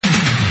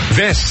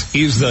This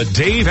is the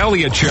Dave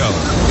Elliott Show.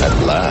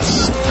 At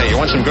last. Hey, you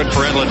want some good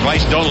parental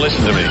advice? Don't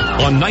listen to me.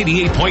 On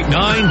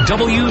 98.9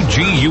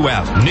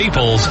 WGUF,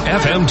 Naples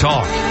FM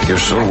Talk. You're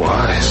so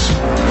wise.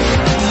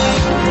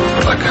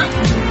 You're like a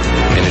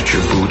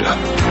miniature Buddha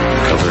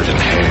covered in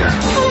hair.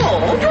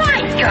 Oh,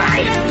 right,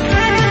 guys.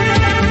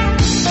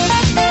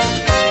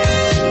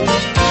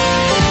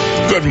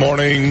 Good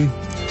morning.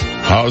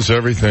 How's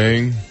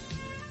everything?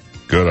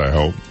 Good, I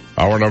hope.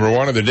 Hour number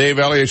one of the Dave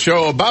Elliott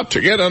Show about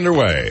to get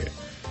underway,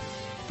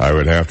 I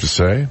would have to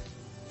say.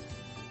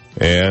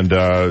 And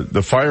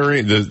the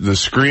firing, the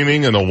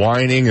screaming and the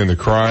whining and the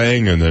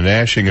crying and the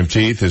gnashing of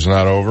teeth is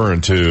not over,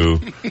 and to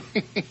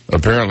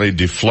apparently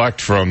deflect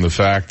from the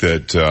fact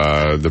that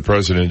the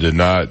president did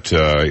not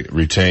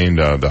retain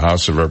the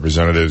House of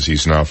Representatives,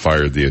 he's now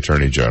fired the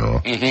Attorney General.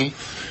 Mm-hmm.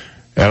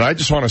 And I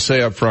just want to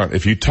say up front,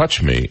 if you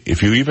touch me,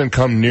 if you even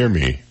come near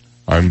me,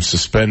 I'm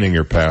suspending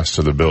your pass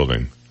to the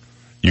building.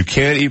 You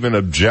can't even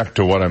object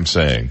to what I'm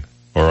saying,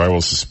 or I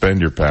will suspend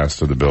your pass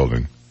to the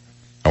building.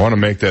 I want to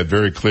make that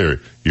very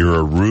clear. You're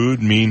a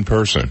rude, mean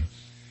person.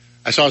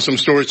 I saw some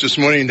stories this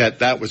morning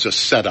that was a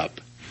setup.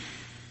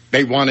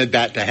 They wanted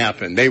that to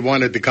happen. They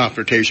wanted the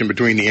confrontation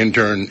between the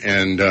intern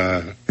and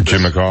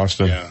Jim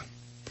Acosta? Yeah.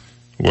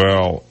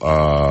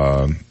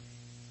 Well,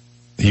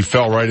 he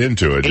fell right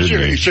into it,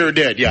 didn't he? He sure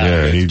did,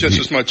 yeah. It's just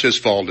as much his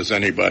fault as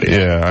anybody.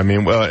 Yeah, I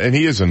mean, well, and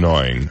he is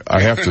annoying.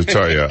 I have to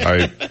tell you.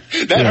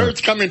 That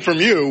hurts coming from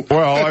you.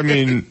 Well, I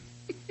mean,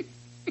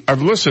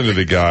 I've listened to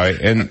the guy,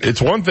 and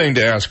it's one thing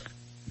to ask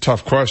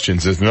tough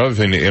questions. It's another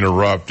thing to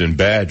interrupt and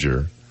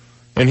badger,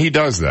 and he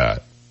does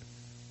that.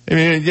 I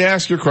mean, you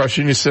ask your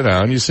question, you sit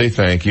down, you say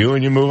thank you,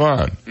 and you move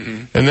on.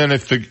 Mm-hmm. And then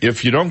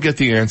if you don't get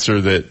the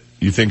answer that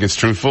you think is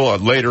truthful,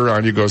 later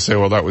on you go say,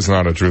 well, that was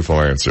not a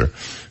truthful answer.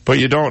 But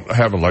you don't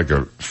have a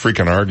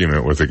freaking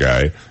argument with the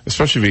guy,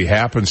 especially if he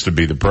happens to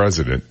be the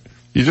president.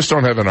 You just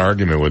don't have an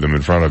argument with him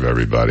in front of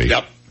everybody.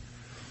 Yep.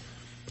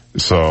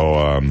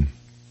 So,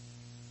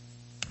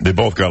 they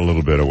both got a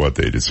little bit of what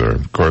they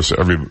deserve. Of course,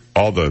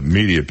 all the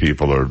media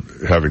people are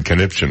having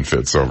conniption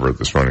fits over it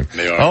this morning.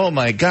 They are. Oh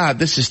my God,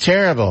 this is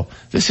terrible.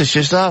 This is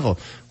just awful.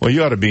 Well,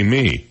 you ought to be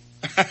me.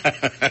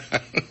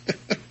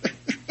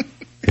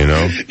 You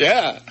know?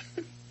 Yeah.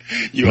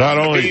 Not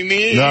only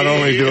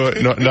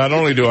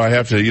do I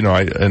have to,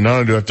 not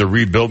only do I have to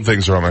rebuild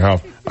things around my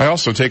house, I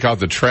also take out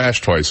the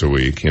trash twice a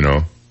week,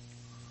 Well,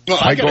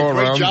 I got a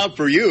great job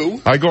for you.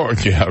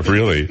 Yeah,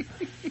 really.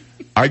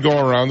 I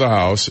go around the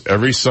house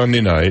every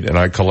Sunday night and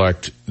I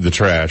collect the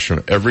trash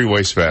from every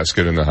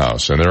wastebasket in the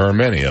house, and there are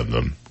many of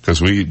them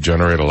because we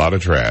generate a lot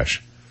of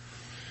trash.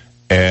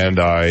 And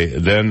I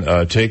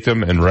then take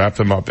them and wrap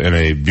them up in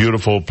a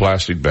beautiful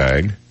plastic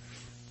bag.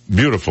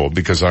 Beautiful,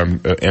 because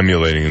I'm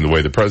emulating the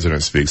way the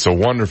president speaks. So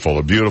wonderful,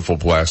 a beautiful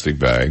plastic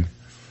bag.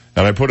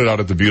 And I put it out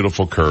at the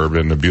beautiful curb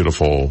in the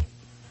beautiful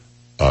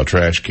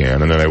trash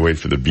can, and then I wait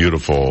for the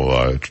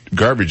beautiful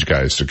garbage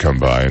guys to come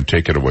by and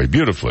take it away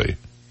beautifully.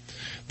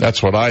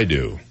 That's what I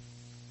do.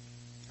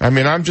 I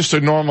mean, I'm just a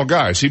normal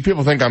guy. See,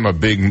 people think I'm a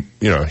big,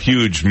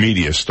 huge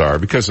media star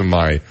because of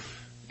my,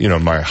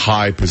 my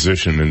high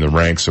position in the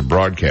ranks of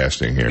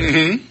broadcasting here.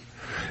 Mm-hmm.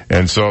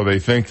 And so they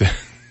think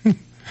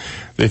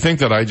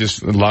that I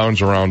just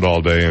lounge around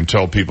all day and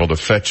tell people to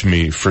fetch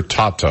me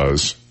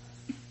frittatas.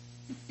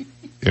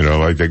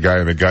 Like the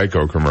guy in the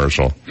Geico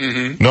commercial.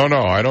 Mm-hmm. No,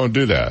 I don't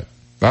do that.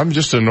 I'm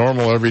just a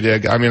normal everyday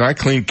guy. I mean, I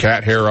clean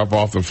cat hair up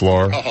off the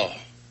floor. Oh.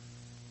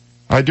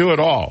 I do it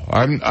all.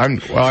 I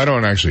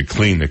don't actually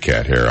clean the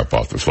cat hair up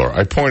off the floor.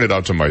 I point it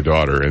out to my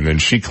daughter, and then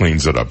she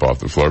cleans it up off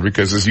the floor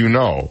because, as you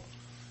know,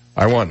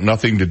 I want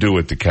nothing to do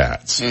with the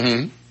cats.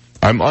 Mm-hmm.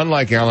 I'm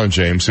unlike Alan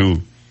James,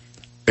 who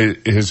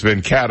has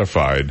been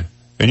catified,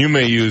 and you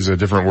may use a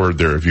different word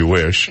there if you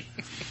wish,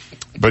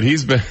 but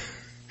he's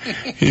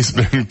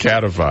been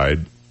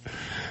catified.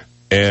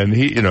 And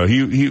he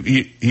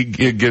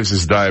gives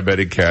his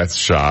diabetic cats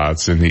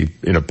shots, and he,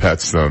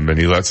 pets them, and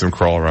he lets them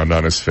crawl around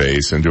on his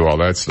face and do all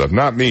that stuff.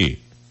 Not me.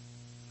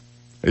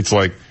 It's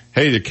like,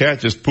 hey, the cat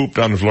just pooped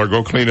on the floor,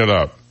 go clean it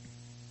up.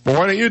 Well,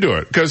 why don't you do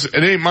it? Because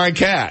it ain't my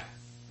cat.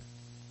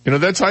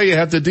 That's how you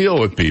have to deal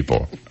with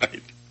people.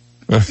 Right.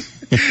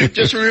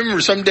 Just remember,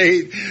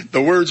 someday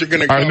the words are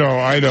going to go. I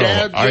know.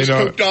 Dad just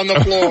pooped on the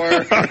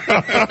floor.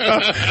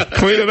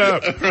 Clean it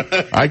up.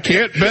 I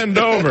can't bend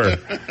over.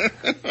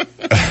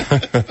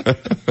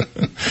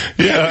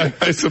 Yeah,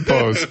 I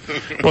suppose.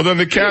 Well, then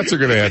the cats are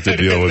going to have to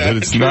deal with it.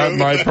 It's not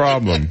my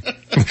problem.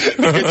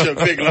 It's a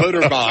big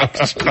litter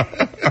box.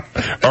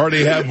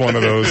 Already have one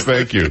of those.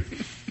 Thank you.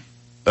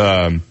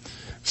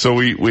 So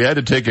we had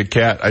to take a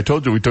cat. I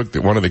told you we took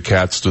one of the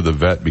cats to the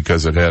vet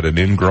because it had an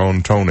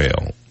ingrown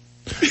toenail.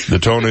 The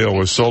toenail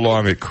was so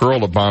long it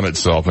curled upon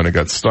itself and it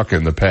got stuck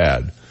in the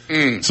pad.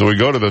 So we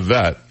go to the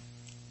vet.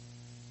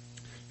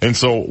 And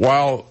so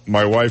while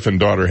my wife and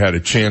daughter had a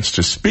chance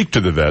to speak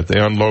to the vet, they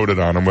unloaded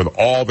on him with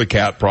all the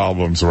cat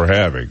problems we're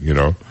having,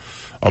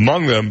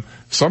 Among them,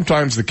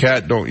 sometimes the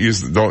cat don't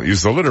use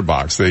the litter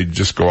box. They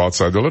just go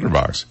outside the litter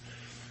box.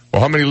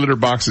 Well, how many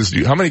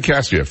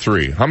cats do you have?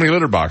 3. How many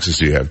litter boxes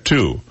do you have?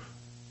 2.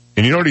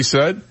 And you know what he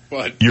said?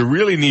 What? You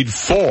really need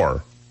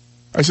 4.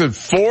 I said,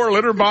 4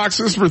 litter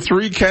boxes for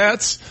 3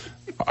 cats?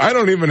 I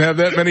don't even have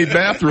that many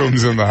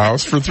bathrooms in the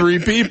house for 3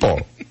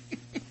 people.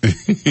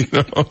 You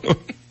know?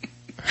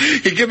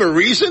 He give a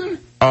reason?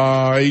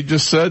 He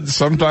just said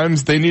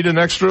sometimes they need an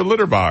extra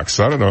litter box.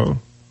 I don't know.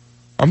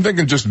 I'm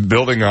thinking just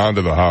building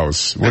onto the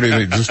house. What do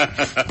you think? Just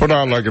put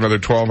on like another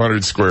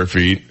 1,200 square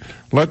feet.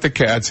 Let the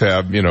cats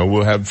have,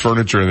 we'll have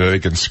furniture that they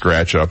can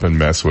scratch up and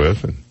mess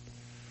with. And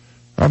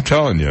I'm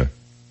telling you.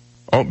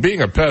 Oh,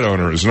 being a pet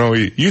owner is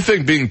you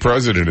think being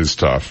president is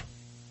tough.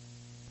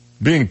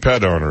 Being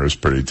pet owner is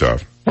pretty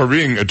tough. Or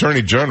being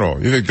attorney general.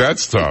 You think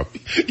that's tough.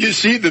 You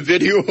see the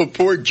video of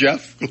poor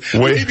Jeff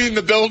leaving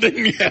the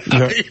building?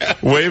 Yeah.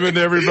 Waving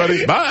to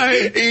everybody.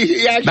 Bye.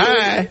 He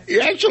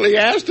actually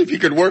asked if he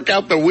could work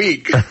out the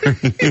week.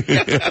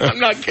 I'm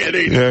not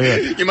kidding. Yeah.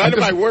 You mind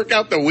if I work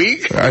out the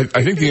week? I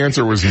think the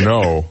answer was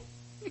no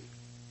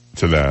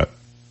to that.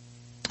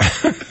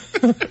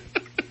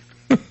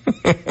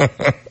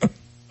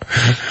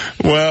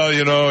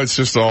 Well, it's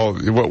just all,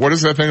 what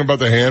is that thing about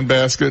the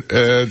handbasket?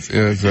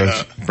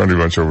 That's pretty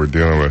much what we're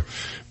dealing with.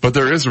 But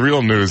there is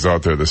real news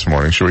out there this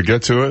morning. Should we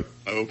get to it?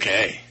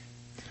 Okay.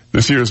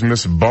 This year's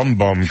Miss Bum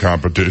Bum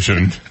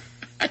competition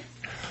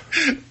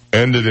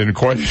ended in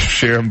quite a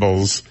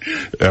shambles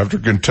after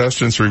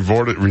contestants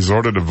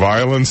resorted to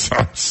violence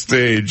on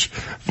stage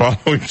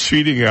following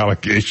cheating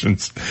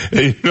allegations.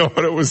 And you know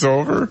what it was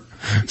over?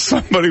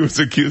 Somebody was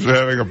accused of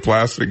having a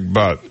plastic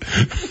butt.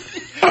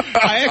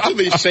 I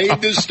actually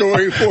saved this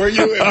story for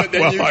you, and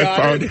then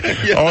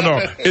it. Yeah. Oh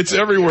no, it's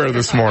everywhere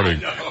this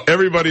morning.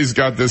 Everybody's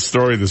got this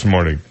story this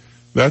morning.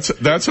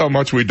 That's how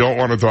much we don't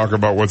want to talk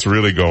about what's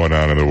really going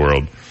on in the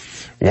world.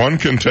 One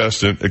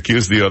contestant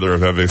accused the other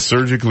of having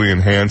surgically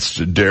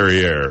enhanced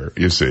derriere,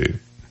 you see.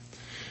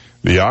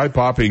 The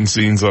eye-popping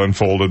scenes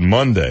unfolded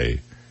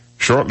Monday,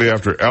 shortly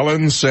after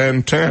Ellen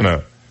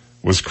Santana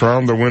was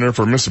crowned the winner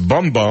for Miss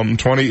Bum Bum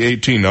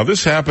 2018. Now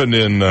this happened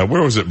in,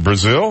 where was it,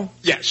 Brazil?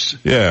 Yes.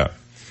 Yeah.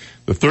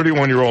 The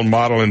 31-year-old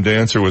model and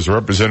dancer was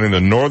representing the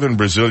northern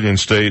Brazilian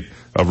state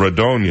of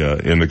Rondônia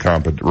in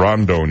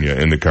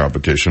the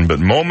competition, but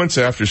moments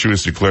after she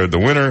was declared the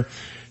winner,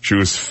 she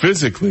was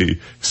physically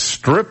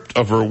stripped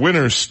of her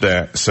winner's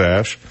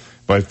sash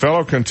by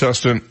fellow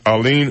contestant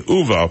Aline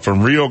Uva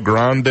from Rio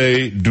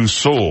Grande do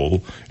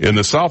Sul in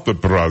the south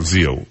of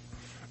Brazil.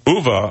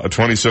 Uva, a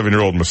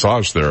 27-year-old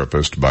massage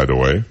therapist, by the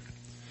way,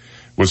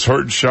 was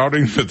heard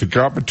shouting that the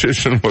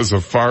competition was a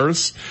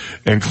farce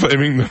and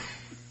claiming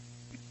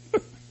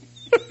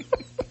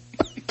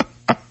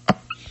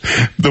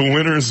the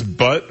winner's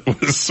butt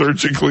was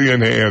surgically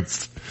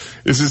enhanced.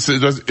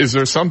 Is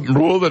there some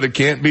rule that it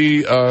can't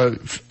be a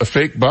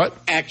fake butt?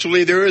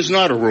 Actually, there is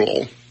not a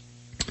rule.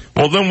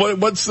 Well, then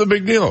what's the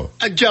big deal?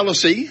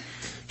 Jealousy.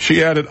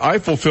 She added, I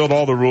fulfilled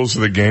all the rules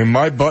of the game.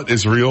 My butt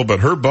is real,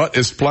 but her butt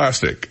is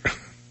plastic.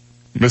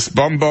 Miss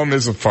Bum Bum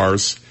is a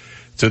farce.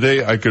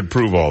 Today I could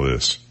prove all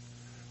this.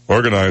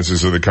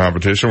 Organizers of the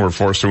competition were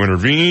forced to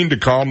intervene to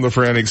calm the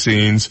frantic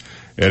scenes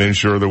and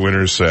ensure the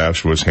winner's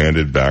sash was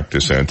handed back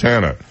to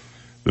Santana.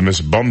 The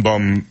Miss Bum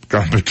Bum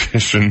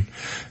competition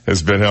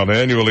has been held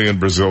annually in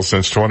Brazil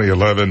since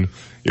 2011.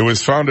 It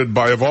was founded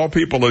by, of all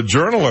people, a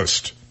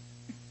journalist,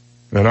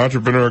 an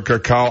entrepreneur,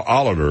 Cacau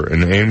Oliver,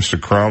 and aims to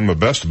crown the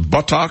best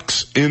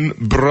buttocks in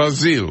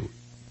Brazil.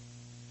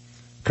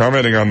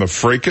 Commenting on the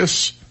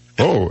fracas.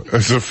 Oh,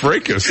 it's a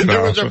fracas now.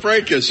 There was a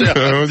fracas, yeah.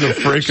 There was a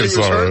fracas. She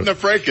was hurting the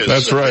fracas.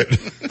 That's right.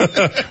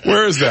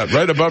 Where is that?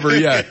 Right above her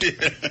yet.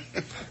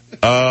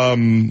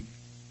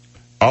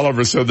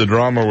 Oliver said the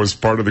drama was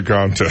part of the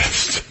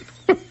contest.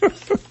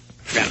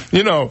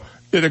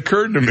 It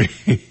occurred to me,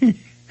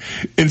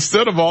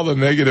 instead of all the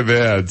negative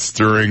ads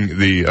during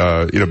the,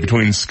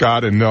 between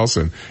Scott and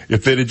Nelson,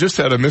 if they'd have just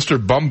had a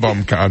Mr. Bum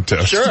Bum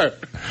contest. Sure.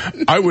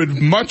 I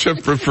would much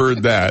have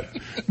preferred that.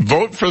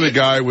 Vote for the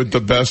guy with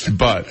the best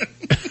butt.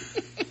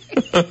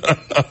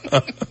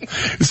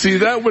 See,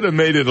 that would have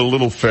made it a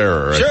little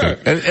fairer, sure. I think.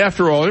 And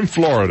after all, in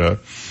Florida,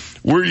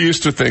 we're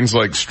used to things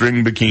like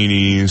string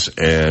bikinis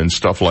and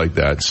stuff like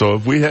that. So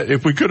if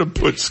we could have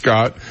put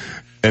Scott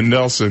and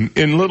Nelson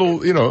in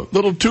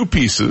little 2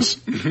 pieces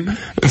and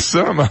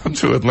sent them out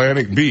to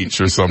Atlantic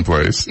Beach or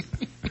someplace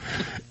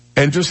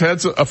and just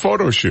had a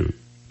photo shoot.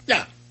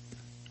 Yeah.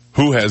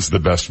 Who has the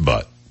best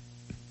butt?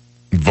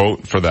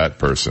 Vote for that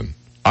person.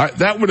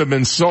 That would have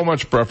been so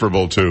much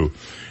preferable to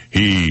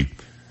he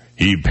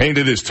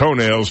painted his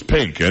toenails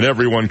pink and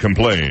everyone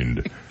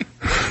complained.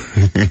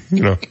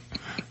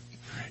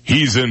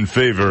 He's in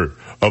favor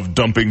of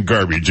dumping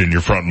garbage in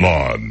your front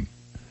lawn.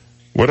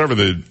 Whatever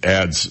the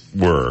ads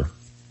were.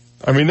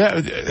 I mean,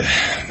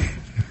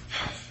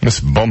 Miss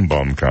Bum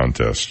Bum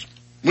contest.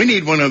 We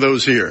need one of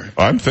those here.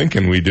 I'm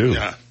thinking we do.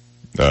 Yeah.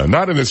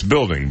 Not in this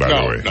building, by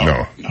the way.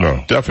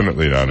 No,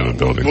 definitely not in the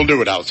building. We'll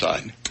do it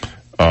outside.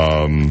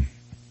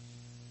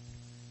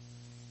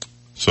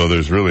 So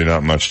there's really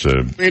not much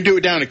to... We can do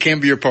it down at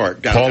Cambier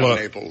Park, downtown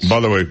Naples. By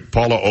the way,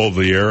 Paula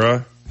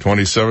Oliveira,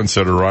 27,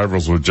 said her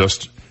rivals were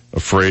just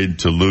afraid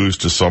to lose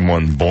to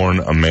someone born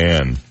a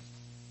man.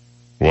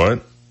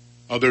 What?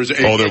 Oh, there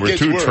were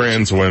 2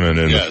 trans women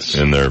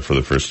in there for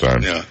the first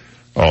time. Yeah.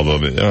 Although,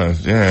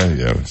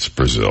 it's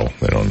Brazil.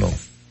 They don't know.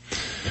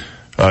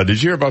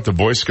 Did you hear about the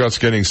Boy Scouts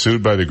getting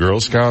sued by the Girl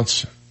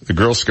Scouts? The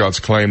Girl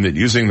Scouts claim that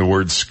using the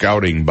word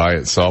scouting by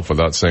itself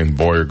without saying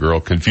boy or girl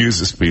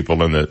confuses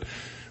people, and that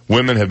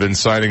women have been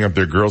signing up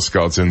their Girl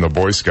Scouts in the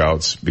Boy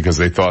Scouts because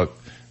they thought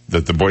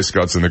that the Boy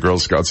Scouts and the Girl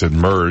Scouts had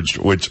merged,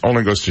 which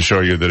only goes to show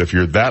you that if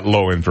you're that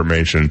low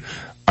information,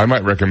 I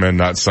might recommend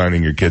not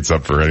signing your kids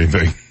up for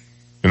anything.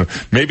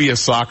 Maybe a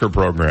soccer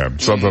program,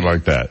 something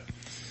like that.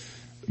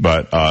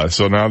 But,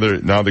 so now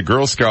the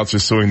Girl Scouts are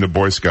suing the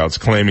Boy Scouts,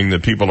 claiming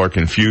that people are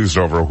confused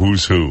over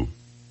who's who.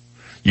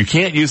 You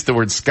can't use the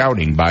word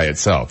scouting by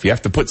itself. You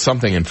have to put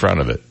something in front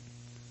of it,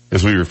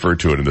 as we refer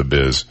to it in the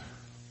biz,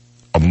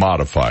 a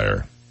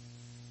modifier.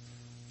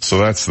 So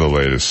that's the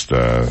latest,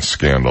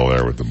 scandal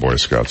there with the Boy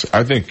Scouts.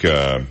 I think,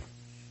 do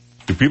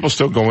people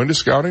still go into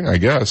scouting? I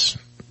guess,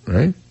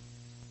 right?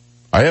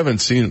 I haven't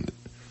seen,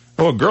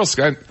 Girl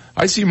Scout.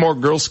 I see more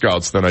Girl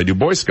Scouts than I do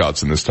Boy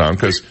Scouts in this town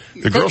because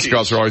the Girl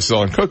Scouts are always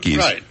selling cookies.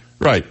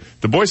 Right.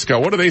 The Boy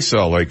Scout, what do they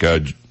sell? Like,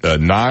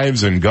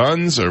 knives and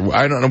guns? Or,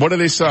 I don't know. What do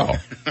they sell?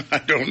 I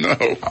don't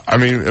know. I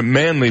mean,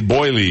 manly,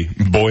 boily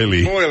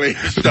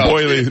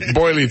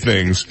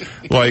things.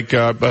 Like,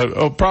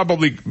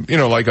 probably,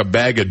 like a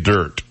bag of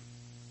dirt.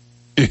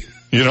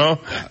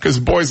 Cause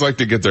boys like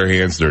to get their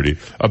hands dirty.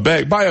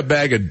 Buy a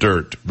bag of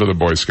dirt for the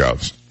Boy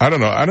Scouts. I don't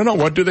know.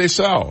 What do they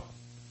sell?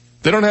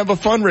 They don't have a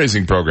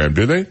fundraising program,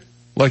 do they?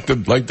 Like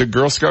the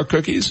Girl Scout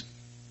cookies?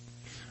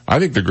 I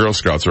think the Girl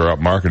Scouts are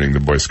out marketing the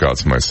Boy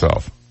Scouts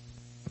myself.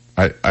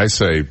 I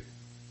say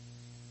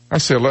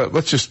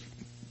let's just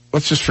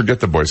forget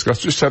the Boy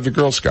Scouts. Just have the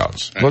Girl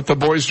Scouts. Let the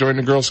boys join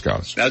the Girl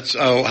Scouts. That's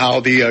how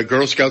the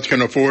Girl Scouts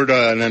can afford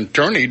an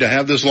attorney to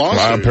have this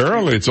lawsuit.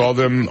 Apparently, it's all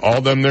them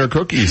their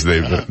cookies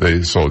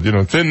they sold.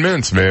 Thin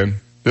Mints, man.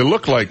 They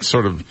look like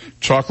sort of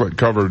chocolate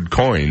covered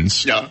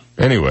coins. Yeah.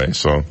 Anyway,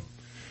 so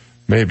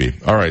maybe.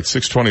 All right,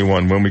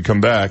 6:21. When we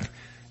come back,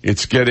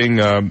 it's getting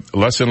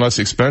less and less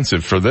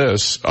expensive for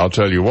this. I'll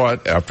tell you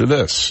what, after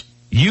this.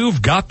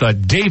 You've got the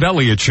Dave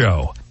Elliott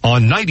Show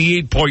on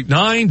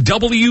 98.9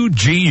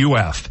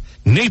 WGUF,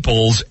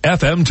 Naples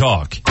FM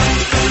Talk.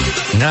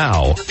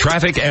 Now,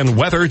 traffic and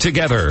weather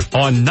together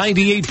on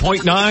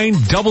 98.9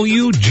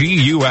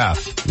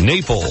 WGUF,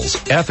 Naples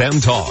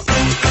FM Talk.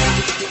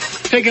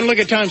 Taking a look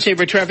at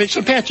time-saver traffic,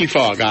 some patchy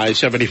fog,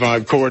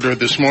 I-75 corridor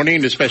this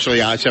morning,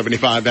 especially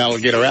I-75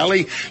 Alligator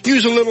Alley.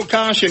 Use a little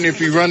caution if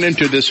you run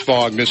into this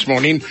fog this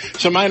morning.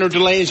 Some minor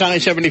delays,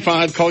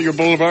 I-75 Collier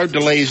Boulevard,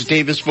 delays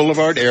Davis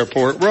Boulevard,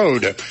 Airport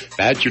Road.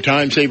 That's your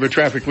time-saver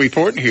traffic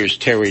report. Here's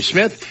Terry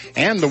Smith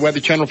and the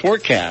Weather Channel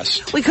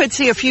forecast. We could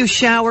see a few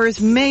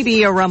showers,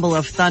 maybe a rumble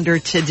of thunder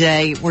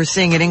today. We're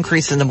seeing an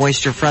increase in the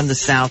moisture from the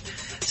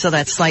south. So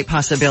that slight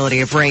possibility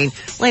of rain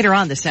later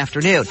on this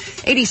afternoon.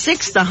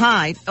 86 the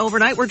high.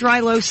 Overnight we're dry,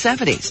 low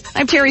 70s.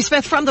 I'm Terry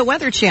Smith from the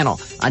Weather Channel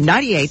on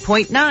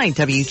 98.9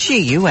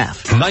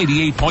 WGUF.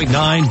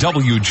 98.9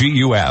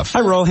 WGUF. Hi,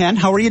 Rohan.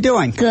 How are you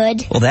doing?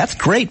 Good. Well, that's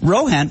great.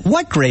 Rohan,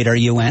 what grade are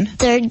you in?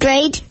 3rd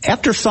grade.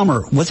 After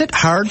summer, was it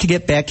hard to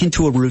get back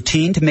into a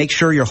routine to make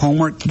sure your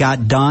homework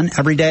got done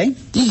every day?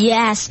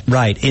 Yes.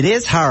 Right. It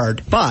is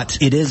hard, but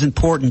it is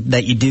important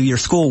that you do your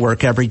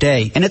schoolwork every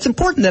day. And it's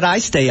important that I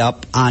stay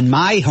up on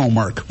my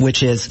homework,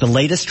 which is the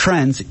latest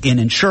trends in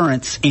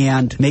insurance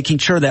and making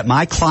sure that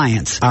my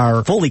clients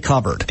are fully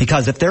covered.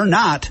 Because if they're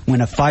not, when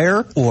a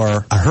fire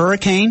or a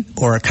hurricane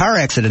or a car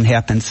accident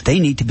happens, they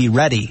need to be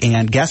ready.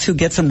 And guess who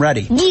gets them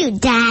ready? You,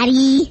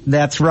 Daddy.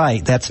 That's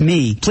right. That's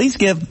me. Please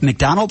give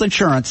McDonald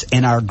Insurance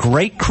and our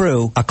great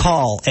crew a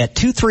call at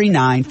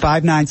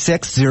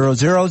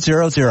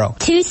 239-596-0000.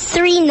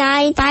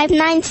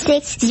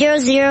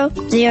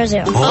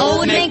 239-596-0000.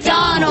 Old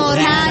MacDonald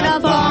had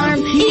a farm,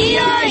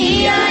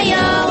 E-I-E-I-O.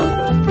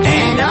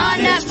 And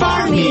on that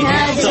farm he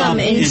had some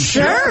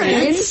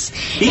insurance,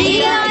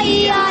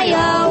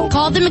 E-I-E-I-O.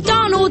 Call the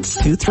McDonald's.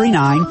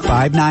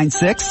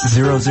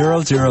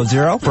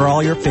 239-596-0000 for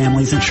all your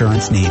family's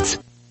insurance needs.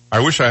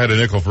 I wish I had a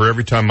nickel for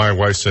every time my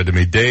wife said to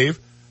me,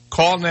 Dave,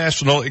 call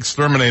National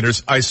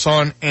Exterminators. I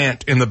saw an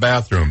ant in the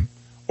bathroom.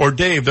 Or,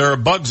 Dave, there are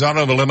bugs out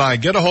on the lanai.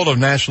 Get a hold of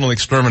National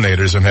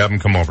Exterminators and have them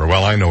come over.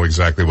 Well, I know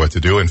exactly what to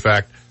do. In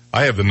fact,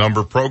 I have the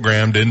number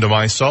programmed into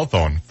my cell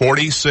phone,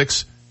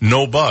 46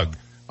 no bug.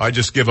 I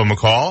just give them a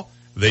call.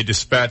 They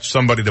dispatch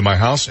somebody to my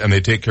house and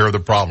they take care of the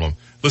problem.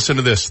 Listen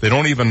to this. They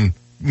don't even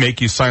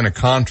make you sign a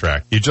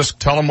contract. You just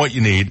tell them what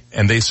you need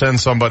and they send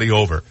somebody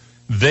over.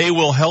 They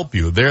will help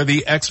you. They're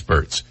the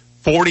experts.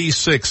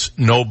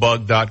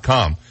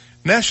 46nobug.com.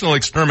 National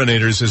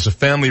Exterminators is a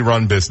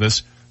family-run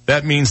business.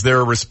 That means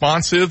they're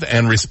responsive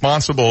and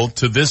responsible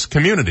to this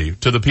community,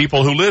 to the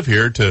people who live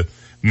here, to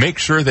make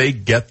sure they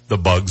get the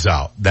bugs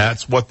out.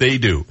 That's what they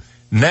do.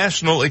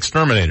 National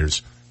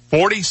Exterminators.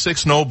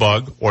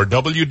 46nobug or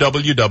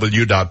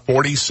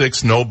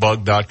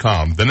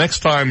www.46nobug.com. The next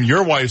time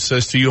your wife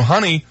says to you,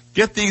 honey,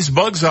 get these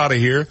bugs out of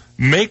here,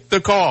 make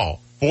the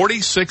call.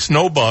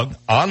 46nobug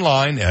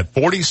online at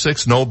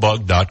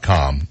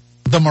 46nobug.com.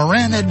 The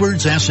Moran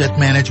Edwards Asset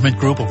Management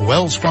Group of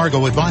Wells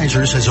Fargo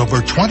Advisors has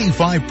over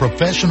 25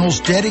 professionals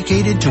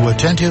dedicated to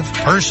attentive,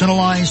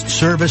 personalized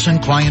service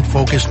and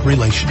client-focused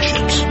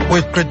relationships.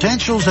 With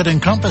credentials that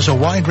encompass a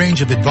wide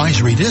range of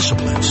advisory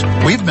disciplines,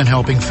 we've been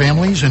helping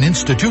families and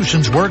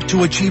institutions work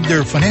to achieve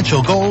their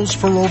financial goals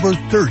for over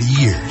 30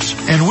 years.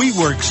 And we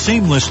work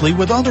seamlessly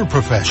with other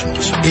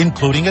professionals,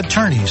 including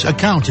attorneys,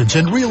 accountants,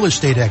 and real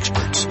estate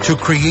experts, to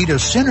create a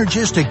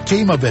synergistic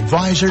team of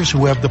advisors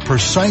who have the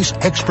precise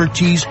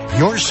expertise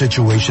your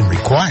situation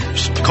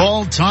requires.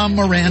 Call Tom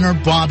Moran or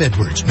Bob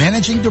Edwards,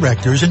 Managing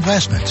Directors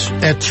Investments,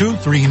 at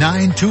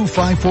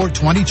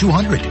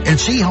 239-254-2200 and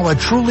see how a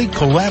truly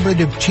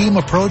collaborative team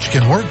approach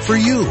can work for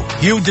you.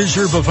 You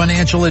deserve a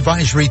financial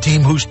advisory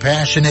team who's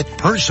passionate,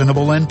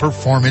 personable, and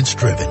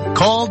performance-driven.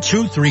 Call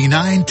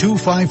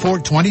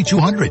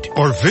 239-254-2200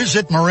 or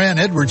visit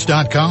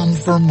MoranEdwards.com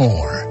for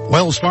more.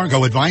 Wells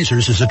Fargo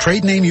Advisors is a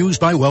trade name used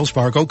by Wells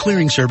Fargo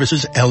Clearing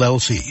Services,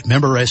 LLC.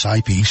 Member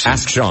SIPC.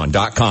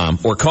 AskSean.com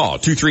or call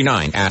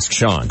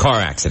 239-ASK-SEAN. Car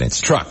accidents,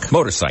 truck,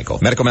 motorcycle,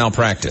 medical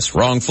malpractice,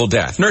 wrongful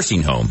death,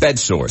 nursing home, bed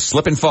sores,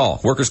 slip and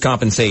fall, workers'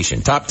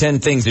 compensation. Top 10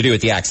 things to do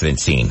at the accident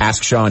scene.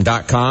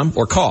 AskSean.com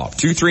or call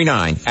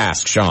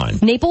 239-ASK-SEAN.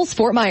 Naples,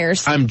 Fort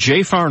Myers. I'm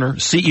Jay Farner,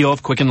 CEO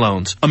of Quicken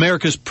Loans,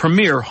 America's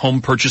premier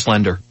home purchase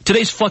lender.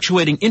 Today's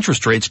fluctuating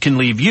interest rates can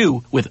leave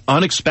you with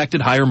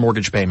unexpected higher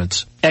mortgage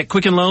payments. At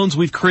Quicken Loans,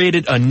 we've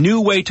created a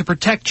new way to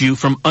protect you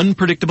from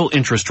unpredictable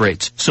interest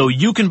rates so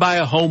you can buy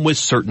a home with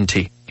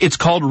certainty. It's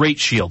called Rate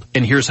Shield,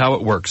 and here's how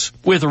it works.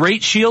 With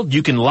Rate Shield,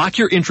 you can lock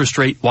your interest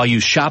rate while you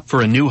shop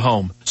for a new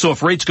home. So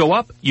if rates go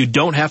up, you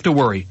don't have to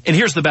worry. And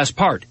here's the best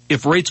part.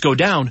 If rates go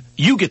down,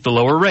 you get the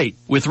lower rate.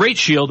 With Rate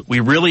Shield, we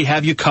really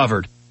have you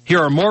covered. Here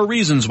are more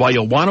reasons why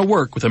you'll want to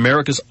work with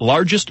America's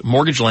largest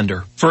mortgage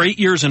lender. For 8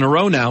 years in a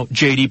row now,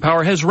 J.D.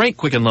 Power has ranked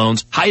Quicken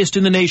Loans highest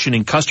in the nation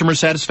in customer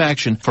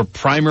satisfaction for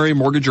primary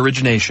mortgage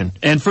origination.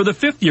 And for the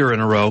 5th year in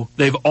a row,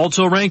 they've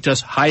also ranked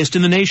us highest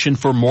in the nation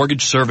for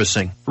mortgage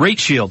servicing. Rate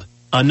Shield.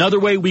 Another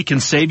way we can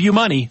save you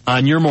money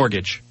on your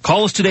mortgage.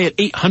 Call us today at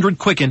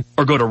 800-QUICKEN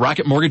or go to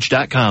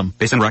rocketmortgage.com.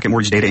 Based on Rocket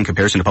Mortgage data in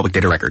comparison to public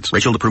data records.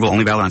 Rate Shield approval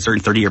only valid on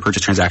certain 30-year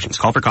purchase transactions.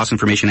 Call for cost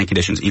information and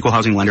conditions. Equal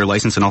housing lender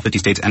licensed in all 50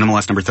 states.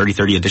 NMLS number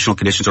 3030. Additional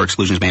conditions or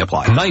exclusions may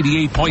apply.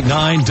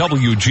 98.9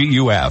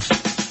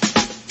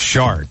 WGUF.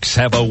 Sharks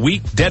have a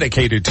week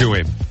dedicated to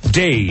him.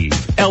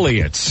 Dave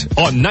Elliott's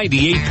on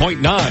 98.9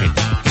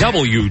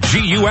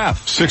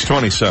 WGUF.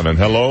 627.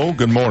 Hello.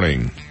 Good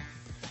morning.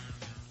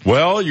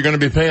 Well, you're going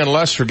to be paying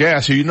less for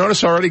gas. You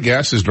notice already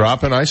gas is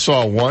dropping. I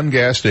saw one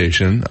gas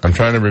station. I'm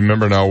trying to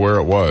remember now where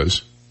it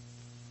was.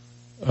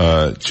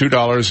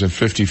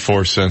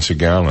 $2.54 a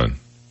gallon.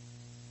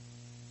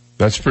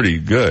 That's pretty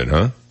good,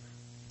 huh?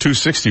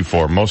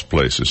 $2.64 most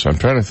places. I'm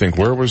trying to think,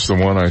 where was the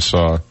one I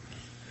saw?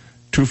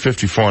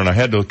 $2.54, and I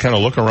had to kind of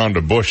look around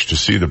the bush to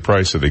see the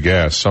price of the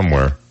gas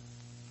somewhere.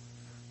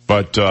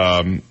 But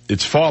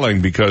it's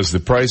falling because the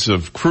price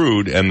of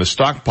crude and the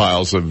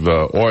stockpiles of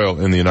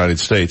oil in the United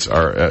States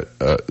are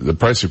the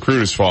price of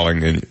crude is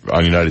falling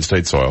on United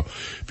States oil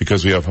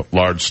because we have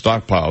large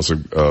stockpiles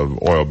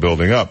of oil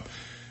building up.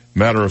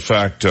 Matter of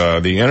fact,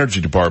 the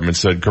Energy Department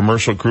said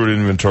commercial crude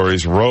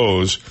inventories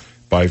rose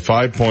by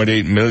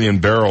 5.8 million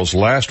barrels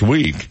last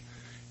week,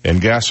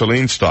 and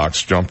gasoline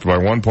stocks jumped by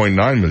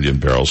 1.9 million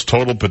barrels.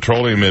 Total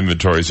petroleum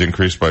inventories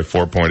increased by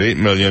 4.8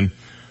 million.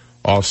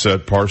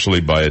 Offset partially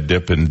by a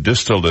dip in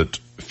distillate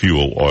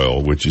fuel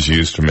oil, which is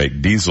used to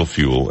make diesel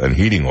fuel and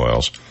heating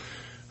oils.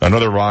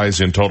 Another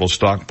rise in total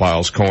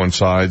stockpiles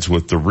coincides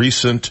with the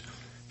recent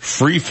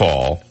free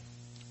fall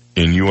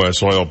in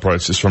U.S. oil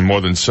prices from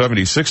more than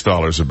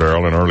 $76 a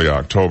barrel in early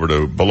October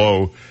to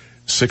below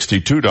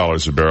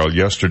 $62 a barrel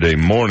yesterday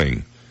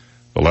morning.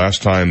 The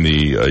last time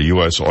the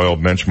U.S. oil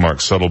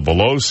benchmark settled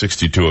below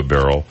 62 a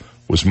barrel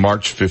was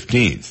March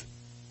 15th.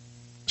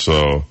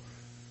 So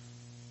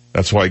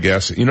that's why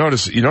gas, you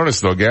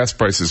notice though, gas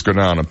prices go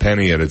down a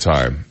penny at a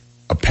time.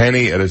 A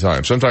penny at a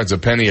time. Sometimes a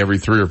penny every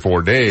 3 or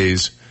 4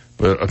 days,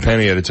 but a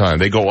penny at a time.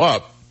 They go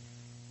up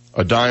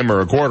a dime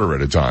or a quarter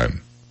at a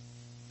time.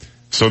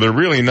 So they're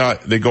really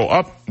not, they go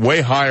up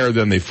way higher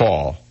than they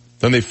fall.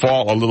 Then they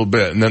fall a little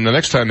bit, and then the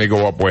next time they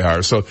go up way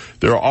higher. So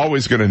they're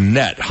always going to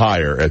net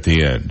higher at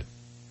the end.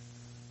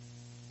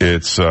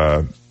 It's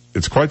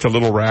quite the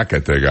little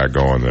racket they got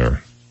going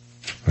there,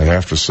 I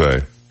have to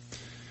say.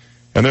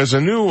 And there's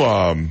a new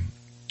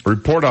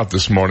report out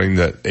this morning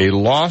that a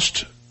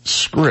lost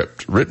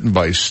script written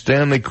by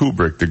Stanley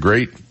Kubrick, the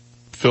great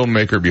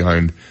filmmaker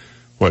behind,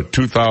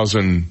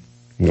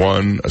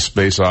 2001, A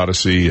Space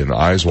Odyssey, and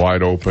Eyes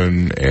Wide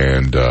Open,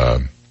 and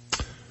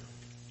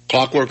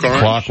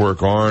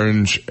Clockwork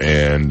Orange,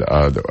 and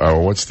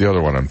what's the other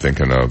one I'm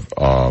thinking of?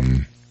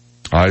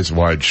 Eyes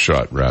Wide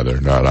Shut, rather,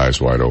 not Eyes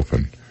Wide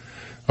Open.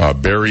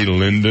 Barry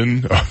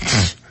Lyndon.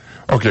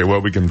 Okay,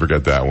 well, we can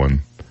forget that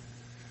one.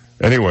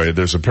 Anyway,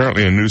 there's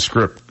apparently a new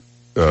script,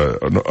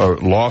 a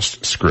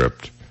lost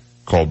script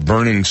called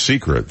Burning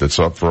Secret that's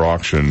up for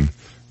auction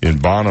in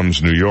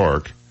Bonhams, New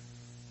York.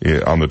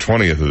 on the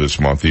 20th of this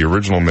month. The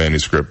original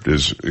manuscript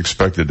is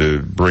expected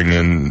to bring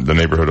in the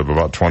neighborhood of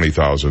about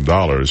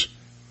 $20,000.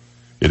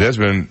 It has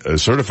been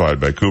certified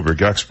by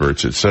Kubrick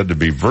experts. It's said to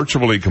be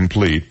virtually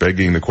complete,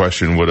 begging the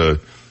question, would a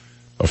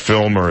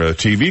film or a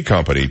TV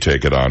company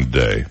take it on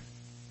today?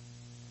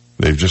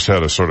 They've just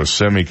had a sort of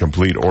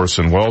semi-complete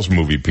Orson Welles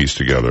movie pieced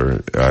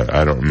together.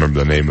 I don't remember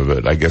the name of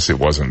it. I guess it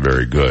wasn't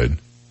very good.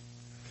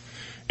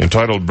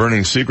 Entitled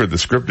Burning Secret, the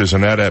script is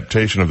an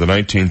adaptation of the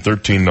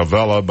 1913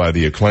 novella by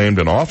the acclaimed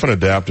and often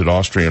adapted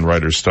Austrian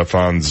writer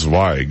Stefan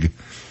Zweig.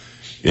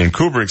 In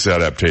Kubrick's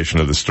adaptation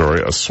of the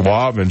story, a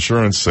suave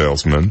insurance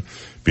salesman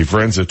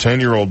befriends a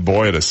 10-year-old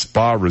boy at a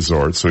spa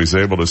resort so he's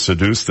able to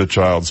seduce the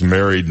child's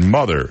married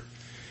mother.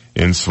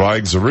 In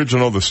Zweig's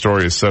original, the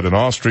story is set in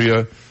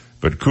Austria,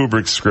 but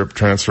Kubrick's script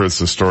transfers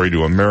the story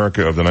to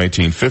America of the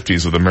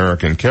 1950s with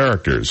American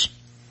characters.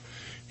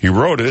 He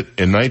wrote it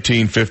in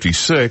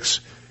 1956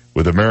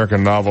 with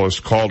American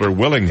novelist Calder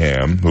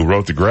Willingham, who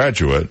wrote The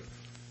Graduate,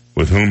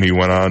 with whom he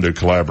went on to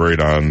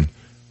collaborate on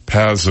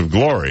Paths of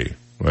Glory,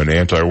 an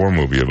anti-war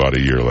movie about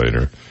a year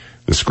later.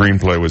 The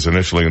screenplay was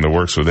initially in the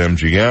works with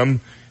MGM,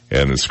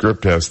 and the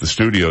script has the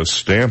studio's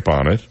stamp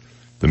on it.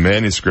 The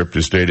manuscript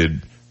is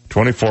dated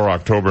 24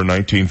 October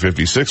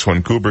 1956,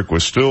 when Kubrick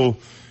was still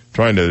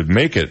trying to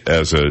make it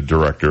as a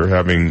director,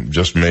 having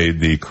just made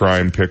the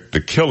crime pick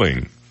The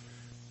Killing.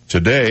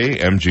 Today,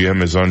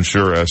 MGM is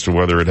unsure as to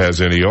whether it has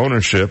any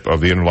ownership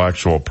of the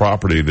intellectual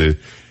property. The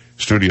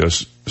studio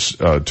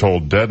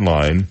told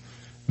Deadline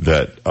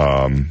that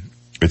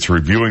it's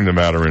reviewing the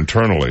matter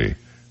internally.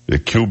 The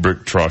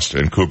Kubrick Trust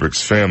and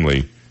Kubrick's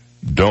family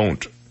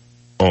don't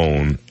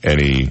own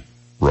any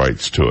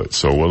rights to it.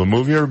 So will the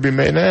movie ever be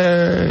made?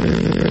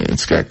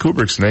 It's got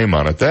Kubrick's name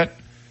on it.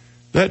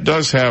 That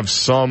does have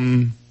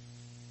some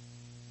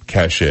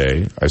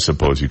cachet, I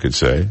suppose you could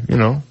say,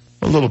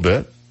 a little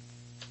bit.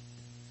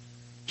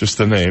 Just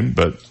the name,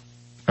 but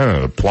I don't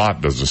know, the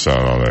plot doesn't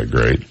sound all that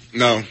great.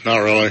 No, not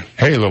really.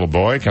 Hey, little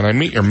boy, can I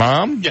meet your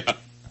mom? Yeah.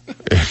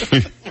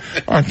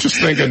 I'm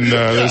just thinking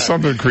there's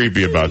something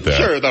creepy about that.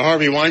 Sure, the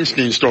Harvey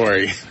Weinstein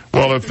story.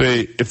 Well, if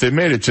they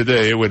made it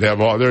today, it would have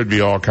there'd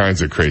be all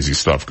kinds of crazy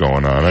stuff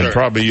going on. Sure. And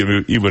probably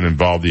even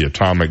involve the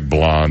atomic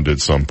blonde at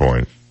some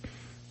point.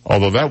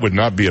 Although that would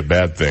not be a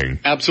bad thing.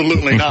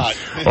 Absolutely not.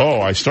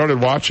 I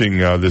started watching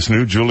this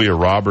new Julia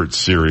Roberts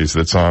series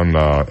that's on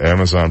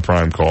Amazon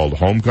Prime called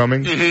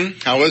Homecoming. Mm-hmm.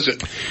 How is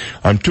it?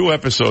 I'm 2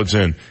 episodes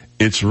in.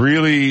 It's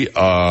really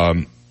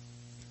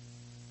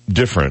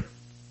different.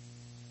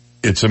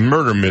 It's a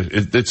murder.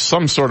 It's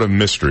some sort of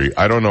mystery.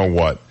 I don't know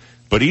what.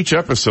 But each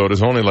episode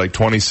is only like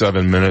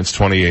 27 minutes,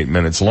 28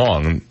 minutes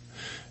long.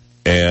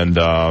 And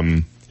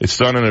it's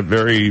done in a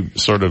very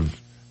sort of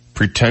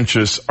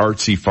pretentious,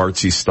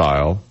 artsy-fartsy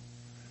style.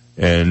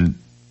 And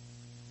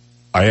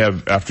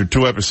after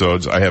 2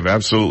 episodes, I have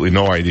absolutely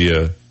no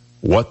idea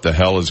what the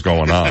hell is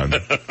going on.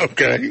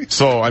 Okay.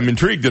 So I'm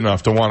intrigued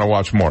enough to want to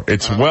watch more.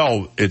 Some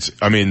of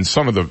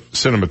the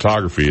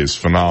cinematography is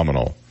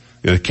phenomenal.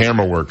 The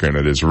camera work in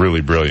it is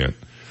really brilliant.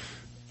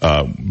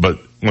 But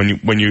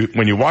when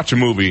you watch a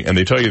movie and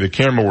they tell you the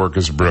camera work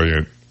is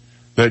brilliant,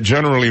 that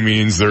generally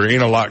means there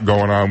ain't a lot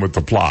going on with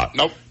the plot.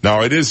 Nope.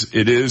 Now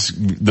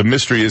the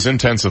mystery is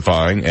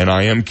intensifying, and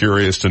I am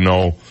curious to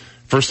know,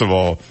 first of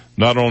all,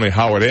 not only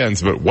how it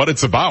ends, but what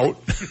it's about.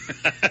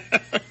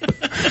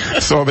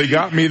 So they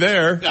got me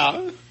there.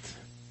 Yeah.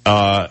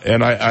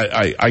 And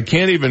I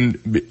can't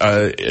even,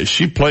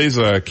 she plays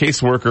a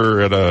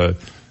caseworker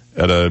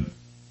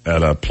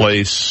at a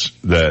place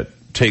that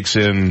takes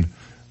in,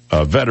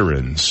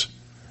 veterans.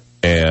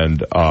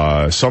 And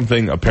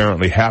something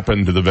apparently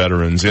happened to the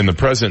veterans in the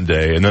present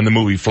day, and then the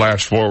movie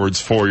flash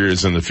forwards 4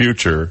 years in the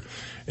future,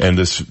 and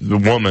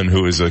the woman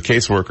who is a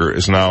caseworker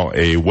is now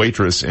a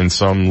waitress in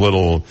some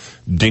little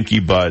dinky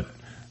butt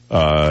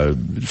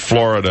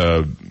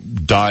Florida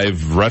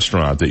dive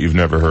restaurant that you've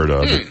never heard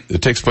of.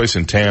 It takes place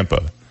in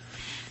Tampa.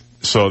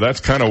 So that's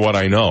kind of what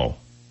I know.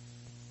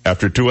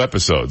 After 2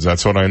 episodes,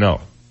 that's what I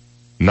know.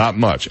 Not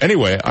much.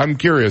 Anyway, I'm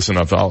curious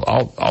enough.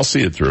 I'll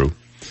see it through.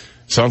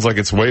 Sounds like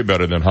it's way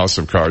better than House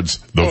of Cards,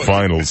 the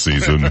final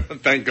season.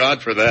 Thank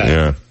God for that.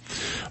 Yeah.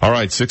 All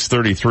right,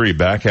 6:33,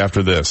 back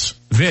after this.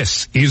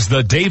 This is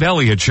the Dave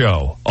Elliott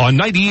Show on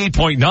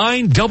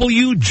 98.9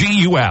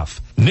 WGUF,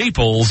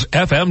 Naples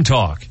FM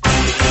Talk.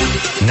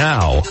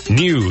 Now,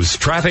 news,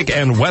 traffic,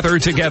 and weather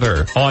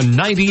together on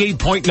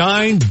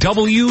 98.9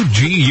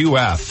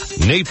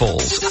 WGUF,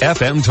 Naples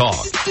FM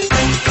Talk.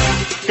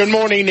 Good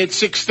morning.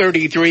 It's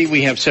 6:33.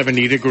 We have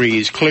 70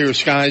 degrees. Clear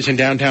skies in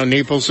downtown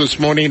Naples this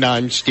morning.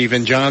 I'm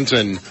Stephen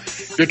Johnson.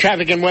 Your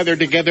traffic and weather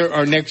together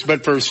are next,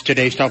 but first,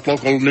 today's top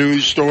local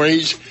news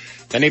stories.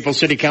 The Naples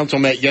City Council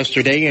met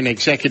yesterday in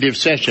executive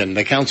session.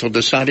 The council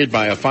decided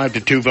by a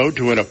 5-2 vote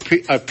to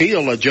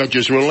appeal a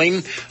judge's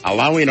ruling,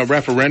 allowing a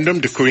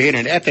referendum to create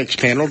an ethics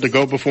panel to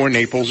go before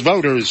Naples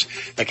voters.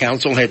 The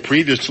council had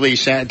previously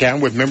sat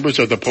down with members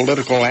of the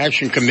Political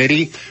Action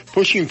Committee,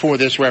 pushing for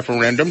this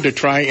referendum to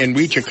try and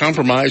reach a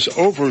compromise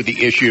over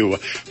the issue.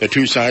 The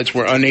two sides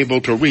were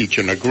unable to reach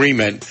an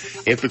agreement.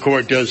 If the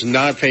court does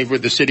not favor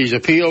the city's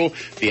appeal,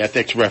 the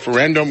ethics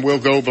referendum will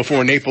go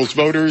before Naples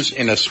voters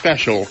in a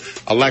special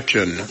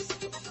election.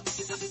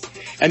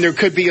 And there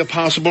could be a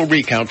possible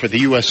recount for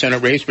the U.S.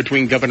 Senate race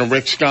between Governor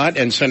Rick Scott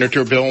and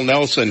Senator Bill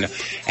Nelson.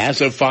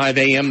 As of 5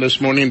 a.m. this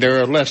morning, there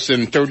are less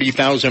than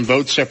 30,000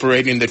 votes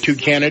separating the two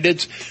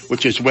candidates,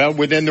 which is well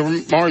within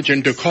the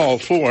margin to call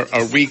for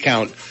a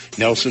recount.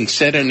 Nelson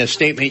said in a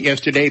statement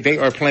yesterday they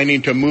are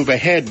planning to move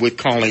ahead with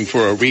calling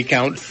for a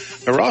recount.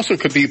 There also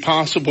could be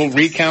possible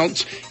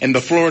recounts in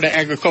the Florida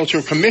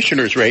Agricultural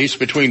Commissioner's race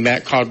between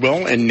Matt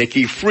Caldwell and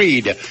Nikki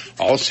Fried.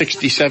 All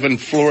 67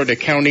 Florida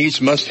counties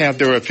must have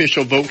their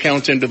official vote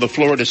counts into the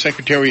Florida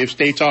Secretary of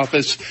State's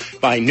office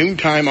by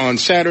noontime on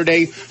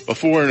Saturday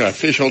before an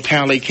official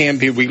tally can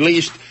be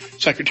released.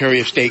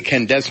 Secretary of State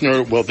Ken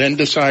Dessner will then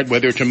decide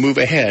whether to move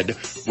ahead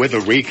with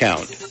a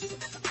recount.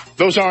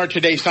 Those are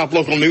today's top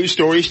local news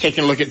stories.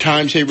 Taking a look at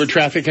time-saver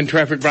traffic, and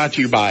traffic brought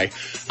to you by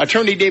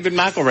Attorney David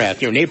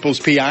McElrath, your Naples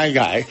PI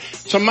guy.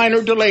 Some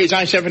minor delays,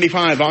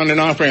 I-75 on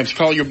and off ramps,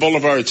 Collier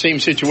Boulevard, same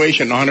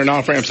situation, on and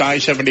off ramps,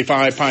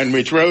 I-75 Pine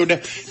Ridge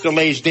Road,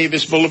 delays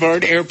Davis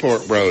Boulevard,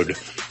 Airport Road.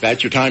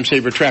 That's your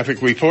time-saver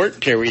traffic report.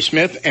 Terry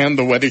Smith and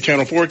the Weather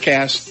Channel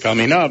forecast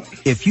coming up.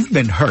 If you've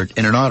been hurt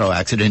in an auto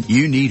accident,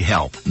 you need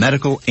help,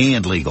 medical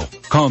and legal.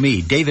 Call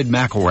me, David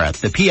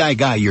McElrath, the PI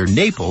guy, your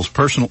Naples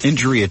personal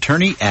injury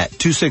attorney at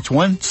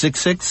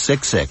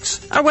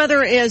 261-6666. Our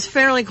weather is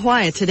fairly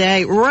quiet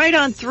today. Right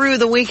on through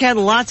the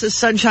weekend, lots of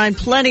sunshine,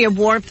 plenty of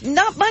warmth,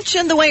 not much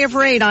in the way of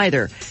rain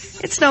either.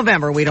 It's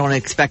November. We don't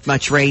expect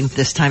much rain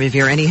this time of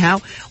year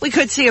anyhow. We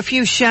could see a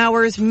few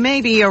showers,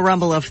 maybe a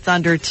rumble of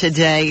thunder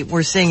today.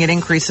 We're seeing an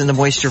increase in the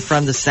moisture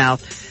from the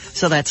south,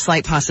 so that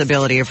slight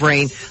possibility of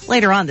rain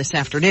later on this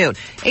afternoon.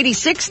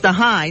 86 the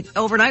high.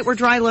 Overnight we're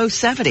dry, low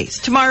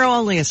 70s. Tomorrow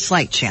only a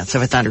slight chance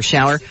of a thunder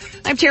shower.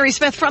 I'm Terry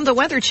Smith from the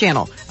Weather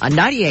Channel on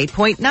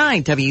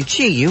 98.9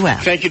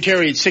 WGUF. Thank you,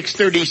 Terry. It's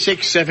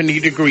 6:36, 70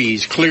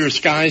 degrees, clear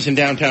skies in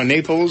downtown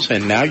Naples,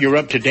 and now you're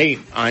up to date.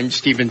 I'm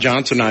Stephen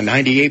Johnson on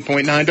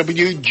 98.9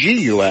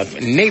 WGUF,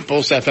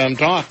 Naples FM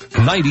Talk.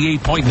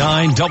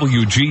 98.9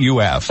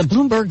 WGUF. The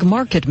Bloomberg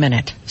Market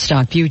Minute.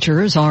 Stock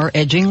futures are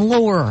edging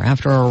lower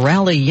after a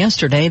rally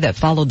yesterday that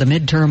followed the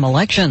midterm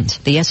elections.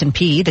 The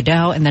S&P, the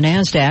Dow, and the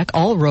NASDAQ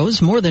all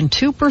rose more than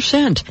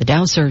 2%. The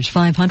Dow surged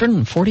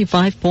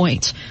 545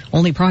 points.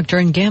 Only Procter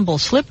 & Gamble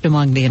slipped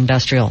among the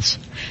industrials.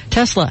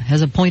 Tesla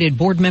has appointed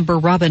board member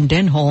Robin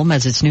Denholm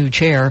as its new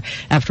chair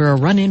after a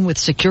run-in with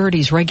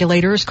securities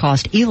regulators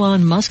cost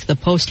Elon Musk the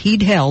post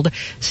he'd held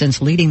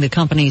since leading the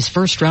company's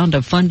first round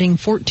of funding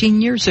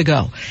 14 years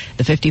ago.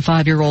 The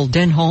 55-year-old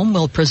Denholm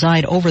will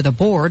preside over the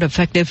board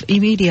effective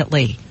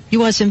immediately.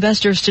 U.S.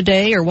 investors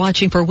today are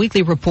watching for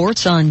weekly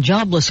reports on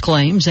jobless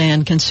claims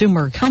and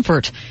consumer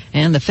comfort.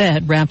 And the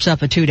Fed wraps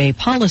up a two-day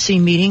policy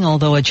meeting,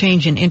 although a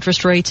change in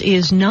interest rates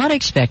is not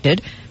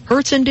expected.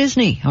 Hertz and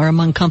Disney are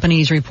among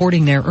companies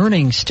reporting their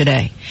earnings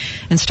today.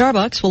 And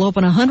Starbucks will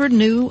open 100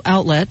 new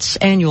outlets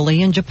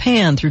annually in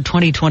Japan through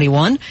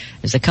 2021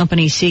 as the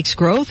company seeks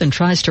growth and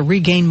tries to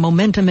regain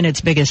momentum in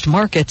its biggest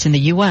markets in the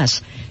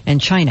U.S. and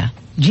China.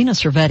 Gina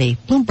Cervetti,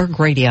 Bloomberg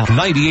Radio.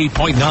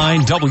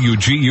 98.9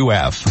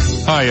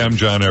 WGUF. Hi, I'm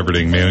John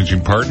Everding,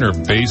 managing partner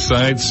of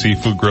Bayside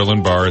Seafood Grill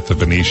and Bar at the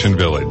Venetian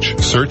Village.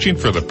 Searching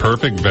for the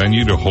perfect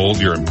venue to hold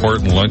your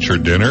important lunch or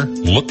dinner?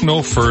 Look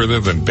no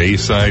further than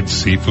Bayside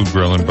Seafood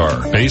Grill and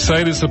Bar.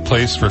 Bayside is the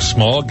place for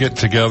small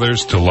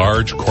get-togethers to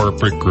large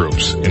corporate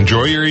groups.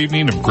 Enjoy your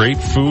evening of great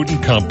food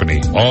and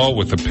company, all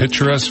with a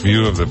picturesque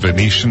view of the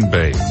Venetian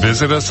Bay.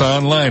 Visit us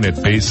online at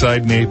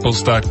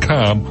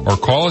BaysideNaples.com or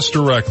call us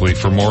directly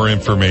for more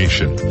information.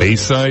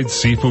 Bayside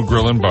Seafood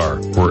Grill and Bar,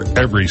 where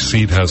every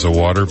seat has a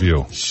water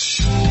view.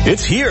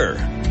 It's here.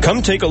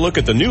 Come take a look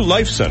at the new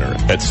Life Center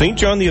at St.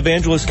 John the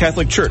Evangelist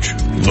Catholic Church,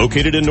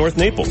 located in North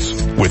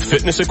Naples. With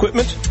fitness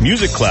equipment,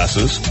 music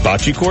classes,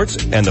 bocce courts,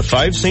 and the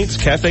Five Saints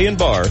Cafe and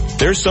Bar,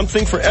 there's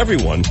something for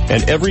everyone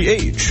and every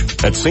age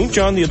at St.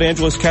 John the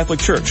Evangelist Catholic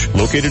Church,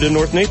 located in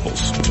North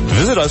Naples.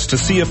 Visit us to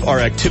see if our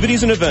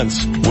activities and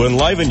events will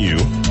enliven you,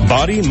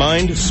 body,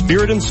 mind,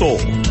 spirit, and soul.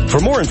 For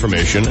more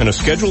information and a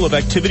schedule of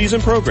activities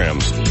and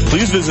programs,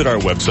 please visit our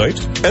website,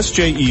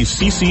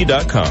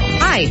 sjecc.com.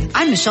 Hi,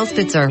 I'm Michelle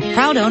Spitzer,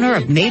 proud owner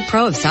of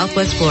MaidPro of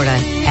Southwest Florida.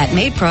 At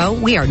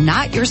MaidPro, we are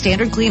not your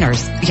standard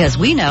cleaners because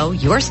we know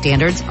your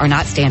standards are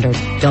not standard.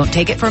 Don't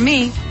take it from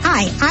me.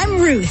 Hi,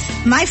 I'm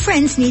Ruth. My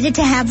friends needed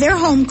to have their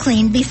home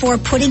cleaned before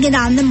putting it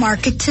on the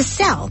market to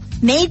sell.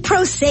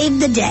 MaidPro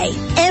saved the day.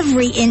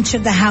 Every inch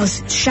of the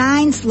house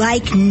shines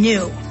like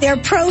new. Their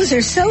pros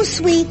are so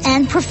sweet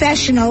and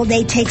professional.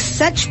 They take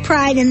such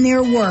pride in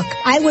their work.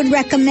 I would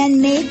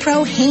recommend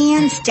MaidPro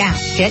hands down.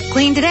 Get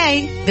clean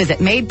today. Visit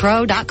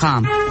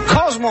MaidPro.com.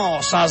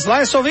 Cosmos, a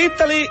slice of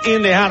Italy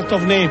in the heart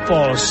of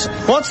Naples.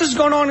 What's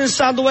going on in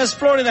Southwest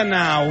Florida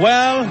now?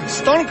 Well,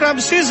 stone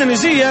crab season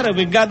is here.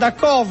 We got that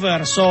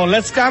cover. So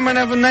let's come and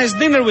have a nice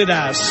dinner with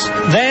us.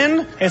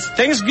 Then it's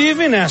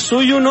Thanksgiving, and so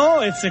you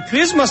know it's a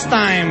Christmas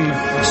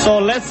time. So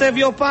let's have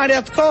your party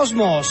at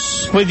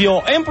Cosmos with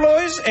your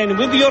employees and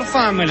with your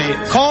family.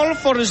 Call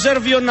for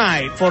reserve your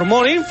night. For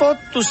more info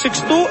to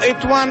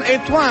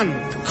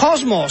 628181.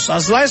 Cosmos, a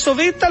slice of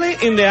Italy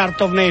in the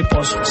heart of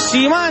Naples.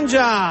 Si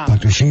mangia!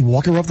 Dr. Shane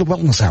Walker of the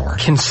Wellness Hour.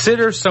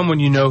 Consider someone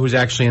you know who's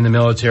actually in the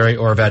military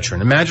or a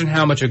veteran. Imagine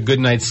how much a good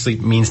night's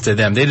sleep means to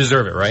them. They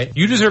deserve it, right?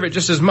 You deserve it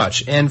just as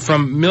much. And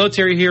from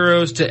military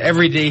heroes to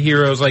everyday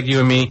heroes like you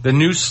and me, the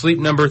new Sleep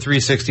Number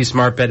 360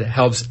 smart bed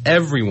helps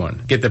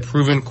everyone get the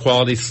proven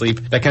quality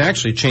sleep that can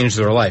actually change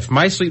their life.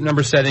 My sleep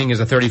number setting is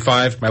a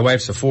 35, my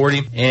wife's a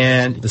 40,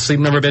 and the Sleep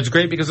Number bed's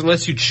great because it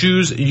lets you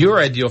choose your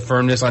ideal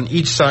firmness on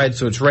each side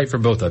so it's right for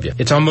both of you.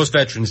 It's almost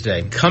Veterans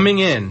Day. Coming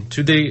in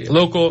to the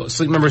local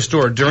Sleep Number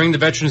store during the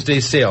Veterans Day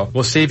sale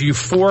will save you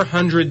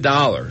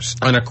 $400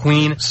 on a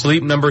Queen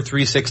Sleep Number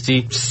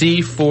 360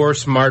 C4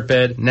 smart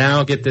bed.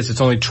 Now get this,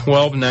 it's only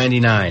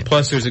 $12.99.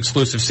 Plus there's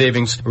exclusive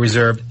savings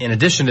reserved in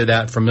addition to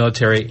that for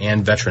military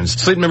and veterans.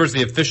 Sleep Number is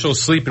the official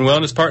sleep and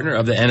wellness partner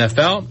of the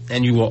NFL,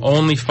 and you will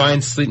only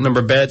find Sleep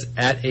Number beds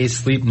at a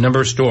Sleep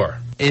Number store.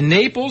 In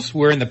Naples,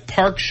 we're in the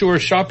Park Shore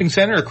Shopping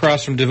Center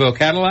across from DeVille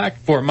Cadillac.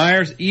 Fort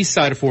Myers, east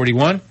side of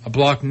 41, a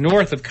block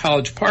north of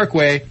College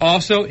Parkway.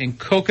 Also in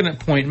Coconut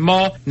Point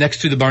Mall,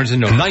 next to the Barnes &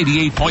 Noble.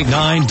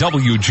 98.9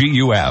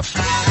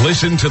 WGUF.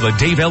 Listen to the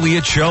Dave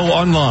Elliott Show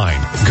online.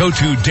 Go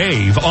to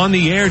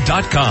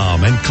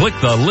DaveOnTheAir.com and click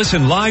the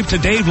Listen Live to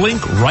Dave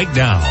link right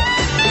now.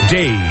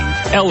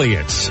 Dave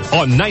Elliott's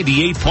on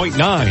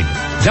 98.9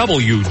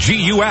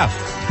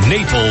 WGUF.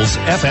 Naples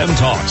FM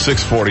Talk.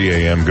 6:40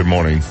 a.m. Good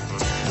morning.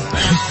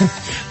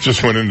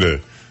 Just went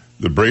into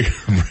the break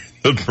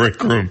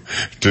room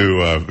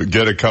to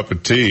get a cup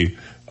of tea.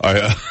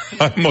 I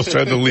almost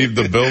had to leave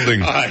the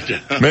building.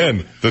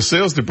 Man, the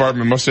sales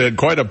department must have had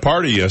quite a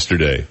party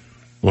yesterday.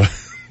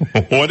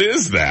 What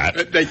is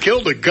that? They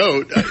killed a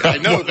goat. I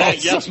know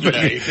that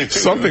yesterday.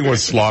 Something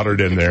was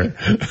slaughtered in there.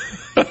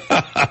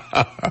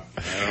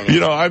 You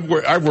know,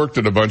 I've worked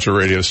at a bunch of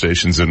radio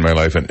stations in my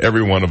life, and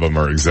every one of them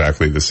are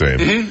exactly the same.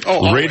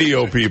 Mm-hmm.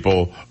 Radio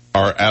people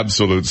are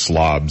absolute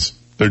slobs.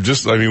 They're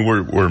just, I mean,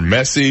 we're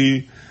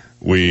messy.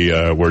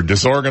 We're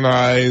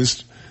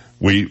disorganized.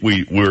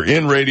 We're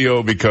in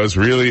radio because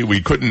really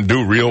we couldn't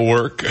do real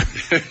work.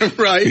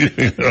 Right.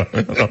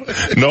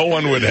 No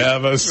one would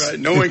have us. Right.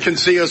 No one can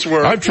see us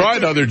work. I've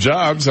tried other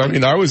jobs. I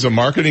mean, I was a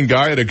marketing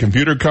guy at a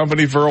computer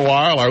company for a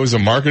while. I was a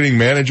marketing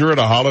manager at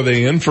a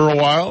Holiday Inn for a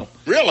while.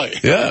 Really?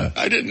 Yeah.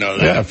 I didn't know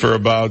that. Yeah, for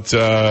about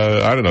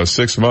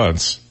 6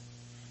 months.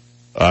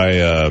 I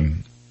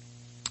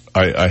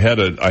had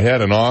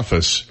an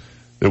office.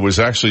 It was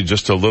actually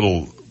just a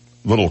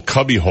little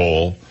cubby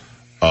hole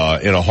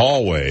in a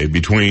hallway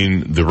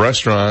between the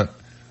restaurant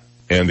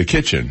and the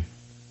kitchen.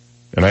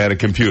 And I had a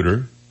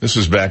computer. This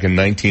was back in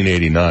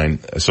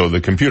 1989. So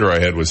the computer I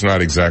had was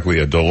not exactly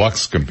a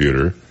deluxe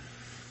computer.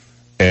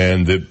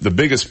 And the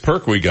biggest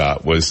perk we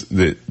got was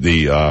the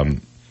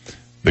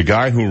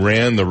guy who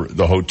ran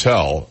the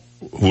hotel,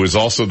 who was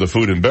also the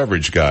food and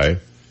beverage guy,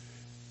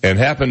 and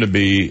happened to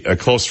be a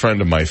close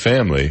friend of my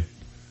family,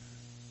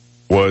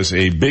 was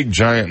a big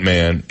giant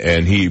man,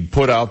 and he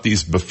put out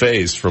these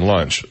buffets for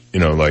lunch,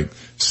 like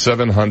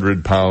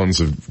 700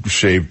 pounds of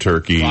shaved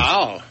turkey.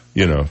 Wow.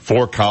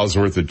 4 cows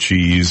worth of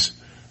cheese.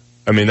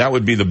 I mean, that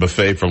would be the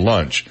buffet for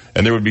lunch.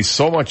 And there would be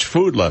so much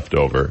food left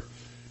over.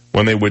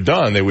 When they were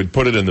done, they would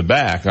put it in the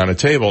back on a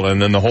table,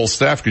 and then the whole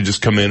staff could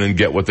just come in and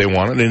get what they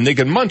wanted, and they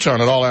could munch on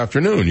it all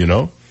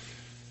afternoon,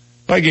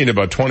 I gained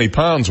about 20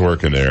 pounds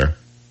working there.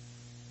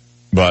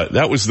 But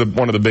that was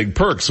one of the big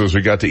perks, was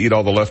we got to eat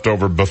all the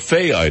leftover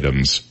buffet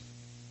items.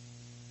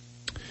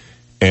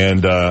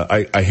 And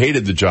I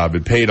hated the job.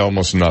 It paid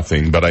almost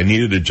nothing, but I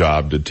needed a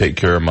job to take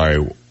care of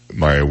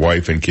my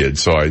wife and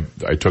kids, so I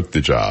took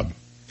the job.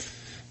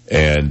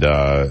 And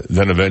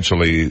then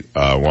eventually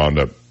wound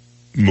up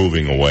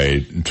moving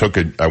away.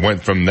 I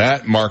went from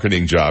that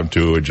marketing job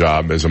to a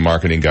job as a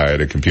marketing guy at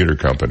a computer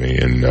company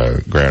in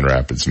Grand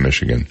Rapids,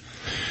 Michigan.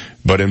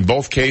 But in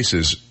both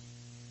cases,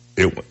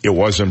 it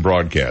wasn't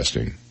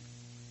broadcasting.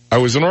 I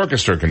was an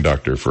orchestra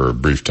conductor for a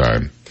brief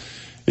time.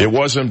 It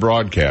wasn't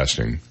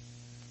broadcasting.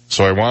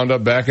 So I wound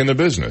up back in the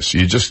business.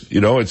 You just,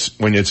 it's,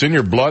 when it's in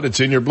your blood,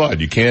 it's in your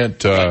blood. You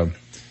can't, I'm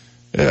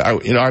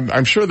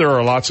sure there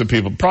are lots of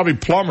people, probably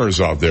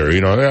plumbers out there,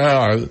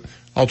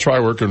 I'll try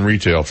working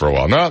retail for a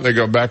while. No, they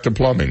go back to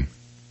plumbing.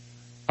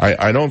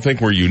 I don't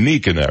think we're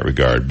unique in that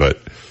regard, but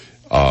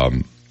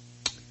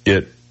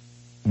it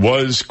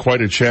was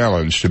quite a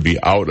challenge to be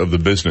out of the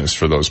business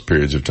for those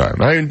periods of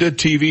time. I did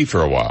TV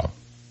for a while,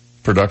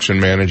 production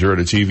manager at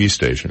a TV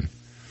station.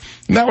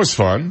 And that was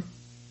fun.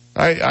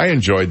 I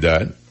enjoyed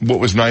that. What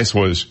was nice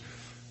was,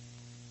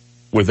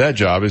 with that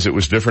job, is it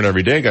was different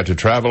every day. Got to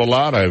travel a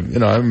lot. I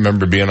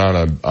remember being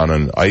on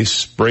an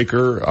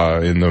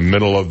icebreaker in the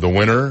middle of the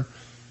winter,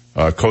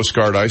 Coast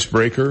Guard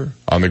icebreaker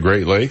on the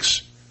Great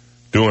Lakes,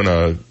 doing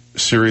a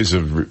series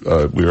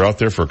of. We were out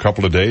there for a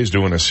couple of days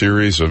doing a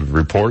series of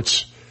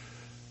reports.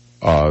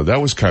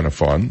 That was kind of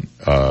fun,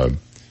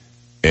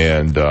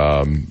 and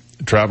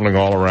traveling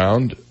all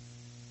around.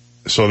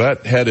 So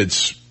that had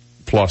its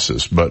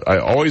pluses, but I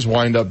always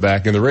wind up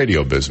back in the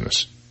radio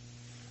business.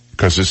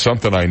 Because it's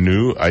something I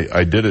knew.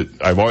 I did it.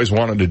 I've always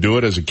wanted to do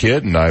it as a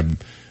kid, and I'm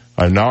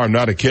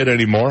not a kid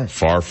anymore.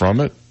 Far from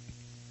it.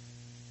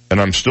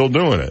 And I'm still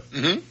doing it.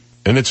 Mm-hmm.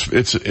 And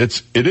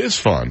it is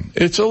fun.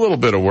 It's a little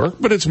bit of work,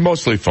 but it's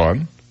mostly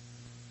fun.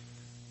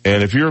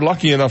 And if you're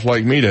lucky enough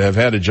like me to have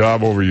had a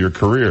job over your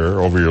career,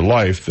 over your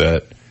life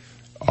that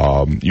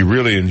you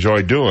really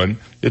enjoy doing,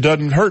 it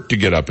doesn't hurt to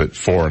get up at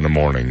 4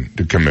 a.m.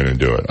 to come in and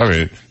do it. I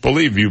mean,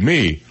 believe you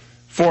me,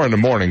 4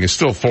 a.m. is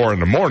still 4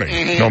 a.m,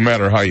 mm-hmm. No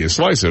matter how you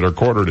slice it, or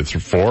quarter to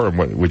 4,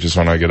 which is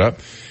when I get up.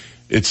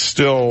 It's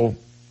still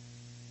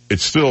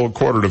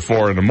quarter to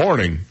 4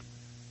 a.m.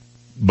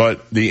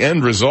 But the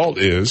end result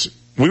is,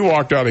 we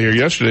walked out of here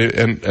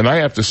yesterday, and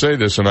I have to say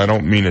this, and I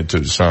don't mean it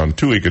to sound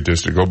too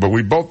egotistical, but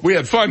we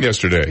had fun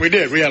yesterday. We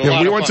did. We had a lot of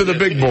fun. We went to the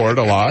big board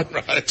a lot.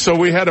 Right. So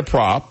we had a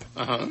prop.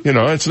 Uh-huh.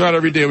 It's not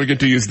every day we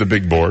get to use the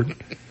big board,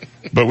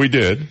 but we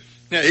did.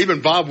 Yeah,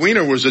 even Bob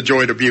Wiener was a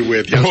joy to be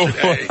with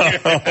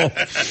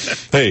yesterday.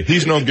 Hey,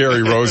 he's no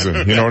Gary Rosen.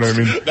 You know what I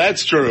mean?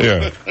 That's true.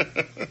 Yeah.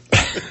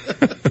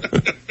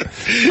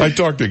 I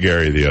talked to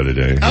Gary the other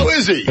day. How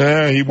is he?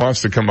 He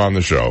wants to come on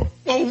the show.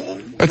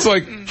 Well, it's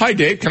like, hi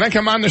Dave, can I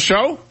come on the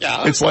show?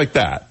 Yeah. It's like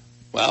that.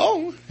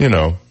 Well,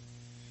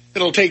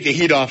 it'll take the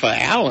heat off of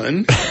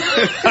Alan.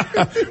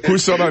 Who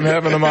said I'm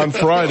having him on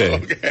Friday?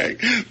 Okay.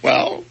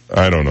 Well,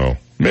 I don't know.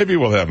 Maybe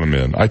we'll have him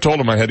in. I told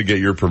him I had to get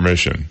your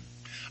permission.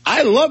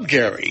 I love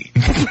Gary.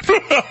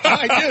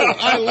 I do.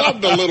 I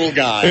love the little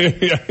guy.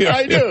 Yeah.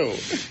 I do.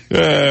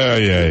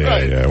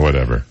 Yeah,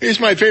 whatever. He's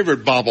my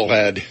favorite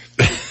bobblehead.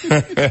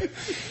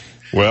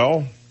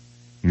 Well,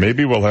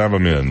 maybe we'll have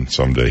him in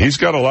someday. He's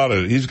got a lot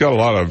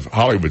of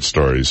Hollywood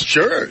stories.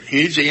 Sure.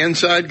 He's the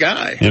inside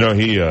guy.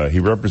 He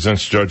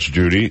represents Judge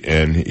Judy,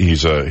 and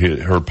he's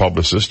her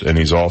publicist, and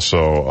he's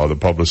also the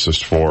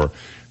publicist for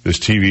this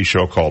TV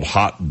show called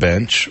Hot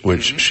Bench,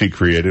 which she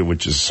created,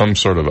 which is some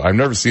sort of, I've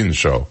never seen the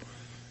show.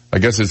 I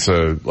guess it's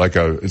like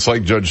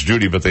Judge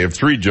Judy, but they have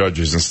 3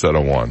 judges instead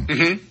of 1.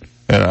 Mm-hmm.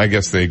 And I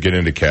guess they get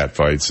into cat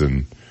fights,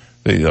 and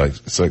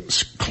it's like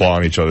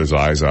clawing each other's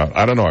eyes out.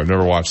 I don't know. I've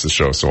never watched the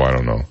show, so I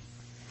don't know.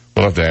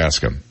 We'll have to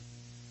ask him.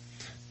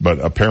 But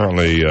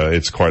apparently,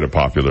 it's quite a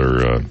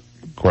popular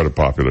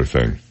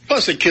thing.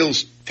 Plus it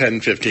kills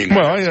 10, 15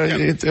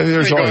 minutes. Well,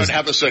 there's always,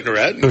 have a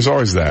cigarette. There's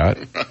always that.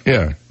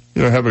 Yeah.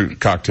 Have a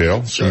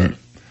cocktail. Sure.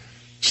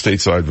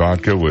 Stateside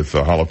vodka with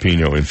a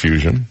jalapeno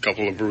infusion.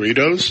 Couple of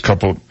burritos.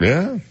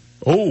 Yeah.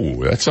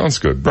 Oh, that sounds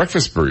good.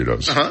 Breakfast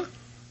burritos. Uh-huh.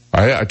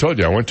 I told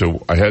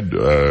you, I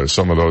had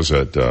some of those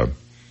at,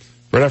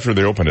 right after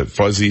they opened at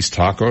Fuzzy's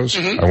Tacos.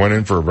 Mm-hmm. I went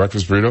in for a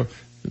breakfast burrito.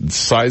 The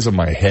size of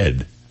my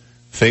head.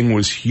 Thing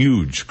was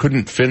huge.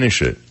 Couldn't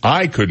finish it.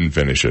 I couldn't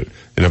finish it.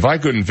 And if I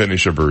couldn't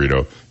finish a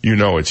burrito,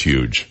 it's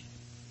huge.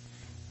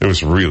 It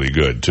was really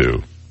good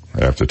too,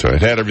 I have to tell you.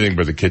 It had everything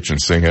but the kitchen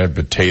sink. It had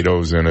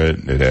potatoes in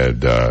it. It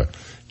had,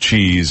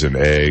 cheese and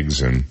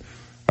eggs, and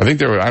I think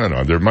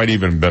there might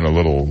even have been a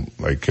little,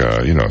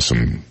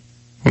 some,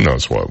 who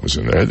knows what was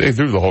in there. They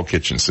threw the whole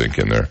kitchen sink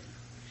in there.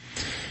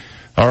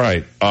 All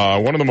right.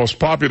 One of the most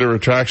popular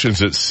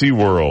attractions at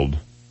SeaWorld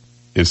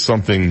is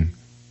something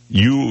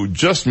you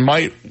just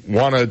might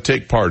want to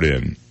take part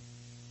in.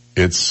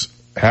 It's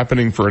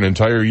happening for an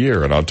entire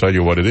year, and I'll tell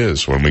you what it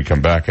is when we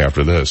come back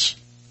after this.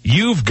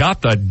 You've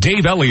got the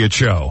Dave Elliott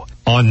Show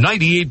on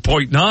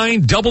 98.9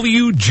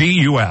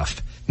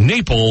 WGUF,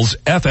 Naples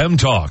FM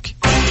Talk.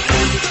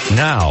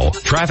 Now,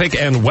 traffic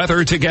and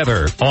weather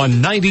together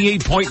on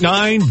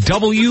 98.9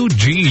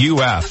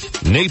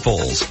 WGUF,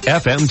 Naples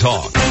FM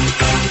Talk.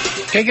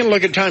 Taking a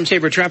look at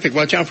time-saver traffic.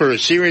 Watch out for a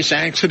serious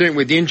accident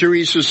with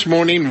injuries this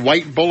morning.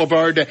 White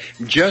Boulevard,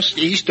 just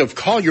east of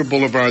Collier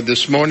Boulevard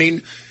this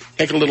morning.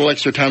 Take a little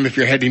extra time if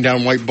you're heading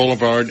down White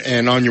Boulevard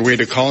and on your way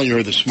to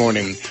Collier this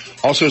morning.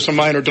 Also some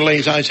minor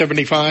delays,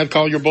 I-75,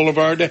 Collier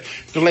Boulevard.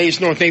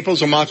 Delays North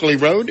Naples, Immokalee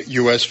Road,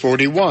 US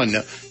 41.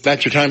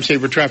 That's your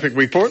time-saver traffic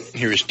report.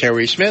 Here's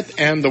Terry Smith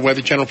and the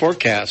Weather Channel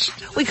forecast.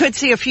 We could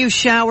see a few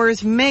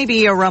showers,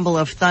 maybe a rumble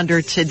of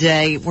thunder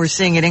today. We're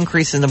seeing an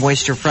increase in the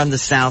moisture from the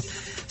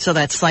south. so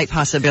that slight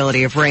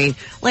possibility of rain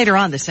later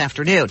on this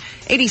afternoon.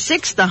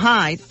 86 the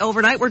high.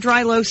 Overnight, we're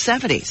dry, low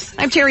 70s.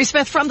 I'm Terry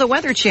Smith from the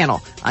Weather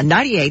Channel on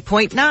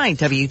 98.9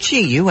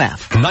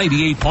 WGUF.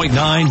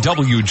 98.9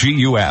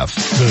 WGUF.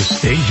 The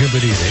Stage of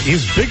Bonita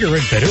is bigger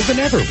and better than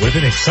ever with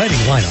an exciting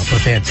lineup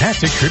of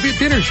fantastic tribute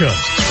dinner shows,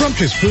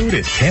 scrumptious food,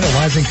 and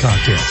tantalizing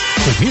cocktails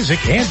with music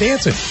and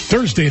dancing.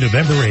 Thursday,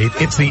 November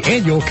 8th, it's the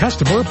annual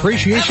Customer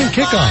Appreciation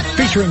Kickoff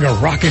featuring a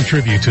rockin'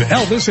 tribute to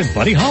Elvis and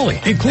Buddy Holly,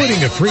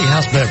 including a free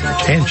house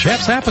beverage and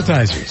chef's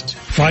appetizers.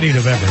 Friday,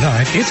 November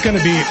 9th, it's going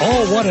to be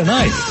all what a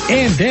night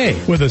and day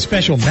with a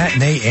special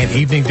matinee and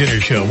evening dinner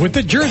show with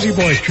the Jersey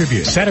Boys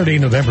tribute. Saturday,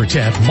 November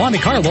 10th, Monte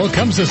Carlo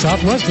comes to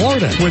Southwest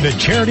Florida with a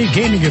charity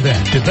gaming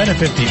event to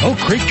benefit the Oak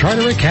Creek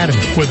Charter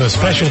Academy with a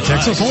special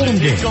Texas Hold'em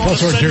game,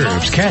 plus hors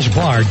d'oeuvres, cash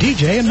bar,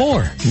 DJ, and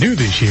more. New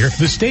this year,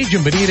 the Stage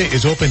in Bonita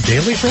is open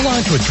daily for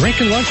lunch with drink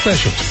and lunch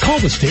specials. Call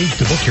the Stage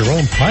to book your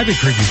own private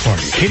tribute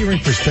party. Catering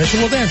for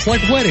special events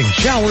like weddings,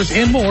 showers,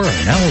 and more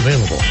are now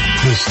available.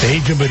 The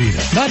Stage in Bonita,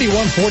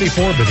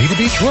 9144 Bonita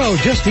Beach Road,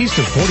 just east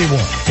of 41.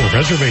 For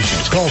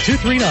reservations, call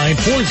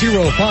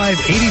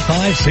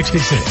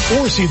 239-405-8566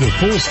 or see the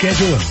full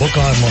schedule and book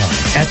online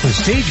at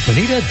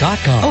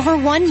thestagebonita.com. Over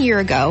 1 year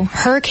ago,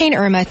 Hurricane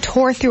Irma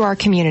tore through our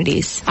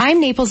communities. I'm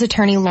Naples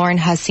attorney Lauren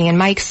Hussey, and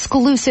my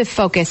exclusive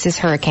focus is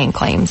hurricane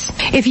claims.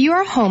 If you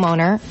are a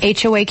homeowner,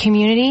 HOA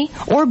community,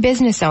 or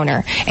business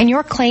owner, and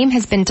your claim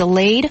has been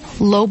delayed,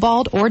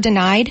 lowballed, or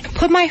denied,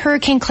 put my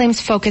hurricane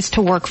claims focus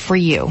to work for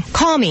you.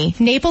 Call me,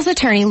 Naples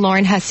attorney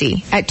Lauren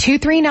Hussey, at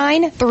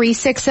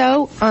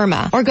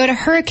 239-360-IRMA, or go to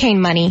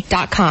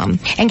hurricanemoney.com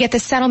and get the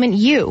settlement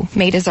you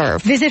may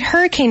deserve. Visit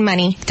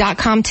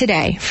hurricanemoney.com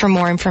today for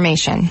more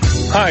information.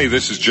 Hi,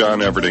 this is John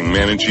Everding,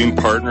 managing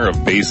partner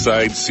of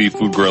Bayside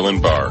Seafood Grill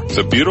and Bar.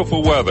 The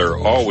beautiful weather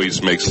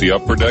always makes the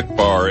Upper Deck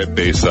Bar at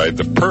Bayside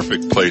the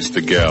perfect place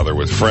to gather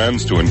with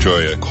friends to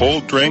enjoy a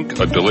cold drink,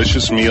 a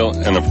delicious meal,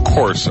 and of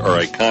course our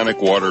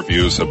iconic water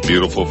views of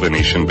beautiful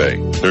Venetian Bay.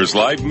 There's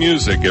live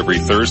music every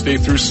Thursday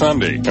through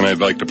Sunday, and I'd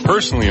like to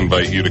personally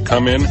invite you to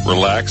come in,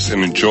 relax,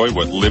 and enjoy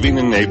what living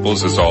in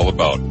Naples is all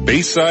about.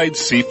 Bayside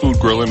Seafood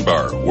Grill and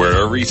Bar,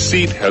 where every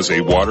seat has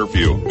a water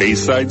view.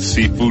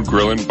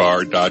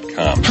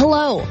 BaysideSeafoodGrillAndBar.com.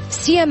 Hello,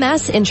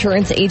 CMS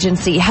Insurance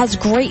Agency has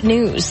great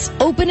news.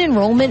 Open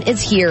enrollment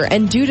is here,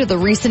 and due to the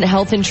recent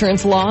health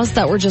insurance laws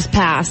that were just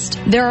passed,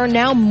 there are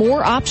now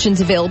more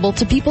options available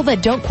to people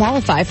that don't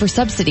qualify for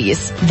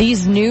subsidies.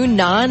 These new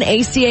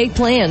non-ACA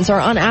plans are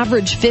on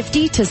average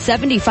 50 to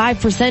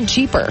 75%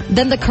 cheaper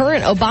than the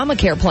current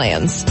Obamacare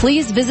plans.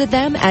 Please visit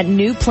them at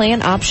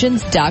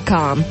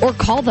newplanoptions.com or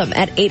call them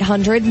at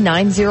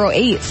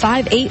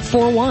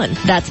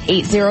 800-908-5841. That's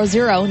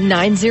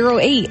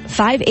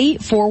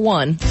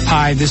 800-908-5841.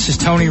 Hi, this is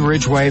Tony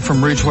Ridgway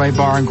from Ridgway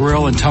Bar and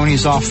Grill and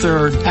Tony's Off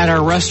 3rd. At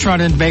our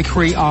restaurant and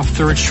bakery off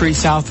 3rd Street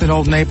South in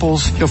Old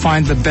Naples, you'll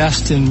find the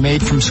best in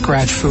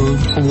made-from-scratch food,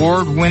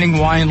 award-winning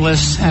wine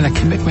lists, and a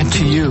commitment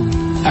to you,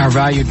 our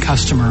valued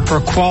customer. For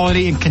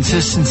quality and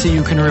consistency,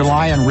 you can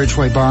rely on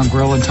Ridgway Bar and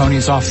Grill and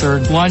Tony's Off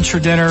 3rd. Lunch or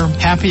dinner,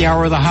 happy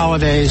hour of the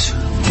holidays,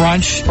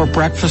 brunch or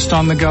breakfast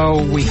on the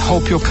go, we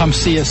hope you'll come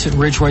see us at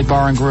Ridgway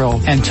Bar and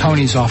Grill and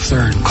Tony's Off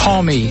 3rd.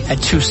 Call me at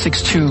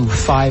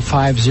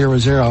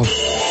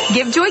 262-5500.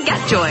 Give joy,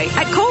 get joy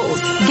at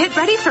Kohl's. Get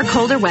ready for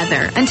colder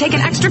weather and take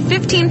an extra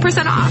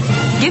 15% off.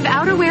 Give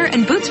outerwear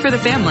and boots for the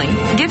family.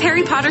 Give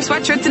Harry Potter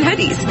sweatshirts and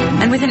hoodies.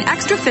 And with an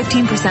extra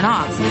 15%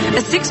 off,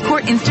 a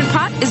 6-quart Instant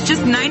Pot is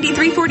just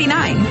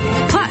 $93.49.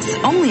 Plus,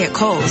 only at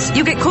Kohl's,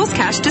 you get Kohl's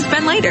Cash to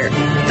spend later.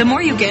 The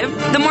more you give,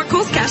 the more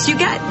Kohl's Cash you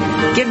get.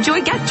 Give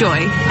joy, get joy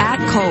at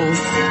Kohl's.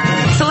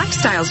 Select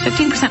styles,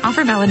 15%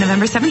 offer valid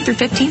November 7th through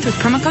 15th with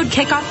promo code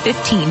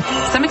KICKOFF15.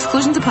 Some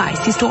exclusions apply.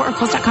 See store or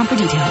Kohl's.com for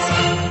details.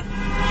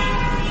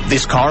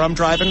 This car I'm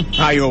driving,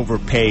 I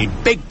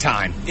overpaid big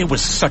time. It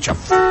was such a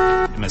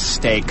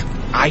mistake.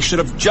 I should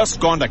have just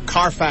gone to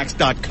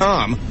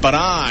Carfax.com, but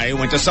I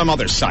went to some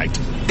other site.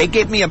 They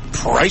gave me a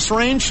price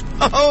range?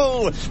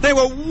 Oh, they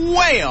were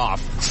way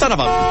off. Son of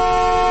a...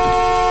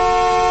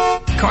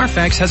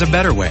 Carfax has a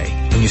better way.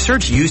 When you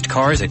search used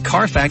cars at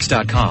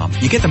Carfax.com,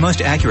 you get the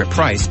most accurate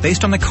price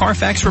based on the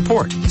Carfax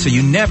report, so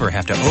you never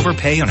have to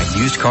overpay on a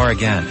used car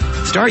again.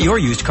 Start your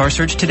used car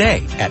search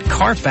today at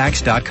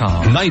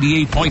Carfax.com.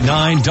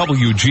 98.9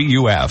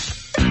 WGUF.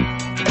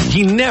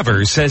 He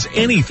never says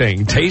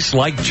anything tastes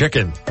like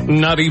chicken.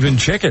 Not even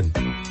chicken.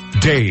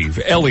 Dave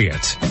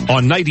Elliott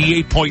on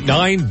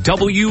 98.9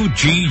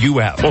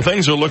 WGUF. Well,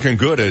 things are looking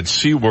good at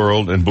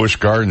SeaWorld and Busch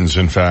Gardens.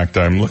 In fact,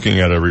 I'm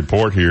looking at a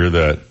report here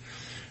that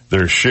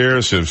their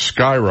shares have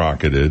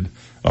skyrocketed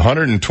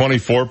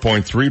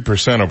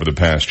 124.3% over the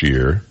past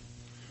year.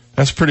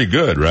 That's pretty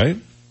good, right?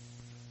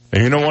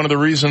 And you know one of the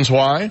reasons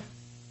why?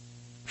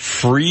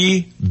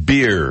 Free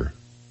beer.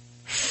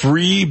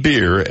 Free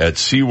beer at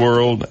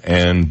SeaWorld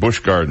and Busch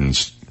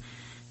Gardens.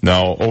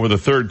 Now, over the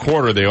third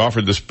quarter, they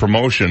offered this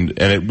promotion,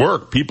 and it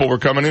worked. People were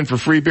coming in for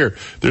free beer.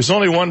 There's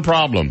only one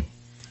problem.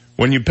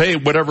 When you pay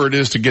whatever it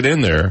is to get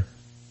in there,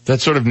 that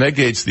sort of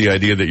negates the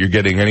idea that you're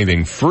getting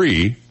anything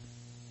free.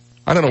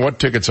 I don't know what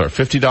tickets are,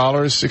 $50,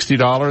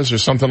 $60 or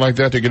something like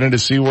that to get into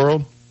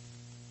SeaWorld.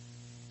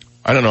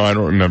 I don't know. I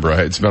don't remember.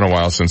 It's been a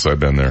while since I've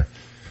been there.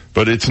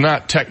 But it's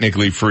not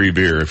technically free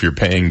beer if you're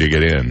paying to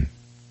get in.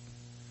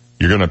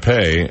 You're going to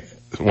pay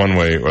one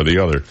way or the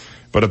other.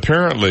 But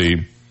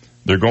apparently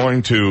they're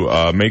going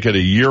to make it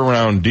a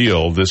year-round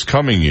deal this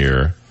coming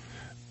year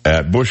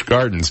at Busch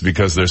Gardens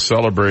because they're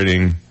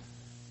celebrating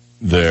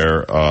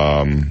their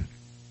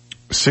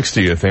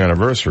 60th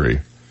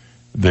anniversary.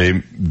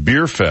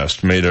 Beer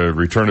Fest made a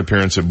return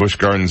appearance at Busch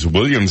Gardens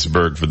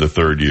Williamsburg for the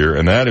third year,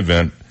 and that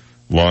event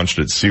launched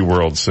at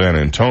SeaWorld San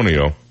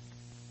Antonio.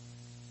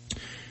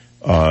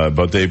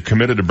 But they've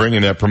committed to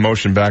bringing that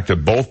promotion back to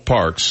both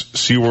parks,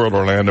 SeaWorld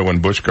Orlando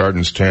and Busch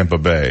Gardens Tampa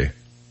Bay.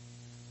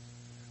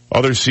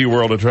 Other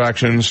SeaWorld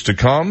attractions to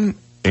come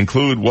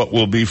include what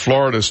will be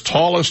Florida's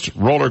tallest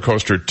roller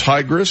coaster,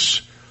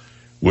 Tigress,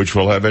 which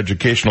will have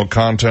educational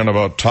content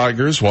about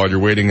tigers while you're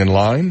waiting in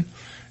line,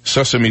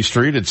 Sesame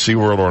Street at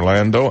SeaWorld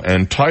Orlando,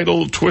 and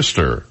Tidal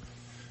Twister,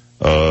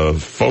 a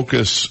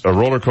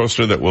roller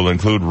coaster that will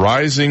include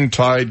rising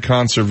tide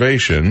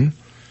conservation,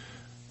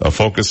 a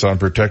focus on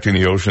protecting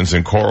the oceans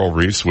and coral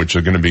reefs, which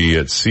are going to be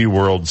at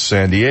SeaWorld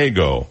San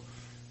Diego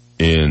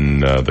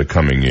in the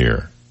coming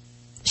year.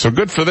 So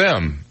good for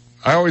them.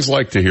 I always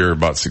like to hear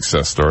about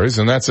success stories,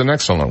 and that's an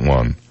excellent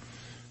one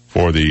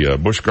for the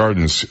Busch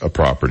Gardens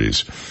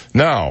properties.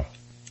 Now,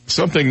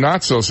 something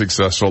not so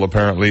successful,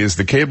 apparently, is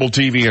the cable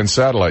TV and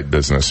satellite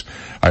business.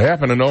 I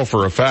happen to know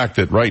for a fact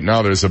that right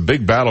now there's a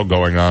big battle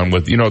going on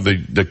with,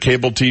 the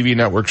cable TV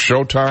network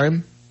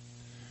Showtime.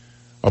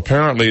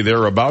 Apparently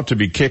they're about to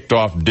be kicked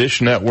off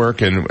Dish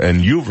Network and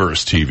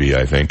Uverse TV,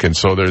 I think. And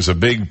so there's a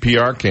big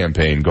PR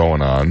campaign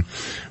going on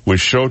with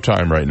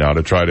Showtime right now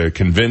to try to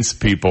convince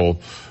people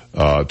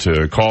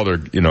to call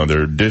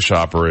their dish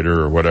operator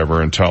or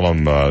whatever and tell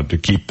them to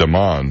keep them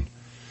on.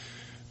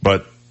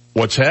 But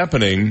what's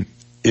happening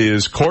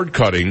is cord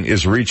cutting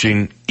is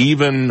reaching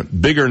even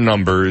bigger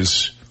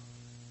numbers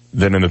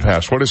than in the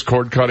past. What is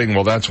cord cutting?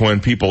 Well, that's when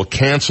people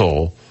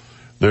cancel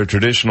their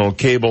traditional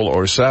cable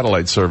or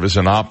satellite service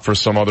and opt for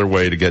some other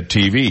way to get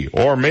TV.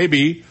 Or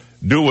maybe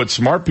do what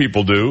smart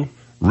people do,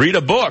 read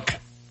a book.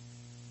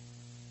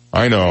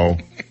 I know.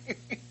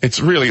 It's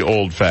really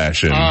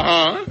old-fashioned.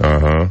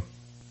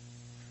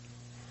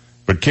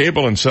 But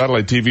cable and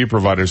satellite TV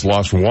providers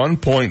lost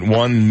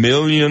 1.1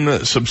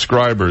 million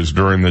subscribers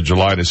during the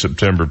July to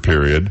September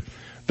period.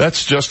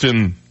 That's just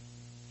in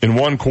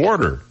one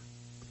quarter.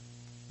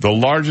 The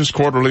largest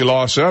quarterly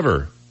loss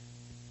ever.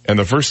 And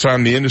the first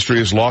time the industry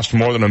has lost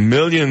more than 1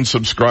 million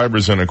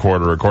subscribers in a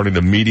quarter, according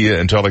to media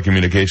and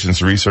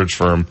telecommunications research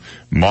firm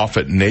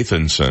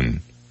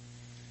MoffettNathanson.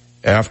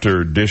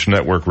 After Dish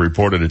Network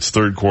reported its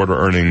third quarter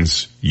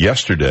earnings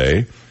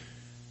yesterday,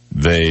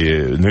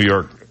 the New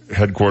York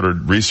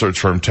headquartered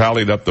research firm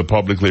tallied up the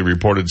publicly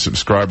reported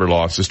subscriber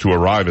losses to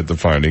arrive at the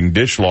finding.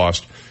 Dish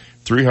lost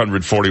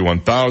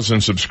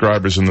 341,000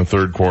 subscribers in the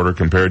third quarter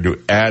compared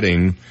to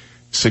adding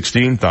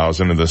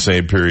 16,000 in the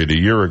same period a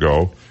year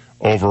ago.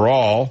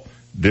 Overall,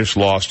 Dish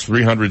lost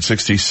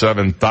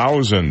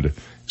 367,000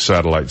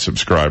 satellite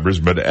subscribers,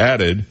 but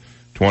added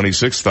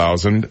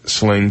 26,000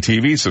 Sling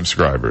TV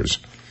subscribers.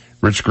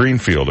 Rich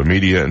Greenfield, a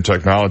media and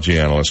technology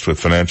analyst with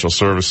financial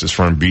services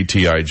firm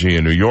BTIG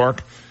in New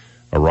York,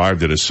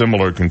 arrived at a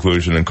similar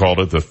conclusion and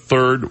called it the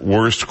third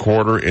worst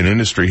quarter in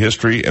industry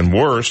history and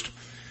worst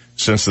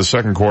since the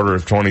second quarter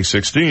of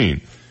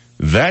 2016.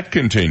 That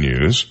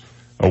continues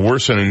a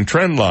worsening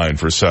trend line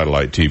for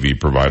satellite TV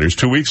providers.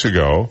 2 weeks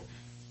ago,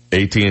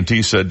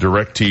 AT&T said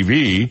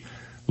DirecTV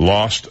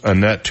lost a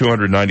net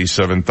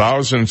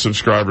 297,000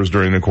 subscribers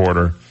during the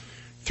quarter,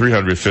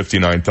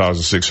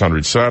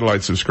 359,600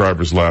 satellite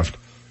subscribers left,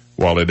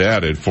 while it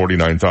added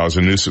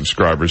 49,000 new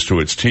subscribers to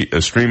its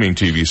streaming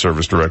TV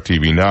service,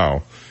 DirecTV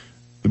Now.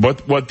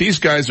 What these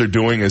guys are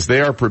doing is they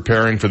are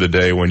preparing for the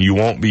day when you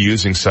won't be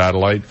using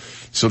satellite,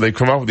 so they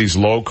come up with these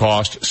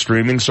low-cost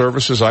streaming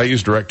services. I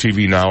use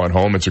DirecTV Now at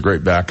home. It's a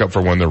great backup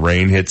for when the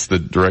rain hits the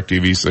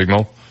DirecTV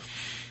signal.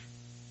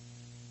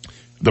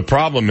 The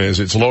problem is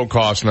it's low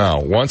cost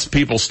now. Once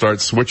people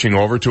start switching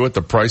over to it,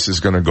 the price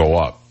is going to go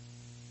up.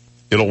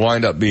 It'll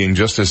wind up being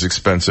just as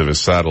expensive as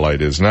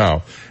satellite is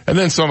now. And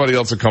then somebody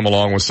else will come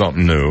along with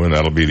something new, and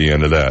that'll be the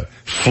end of that.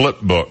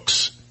 Flip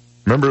books.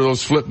 Remember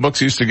those flip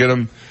books? You used to get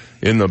them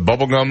in the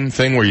bubblegum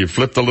thing where you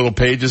flip the little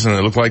pages and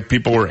it looked like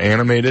people were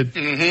animated?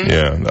 Mm-hmm.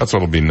 Yeah, that's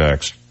what'll be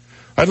next.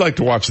 I'd like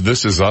to watch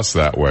This Is Us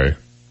that way.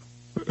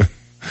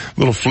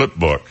 Little flip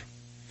book.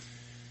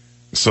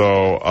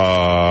 So,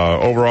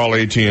 overall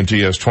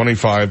AT&T has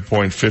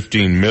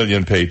 25.15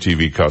 million pay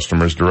TV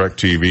customers.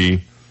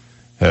 DirecTV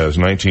has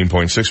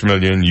 19.6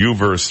 million.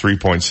 Uverse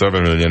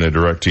 3.7 million, and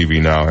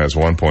DirecTV Now has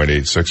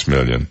 1.86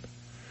 million.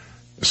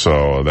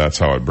 So that's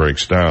how it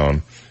breaks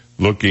down.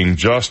 Looking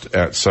just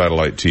at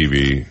satellite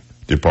TV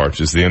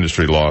departures, the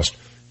industry lost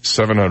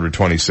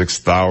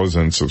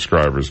 726,000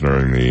 subscribers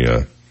during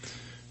the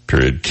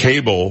period.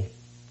 Cable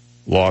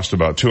lost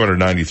about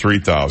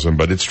 293,000,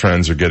 but its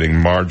trends are getting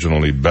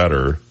marginally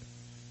better.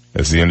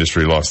 as the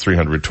industry lost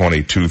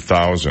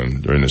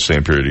 322,000 during the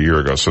same period a year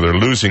ago. So they're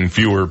losing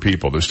fewer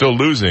people. They're still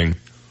losing,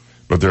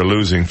 but they're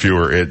losing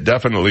fewer. It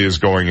definitely is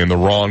going in the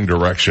wrong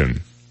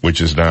direction, which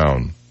is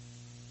down.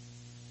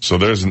 So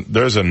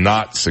there's a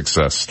not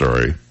success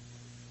story.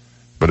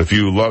 But if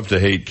you love to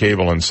hate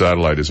cable and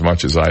satellite as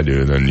much as I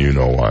do, then you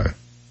know why.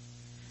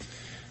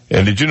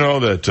 And did you know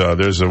that have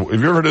you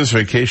ever heard of this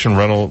vacation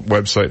rental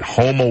website,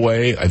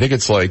 HomeAway? I think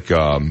it's like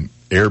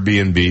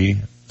Airbnb,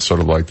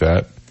 sort of like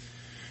that.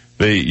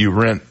 You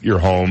rent your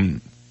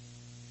home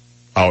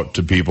out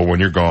to people when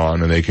you're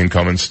gone, and they can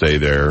come and stay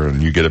there,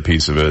 and you get a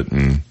piece of it.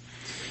 And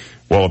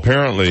well,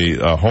 apparently,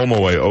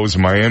 HomeAway owes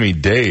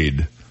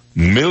Miami-Dade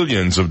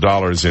millions of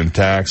dollars in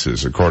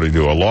taxes, according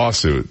to a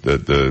lawsuit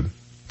that the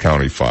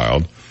county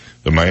filed.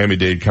 The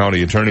Miami-Dade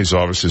County Attorney's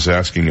Office is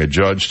asking a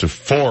judge to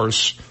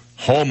force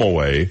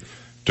HomeAway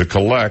to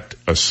collect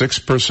a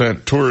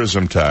 6%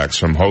 tourism tax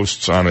from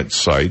hosts on its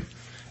site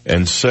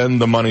and send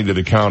the money to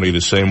the county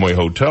the same way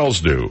hotels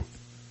do.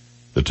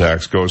 The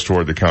tax goes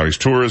toward the county's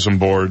tourism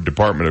board,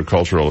 Department of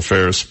Cultural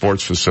Affairs,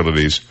 sports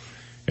facilities,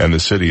 and the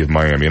city of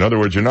Miami. In other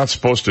words, you're not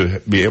supposed to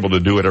be able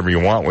to do whatever you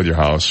want with your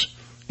house.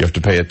 You have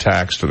to pay a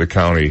tax to the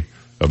county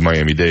of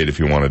Miami-Dade if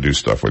you want to do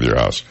stuff with your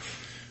house.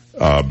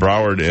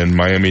 Broward and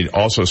Miami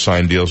also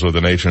signed deals with the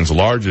nation's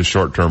largest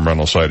short-term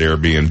rental site,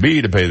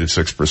 Airbnb, to pay the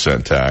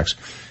 6% tax.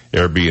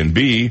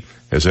 Airbnb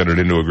has entered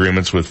into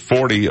agreements with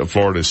 40 of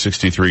Florida's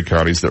 63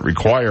 counties that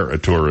require a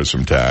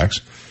tourism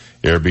tax.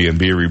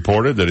 Airbnb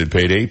reported that it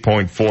paid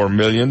 $8.4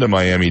 million to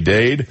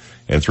Miami-Dade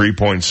and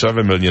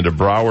 $3.7 million to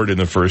Broward in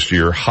the first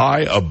year,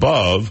 high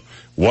above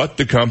what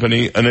the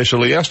company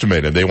initially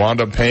estimated. They wound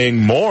up paying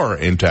more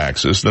in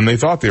taxes than they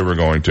thought they were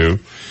going to.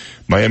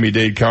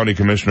 Miami-Dade County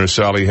Commissioner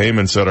Sally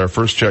Heyman said, "Our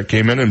first check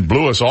came in and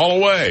blew us all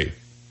away.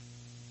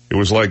 It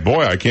was like,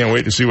 boy, I can't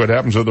wait to see what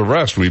happens with the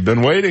rest. We've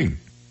been waiting."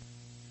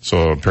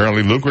 So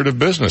apparently lucrative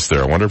business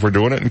there. I wonder if we're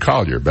doing it in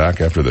Collier.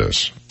 Back after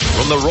this.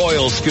 From the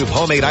Royal Scoop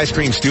Homemade Ice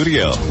Cream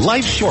Studio,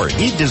 life's short.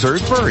 Eat dessert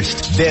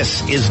first.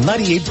 This is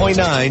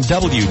 98.9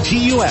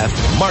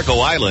 WGUF, Marco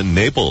Island,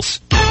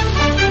 Naples.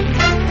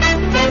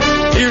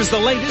 Here's the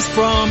latest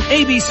from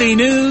ABC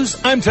News.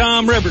 I'm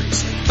Tom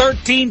Rivers.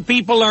 13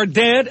 people are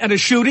dead at a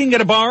shooting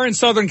at a bar in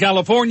Southern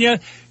California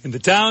in the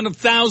town of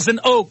Thousand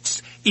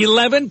Oaks.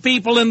 11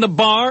 people in the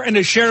bar and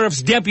a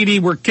sheriff's deputy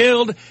were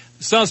killed.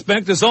 The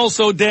suspect is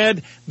also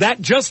dead.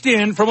 That just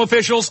in from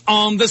officials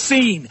on the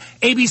scene.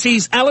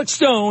 ABC's Alex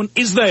Stone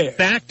is there.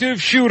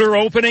 Active shooter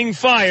opening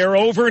fire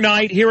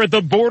overnight here at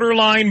the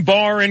Borderline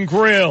Bar and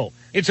Grill.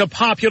 It's a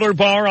popular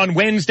bar on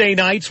Wednesday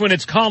nights when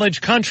it's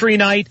college country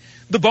night.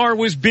 The bar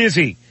was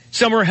busy.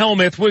 Summer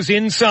Helmuth was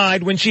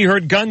inside when she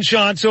heard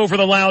gunshots over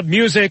the loud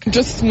music.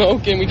 Just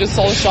smoke, and we just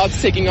saw the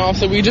shots taking off,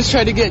 so we just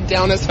tried to get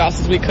down as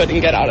fast as we could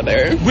and get out of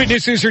there.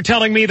 Witnesses are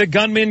telling me the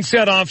gunman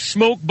set off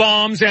smoke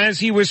bombs as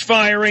he was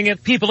firing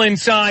it. People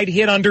inside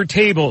hid under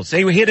tables.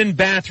 They hid in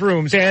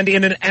bathrooms and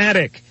in an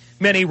attic.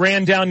 Many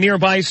ran down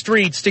nearby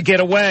streets to get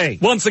away.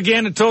 Once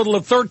again, a total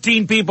of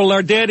 13 people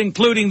are dead,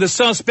 including the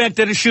suspect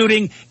at a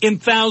shooting in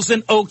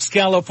Thousand Oaks,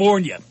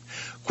 California.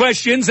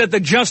 Questions at the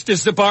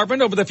Justice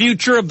Department over the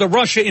future of the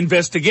Russia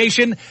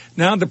investigation.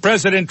 Now the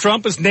President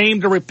Trump has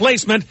named a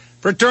replacement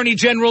for Attorney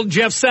General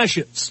Jeff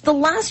Sessions. The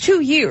last 2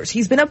 years,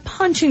 he's been a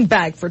punching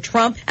bag for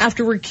Trump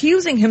after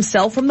recusing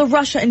himself from the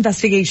Russia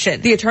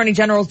investigation. The Attorney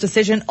General's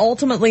decision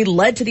ultimately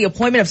led to the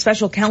appointment of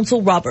Special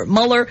Counsel Robert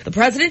Mueller. The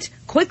President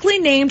quickly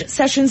named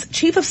Sessions'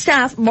 Chief of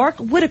Staff Mark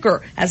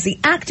Whitaker as the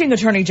acting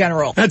Attorney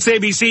General. That's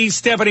ABC's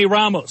Stephanie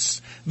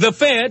Ramos. The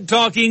Fed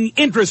talking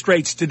interest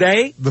rates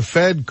today. The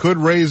Fed could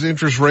raise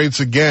interest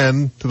rates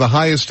again to the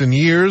highest in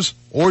years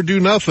or do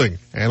nothing.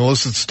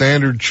 Analysts at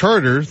Standard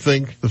Chartered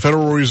think the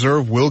Federal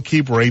Reserve will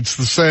keep rates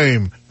the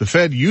same. The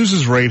Fed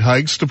uses rate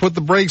hikes to put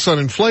the brakes on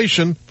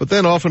inflation, but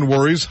then often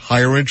worries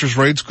higher interest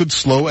rates could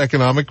slow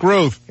economic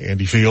growth.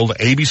 Andy Field,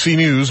 ABC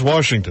News,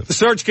 Washington. The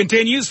search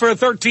continues for a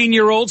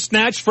 13-year-old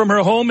snatched from her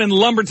home in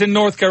Lumberton,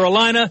 North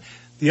Carolina.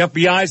 The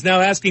FBI is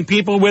now asking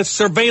people with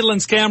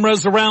surveillance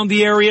cameras around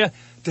the area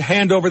to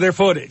hand over their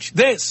footage.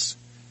 This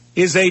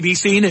is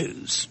ABC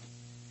News.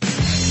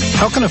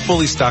 How can a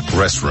fully stocked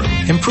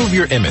restroom improve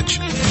your image?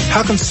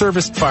 How can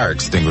serviced fire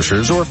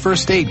extinguishers or a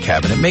first aid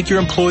cabinet make your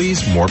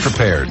employees more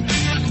prepared?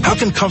 How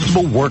can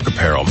comfortable work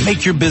apparel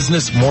make your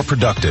business more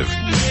productive?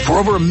 For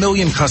over 1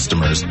 million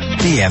customers,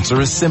 the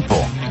answer is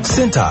simple.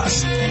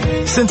 Cintas.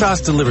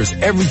 Cintas delivers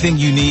everything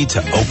you need to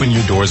open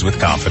your doors with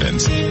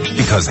confidence.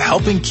 Because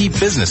helping keep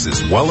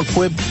businesses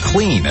well-equipped,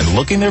 clean, and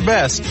looking their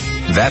best,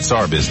 that's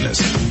our business.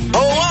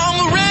 Oh,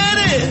 I'm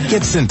ready!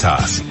 Get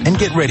Cintas and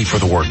get ready for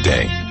the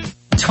workday.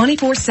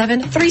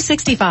 24/7,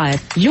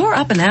 365. You're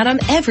up and at 'em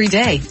every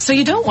day, so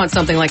you don't want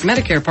something like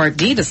Medicare Part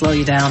D to slow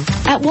you down.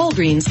 At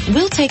Walgreens,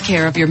 we'll take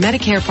care of your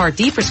Medicare Part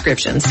D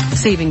prescriptions,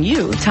 saving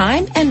you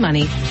time and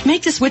money.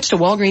 Make the switch to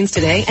Walgreens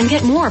today and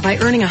get more by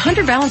earning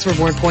 100 balance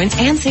reward points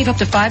and save up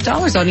to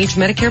 $5 on each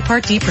Medicare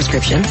Part D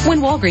prescription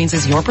when Walgreens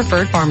is your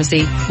preferred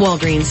pharmacy.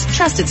 Walgreens,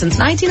 trusted since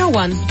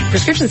 1901.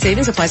 Prescription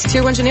savings applies to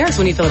Tier 1 generics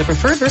when you fill at a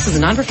preferred versus a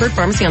non-preferred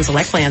pharmacy on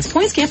select plans.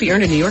 Points can't be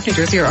earned in New York, New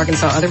Jersey, or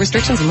Arkansas. Other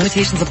restrictions and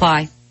limitations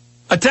apply.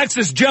 A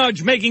Texas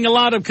judge making a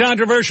lot of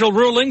controversial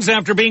rulings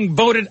after being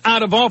voted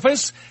out of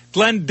office.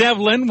 Glenn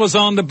Devlin was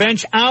on the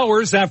bench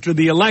hours after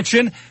the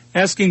election,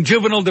 asking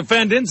juvenile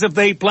defendants if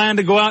they plan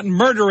to go out and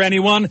murder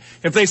anyone.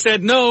 If they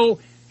said no,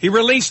 he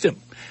released him.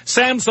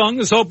 Samsung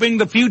is hoping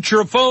the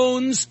future of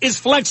phones is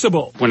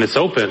flexible. When it's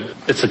open,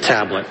 it's a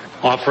tablet,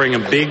 offering a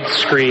big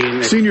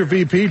screen. Senior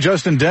VP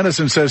Justin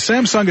Dennison says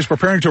Samsung is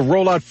preparing to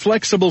roll out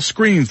flexible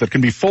screens that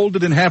can be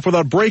folded in half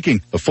without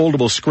breaking. The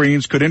foldable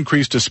screens could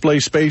increase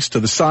display space to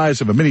the size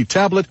of a mini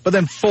tablet, but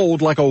then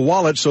fold like a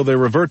wallet so they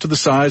revert to the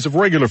size of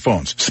regular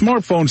phones.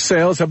 Smartphone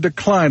sales have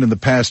declined in the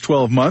past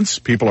 12 months.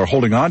 People are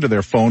holding on to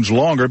their phones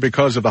longer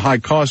because of the high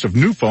cost of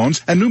new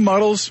phones, and new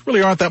models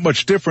really aren't that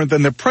much different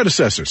than their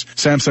predecessors.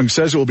 Samsung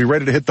says it will be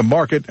ready to hit the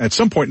market at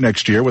some point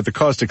next year, with the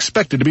cost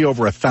expected to be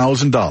over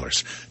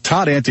 $1,000.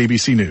 Todd Ant,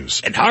 ABC News.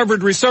 And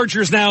Harvard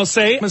researchers now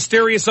say a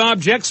mysterious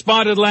object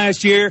spotted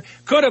last year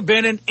could have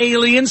been an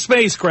alien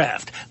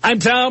spacecraft. I'm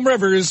Tom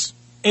Rivers,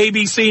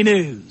 ABC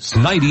News.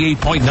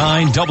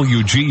 98.9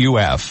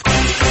 WGUF.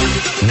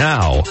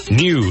 Now,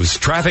 news,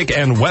 traffic,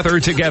 and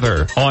weather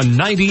together on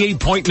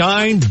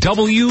 98.9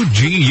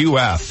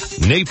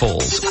 WGUF.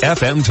 Naples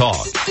FM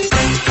Talk.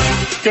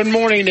 Good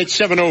morning. It's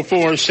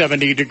 7:04,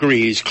 70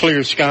 degrees.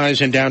 Clear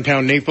skies in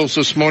downtown Naples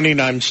this morning.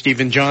 I'm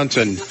Stephen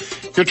Johnson.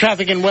 Your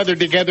traffic and weather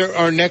together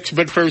are next,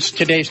 but first,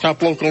 today's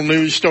top local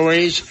news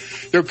stories.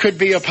 There could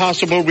be a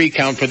possible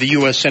recount for the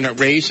U.S. Senate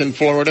race in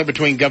Florida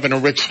between Governor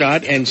Rick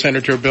Scott and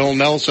Senator Bill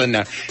Nelson.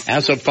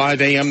 As of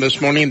 5 a.m.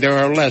 this morning, there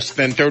are less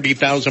than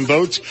 30,000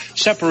 votes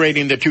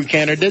separating the two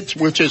candidates,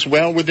 which is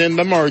well within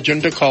the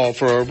margin to call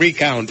for a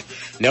recount.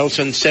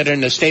 Nelson said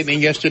in a statement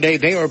yesterday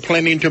they are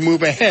planning to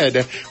move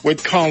ahead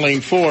with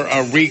calling for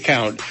a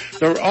recount.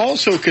 There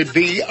also could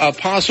be a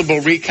possible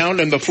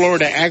recount in the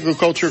Florida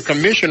Agriculture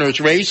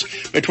Commissioner's race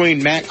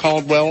between Matt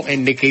Caldwell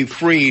and Nikki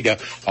Freed.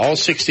 All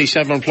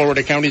 67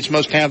 Florida counties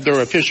must have their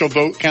official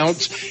vote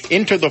counts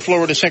into the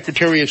Florida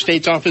Secretary of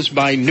State's office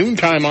by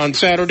noontime on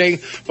Saturday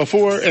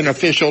before an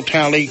official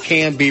tally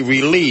can be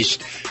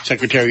released.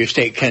 Secretary of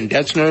State Ken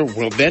Detzner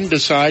will then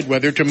decide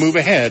whether to move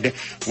ahead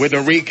with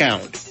a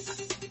recount.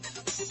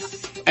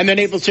 And the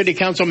Naples City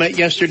Council met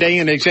yesterday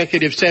in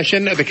executive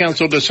session. The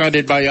council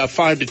decided by a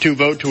 5-2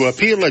 vote to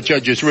appeal a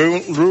judge's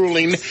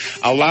ruling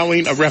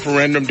allowing a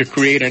referendum to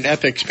create an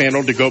ethics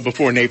panel to go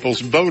before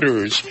Naples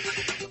voters.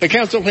 The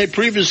council had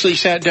previously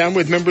sat down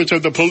with members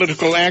of the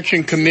Political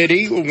Action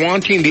Committee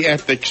wanting the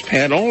ethics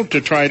panel to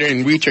try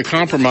to reach a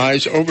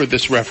compromise over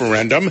this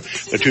referendum.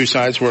 The two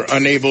sides were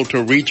unable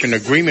to reach an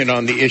agreement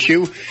on the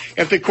issue.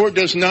 If the court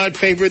does not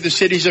favor the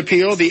city's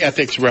appeal, the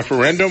ethics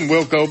referendum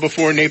will go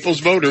before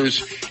Naples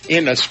voters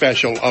in a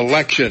special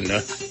election.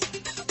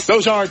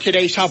 Those are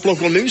today's top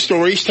local news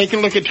stories. Taking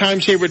a look at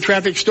time-saver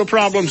traffic. Still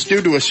problems due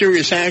to a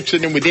serious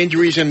accident with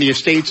injuries in the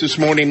Estates this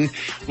morning.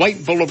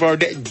 White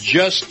Boulevard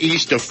just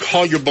east of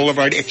Collier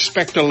Boulevard.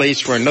 Expect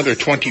delays for another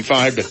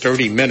 25 to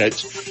 30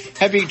 minutes.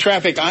 Heavy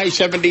traffic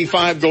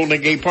I-75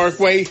 Golden Gate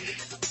Parkway.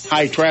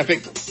 High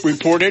traffic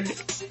reported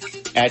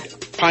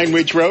at Pine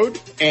Ridge Road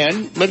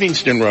and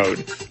Livingston Road.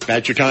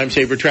 That's your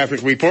time-saver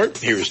traffic report.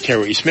 Here's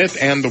Terry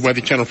Smith and the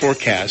Weather Channel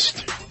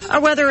forecast. Our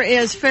weather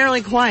is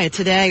fairly quiet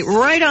today.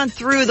 Right on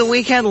through the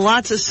weekend,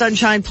 lots of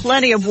sunshine,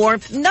 plenty of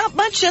warmth, not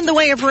much in the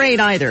way of rain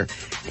either.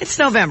 It's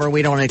November.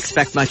 We don't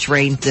expect much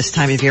rain this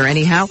time of year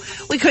anyhow.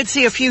 We could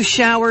see a few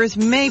showers,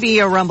 maybe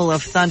a rumble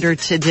of thunder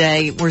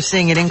today. We're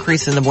seeing an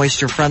increase in the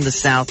moisture from the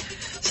south,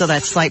 so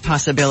that slight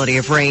possibility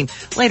of rain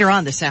later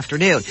on this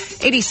afternoon.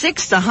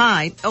 86 the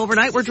high.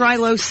 Overnight, we're dry,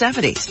 low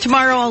 70s.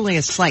 Tomorrow, only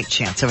a slight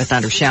chance of a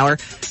thunder shower.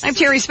 I'm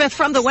Terry Smith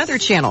from the Weather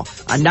Channel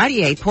on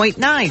 98.9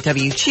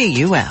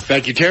 WGUF.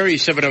 Thank you, Terry.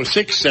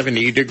 706,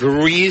 70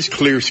 degrees,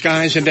 clear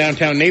skies in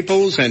downtown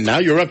Naples, and now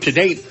you're up to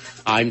date.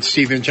 I'm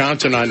Stephen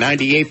Johnson on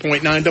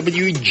 98.9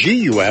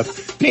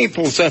 WGUF,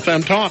 Naples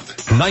FM Talk.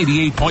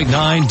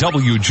 98.9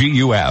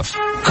 WGUF.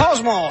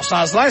 Cosmos,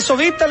 a slice of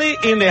Italy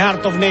in the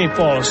heart of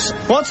Naples.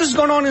 What is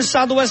going on in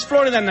Southwest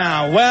Florida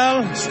now?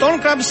 Well,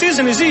 stone crab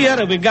season is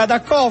here. We got a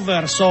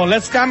cover, so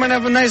let's come and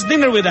have a nice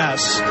dinner with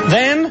us.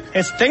 Then,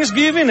 it's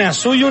Thanksgiving, and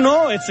so you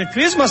know, it's a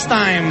Christmas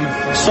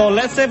time. So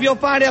let's have your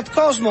party at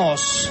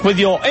Cosmos with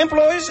your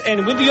employees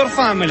and with your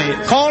family.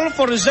 Call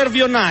for reserve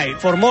your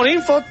night. For more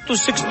info,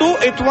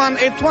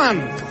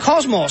 262-8181.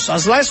 Cosmos, a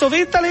slice of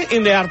Italy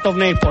in the heart of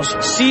Naples.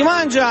 Si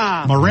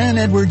mangia! Moran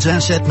Edwards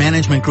Asset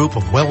Management Group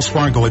of Wells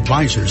Fargo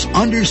Advisors Advisors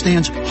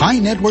understands high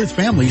net worth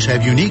families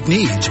have unique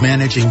needs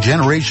managing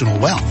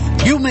generational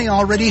wealth. You may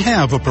already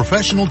have a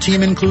professional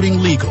team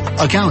including legal,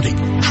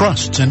 accounting,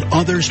 trusts, and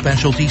other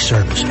specialty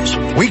services.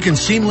 We can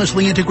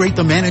seamlessly integrate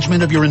the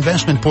management of your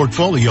investment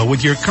portfolio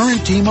with your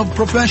current team of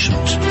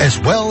professionals, as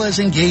well as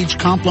engage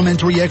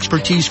complementary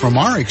expertise from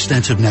our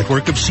extensive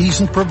network of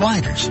seasoned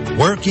providers,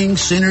 working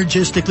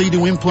synergistically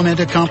to implement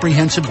a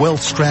comprehensive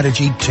wealth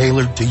strategy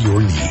tailored to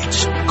your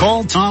needs.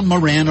 Call Tom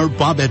Moran or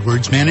Bob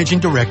Edwards, Managing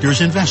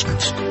Directors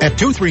Investments, at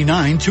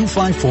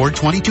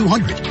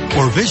 239-254-2200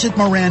 or visit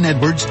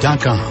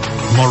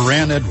MoranEdwards.com.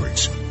 Moran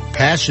Edwards.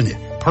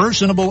 Passionate,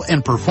 personable,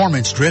 and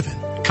performance-driven.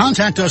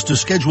 Contact us to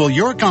schedule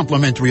your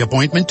complimentary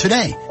appointment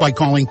today by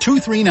calling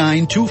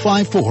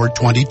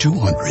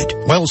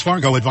 239-254-2200. Wells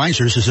Fargo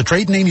Advisors is a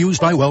trade name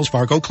used by Wells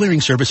Fargo Clearing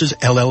Services,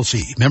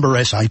 LLC. Member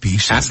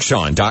SIPC.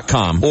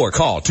 AskSean.com or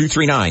call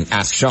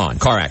 239-ASK-SEAN.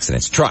 Car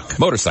accidents, truck,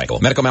 motorcycle,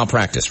 medical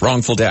malpractice,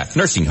 wrongful death,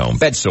 nursing home,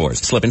 bed sores,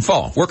 slip and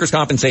fall, workers'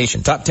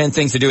 compensation. Top 10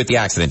 things to do at the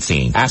accident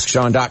scene.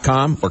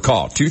 AskSean.com or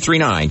call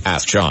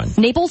 239-ASK-SEAN.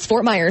 Naples,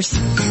 Fort Myers.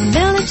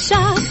 Village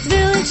shop,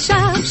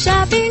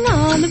 shopping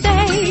on the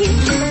bay.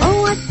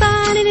 Oh, what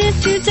fun it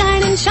is to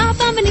dine and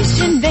shop on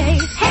Venetian Bay.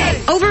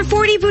 Hey! Over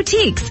 40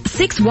 boutiques,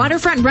 6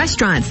 waterfront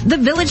restaurants, the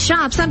Village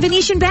Shops on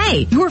Venetian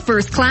Bay. Your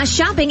first-class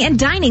shopping and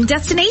dining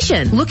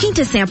destination. Looking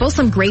to sample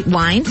some great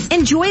wines?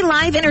 Enjoy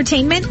live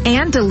entertainment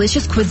and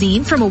delicious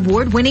cuisine from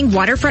award-winning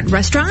waterfront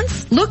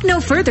restaurants? Look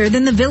no further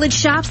than the Village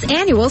Shops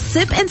annual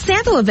Sip and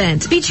Sample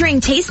event,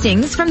 featuring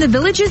tastings from the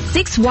Village's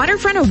 6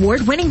 waterfront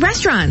award-winning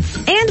restaurants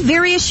and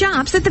various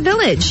shops at the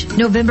Village.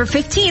 November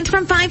 15th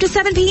from 5 to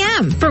 7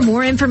 p.m. For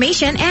more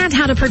information and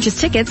how to purchase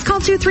tickets, call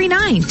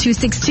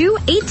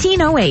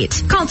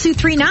 239-262-1808. Call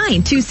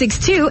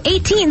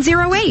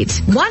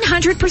 239-262-1808.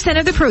 100%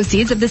 of the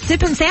proceeds of the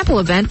Sip and Sample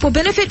event will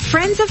benefit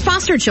Friends of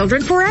Foster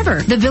Children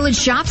Forever. The Village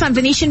Shops on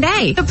Venetian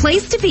Bay, the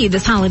place to be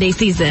this holiday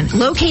season.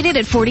 Located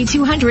at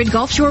 4200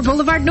 Gulf Shore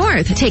Boulevard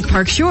North. Take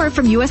Park Shore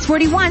from US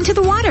 41 to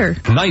the water.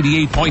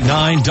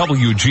 98.9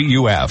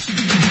 WGUF.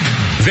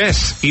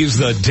 This is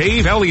the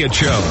Dave Elliott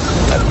Show.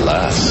 At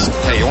last.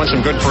 Hey, you want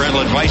some good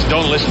parental advice?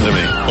 Don't listen to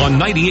me. On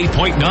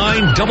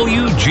 98.9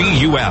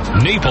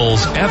 WGUF,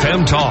 Naples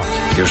FM Talk.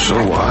 You're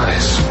so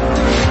wise.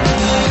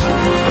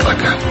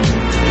 Like a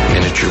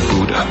miniature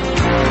Buddha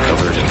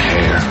covered in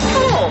hair.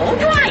 Oh,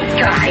 right,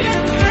 guy.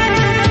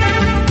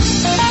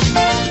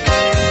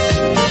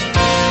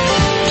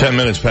 10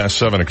 minutes past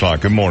 7 o'clock.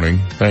 Good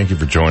morning. Thank you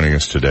for joining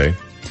us today.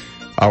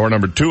 Hour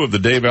number 2 of the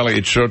Dave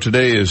Elliott Show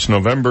today is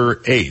November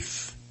 8th.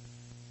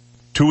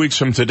 2 weeks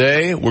from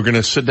today, we're going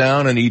to sit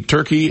down and eat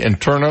turkey and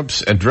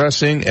turnips and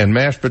dressing and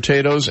mashed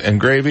potatoes and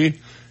gravy.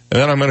 And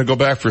then I'm going to go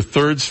back for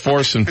thirds,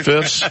 fourths, and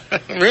fifths.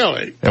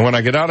 Really? And when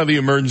I get out of the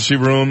emergency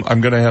room,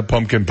 I'm going to have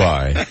pumpkin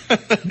pie.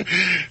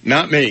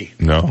 Not me.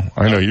 No,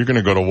 I know. You're going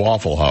to go to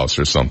Waffle House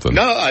or something.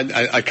 No,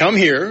 I come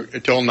here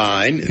until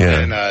 9.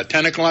 Yeah. And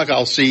 10 o'clock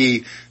I'll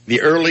see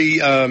the early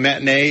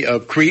matinee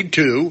of Creed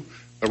 2,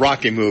 the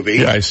Rocky movie.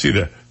 Yeah, I see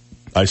that.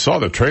 I saw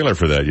the trailer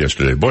for that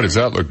yesterday. Boy, does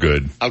that look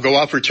good. I'll go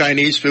out for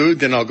Chinese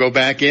food, then I'll go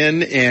back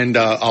in and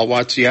I'll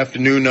watch the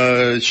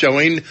afternoon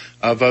showing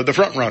of The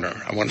Front Runner.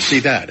 I want to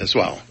see that as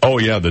well. Oh,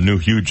 yeah, the new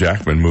Hugh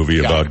Jackman movie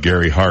about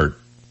Gary Hart.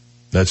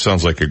 That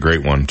sounds like a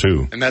great one,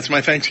 too. And that's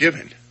my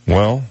Thanksgiving.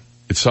 Well,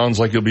 it sounds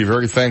like you'll be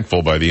very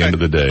thankful by the end of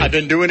the day. I've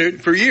been doing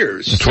it for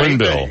years. A twin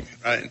bill.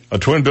 Right. A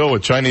twin bill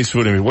with Chinese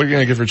food. I mean, what are you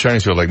going to get for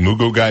Chinese food? Like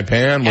Mugu Gai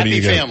Pan? What Happy do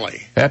you Family.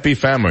 Get? Happy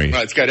Family.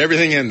 Right, it's got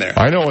everything in there.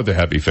 I know what the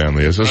Happy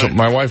Family is. That's what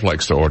my wife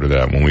likes to order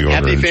that when we order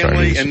Happy in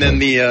Family, Chinese. and then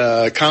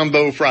the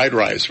combo fried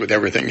rice with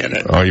everything in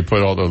it. Oh, you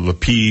put all the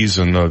peas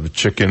and the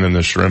chicken and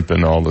the shrimp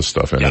and all the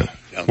stuff in it.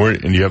 Yeah.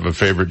 And you have a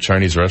favorite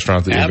Chinese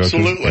restaurant that you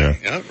Absolutely. go to?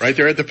 Yeah, right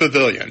there at the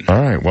Pavilion. All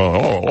right.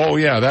 Well, oh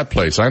yeah, that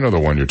place. I know the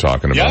one you're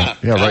talking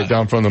about. Yeah, right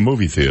down from the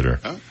movie theater.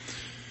 All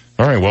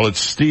right. Well,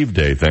 it's Steve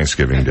Day,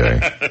 Thanksgiving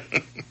Day.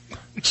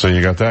 So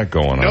you got that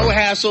going on. No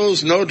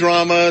hassles, no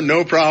drama,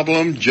 no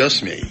problem,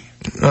 just me.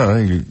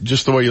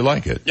 Just the way you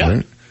like it. Yeah.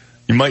 Right?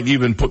 You might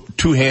even put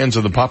 2 hands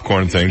of the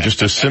popcorn thing just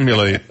to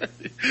simulate.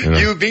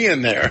 You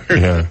being there.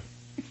 Yeah.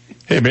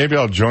 Hey, maybe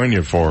I'll join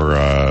you for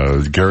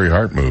Gary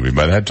Hart movie.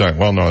 By that time,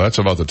 well, no, that's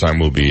about the time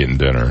we'll be eating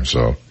dinner,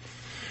 so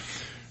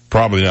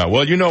probably not.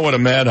 Well, you know what a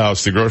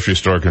madhouse the grocery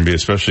store can be,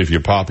 especially if you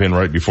pop in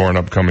right before an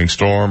upcoming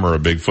storm or a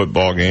big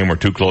football game or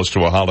too close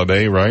to a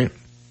holiday, right?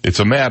 It's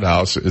a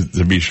madhouse,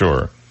 to be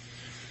sure.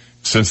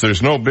 Since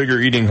there's no bigger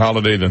eating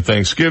holiday than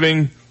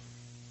Thanksgiving,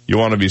 you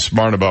want to be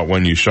smart about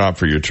when you shop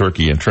for your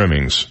turkey and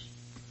trimmings.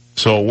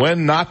 So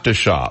when not to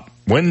shop?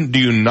 When do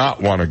you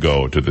not want to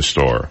go to the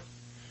store?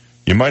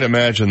 You might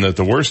imagine that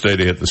the worst day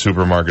to hit the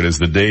supermarket is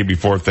the day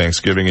before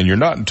Thanksgiving, and you're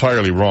not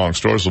entirely wrong.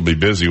 Stores will be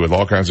busy with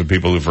all kinds of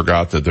people who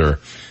forgot that their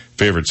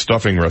favorite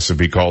stuffing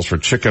recipe calls for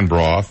chicken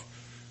broth,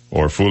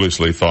 or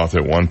foolishly thought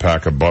that 1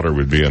 pack of butter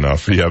would be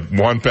enough. Yeah,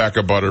 1 pack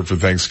of butter for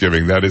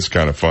Thanksgiving. That is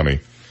kind of funny.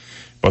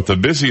 But the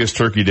busiest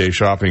Turkey Day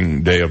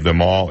shopping day of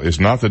them all is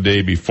not the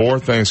day before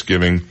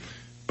Thanksgiving,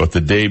 but the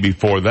day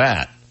before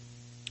that,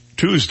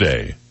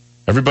 Tuesday.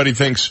 Everybody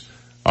thinks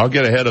I'll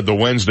get ahead of the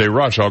Wednesday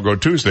rush. I'll go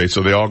Tuesday,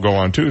 so they all go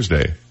on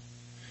Tuesday.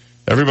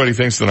 Everybody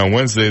thinks that on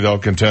Wednesday they'll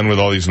contend with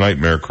all these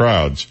nightmare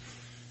crowds.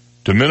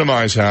 To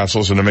minimize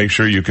hassles and to make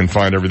sure you can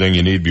find everything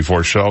you need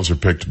before shelves are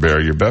picked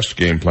bare, your best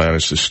game plan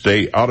is to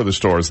stay out of the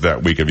stores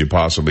that week if you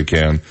possibly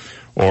can,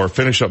 or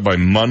finish up by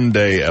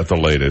Monday at the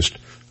latest.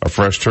 A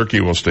fresh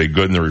turkey will stay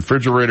good in the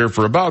refrigerator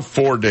for about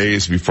 4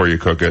 days before you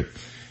cook it,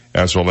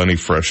 as will any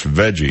fresh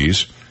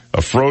veggies.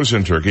 A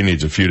frozen turkey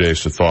needs a few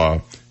days to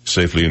thaw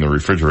safely in the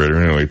refrigerator.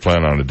 Anyway,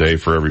 plan on a day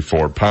for every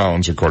 4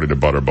 pounds, according to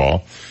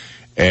Butterball.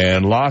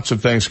 And lots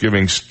of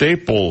Thanksgiving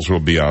staples will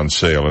be on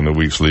sale in the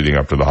weeks leading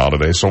up to the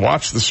holiday, so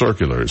watch the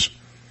circulars.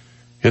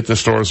 Hit the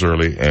stores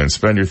early and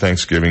spend your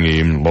Thanksgiving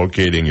Eve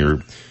locating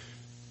your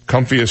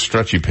comfiest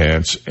stretchy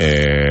pants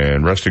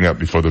and resting up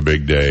before the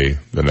big day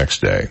the next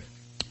day.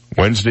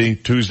 Wednesday,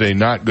 Tuesday,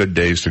 not good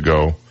days to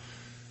go.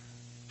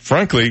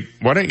 Frankly,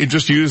 why don't you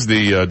just use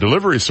the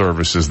delivery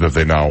services that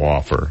they now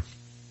offer?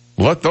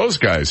 Let those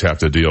guys have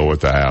to deal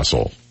with the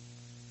hassle.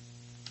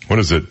 What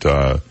is it?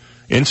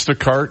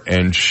 Instacart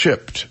and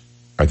Shipt,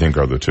 I think,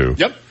 are the two.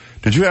 Yep.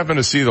 Did you happen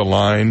to see the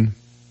line?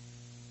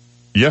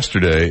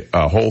 Yesterday,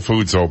 Whole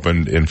Foods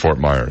opened in Fort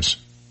Myers.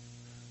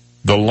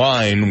 The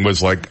line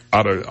was like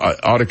out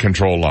of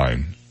control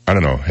line. I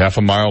don't know, half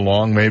a mile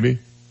long maybe?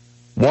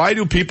 Why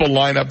do people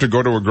line up to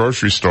go to a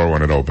grocery store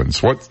when it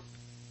opens? What?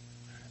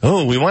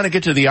 Oh, we want to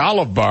get to the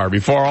Olive Bar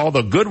before all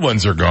the good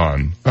ones are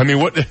gone. I mean,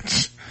 what?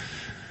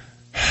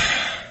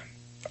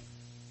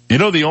 You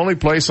know, the only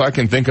place I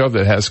can think of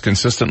that has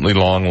consistently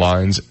long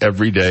lines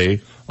every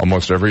day,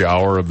 almost every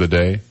hour of the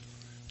day,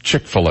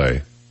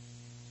 Chick-fil-A.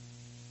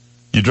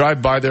 You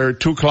drive by there at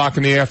 2 o'clock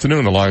in the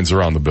afternoon, the lines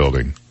around the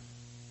building.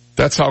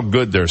 That's how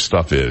good their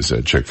stuff is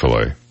at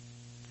Chick-fil-A.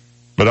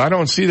 But I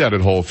don't see that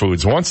at Whole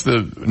Foods. Once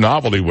the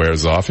novelty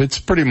wears off, it's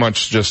pretty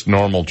much just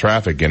normal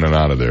traffic in and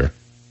out of there.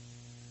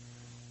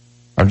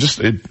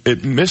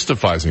 It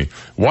mystifies me.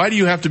 Why do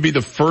you have to be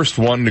the first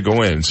one to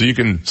go in? So you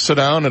can sit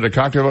down at a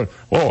cocktail.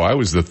 Oh, I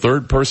was the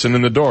third person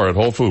in the door at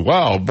Whole Foods.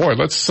 Wow, boy,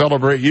 let's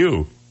celebrate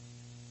you.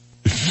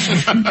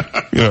 You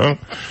know?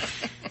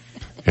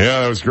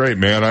 Yeah, that was great,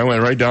 man. I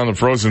went right down the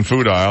frozen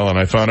food aisle and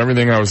I found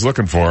everything I was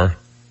looking for,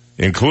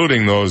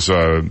 including those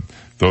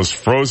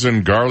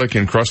frozen garlic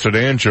encrusted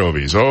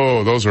anchovies.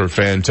 Oh, those are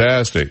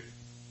fantastic.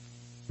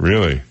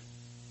 Really.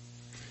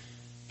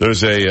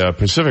 There's a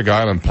Pacific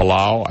Island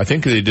Palau. I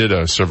think they did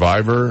a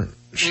Survivor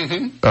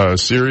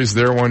series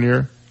there one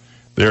year.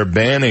 They're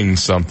banning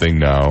something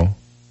now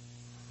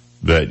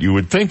that you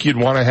would think you'd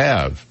want to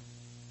have.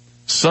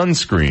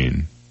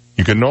 Sunscreen.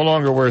 You can no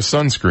longer wear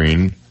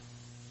sunscreen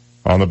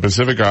on the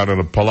Pacific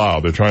Island of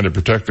Palau. They're trying to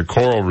protect the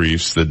coral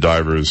reefs that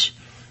divers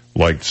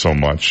liked so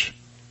much.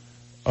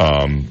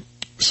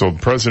 So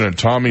President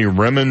Tommy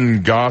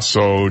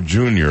Remengasso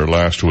Jr.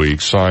 last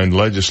week signed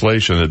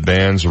legislation that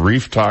bans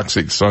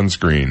reef-toxic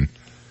sunscreen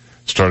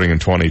starting in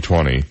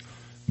 2020.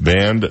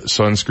 Banned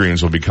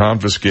sunscreens will be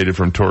confiscated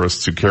from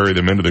tourists who carry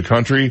them into the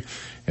country,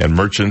 and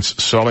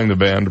merchants selling the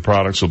banned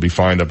products will be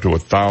fined up to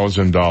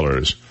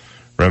 $1,000.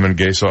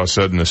 Remengasso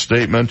said in a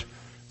statement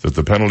that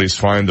the penalties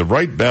find the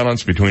right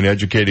balance between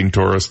educating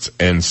tourists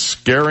and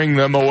scaring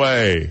them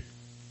away.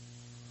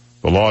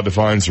 The law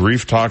defines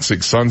reef-toxic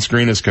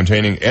sunscreen as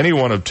containing any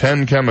one of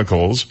 10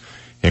 chemicals,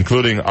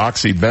 including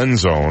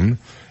oxybenzone,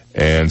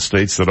 and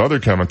states that other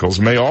chemicals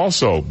may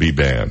also be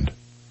banned.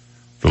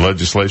 The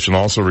legislation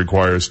also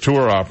requires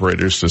tour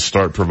operators to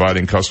start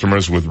providing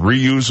customers with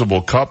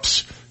reusable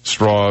cups,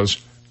 straws,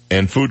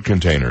 and food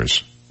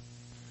containers.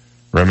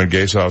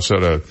 Remengasso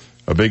said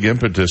a big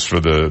impetus for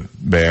the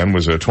ban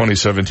was a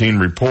 2017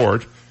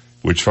 report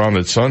which found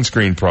that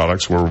sunscreen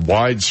products were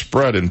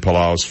widespread in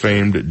Palau's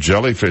famed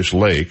Jellyfish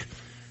Lake,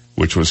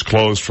 which was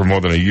closed for more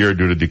than a year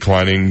due to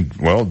declining,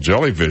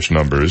 jellyfish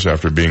numbers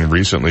after being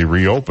recently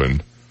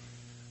reopened.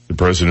 The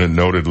president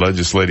noted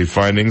legislative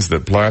findings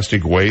that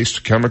plastic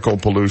waste, chemical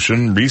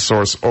pollution,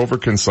 resource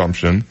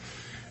overconsumption,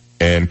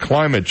 and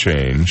climate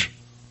change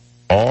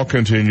all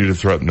continue to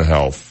threaten the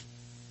health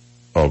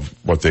of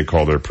what they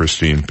call their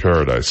pristine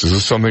paradise. Is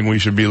this something we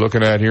should be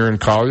looking at here in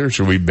Collier?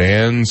 Should we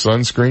ban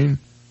sunscreen?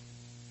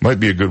 Might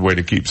be a good way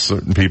to keep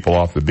certain people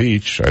off the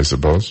beach, I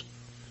suppose.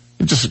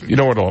 You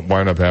know what will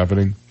wind up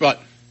happening?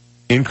 What?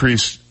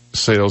 Increased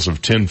sales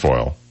of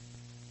tinfoil.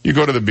 You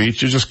go to the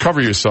beach, you just cover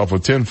yourself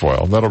with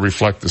tinfoil. That'll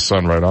reflect the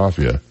sun right off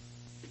you.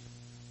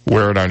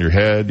 Wear it on your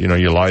head.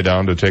 You lie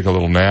down to take a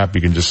little nap.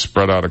 You can just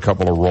spread out a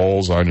couple of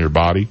rolls on your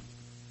body.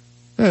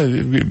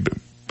 You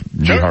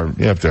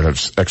have to have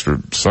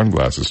extra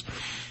sunglasses.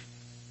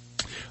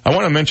 I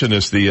want to mention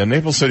this. The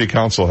Naples City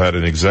Council had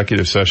an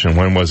executive session.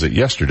 When was it?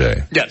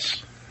 Yesterday.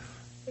 Yes.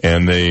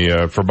 And they,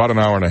 for about an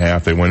hour and a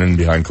half, they went in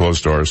behind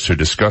closed doors to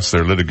discuss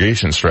their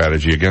litigation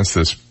strategy against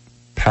this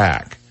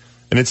PAC.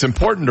 And it's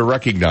important to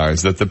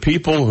recognize that the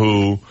people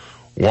who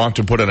want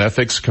to put an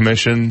ethics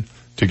commission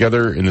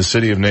together in the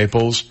city of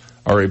Naples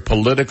are a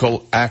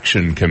political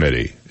action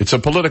committee. It's a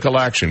political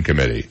action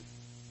committee.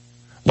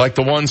 Like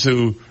the ones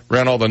who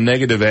ran all the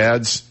negative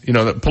ads. You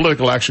know, the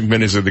political action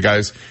committees are the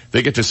guys,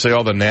 they get to say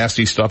all the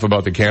nasty stuff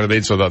about the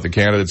candidates without the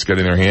candidates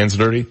getting their hands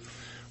dirty.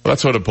 Well,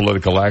 that's what a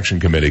political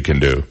action committee can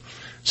do.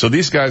 So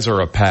these guys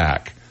are a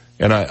PAC.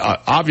 And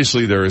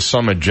obviously there is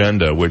some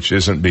agenda which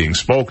isn't being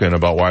spoken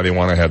about why they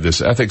want to have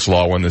this ethics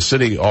law when the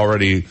city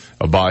already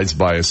abides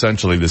by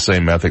essentially the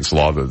same ethics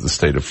law that the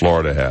state of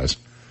Florida has.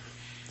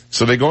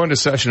 So they go into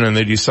session and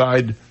they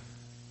decide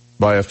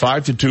by a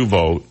 5-2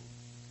 vote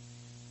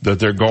that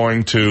they're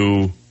going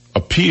to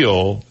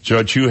appeal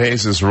Judge Hugh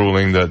Hayes'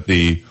 ruling that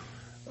the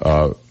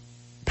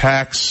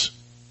PAC's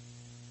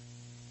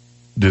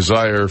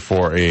desire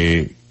for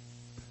an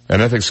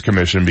ethics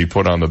commission be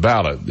put on the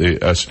ballot.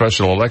 A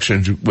special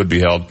election would be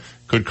held,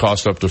 could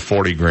cost up to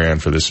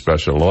 $40,000 for this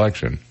special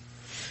election.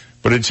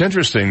 But it's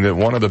interesting that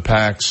one of the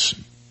PAC's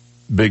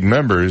big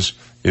members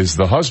is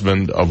the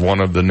husband of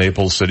one of the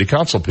Naples City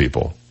Council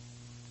people,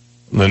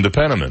 Linda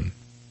Penniman.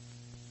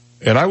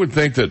 And I would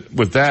think that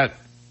with that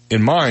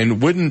in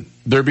mind, wouldn't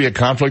there be a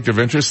conflict of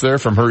interest there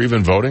from her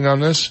even voting on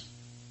this?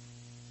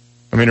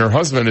 I mean, her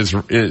husband is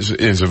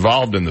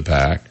involved in the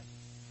PAC.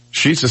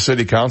 She's a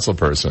city council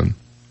person.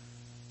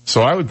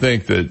 So I would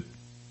think that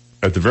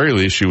at the very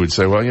least she would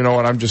say, well, you know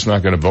what, I'm just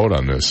not going to vote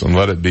on this and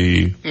let it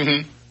be,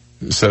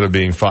 instead of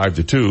being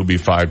 5-2, be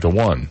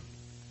 5-1.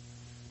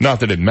 Not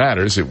that it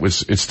matters,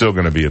 it's still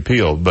going to be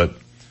appealed, but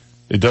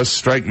it does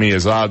strike me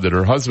as odd that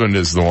her husband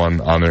is the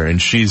one on there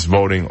and she's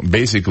voting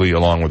basically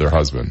along with her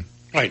husband.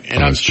 Right,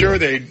 and I'm sure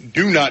they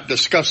do not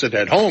discuss it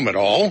at home at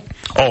all.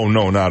 Oh,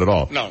 no, not at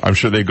all. No. I'm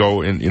sure they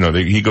go in,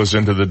 he goes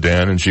into the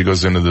den and she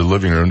goes into the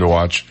living room to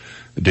watch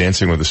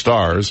Dancing with the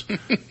Stars,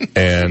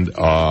 and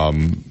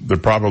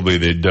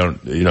they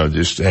don't,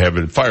 just have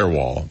a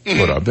firewall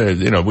put up.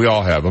 We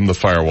all have them, the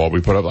firewall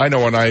we put up. I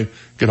know when I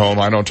get home,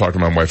 I don't talk to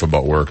my wife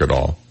about work at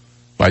all.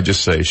 I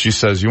just say, she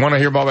says, you want to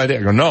hear about my day?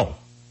 I go, no,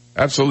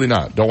 absolutely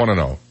not. Don't want to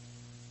know.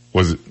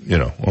 Was it,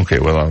 okay,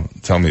 well,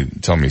 tell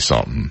me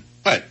something.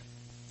 Right.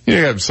 You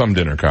have some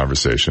dinner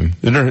conversation.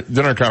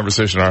 Dinner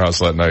conversation in our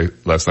house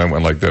last night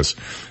went like this.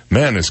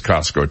 Man, this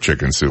Costco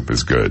chicken soup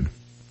is good.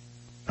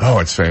 Oh,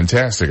 it's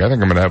fantastic. I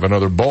think I'm going to have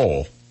another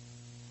bowl.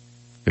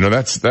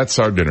 That's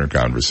our dinner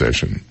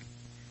conversation.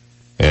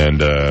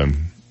 And,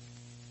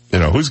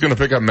 who's going to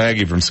pick up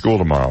Maggie from school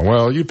tomorrow?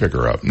 Well, you pick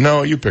her up.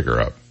 No, you pick her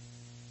up.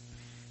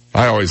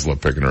 I always love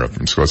picking her up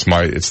from school.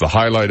 It's the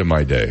highlight of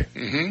my day.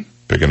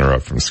 Picking her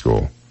up from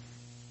school.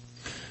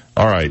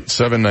 All right,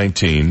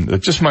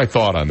 7:19. Just my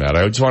thought on that.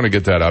 I just want to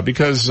get that out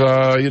because,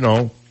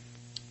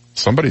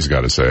 somebody's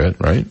got to say it,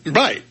 right?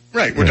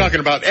 Right. We're talking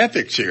about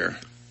ethics here.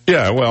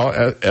 Yeah,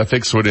 well,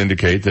 ethics would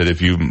indicate that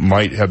if you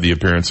might have the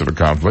appearance of a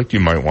conflict, you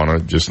might want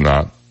to just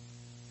not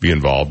be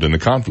involved in the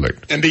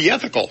conflict. And be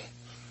ethical.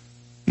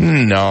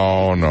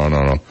 No.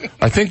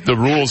 I think the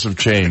rules have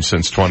changed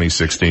since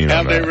 2016.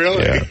 Have they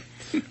really? Yeah.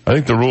 I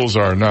think the rules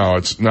are now,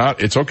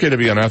 it's okay to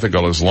be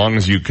unethical as long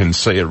as you can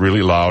say it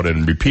really loud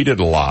and repeat it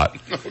a lot.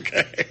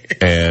 Okay.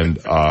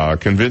 And,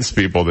 convince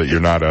people that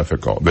you're not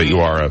ethical, that you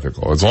are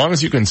ethical. As long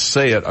as you can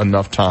say it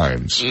enough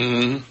times,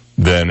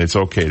 then it's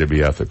okay to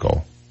be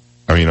ethical.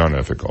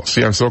 Unethical.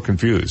 See, I'm so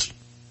confused.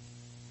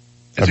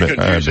 I've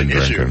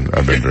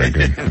been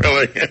drinking.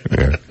 Really?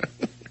 Yeah.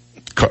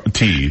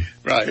 Tea.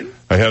 Right.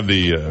 I have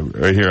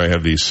right here I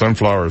have the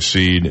sunflower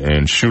seed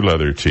and shoe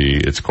leather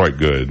tea. It's quite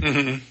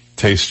good.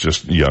 Tastes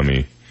just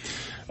yummy.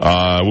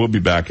 We'll be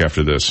back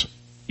after this.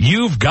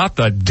 You've got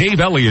the Dave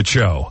Elliott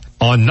Show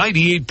on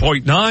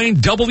 98.9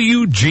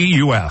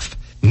 WGUF.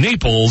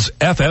 Naples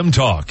FM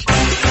Talk.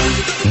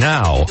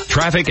 Now,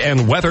 traffic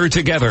and weather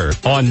together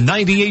on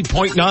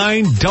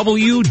 98.9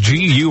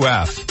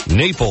 WGUF.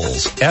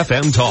 Naples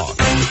FM Talk.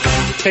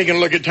 Taking a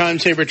look at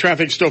time-saver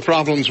traffic, still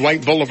problems.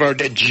 White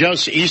Boulevard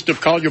just east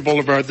of Collier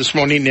Boulevard this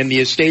morning in the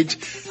Estates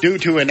due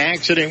to an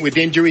accident with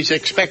injuries.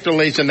 Expect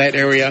delays in that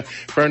area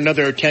for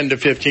another 10 to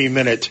 15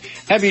 minutes.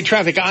 Heavy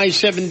traffic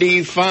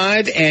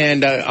I-75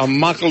 and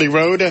Immokalee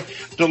Road.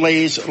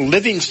 Delays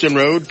Livingston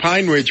Road,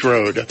 Pine Ridge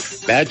Road.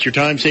 That's your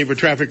time-saver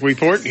traffic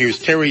report. Here's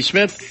Terry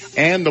Smith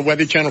and the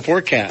Weather Channel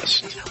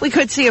forecast. We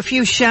could see a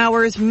few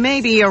showers,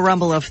 maybe a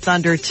rumble of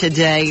thunder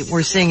today.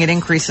 We're seeing an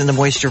increase in the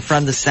moisture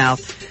from the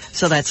south,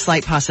 so that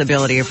slight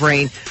possibility of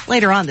rain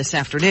later on this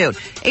afternoon.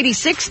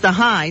 86 the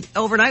high.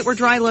 Overnight we're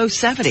dry, low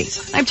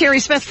 70s. I'm Terry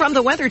Smith from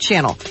the Weather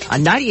Channel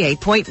on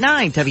 98.9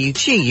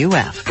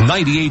 WGUF.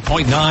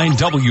 98.9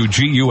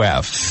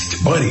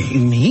 WGUF. Buddy.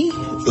 Me?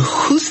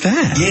 Who's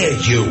that? Yeah,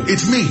 you.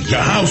 It's me,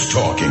 your house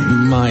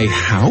talking. My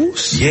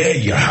house? Yeah,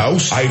 your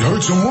house. I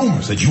heard some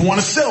rumors that you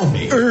want to sell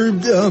me.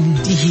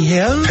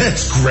 Yeah?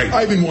 That's great.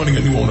 I've been wanting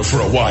a new owner for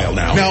a while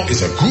now. Now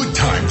is a good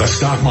time. The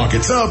stock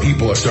market's up.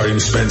 People are starting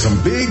to spend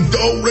some big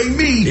dough.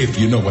 If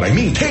you know what I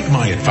mean. Take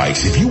my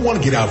advice. If you want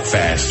to get out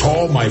fast,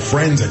 call my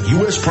friends at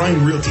U.S.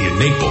 Prime Realty in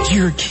Naples.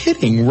 You're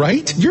kidding,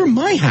 right? You're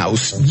my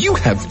house. You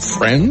have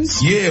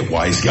friends? Yeah,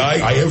 wise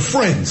guy. I have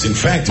friends. In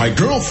fact, my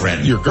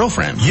girlfriend. Your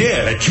girlfriend?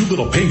 Yeah, that cute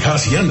little pink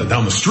hacienda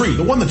down the street,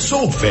 the one that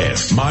sold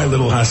fast. My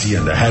Little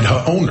Hacienda had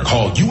her owner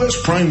called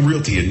U.S. Prime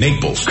Realty in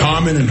Naples.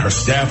 Carmen and her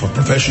staff of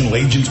professional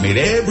agents made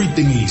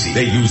everything easy.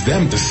 They used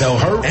them to sell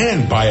her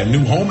and buy a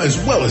new home as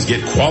well as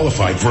get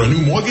qualified for a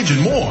new mortgage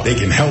and more. They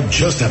can help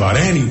just about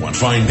anyone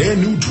find their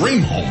new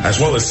dream home as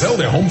well as sell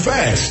their home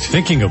fast.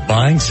 Thinking of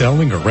buying,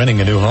 selling, or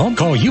renting a new home?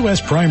 Call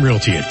U.S. Prime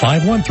Realty at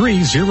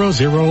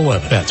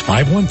 513-0011. That's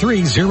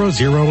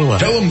 513-0011.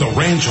 Tell them the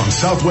ranch on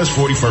Southwest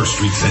 41st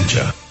Street sent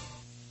you.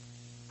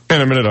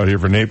 In a minute out here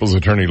for Naples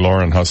attorney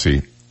Lauren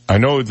Hussey. I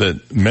know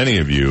that many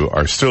of you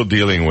are still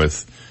dealing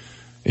with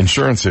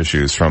insurance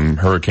issues from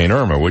Hurricane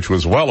Irma, which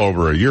was well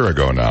over a year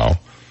ago now.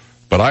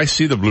 But I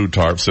see the blue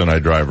tarps and I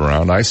drive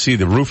around. I see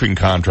the roofing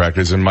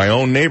contractors in my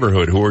own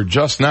neighborhood who are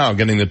just now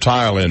getting the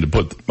tile in to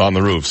put on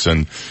the roofs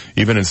and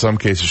even in some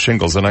cases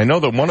shingles. And I know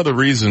that one of the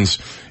reasons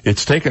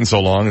it's taken so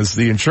long is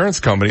the insurance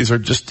companies are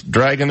just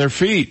dragging their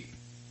feet.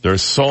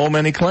 There's so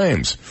many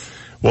claims.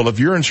 Well, if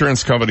your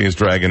insurance company is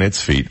dragging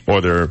its feet or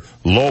they're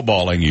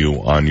lowballing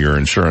you on your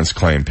insurance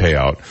claim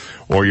payout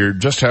or you're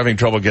just having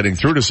trouble getting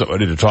through to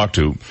somebody to talk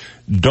to,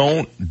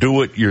 don't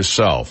do it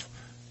yourself.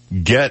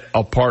 Get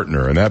a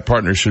partner, and that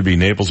partner should be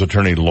Naples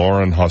attorney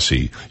Lauren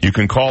Hussey. You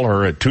can call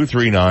her at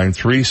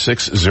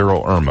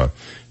 239-360-IRMA,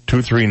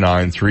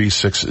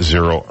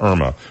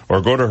 239-360-IRMA,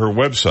 or go to her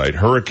website,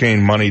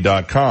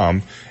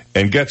 hurricanemoney.com,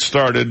 and get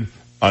started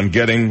on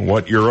getting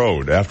what you're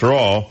owed. After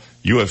all,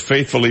 you have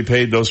faithfully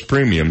paid those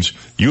premiums.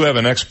 You have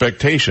an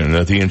expectation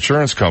that the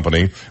insurance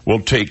company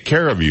will take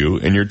care of you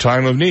in your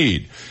time of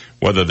need,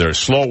 whether they're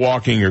slow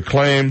walking your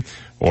claim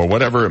or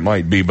whatever it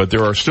might be. But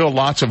there are still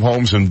lots of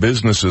homes and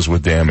businesses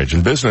with damage,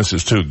 and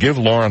businesses too. Give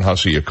Lauren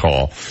Hussey a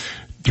call,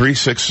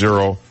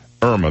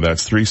 360-IRMA,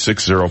 that's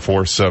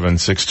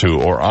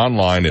 360-4762, or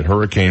online at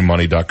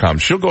hurricanemoney.com.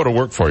 She'll go to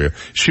work for you.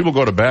 She will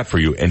go to bat for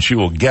you, and she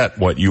will get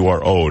what you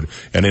are owed.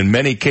 And in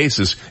many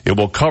cases, it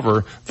will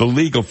cover the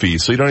legal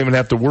fees, so you don't even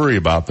have to worry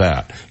about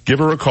that. Give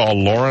her a call,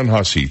 Lauren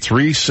Hussey,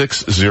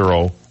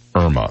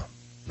 360-IRMA.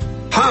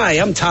 Hi,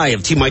 I'm Ty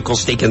of T.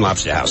 Michael's Steak and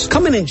Lobster House.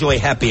 Come and enjoy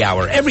happy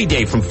hour every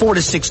day from 4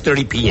 to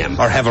 6:30 p.m.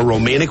 or have a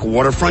romantic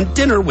waterfront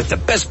dinner with the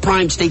best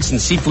prime steaks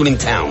and seafood in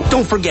town.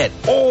 Don't forget,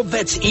 all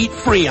vets eat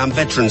free on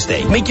Veterans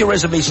Day. Make your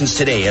reservations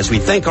today as we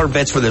thank our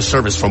vets for their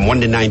service from 1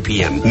 to 9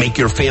 p.m. Make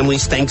your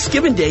family's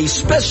Thanksgiving Day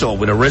special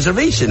with a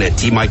reservation at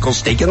T. Michael's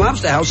Steak and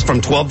Lobster House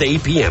from 12 to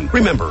 8 p.m.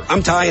 Remember,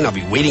 I'm Ty and I'll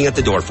be waiting at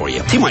the door for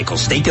you. T.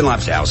 Michael's Steak and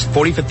Lobster House,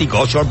 4050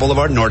 Gulf Shore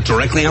Boulevard North,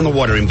 directly on the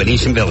water in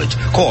Venetian Village.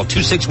 Call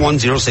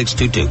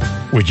 261-0622.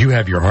 Would you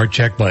have your heart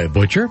checked by a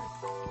butcher?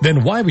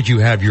 Then why would you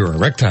have your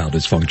erectile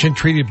dysfunction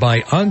treated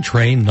by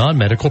untrained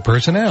non-medical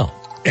personnel?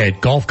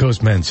 At Gulf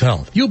Coast Men's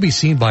Health, you'll be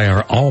seen by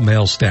our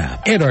all-male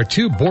staff and our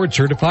 2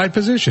 board-certified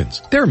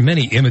physicians. There are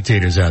many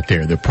imitators out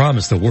there that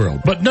promise the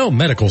world, but no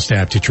medical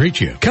staff to treat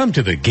you. Come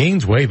to the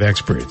Gainswave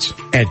experts.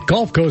 At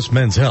Gulf Coast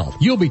Men's Health,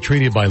 you'll be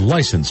treated by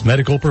licensed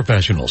medical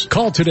professionals.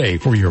 Call today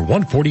for your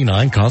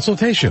 $149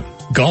 consultation.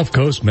 Gulf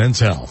Coast Men's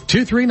Health,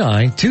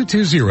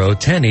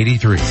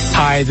 239-220-1083.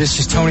 Hi, this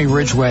is Tony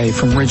Ridgway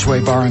from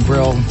Ridgway Bar and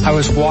Grill. I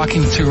was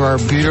walking through our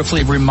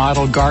beautifully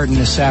remodeled garden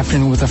this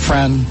afternoon with a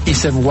friend. He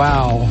said,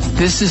 wow,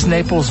 this is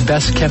Naples'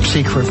 best kept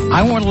secret.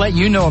 I want to let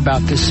you know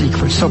about this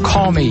secret, so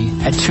call me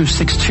at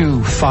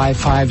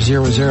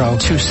 262-5500,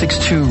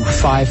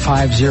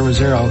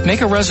 262-5500.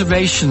 Make a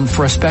reservation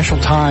for a special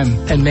time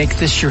and make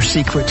this your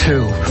secret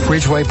too.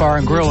 Ridgway Bar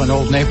and Grill in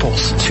Old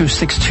Naples,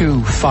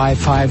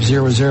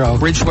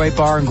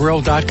 262-5500.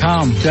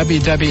 RidgwayBarandGrill.com,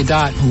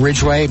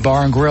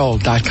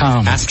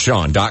 www.RidgwayBarandGrill.com.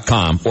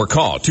 AskSean.com or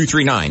call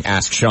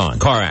 239-ASK-SEAN.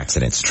 Car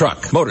accidents,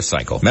 truck,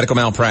 motorcycle, medical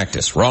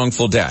malpractice,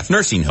 wrongful death,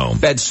 nursing home,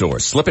 bed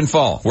sores, slip and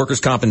fall, workers'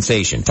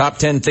 compensation. Top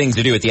 10 things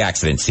to do at the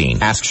accident scene.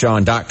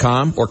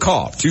 AskSean.com or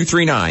call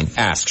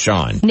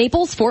 239-ASK-SEAN.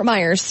 Naples, Fort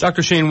Myers.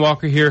 Dr. Shane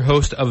Walker here,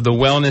 host of the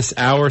Wellness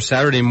Hour,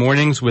 Saturday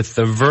mornings with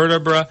the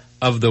vertebra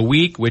of the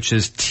week, which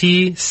is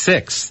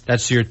T6.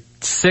 That's your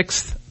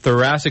 6th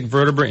thoracic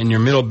vertebra in your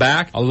middle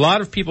back. A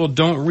lot of people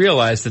don't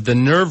realize that the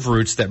nerve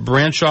roots that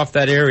branch off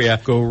that area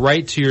go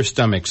right to your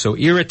stomach. So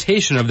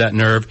irritation of that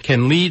nerve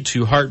can lead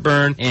to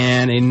heartburn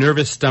and a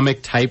nervous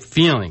stomach type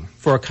feeling.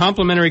 For a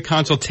complimentary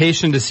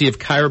consultation to see if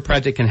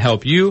chiropractic can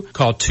help you,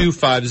 call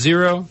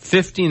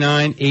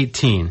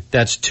 250-5918.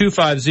 That's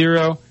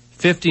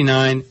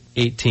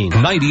 250-5918.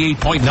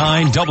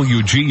 98.9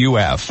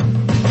 WGUF.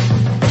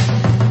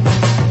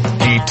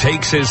 He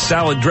takes his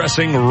salad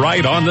dressing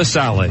right on the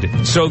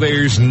salad, so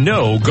there's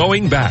no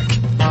going back.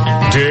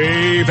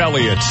 Dave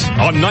Elliott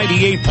on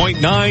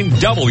 98.9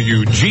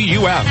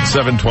 WGUF.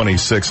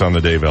 726 on the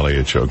Dave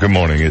Elliott Show. Good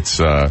morning.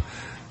 It's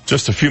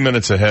just a few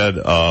minutes ahead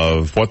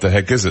of What the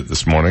Heck Is It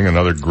this morning.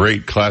 Another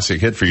great classic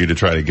hit for you to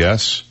try to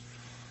guess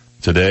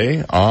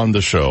today on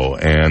the show.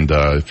 And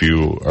if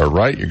you are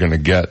right, you're going to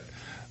get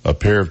a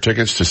pair of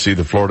tickets to see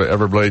the Florida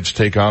Everblades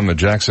take on the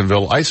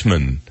Jacksonville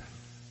Icemen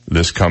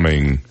this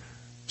coming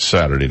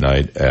Saturday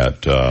night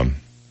at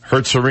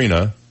Hertz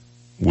Arena.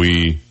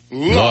 We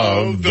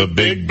love the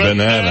big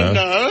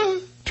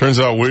banana. Turns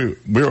out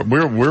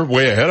we're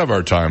way ahead of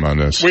our time on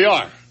this. We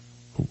are.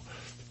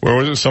 Where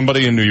was it?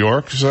 Somebody in New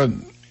York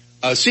said?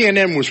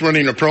 CNN was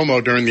running a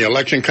promo during the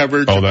election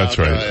coverage. Oh, that's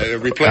right.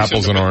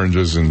 Apples and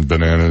oranges and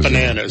bananas.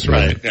 Bananas,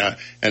 right. Yeah.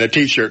 And a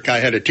T-shirt. Guy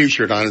had a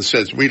T-shirt on and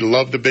says, "We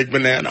love the big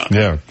banana."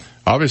 Yeah.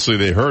 Obviously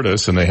they heard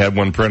us and they had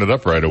one printed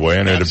up right away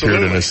and it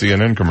appeared in a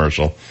CNN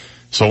commercial.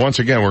 So once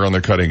again, we're on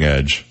the cutting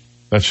edge.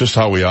 That's just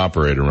how we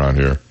operate around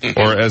here. Mm-hmm.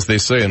 Or as they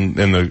say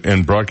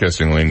in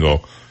broadcasting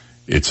lingo,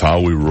 it's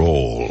how we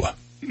roll.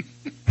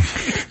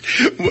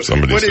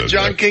 What did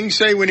John King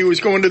say when he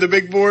was going to the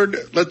big board?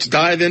 Let's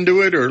dive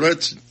into it, or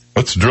let's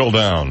drill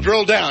down.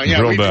 Drill down,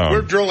 yeah.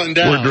 We're drilling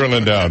down. We're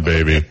drilling down,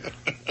 baby.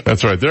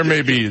 That's right. There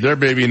may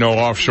be no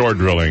offshore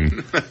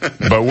drilling,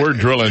 but we're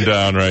drilling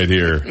down right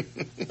here.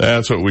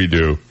 That's what we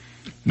do.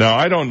 Now,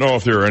 I don't know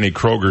if there are any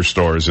Kroger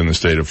stores in the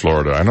state of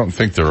Florida. I don't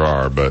think there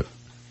are, but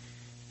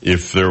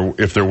if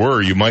there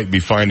were, you might be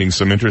finding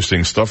some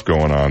interesting stuff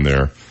going on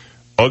there.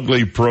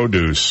 Ugly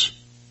Produce.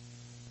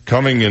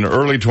 Coming in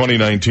early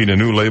 2019, a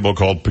new label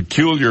called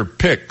Peculiar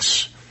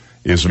Picks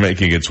is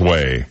making its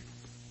way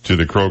to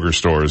the Kroger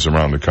stores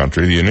around the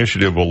country. The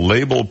initiative will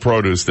label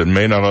produce that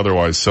may not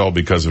otherwise sell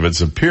because of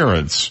its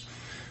appearance.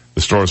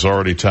 The store is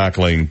already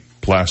tackling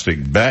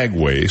plastic bag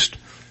waste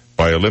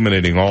by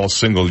eliminating all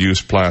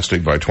single-use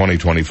plastic by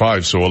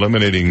 2025. So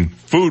eliminating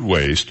food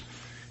waste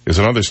is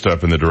another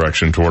step in the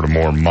direction toward a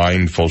more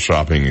mindful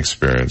shopping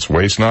experience.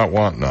 Waste not,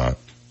 want not.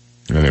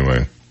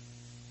 Anyway.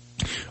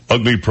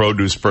 Ugly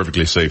Produce,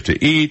 perfectly safe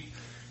to eat.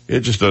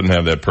 It just doesn't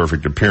have that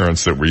perfect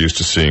appearance that we're used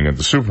to seeing at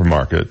the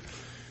supermarket.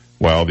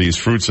 While these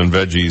fruits and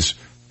veggies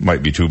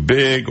might be too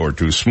big or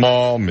too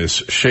small,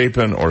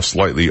 misshapen, or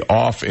slightly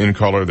off in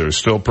color, they're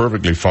still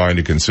perfectly fine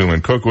to consume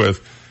and cook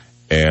with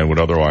and would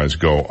otherwise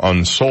go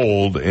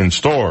unsold in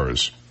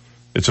stores.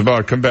 It's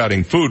about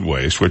combating food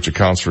waste, which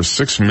accounts for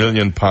 6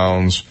 million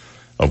pounds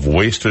of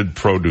wasted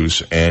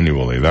produce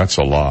annually. That's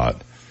a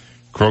lot.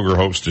 Kroger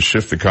hopes to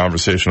shift the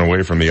conversation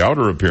away from the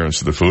outer appearance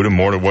of the food and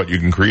more to what you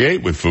can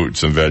create with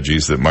fruits and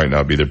veggies that might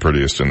not be the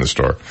prettiest in the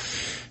store.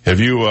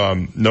 Have you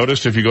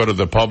noticed if you go to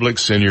the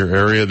Publix in your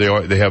area,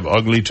 they have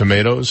ugly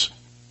tomatoes?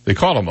 They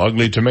call them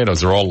ugly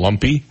tomatoes. They're all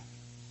lumpy.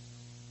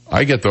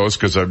 I get those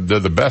because they're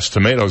the best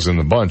tomatoes in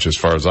the bunch as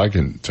far as I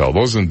can tell.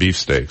 Those and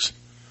beefsteaks.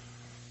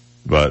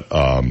 But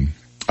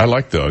I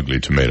like the ugly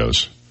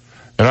tomatoes.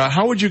 And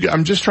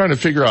I'm just trying to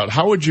figure out,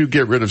 how would you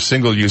get rid of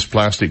single-use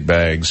plastic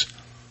bags?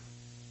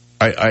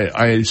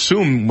 I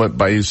assume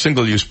by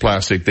single-use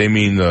plastic they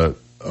mean the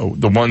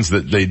ones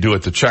that they do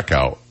at the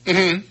checkout.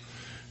 Mm-hmm.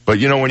 But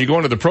when you go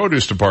into the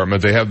produce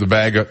department, they have the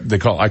bag.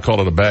 I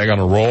call it a bag on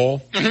a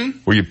roll, mm-hmm.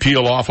 where you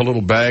peel off a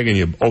little bag and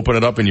you open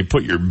it up and you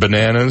put your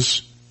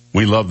bananas.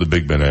 We love the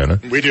big banana.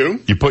 We do.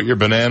 You put your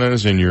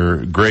bananas and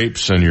your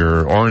grapes and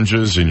your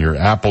oranges and your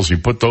apples. You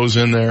put those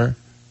in there.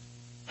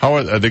 How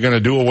are they going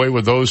to do away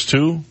with those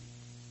too?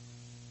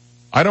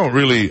 I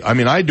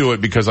do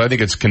it because I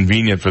think it's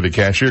convenient for the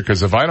cashier,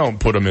 because if I don't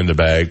put them in the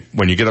bag,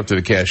 when you get up to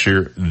the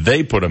cashier,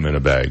 they put them in a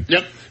bag.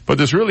 Yep. But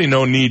there's really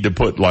no need to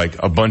put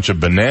like a bunch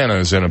of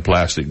bananas in a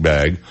plastic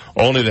bag,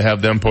 only to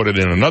have them put it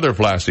in another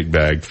plastic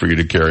bag for you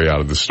to carry out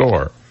of the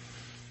store.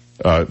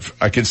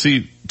 I can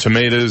see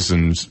tomatoes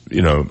and,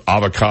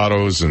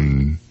 avocados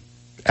and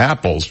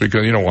apples,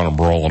 because you don't want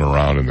them rolling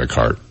around in the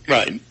cart.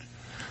 Right.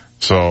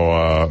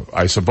 So,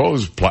 I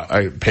suppose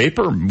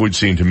paper would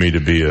seem to me to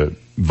be a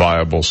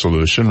viable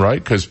solution,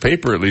 right? Because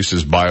paper at least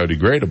is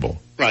biodegradable.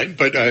 Right,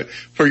 but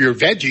for your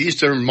veggies,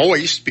 they're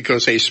moist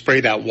because they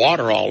spray that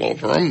water all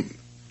over them.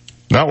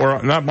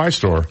 Not my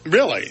store.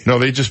 Really? No,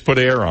 they just put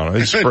air on them.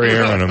 They spray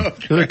air on them.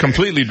 Okay. They're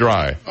completely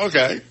dry.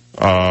 Okay.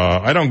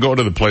 I don't go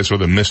to the place where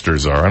the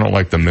misters are. I don't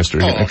like the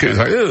misters. Oh, okay. It's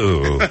like,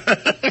 ew,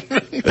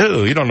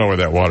 you don't know where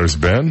that water's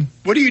been.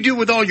 What do you do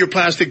with all your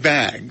plastic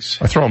bags?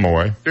 I throw them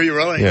away. Do you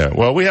really? Yeah.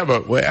 Well, we have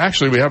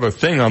a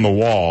thing on the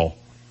wall.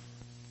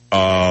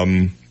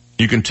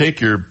 You can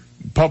take your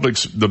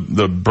Publix,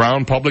 the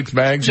brown Publix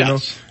bags,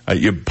 yes.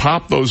 You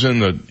pop those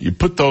you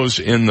put those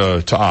in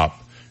the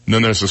top, and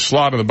then there's a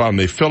slot in the bottom.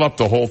 They fill up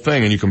the whole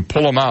thing, and you can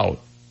pull them out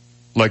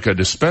like a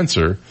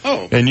dispenser.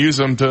 Oh. And use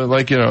them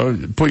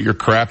to, put your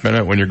crap in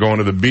it when you're going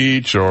to the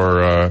beach,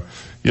 or,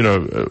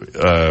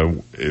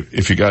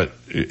 if you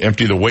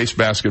empty the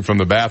wastebasket from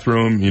the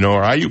bathroom,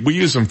 or we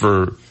use them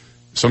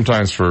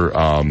sometimes for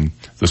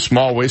the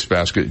small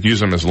wastebasket, use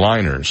them as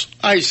liners.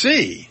 I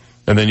see.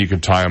 And then you can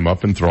tie them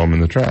up and throw them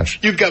in the trash.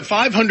 You've got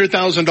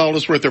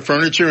 $500,000 worth of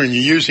furniture, and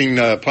you're using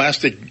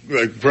plastic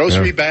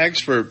grocery bags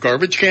for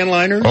garbage can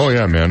liners? Oh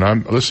yeah, man.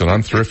 I'm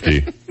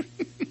thrifty.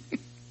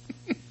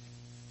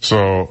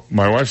 So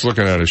my wife's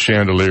looking at a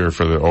chandelier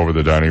over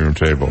the dining room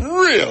table.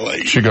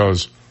 Really? She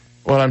goes,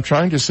 "Well, I'm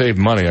trying to save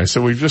money." I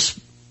said, We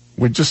just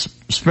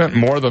spent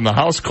more than the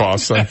house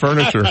costs on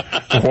furniture.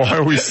 Why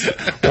are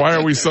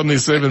we suddenly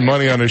saving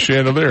money on a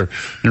chandelier?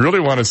 You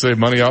really want to save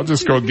money? I'll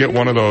just go get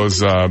one of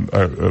those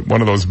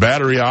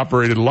battery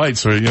operated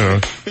lights where, you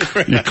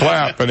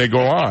clap and they go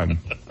on.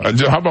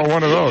 How about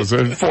one of those?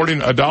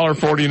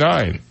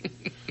 $1.49.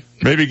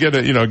 Maybe get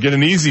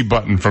an easy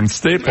button from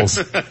Staples.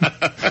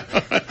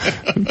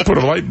 Put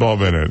a light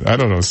bulb in it. I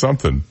don't know,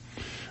 something.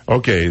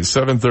 Okay,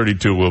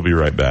 7:32. We'll be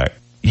right back.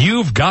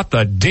 You've got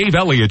the Dave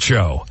Elliott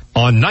Show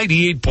on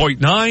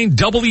 98.9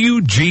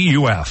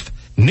 WGUF,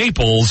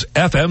 Naples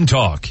FM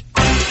Talk.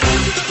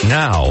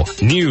 Now,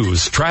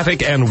 news,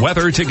 traffic, and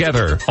weather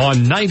together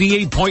on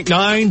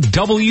 98.9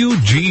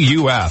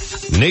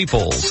 WGUF,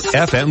 Naples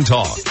FM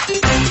Talk.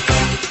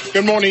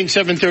 Good morning,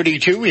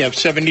 7:32. We have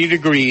 70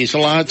 degrees,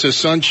 lots of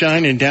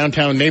sunshine in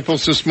downtown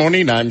Naples this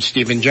morning. I'm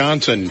Stephen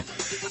Johnson.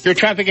 Your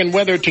traffic and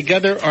weather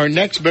together are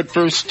next, but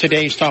first,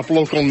 today's top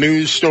local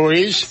news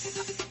stories.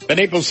 The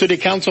Naples City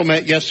Council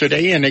met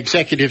yesterday in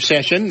executive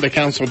session. The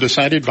council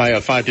decided by a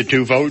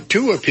 5-2 vote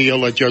to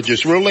appeal a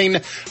judge's ruling,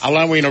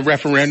 allowing a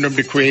referendum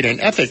to create an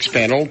ethics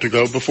panel to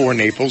go before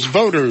Naples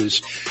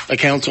voters. The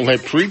council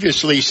had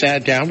previously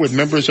sat down with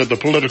members of the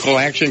Political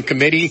Action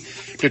Committee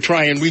to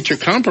try and reach a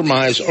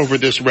compromise over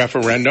this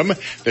referendum.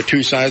 The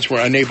two sides were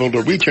unable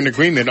to reach an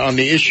agreement on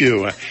the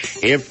issue.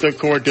 If the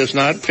court does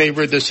not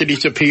favor the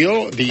city's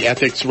appeal, the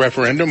ethics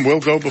referendum will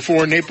go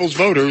before Naples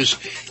voters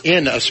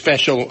in a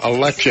special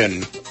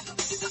election.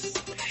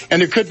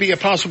 And there could be a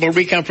possible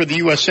recount for the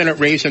U.S. Senate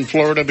race in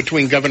Florida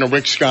between Governor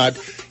Rick Scott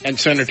and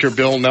Senator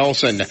Bill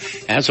Nelson.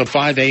 As of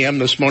 5 a.m.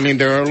 this morning,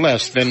 there are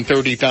less than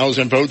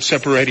 30,000 votes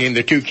separating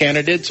the two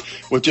candidates,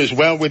 which is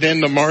well within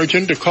the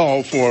margin to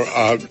call for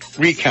a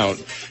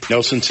recount.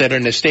 Nelson said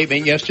in a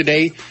statement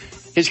yesterday,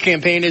 his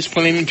campaign is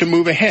planning to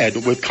move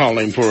ahead with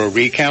calling for a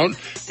recount.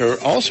 There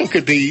also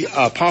could be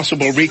a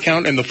possible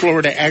recount in the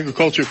Florida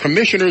Agriculture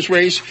Commissioner's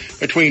race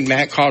between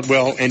Matt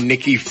Caldwell and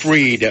Nikki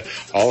Freed.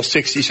 All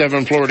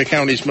 67 Florida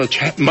counties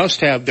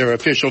must have their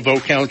official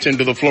vote counts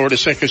into the Florida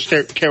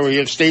Secretary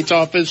of State's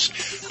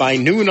office by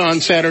noon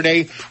on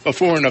Saturday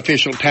before an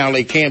official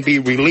tally can be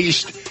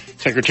released.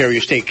 Secretary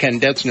of State Ken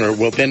Detzner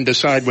will then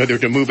decide whether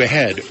to move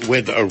ahead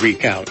with a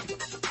recount.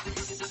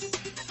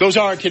 Those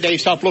are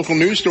today's top local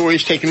news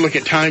stories. Taking a look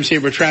at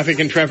time-saver traffic,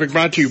 and traffic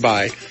brought to you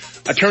by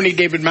Attorney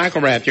David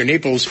McElrath, your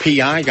Naples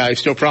PI guy.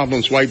 Still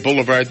problems, White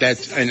Boulevard.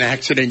 That's an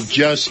accident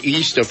just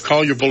east of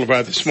Collier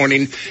Boulevard this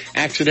morning.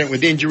 Accident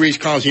with injuries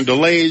causing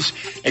delays.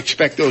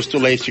 Expect those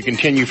delays to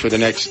continue for the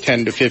next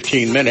 10 to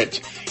 15 minutes.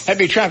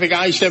 Heavy traffic,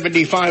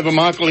 I-75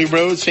 Immokalee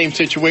Road. Same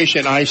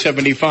situation,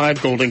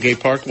 I-75 Golden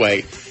Gate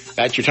Parkway.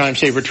 That's your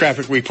time-saver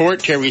traffic report.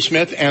 Terry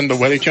Smith and the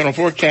Weather Channel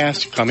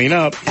forecast coming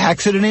up.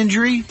 Accident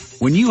injury?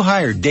 When you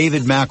hire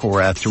David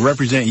McElrath to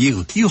represent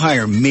you, you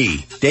hire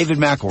me, David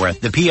McElrath,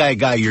 the PI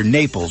guy, your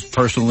Naples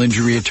personal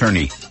injury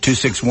attorney.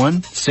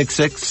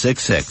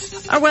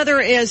 261-6666. Our weather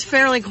is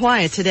fairly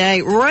quiet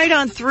today. Right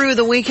on through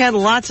the weekend,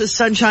 lots of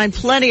sunshine,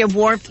 plenty of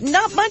warmth,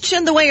 not much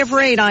in the way of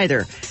rain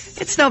either.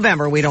 It's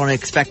November. We don't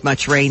expect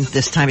much rain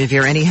this time of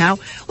year anyhow.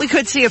 We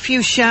could see a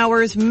few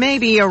showers,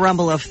 maybe a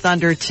rumble of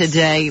thunder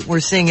today.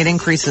 We're seeing an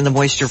increase in the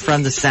moisture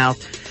from the south,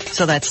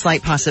 so that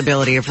slight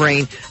possibility of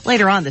rain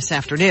later on this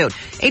afternoon.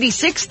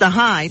 86 the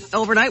high.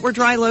 Overnight we're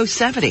dry, low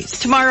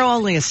 70s. Tomorrow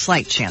only a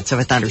slight chance of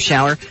a thunder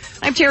shower.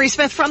 I'm Terry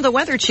Smith from the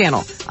Weather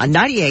Channel on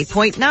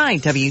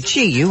 98.9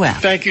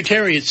 WGUF. Thank you,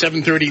 Terry. It's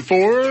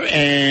 7:34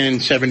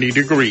 and 70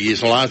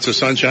 degrees. Lots of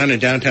sunshine in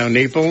downtown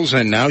Naples,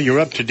 and now you're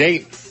up to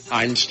date.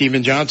 I'm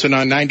Stephen Johnson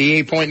on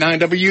 98.9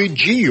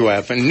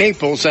 WGUF and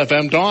Naples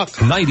FM Talk.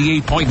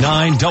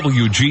 98.9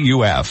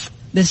 WGUF.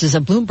 This is a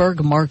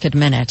Bloomberg Market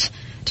Minute.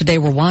 Today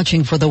we're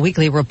watching for the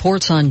weekly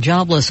reports on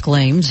jobless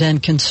claims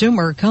and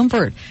consumer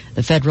comfort.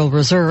 The Federal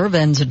Reserve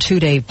ends a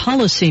 2-day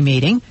policy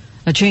meeting.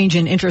 A change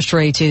in interest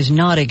rates is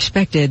not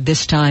expected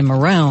this time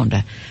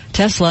around.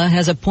 Tesla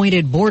has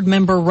appointed board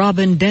member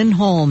Robin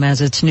Denholm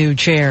as its new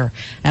chair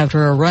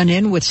after a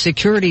run-in with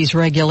securities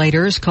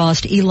regulators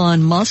cost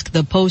Elon Musk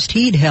the post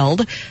he'd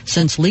held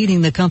since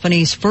leading the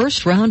company's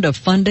first round of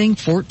funding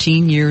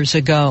 14 years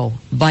ago.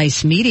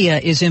 Vice Media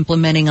is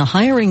implementing a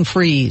hiring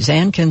freeze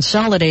and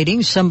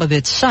consolidating some of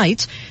its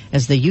sites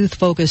as the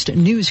youth-focused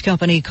news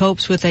company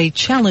copes with a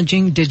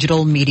challenging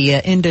digital media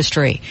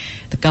industry.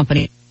 The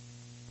company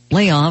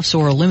layoffs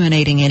or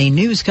eliminating any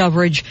news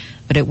coverage,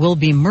 but it will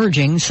be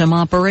merging some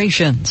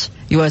operations.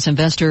 U.S.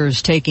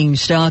 investors taking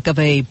stock of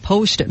a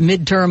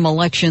post-midterm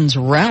elections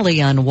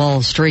rally on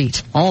Wall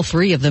Street. All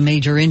three of the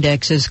major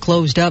indexes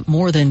closed up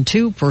more than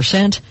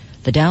 2%.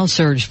 The Dow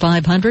surged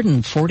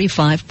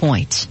 545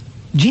 points.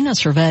 Gina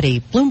Cervetti,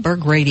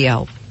 Bloomberg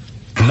Radio.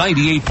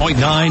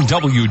 98.9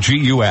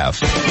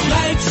 WGUF.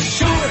 Life's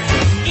short.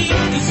 Eat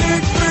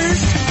dessert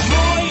first.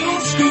 Royal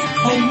Scoop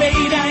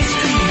homemade ice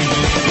cream.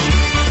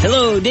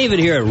 Hello, David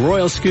here at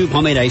Royal Scoop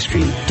Homemade Ice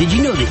Cream. Did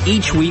you know that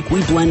each week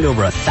we blend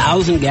over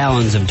 1,000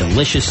 gallons of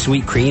delicious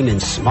sweet cream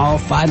in small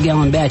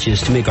 5-gallon batches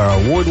to make our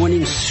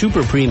award-winning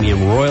super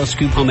premium Royal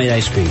Scoop Homemade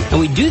Ice Cream? And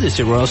we do this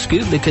at Royal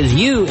Scoop because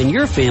you and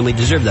your family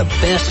deserve the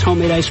best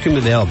homemade ice cream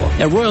available.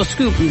 At Royal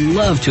Scoop, we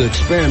love to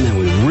experiment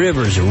with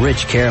rivers of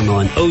rich caramel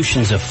and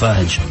oceans of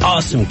fudge,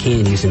 awesome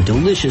candies, and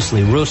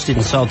deliciously roasted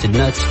and salted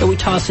nuts that we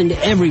toss into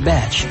every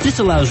batch. This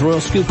allows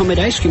Royal Scoop Homemade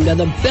Ice Cream to have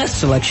the best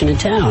selection in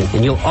town,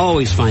 and you'll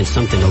always find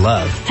something to love.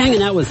 love.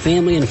 Hanging out with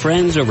family and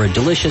friends over a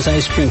delicious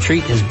ice cream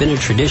treat has been a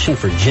tradition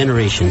for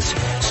generations.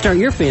 Start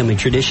your family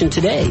tradition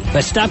today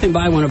by stopping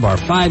by one of our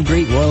 5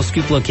 great Royal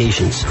Scoop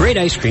locations. Great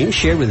ice cream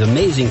shared with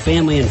amazing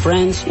family and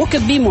friends. What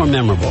could be more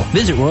memorable?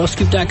 Visit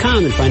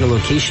RoyalScoop.com and find a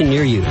location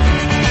near you.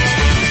 Life's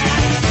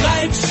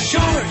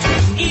short.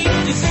 Eat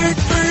dessert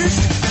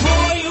first.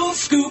 Royal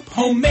Scoop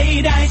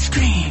homemade ice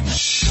cream.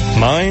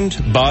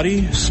 Mind,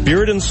 body,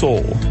 spirit, and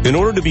soul. In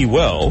order to be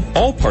well,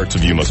 all parts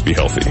of you must be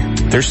healthy.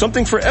 There's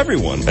something for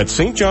everyone at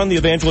St. John the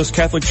Evangelist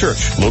Catholic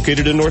Church,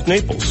 located in North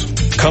Naples.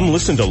 Come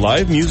listen to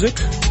live music,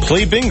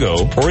 play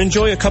bingo, or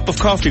enjoy a cup of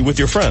coffee with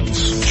your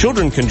friends.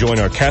 Children can join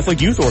our Catholic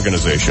youth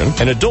organization,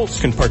 and adults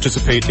can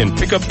participate in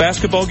pickup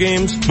basketball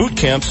games, boot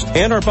camps,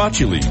 and our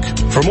bocce league.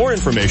 For more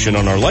information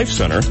on our Life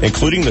Center,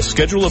 including the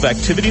schedule of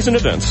activities and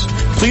events,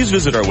 please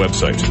visit our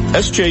website,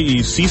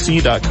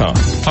 sjecc.com.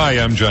 Hi,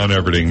 I'm John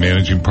Everding,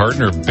 Managing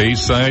Partner of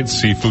Bayside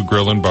Seafood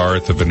Grill and Bar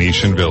at the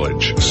Venetian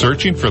Village.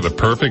 Searching for the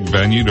perfect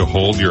venue to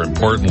hold your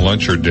important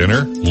lunch or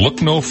dinner?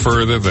 Look no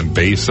further than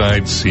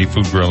Bayside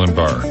Seafood Grill and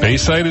Bar.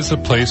 Bayside is a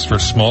place for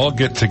small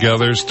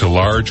get-togethers to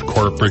large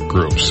corporate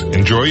groups.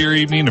 Enjoy your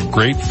evening of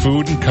great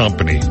food and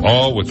company,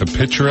 all with a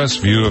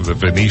picturesque view of the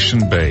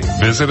Venetian Bay.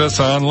 Visit us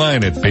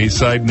online at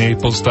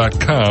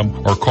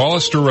BaysideNaples.com or call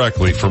us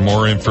directly for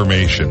more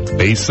information.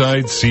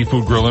 Bayside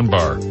Seafood Grill and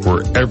Bar,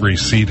 where every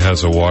seat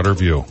has a water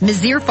view.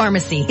 Mazir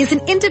Pharmacy is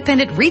an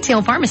independent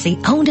retail pharmacy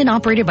owned and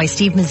operated by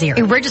Steve Mazir,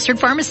 a registered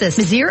pharmacist.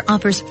 Mazir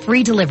offers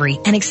free delivery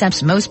and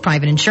accepts most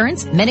private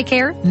insurance,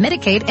 Medicare,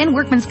 Medicaid, and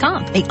Workman's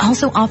Comp. They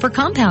also offer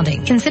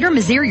compounding. Consider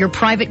Mazir your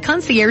private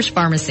concierge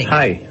pharmacy.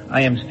 Hi,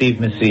 I am Steve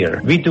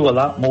Mazir. We do a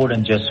lot more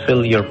than just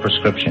fill your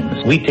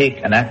prescriptions. We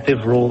take an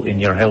active role in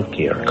your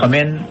healthcare. Come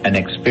in and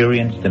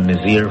experience the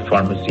Mazir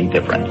Pharmacy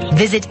difference.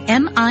 Visit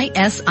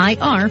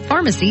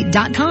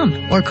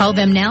MISIRpharmacy.com or call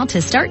them now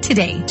to start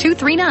today.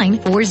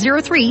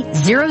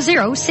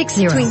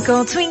 239-403-0060.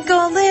 Twinkle,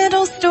 twinkle,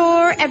 little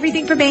store,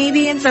 everything for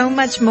baby and so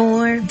much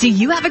more. Do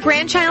you have a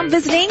grandchild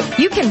visiting?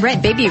 You can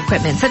rent baby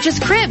equipment such as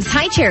cribs,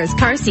 high chairs,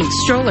 car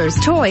seats, strollers,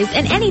 toys,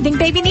 and anything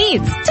baby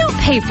needs. Don't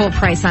pay full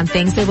price on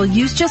things they will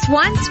use just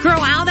once, grow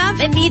out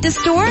of, and need to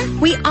store.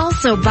 We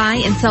also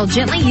buy and sell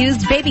gently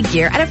used baby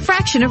gear at a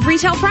fraction of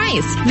retail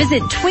price.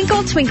 Visit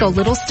Twinkle Twinkle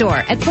Little Store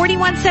at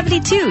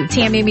 4172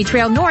 Tamiami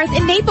Trail North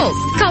in Naples.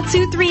 Call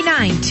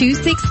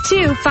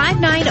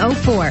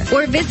 239-262-5904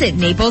 or visit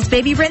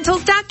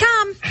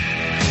NaplesBabyRentals.com.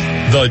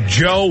 The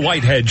Joe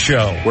Whitehead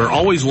Show. We're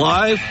always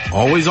live,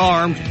 always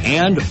armed,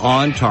 and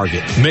on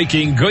target.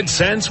 Making good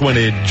sense when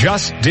it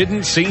just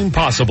didn't seem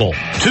possible.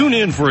 Tune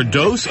in for a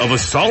dose of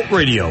Assault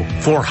Radio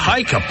for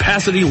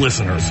high-capacity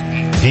listeners.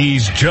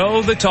 He's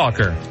Joe the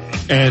Talker,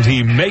 and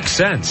he makes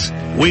sense.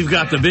 We've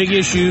got the big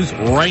issues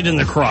right in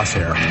the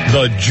crosshair.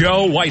 The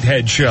Joe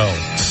Whitehead Show,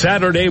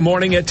 Saturday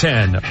morning at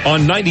 10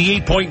 on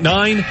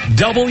 98.9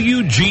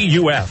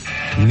 WGUF,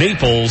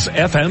 Naples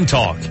FM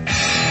Talk.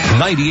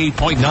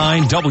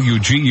 98.9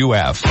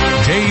 WGUF.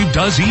 Dave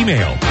does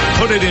email.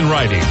 Put it in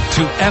writing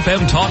to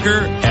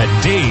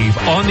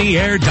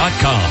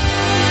fmtalker@daveontheair.com.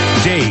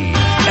 Dave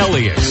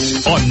Elliott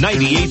on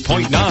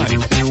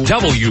 98.9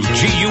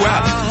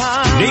 WGUF.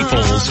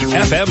 Naples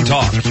FM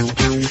Talk.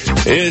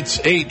 It's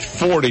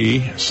 8:40.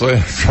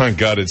 Thank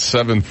God it's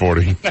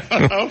 7:40.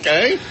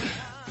 Okay.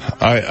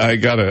 I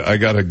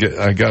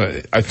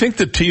think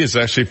the tea is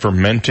actually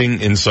fermenting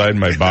inside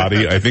my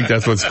body. I think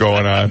that's what's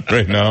going on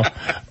right now.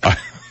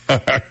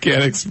 I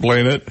can't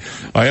explain it.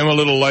 I am a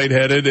little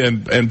lightheaded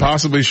and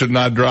possibly should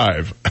not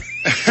drive.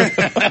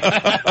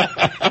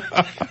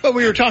 Well,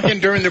 we were talking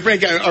during the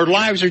break. Our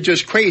lives are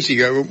just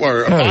crazy. Our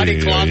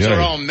body clocks are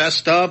all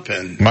messed up,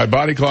 and my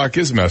body clock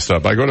is messed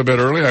up. I go to bed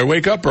early. I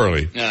wake up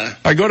early.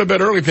 I go to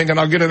bed early thinking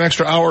I'll get an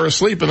extra hour of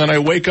sleep, and then I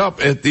wake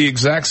up at the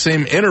exact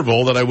same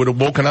interval that I would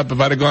have woken up if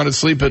I'd have gone to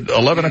sleep at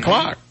 11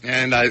 o'clock.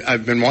 And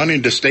I've been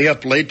wanting to stay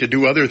up late to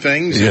do other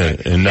things. And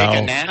take now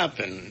a nap,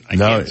 and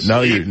now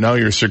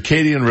your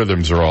circadian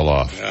rhythms are all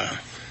off. Yeah.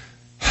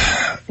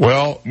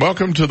 Well,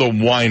 welcome to the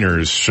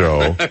Whiners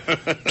Show.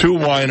 2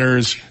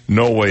 whiners,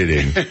 no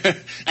waiting.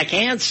 I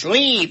can't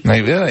sleep. I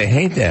really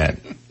hate that.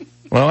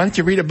 Well, why don't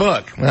you read a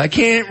book? Well, I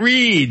can't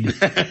read.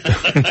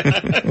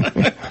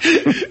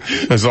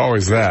 There's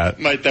always that.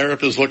 My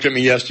therapist looked at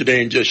me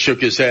yesterday and just shook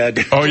his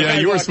head. Oh, yeah,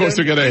 you were supposed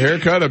to get a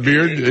haircut, a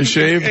beard, a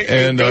shave,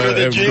 and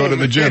go to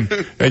the gym.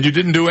 And you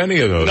didn't do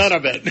any of those. None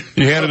of it.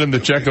 You handed him the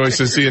check, though. He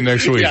said, see you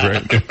next week,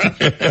 right?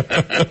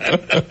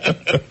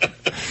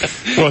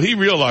 Well, he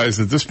realized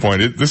at this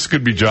point, this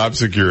could be job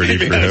security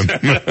for him.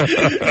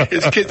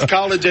 His kid's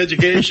college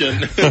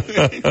education.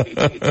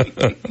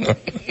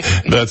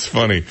 That's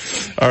funny.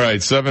 All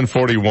right,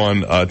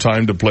 7:41,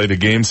 time to play the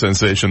game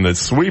sensation that's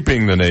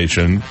sweeping the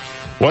nation.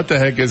 What the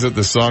heck is it?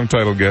 The song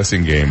title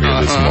guessing game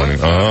here this morning.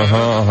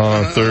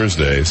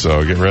 Thursday.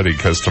 So get ready,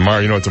 because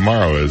tomorrow, you know what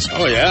tomorrow is?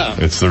 Oh, yeah.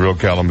 It's the Real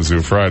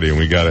Kalamazoo Friday, and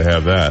we got to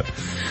have that.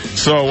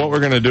 So what we're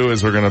going to do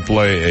is we're going to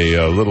play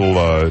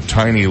a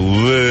tiny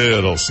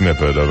little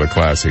snippet of a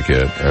classic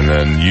hit, and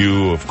then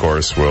you, of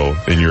course, will,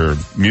 in your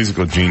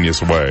musical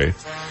genius way,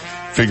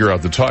 figure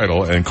out the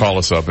title and call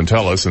us up and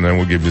tell us, and then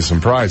we'll give you some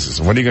prizes.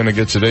 And what are you going to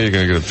get today? You're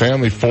going to get a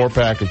family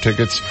 4-pack of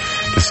tickets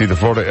to see the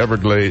Florida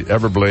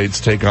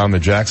Everblades take on the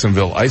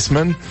Jacksonville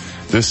Icemen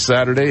this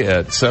Saturday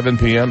at 7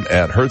 p.m.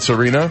 at Hertz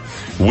Arena.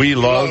 We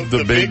love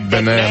the big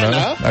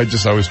banana. I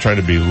was trying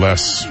to be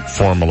less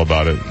formal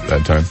about it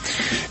that time.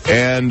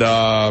 And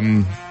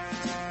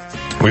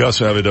we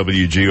also have a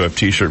WGUF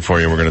t-shirt for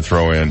you. We're going to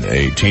throw in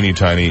a teeny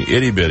tiny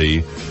itty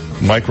bitty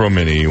micro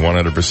mini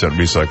 100%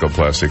 recycled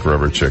plastic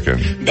rubber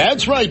chicken.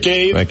 That's right,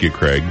 Dave. Thank you,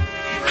 Craig.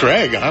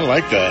 Craig, I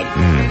like that.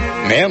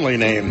 Manly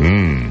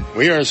name.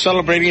 We are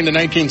celebrating the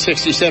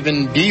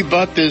 1967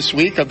 debut this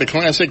week of the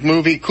classic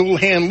movie Cool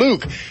Hand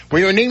Luke.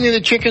 We are naming the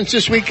chickens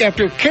this week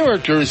after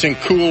characters in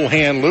Cool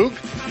Hand Luke.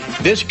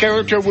 This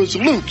character was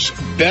Luke's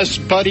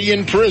best buddy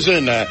in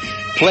prison,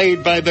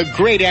 played by the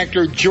great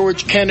actor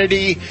George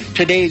Kennedy.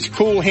 Today's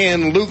Cool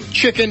Hand Luke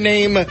chicken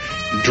name,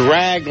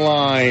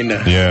 Dragline.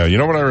 Yeah, you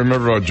know what I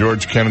remember about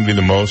George Kennedy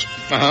the most?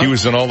 He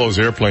was in all those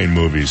airplane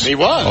movies. He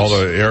was. All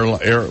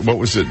the what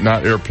was it?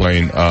 Not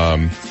airplane.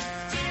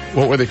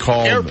 What were they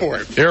called?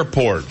 Airport.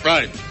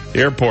 Right.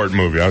 Airport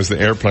movie. I was the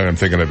airplane. I'm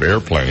thinking of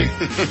airplane.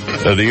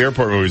 The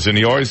airport movies. And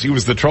he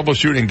was the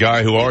troubleshooting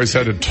guy who always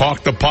had to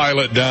talk the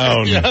pilot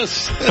down.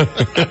 Yes.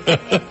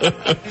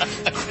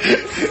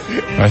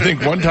 I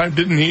think one time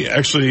didn't they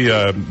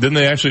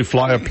actually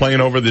fly a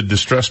plane over the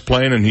distressed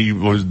plane and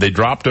they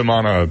dropped him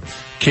on a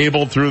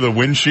cable through the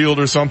windshield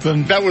or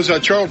something? That was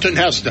Charlton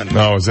Heston.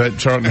 No, was that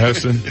Charlton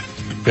Heston?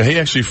 Yeah, he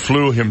actually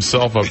flew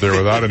himself up there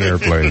without an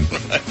airplane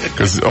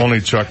because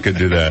only Chuck could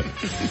do that.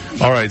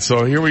 All right,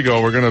 so here we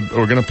go. We're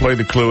gonna play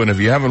the clue, and if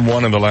you haven't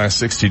won in the last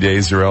 60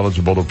 days, you're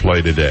eligible to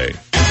play today.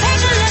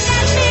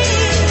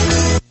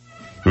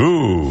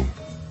 Ooh,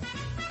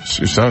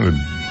 she sounded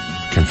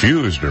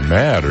confused or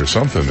mad or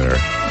something there.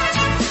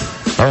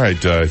 All right,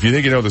 if you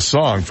think you know the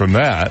song from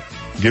that,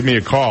 give me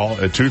a call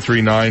at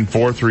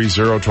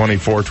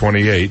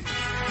 239-430-2428.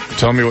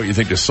 Tell me what you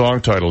think the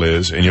song title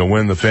is, and you'll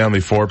win the family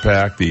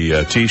 4-pack,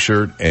 the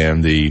t-shirt,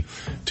 and the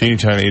teeny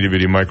tiny itty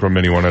bitty micro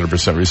mini 100%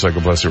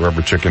 recycled plastic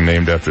rubber chicken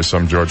named after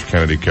some George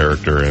Kennedy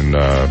character in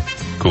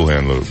Cool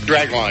Hand Luke.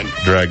 Dragline.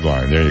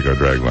 There you go,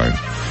 Dragline.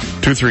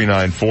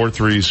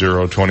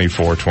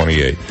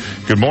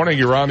 239-430-2428. Good morning.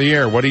 You're on the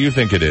air. What do you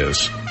think it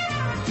is?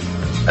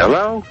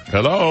 Hello?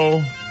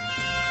 Hello?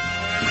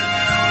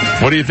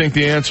 What do you think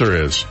the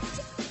answer is?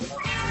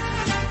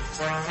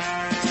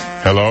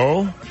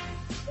 Hello?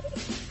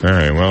 All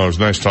right, well, it was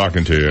nice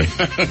talking to you.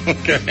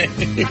 Okay.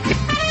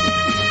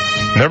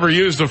 Never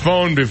used a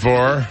phone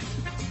before.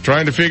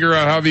 Trying to figure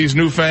out how these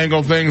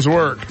newfangled things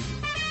work.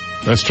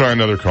 Let's try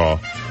another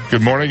call.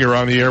 Good morning, you're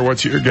on the air.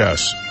 What's your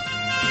guess?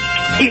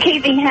 You're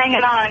keeping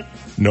hanging on.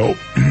 Nope.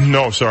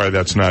 No, sorry,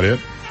 that's not it.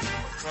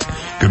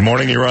 Good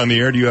morning, you're on the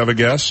air. Do you have a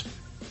guess?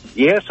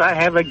 Yes, I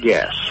have a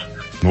guess.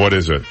 What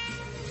is it?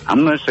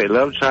 I'm going to say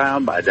Love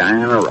Child by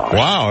Diana Ross.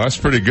 Wow, that's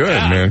pretty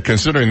good, man.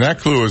 Considering that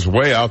clue is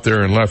way out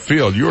there in left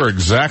field, you are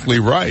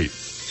exactly right.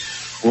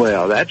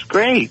 Well, that's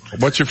great.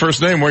 What's your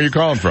first name? Where are you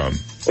calling from?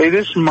 Hey,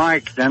 this is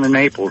Mike down in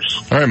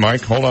Naples. All right,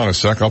 Mike, hold on a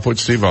sec. I'll put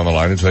Steve on the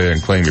line and tell you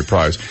and claim your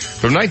prize.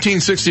 From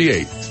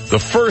 1968, the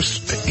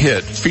first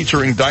hit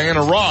featuring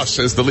Diana Ross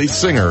as the lead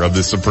singer of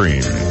the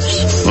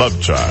Supremes, Love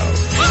Child.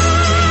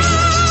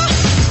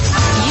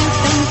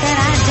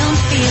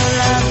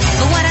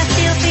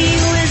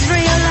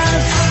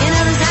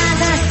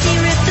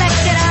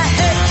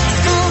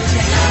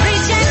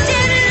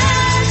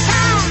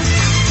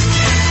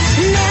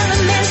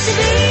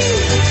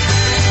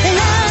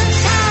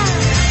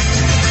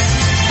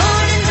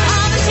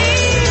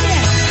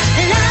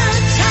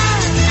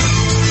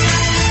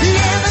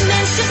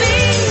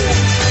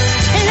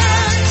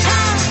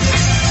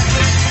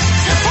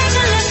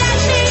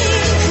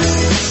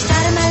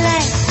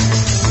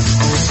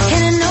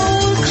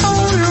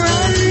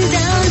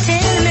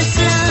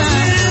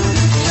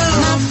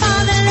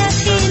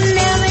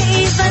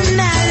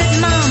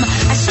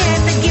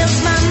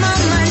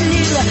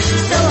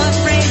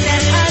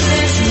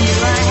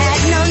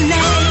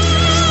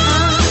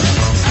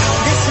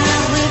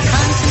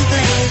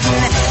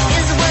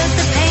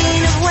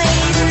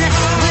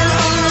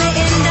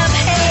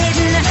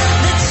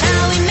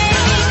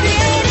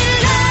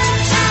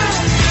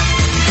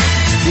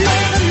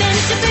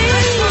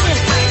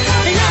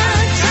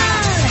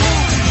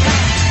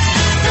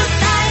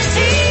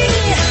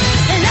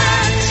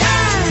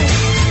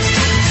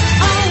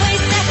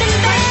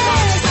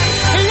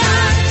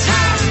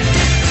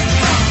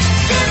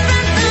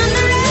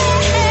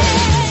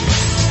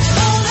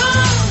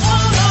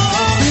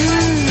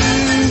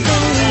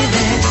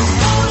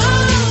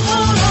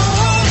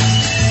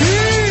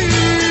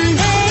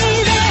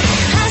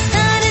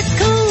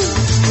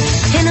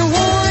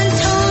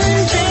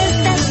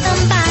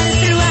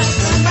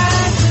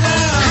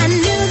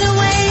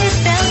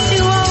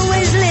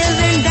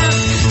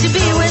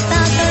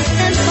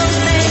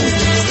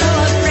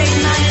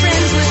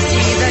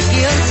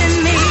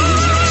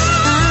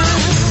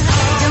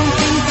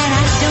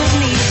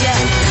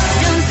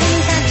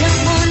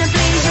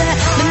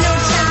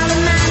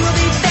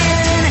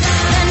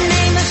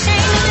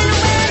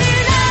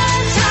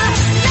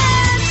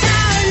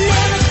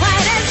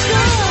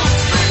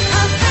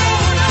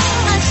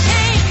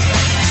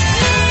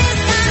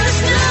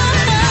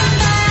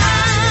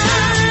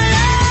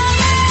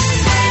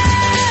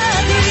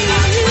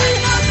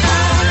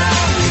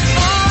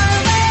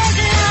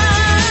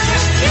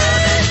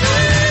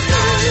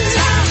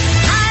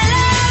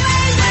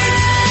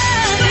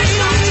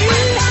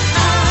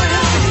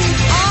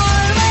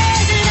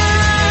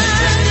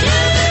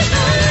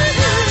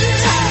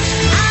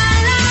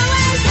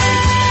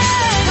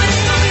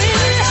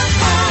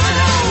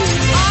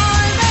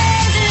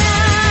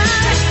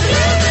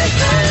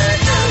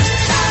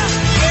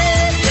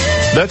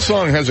 That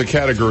song has a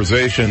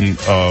categorization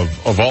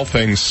of all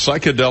things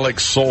psychedelic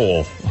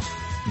soul.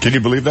 Can you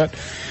believe that?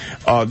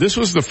 This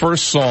was the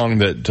first song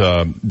that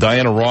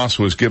Diana Ross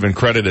was given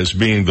credit as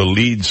being the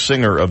lead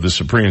singer of the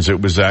Supremes.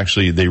 It was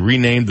actually, they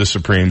renamed the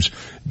Supremes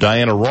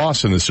Diana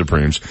Ross and the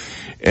Supremes.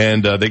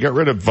 And they got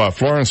rid of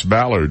Florence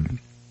Ballard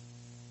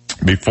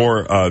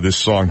before this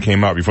song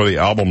came out, before the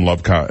album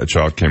Love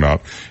Child came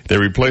out. They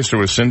replaced her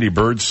with Cindy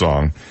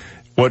Birdsong.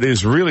 What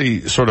is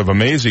really sort of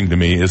amazing to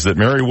me is that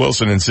Mary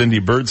Wilson and Cindy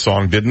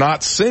Birdsong did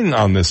not sing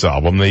on this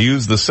album. They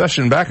used the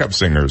session backup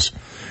singers.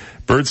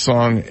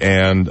 Birdsong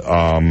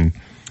and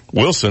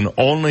Wilson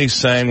only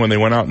sang when they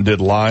went out and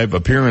did live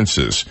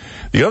appearances.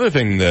 The other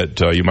thing that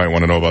you might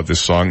want to know about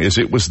this song is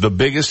it was the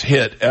biggest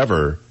hit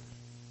ever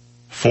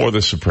for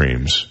the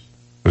Supremes.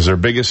 It was their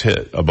biggest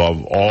hit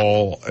above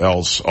all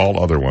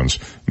other ones.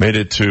 Made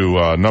it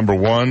to number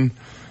 1,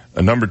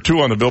 number 2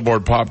 on the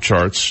Billboard Pop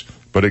charts,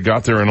 but it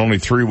got there in only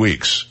 3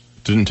 weeks.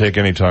 Didn't take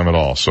any time at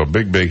all. So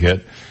big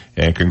hit,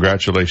 and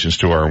congratulations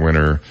to our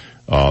winner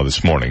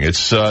this morning. It's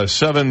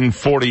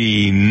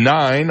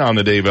 7:49 on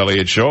the Dave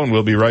Elliott Show, and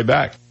we'll be right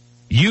back.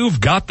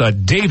 You've got the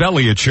Dave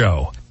Elliott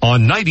Show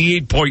on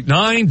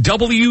 98.9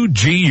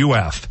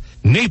 WGUF,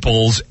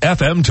 Naples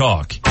FM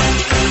Talk.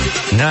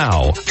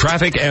 Now,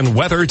 traffic and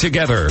weather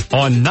together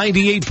on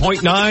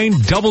 98.9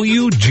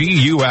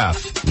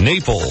 WGUF,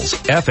 Naples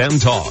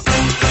FM Talk.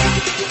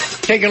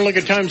 Taking a look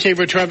at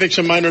time-saver traffic,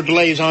 some minor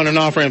delays on and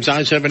off ramps.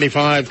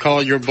 I-75,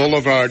 Collier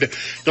Boulevard.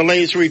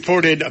 Delays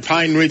reported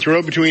Pine Ridge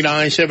Road between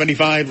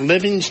I-75,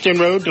 Livingston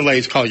Road.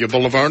 Delays Collier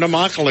Boulevard,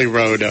 Immokalee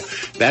Road.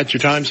 That's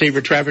your time-saver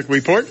traffic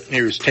report.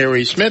 Here's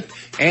Terry Smith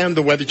and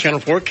the Weather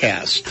Channel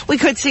forecast. We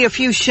could see a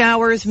few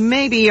showers,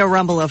 maybe a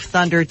rumble of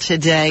thunder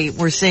today.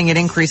 We're seeing an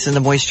increase in the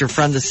moisture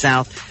from the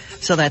south,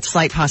 so that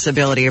slight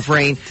possibility of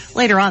rain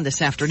later on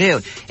this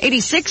afternoon.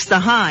 86 the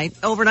high.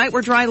 Overnight,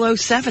 we're dry, low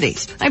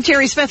 70s. I'm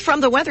Terry Smith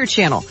from the Weather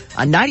Channel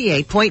on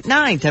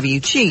 98.9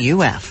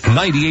 WGUF.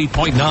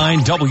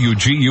 98.9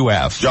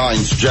 WGUF.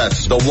 Giants,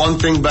 Jets. The one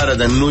thing better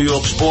than New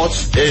York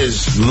sports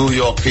is New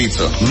York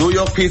pizza. New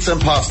York Pizza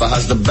and Pasta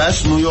has the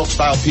best New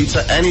York-style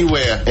pizza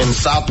anywhere in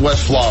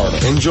Southwest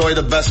Florida. Enjoy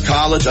the best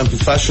college and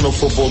professional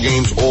football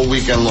games all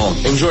weekend long.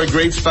 Enjoy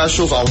great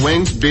specials on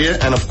wings, beer,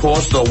 and of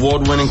course the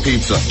award-winning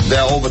pizza.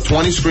 There are over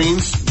 20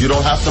 screens. You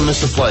don't have to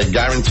miss a play,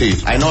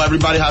 guaranteed. I know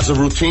everybody has a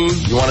routine.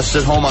 You want to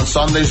sit home on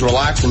Sundays,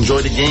 relax,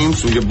 enjoy the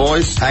games with your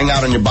boys, hang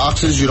out on your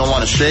boxes. You don't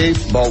want to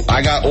shave, but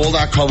I got all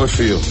that covered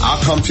for you.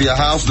 I'll come to your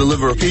house,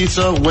 deliver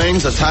pizza,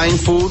 wings, Italian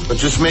food, but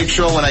just make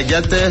sure when I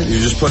get there, you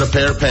just put a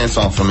pair of pants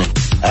on for me.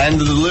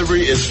 And the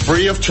delivery is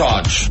free of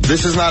charge.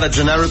 This is not a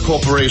generic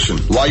corporation.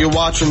 While you're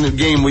watching the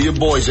game with your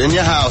boys in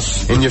your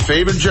house, in your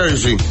favorite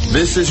jersey,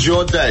 this is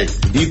your day.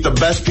 Eat the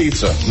best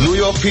pizza. New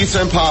York Pizza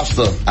and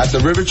Pasta at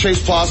the River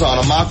Chase Plaza on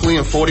Immokalee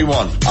and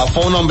 41. Our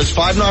phone number is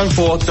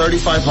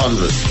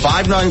 594-3500.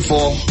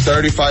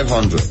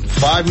 594-3500.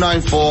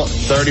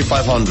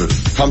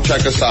 594-3500. Come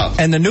check us out.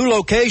 And the new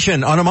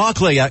location on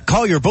Immokalee at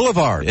Collier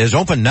Boulevard is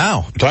open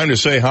now. Time to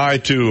say hi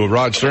to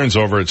Rod Stearns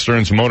over at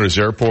Stearns Motors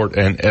Airport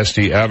and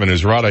St.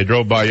 Avenues. Rod, I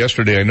drove by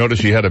yesterday. I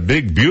noticed you had a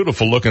big,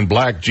 beautiful-looking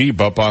black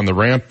Jeep up on the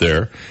ramp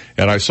there,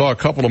 and I saw a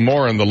couple of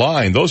more in the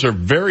line. Those are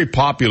very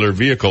popular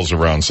vehicles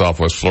around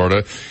Southwest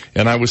Florida,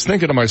 and I was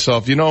thinking to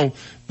myself, you know,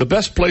 the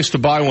best place to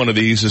buy one of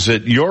these is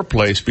at your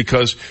place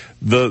because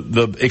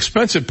the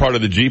expensive part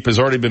of the Jeep has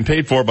already been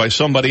paid for by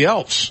somebody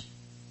else.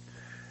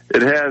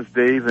 It has,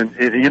 Dave, and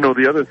you know,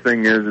 the other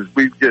thing is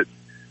we get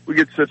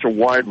such a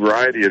wide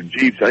variety of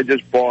Jeeps. I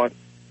just bought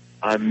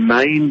a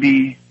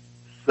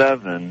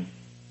 97,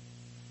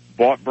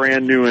 bought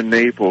brand new in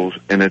Naples,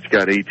 and it's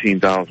got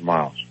 18,000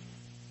 miles.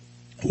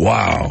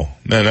 Wow.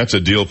 Man, that's a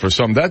deal for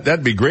some.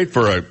 That'd be great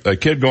for a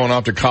kid going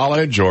off to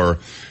college or,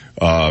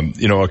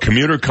 you know, a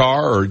commuter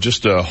car or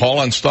just a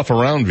hauling stuff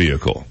around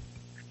vehicle.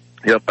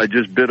 Yep. I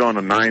just bid on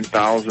a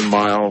 9,000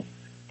 mile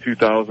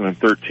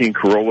 2013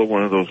 Corolla,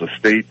 one of those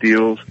estate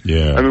deals.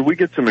 Yeah. I mean, we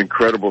get some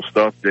incredible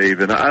stuff, Dave,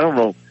 and I don't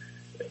know.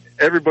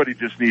 Everybody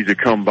just needs to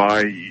come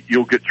by.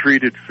 You'll get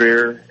treated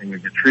fair, and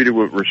you'll get treated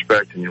with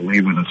respect, and you'll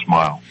leave with a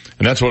smile.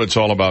 And that's what it's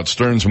all about.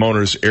 Stearns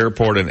Motors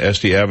Airport and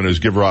St. Avenues.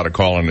 Give Rod a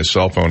call on his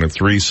cell phone at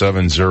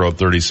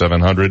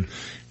 370-3700.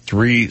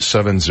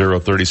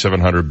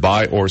 370-3700.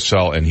 Buy or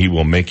sell, and he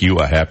will make you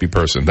a happy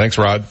person. Thanks,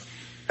 Rod.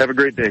 Have a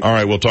great day. All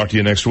right, we'll talk to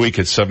you next week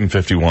at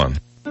 7:51.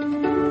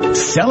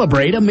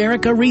 Celebrate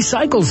America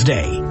Recycles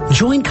Day.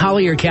 Join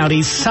Collier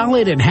County's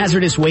Solid and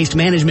Hazardous Waste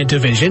Management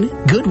Division,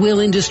 Goodwill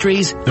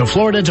Industries, the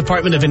Florida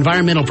Department of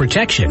Environmental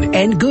Protection,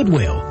 and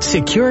Goodwill.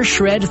 Secure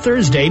Shred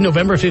Thursday,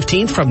 November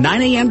 15th from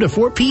 9 a.m. to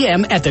 4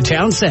 p.m. at the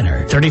Town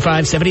Center,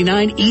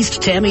 3579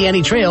 East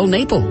Tamiami Trail,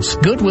 Naples.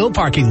 Goodwill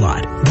parking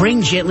lot.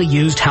 Bring gently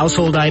used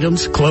household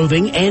items,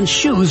 clothing, and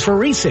shoes for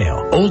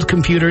resale. Old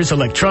computers,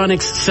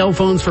 electronics, cell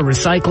phones for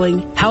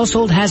recycling,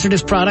 household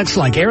hazardous products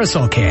like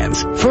aerosol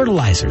cans,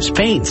 fertilizers,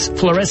 paints,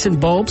 fluorescent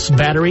bulbs,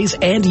 batteries,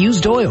 and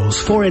used oil. oils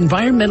for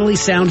environmentally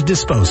sound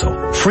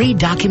disposal. Free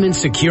document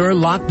secure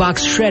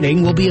lockbox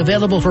shredding will be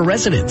available for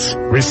residents.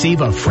 Receive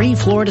a free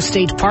Florida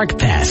State Park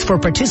Pass for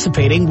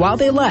participating while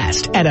they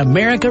last at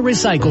America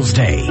Recycles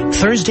Day,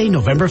 Thursday,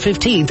 November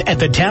 15th at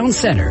the Town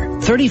Center,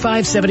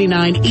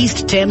 3579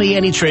 East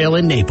Tamiami Trail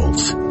in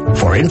Naples.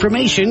 For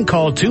information,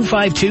 call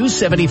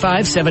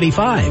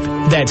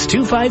 252-7575. That's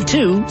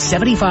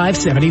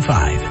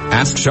 252-7575.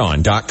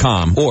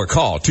 AskSean.com or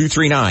call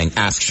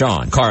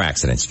 239-ASK-SEAN. Car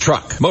accidents,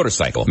 truck,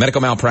 motorcycle, medical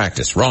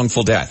malpractice,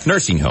 wrongful death,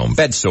 nursing home,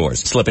 bed sores,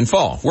 slip and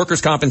fall,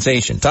 workers'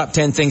 compensation. Top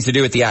 10 things to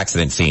do at the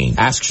accident scene.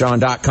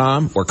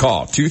 AskSean.com or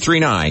call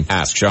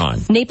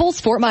 239-ASK-SEAN.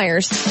 Naples, Fort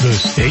Myers. The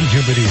Stage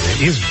in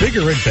Bonita is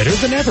bigger and better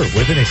than ever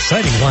with an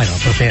exciting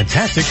lineup of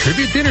fantastic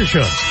tribute dinner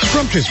shows,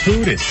 scrumptious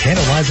food, and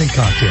tantalizing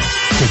cocktails.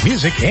 With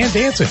music and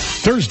dancing.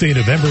 Thursday,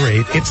 November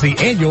 8th, it's the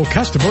annual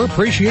Customer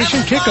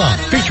Appreciation Kickoff,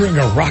 featuring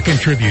a rockin'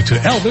 tribute to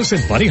Elvis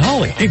and Buddy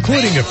Holly,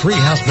 including a free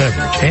house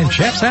beverage and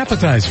chef's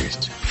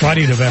appetizers.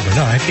 Friday, November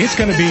 9th, it's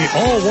going to be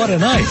all what a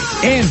night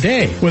and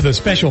day with a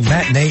special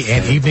matinee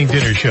and evening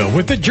dinner show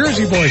with the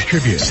Jersey Boys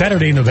tribute.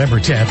 Saturday, November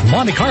 10th,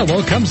 Monte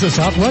Carlo comes to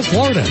Southwest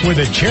Florida with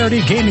a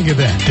charity gaming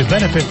event to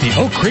benefit the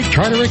Oak Creek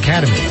Charter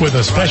Academy with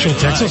a special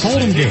Texas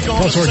Hold'em game,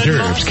 plus hors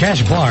d'oeuvres,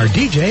 cash bar,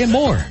 DJ, and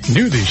more.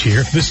 New this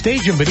year, the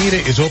Stage in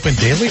Bonita is open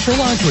daily for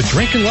lunch with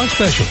drink and lunch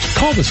specials.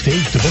 Call the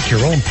Stage to book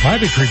your own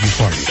private tribute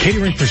party.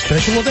 Catering for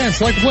special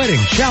events like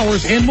weddings,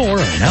 showers, and more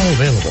are now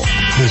available.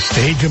 The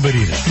Stage in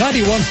Bonita,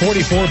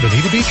 9144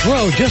 Bonita Beach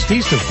Road, just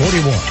east of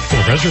 41.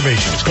 For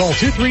reservations, call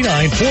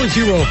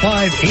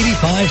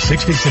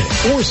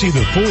 239-405-8566 or see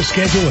the full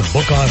schedule and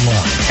book online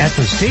at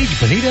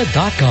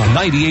thestagebonita.com.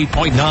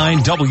 98.9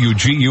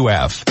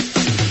 WGUF.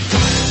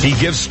 He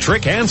gives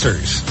trick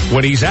answers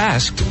when he's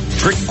asked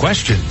trick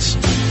questions.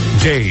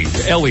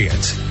 Dave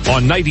Elliott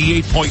on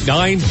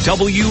 98.9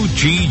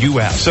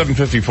 WGUF.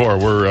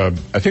 7:54.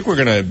 I think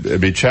we're going to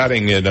be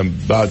chatting in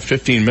about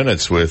 15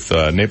 minutes with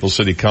Naples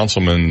City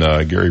Councilman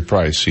Gary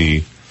Price.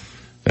 He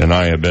and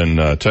I have been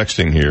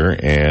texting here,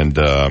 and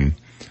I'm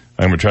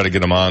going to try to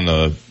get him on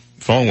the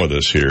phone with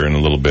us here in a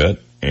little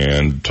bit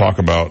and talk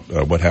about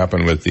what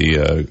happened with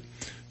the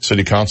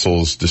City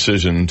Council's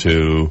decision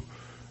to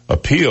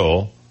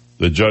appeal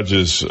the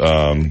judge's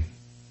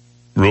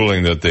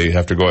ruling that they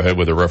have to go ahead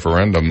with a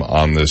referendum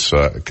on this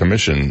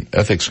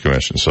ethics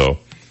commission. So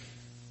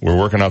we're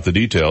working out the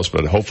details,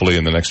 but hopefully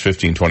in the next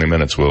 15, 20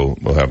 minutes we'll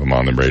have him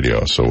on the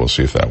radio. So we'll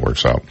see if that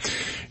works out.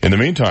 In the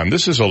meantime,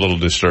 this is a little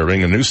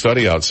disturbing. A new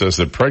study out says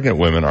that pregnant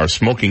women are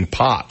smoking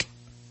pot.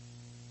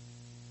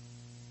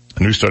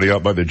 A new study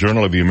out by the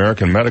Journal of the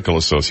American Medical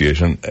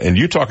Association. And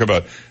you talk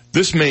about,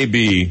 this may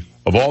be,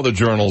 of all the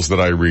journals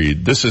that I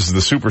read, this is the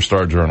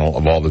superstar journal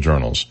of all the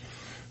journals.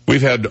 We've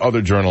had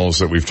other journals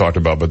that we've talked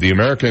about, but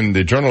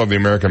the Journal of the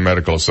American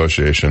Medical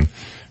Association,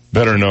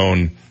 better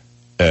known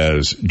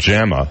as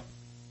JAMA,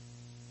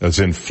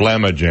 as in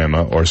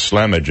Flamma-JAMA or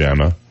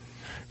Slamma-JAMA,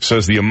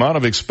 says the amount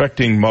of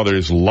expecting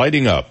mothers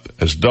lighting up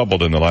has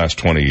doubled in the last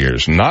 20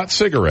 years. Not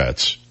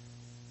cigarettes,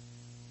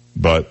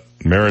 but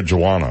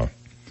marijuana.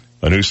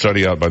 A new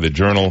study out by the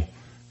journal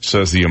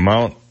says the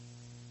amount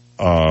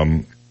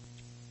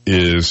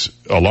is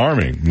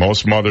alarming.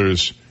 Most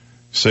mothers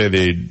say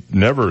they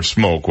never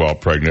smoke while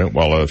pregnant,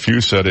 while a few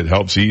said it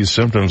helps ease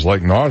symptoms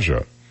like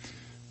nausea.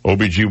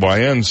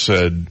 OBGYN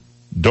said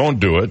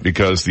don't do it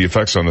because the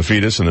effects on the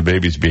fetus and the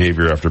baby's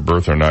behavior after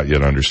birth are not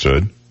yet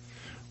understood.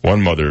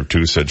 One mother of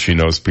two said she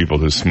knows people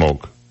who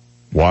smoke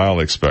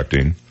while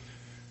expecting.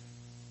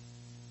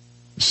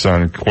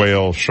 Son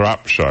Quayle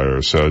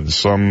Shropshire said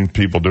some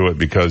people do it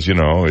because,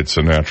 it's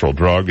a natural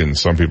drug, and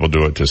some people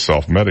do it to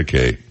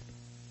self-medicate.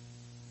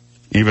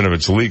 Even if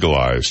it's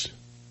legalized,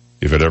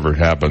 if it ever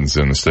happens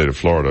in the state of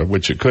Florida,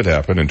 which it could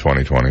happen in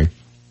 2020,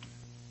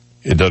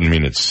 it doesn't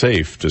mean it's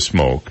safe to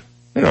smoke.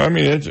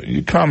 It's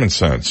common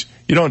sense.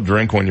 You don't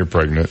drink when you're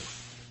pregnant.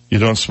 You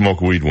don't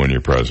smoke weed when you're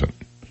pregnant.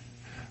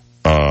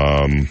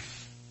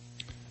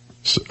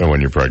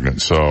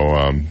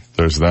 So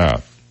there's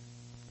that.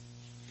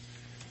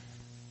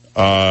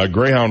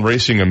 Greyhound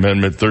Racing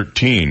Amendment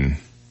 13.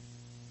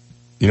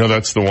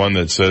 That's the one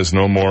that says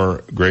no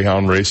more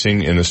greyhound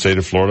racing in the state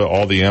of Florida.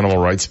 All the animal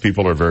rights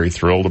people are very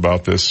thrilled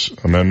about this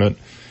amendment.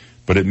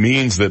 But it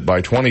means that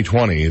by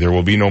 2020, there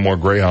will be no more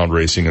greyhound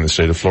racing in the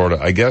state of Florida.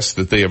 I guess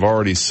that they have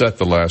already set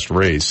the last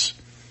race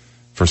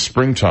for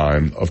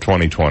springtime of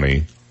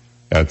 2020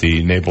 at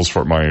the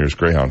Naples-Fort Myers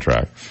Greyhound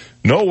track.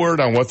 No word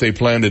on what they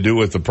plan to do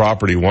with the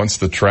property once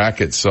the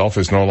track itself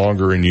is no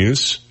longer in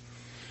use.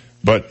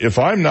 But if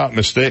I'm not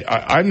mistaken,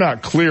 I'm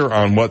not clear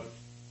on what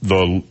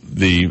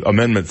the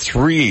Amendment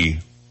 3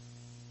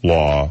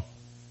 law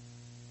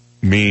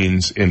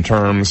means in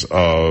terms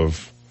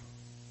of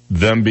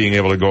them being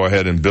able to go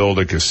ahead and build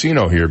a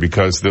casino here,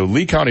 because the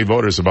Lee County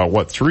voters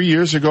about 3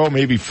 years ago,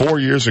 maybe 4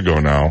 years ago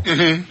now,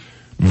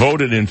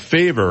 voted in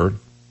favor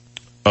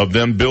of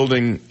them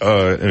building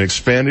an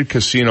expanded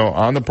casino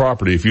on the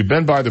property. If you've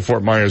been by the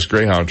Fort Myers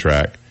Greyhound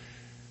track,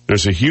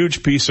 there's a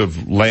huge piece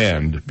of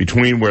land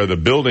between where the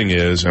building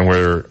is and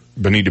where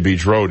Bonita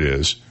Beach Road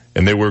is,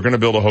 And they were going to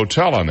build a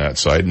hotel on that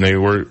site, and they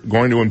were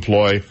going to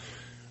employ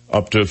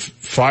up to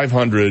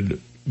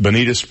 500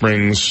 Bonita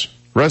Springs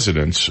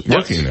residents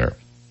working there.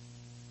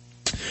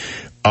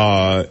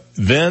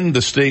 Then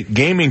the State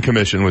Gaming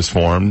Commission was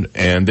formed,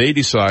 and they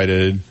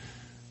decided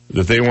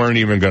that they weren't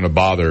even going to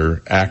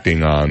bother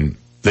acting on.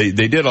 They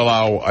did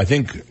allow, I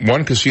think,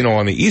 one casino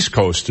on the East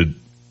Coast to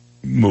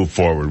move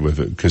forward with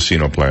the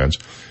casino plans.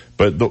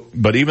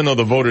 But even though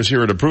the voters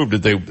here had approved it,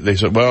 they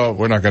said, well,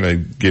 we're not going to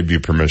give you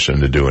permission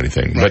to do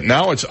anything. Right. But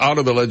now it's out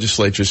of the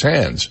legislature's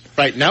hands.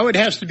 Right. Now it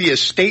has to be a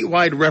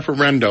statewide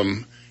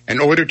referendum in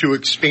order to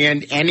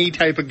expand any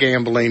type of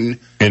gambling.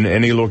 In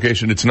any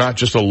location. It's not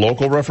just a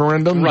local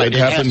referendum that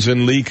happens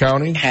in Lee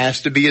County? It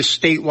has to be a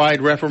statewide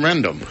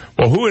referendum.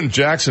 Well, who in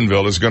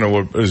Jacksonville is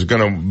going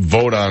to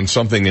vote on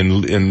something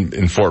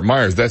in Fort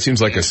Myers? That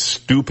seems like a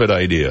stupid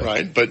idea.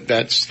 Right, but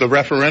that's the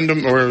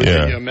referendum or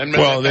the amendment.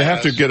 Well, they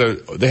have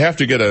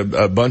to get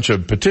a bunch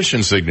of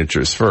petition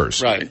signatures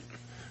first. Right.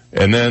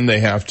 And then they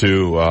have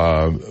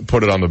to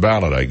put it on the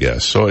ballot, I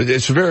guess. So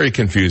it's very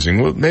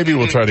confusing. Maybe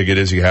we'll try to get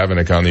Izzy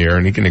Havenick on the air,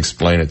 and he can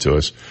explain it to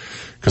us.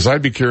 Because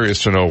I'd be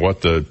curious to know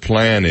what the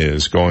plan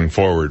is going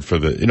forward for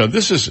the.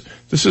 This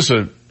is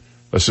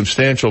a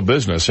substantial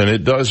business, and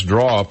it does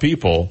draw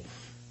people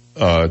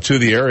to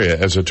the area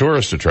as a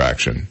tourist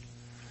attraction.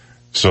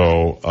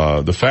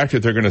 So the fact that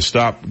they're going to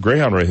stop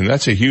Greyhound racing,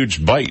 that's a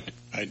huge bite.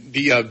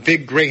 The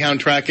big Greyhound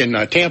track in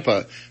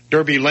Tampa,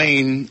 Derby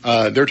Lane,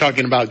 they're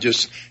talking about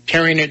just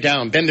tearing it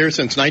down. Been there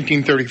since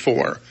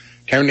 1934.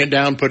 Tearing it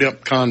down, put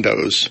up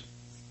condos.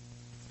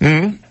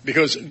 Mm-hmm.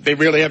 Because they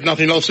really have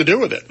nothing else to do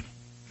with it.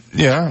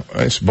 Yeah,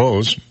 I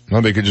suppose.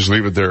 No, they could just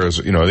leave it there as,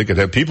 they could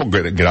have people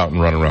get out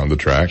and run around the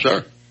track.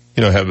 Sure.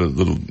 Have a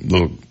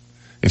little,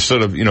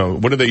 instead of,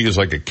 what do they use,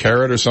 like a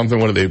carrot or something?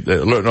 What do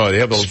they, no, they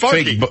have a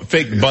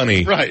fake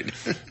bunny. Right.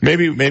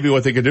 Maybe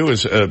what they could do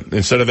is,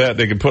 instead of that,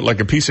 they could put like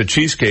a piece of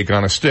cheesecake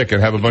on a stick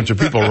and have a bunch of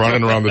people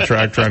running around the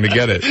track trying to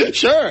get it.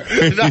 Sure.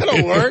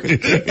 That'll work.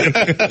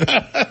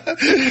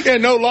 Yeah,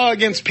 no law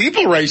against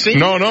people racing.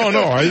 No.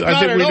 I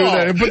think we do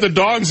that. And put the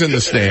dogs in the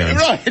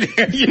stands. Right.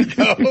 There you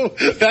go.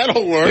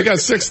 That'll work. They got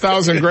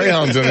 6,000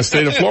 greyhounds in the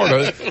state of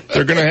Florida.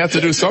 They're going to have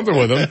to do something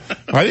with them.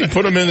 I think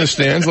put them in the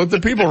stands, let the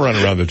people run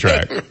around the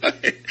track.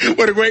 Right.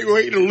 What a great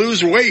way to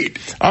lose weight.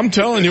 I'm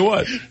telling you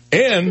what.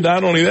 And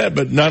not only that,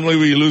 but not only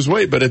will you lose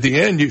weight, but at the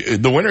end,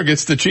 the winner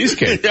gets the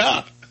cheesecake.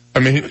 Yeah. I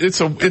mean,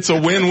 it's a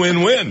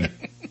win-win-win.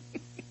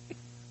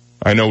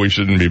 I know we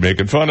shouldn't be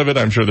making fun of it.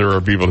 I'm sure there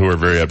are people who are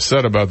very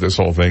upset about this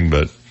whole thing,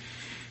 but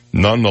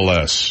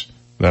nonetheless,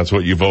 that's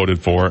what you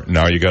voted for.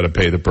 Now you got to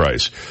pay the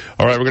price.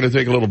 All right, we're going to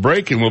take a little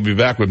break, and we'll be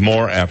back with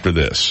more after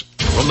this.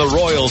 From the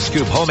Royal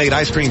Scoop Homemade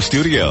Ice Cream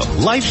Studio,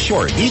 life's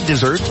short, eat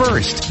dessert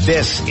first.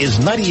 This is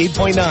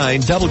 98.9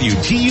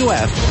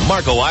 WGUF,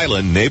 Marco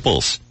Island,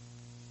 Naples.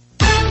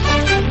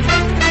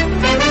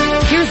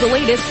 Here's the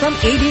latest from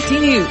ABC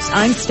News.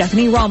 I'm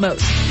Stephanie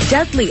Ramos.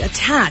 Deadly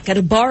attack at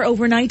a bar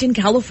overnight in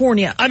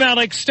California. I'm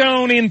Alex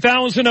Stone in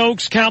Thousand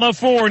Oaks,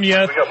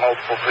 California. We got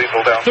multiple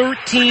people down.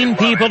 13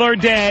 people are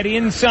dead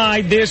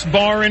inside this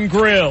bar and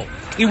grill.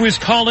 It was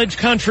college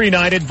country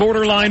night at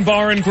Borderline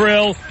Bar and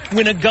Grill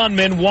when a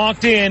gunman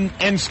walked in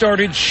and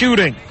started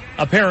shooting,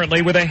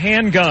 apparently with a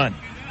handgun.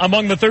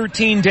 Among the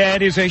 13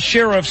 dead is a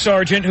sheriff's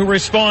sergeant who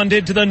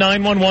responded to the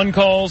 911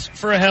 calls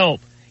for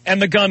help. And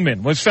the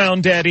gunman was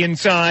found dead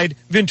inside.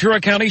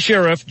 Ventura County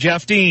Sheriff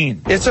Jeff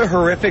Dean. It's a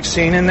horrific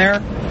scene in there.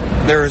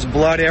 There is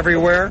blood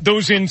everywhere.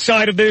 Those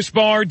inside of this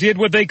bar did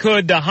what they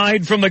could to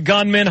hide from the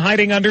gunman,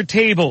 hiding under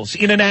tables,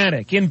 in an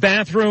attic, in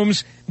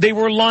bathrooms. They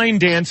were line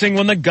dancing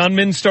when the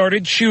gunman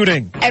started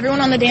shooting.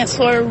 Everyone on the dance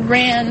floor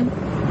ran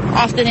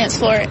off the dance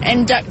floor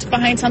and ducked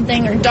behind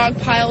something or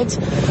dogpiled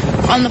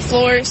on the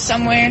floor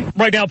somewhere.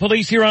 Right now,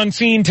 police here on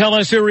scene tell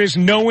us there is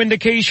no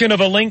indication of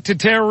a link to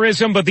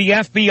terrorism, but the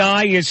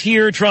FBI is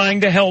here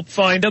trying to help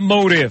find a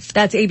motive.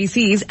 That's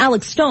ABC's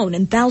Alex Stone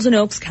in Thousand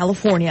Oaks,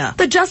 California.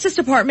 The Justice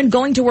Department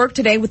going to work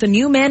today with a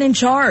new man in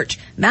charge,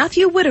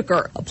 Matthew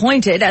Whitaker,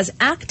 appointed as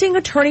acting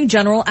attorney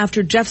general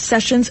after Jeff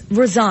Sessions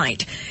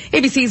resigned.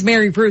 ABC's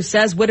Mary Bruce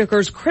says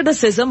Whitaker's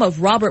criticism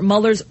of Robert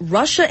Mueller's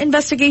Russia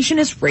investigation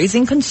is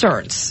raising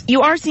concerns.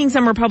 You are seeing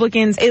some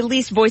Republicans at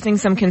least voicing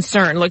some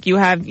concern. Look, you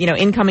have,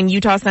 incoming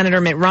Utah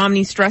Senator Mitt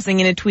Romney stressing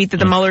in a tweet that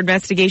the Mueller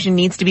investigation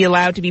needs to be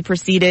allowed to be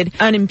proceeded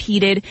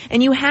unimpeded.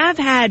 And you have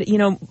had,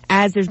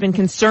 as there's been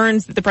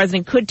concerns that the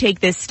president could take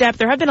this step,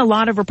 there have been a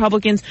lot of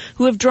Republicans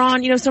who have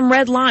drawn, some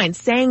red lines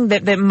saying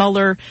that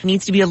Mueller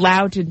needs to be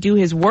allowed to do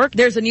his work.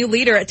 There's a new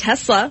leader at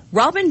Tesla.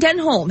 Robin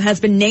Denholm has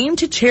been named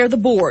to chair the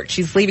board.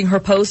 She's leaving her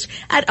post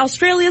at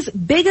Australia's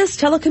biggest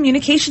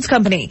telecommunications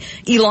company.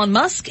 Elon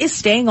Musk is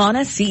staying on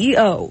as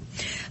CEO.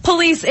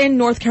 Police in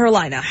North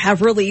Carolina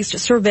have released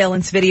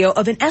surveillance video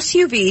of an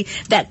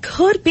SUV that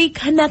could be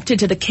connected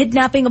to the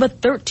kidnapping of a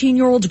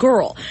 13-year-old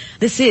girl.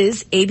 This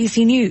is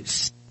ABC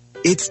News.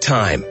 It's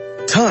time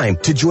Time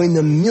to join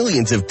the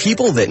millions of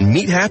people that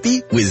meet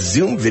happy with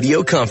Zoom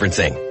video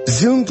conferencing.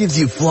 Zoom gives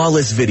you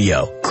flawless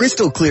video,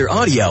 crystal clear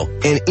audio,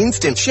 and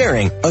instant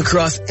sharing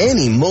across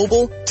any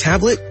mobile,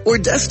 tablet, or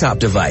desktop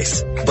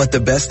device. But the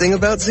best thing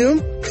about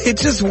Zoom? It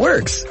just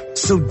works.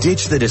 So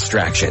ditch the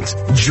distractions,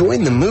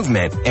 join the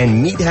movement,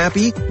 and meet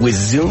happy with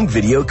Zoom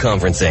video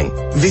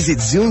conferencing. Visit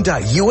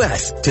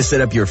Zoom.us to set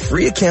up your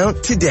free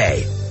account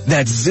today.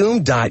 That's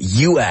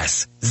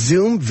Zoom.us.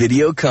 Zoom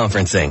video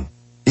conferencing.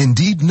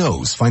 Indeed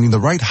knows finding the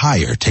right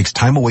hire takes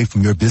time away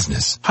from your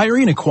business.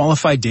 Hiring a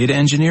qualified data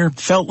engineer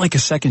felt like a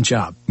second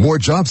job. More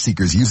job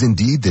seekers use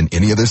Indeed than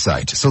any other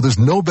site, so there's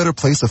no better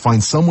place to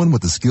find someone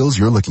with the skills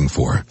you're looking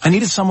for. I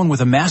needed someone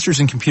with a master's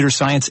in computer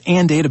science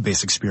and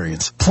database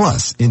experience.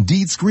 Plus,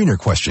 Indeed screener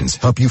questions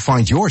help you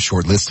find your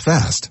shortlist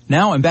fast.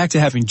 Now I'm back to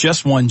having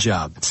just one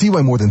job. See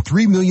why more than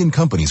 3 million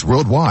companies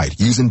worldwide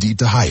use Indeed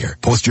to hire.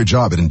 Post your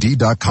job at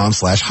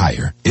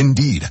Indeed.com/hire.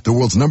 Indeed, the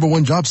world's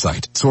 #1 job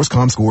site.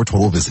 Source.com/score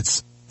total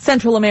visits.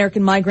 Central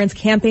American migrants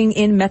camping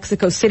in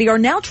Mexico City are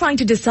now trying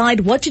to decide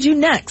what to do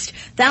next.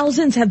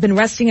 Thousands have been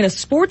resting in a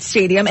sports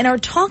stadium and are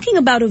talking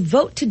about a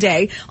vote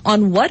today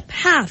on what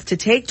path to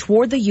take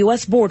toward the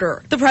U.S.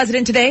 border. The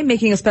president today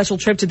making a special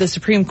trip to the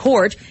Supreme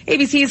Court.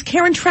 ABC's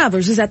Karen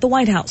Travers is at the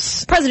White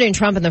House. President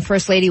Trump and the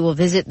First Lady will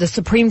visit the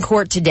Supreme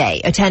Court today,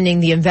 attending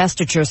the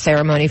investiture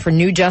ceremony for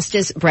new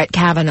Justice Brett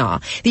Kavanaugh.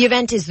 The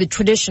event is the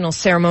traditional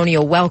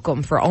ceremonial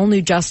welcome for all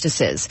new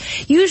justices.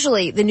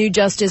 Usually, the new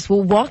justice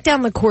will walk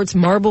down the court's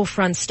marble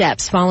front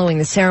steps following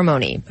the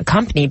ceremony,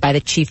 accompanied by the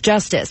Chief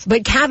Justice.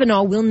 But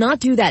Kavanaugh will not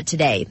do that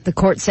today. The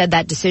court said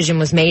that decision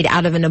was made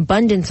out of an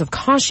abundance of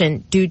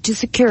caution due to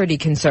security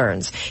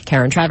concerns.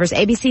 Karen Travers,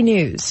 ABC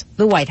News,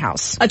 the White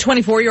House. A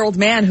 24-year-old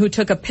man who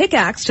took a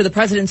pickaxe to the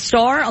president's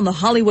star on the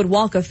Hollywood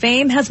Walk of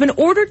Fame has been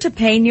ordered to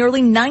pay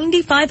nearly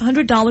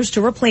 $9,500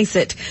 to replace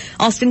it.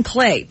 Austin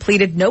Clay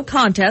pleaded no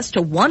contest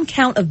to 1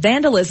 count of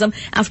vandalism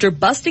after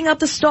busting up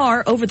the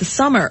star over the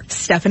summer.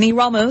 Stephanie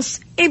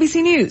Ramos,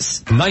 ABC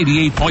News.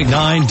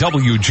 98.9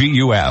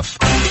 WGUF.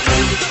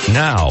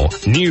 Now,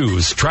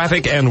 news,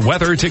 traffic, and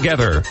weather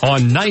together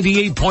on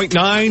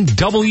 98.9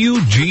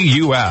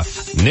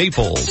 WGUF.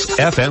 Naples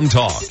FM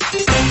Talk.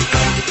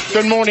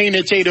 Good morning.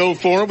 It's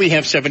 8:04. We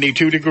have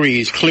 72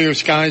 degrees. Clear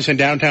skies in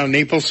downtown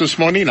Naples this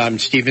morning. I'm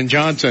Stephen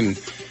Johnson.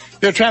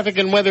 The traffic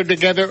and weather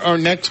together are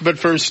next, but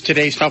first,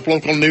 today's top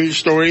local news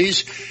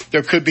stories.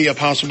 There could be a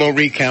possible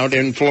recount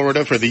in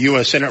Florida for the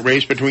U.S. Senate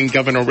race between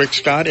Governor Rick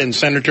Scott and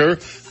Senator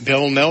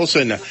Bill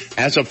Nelson.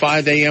 As of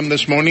 5 a.m.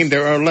 this morning,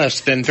 there are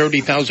less than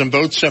 30,000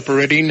 votes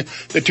separating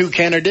the two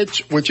candidates,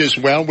 which is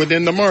well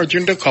within the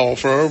margin to call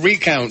for a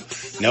recount.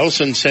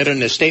 Nelson said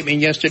in a statement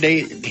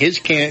yesterday his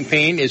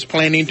campaign is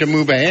planning to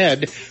move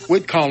ahead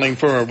with calling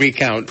for a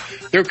recount.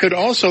 There could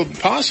also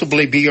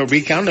possibly be a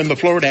recount in the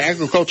Florida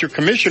Agriculture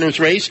Commissioner's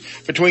race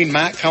between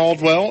Matt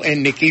Caldwell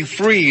and Nikki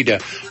Freed.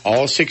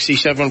 All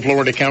 67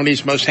 Florida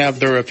counties must have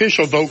their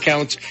official vote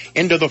counts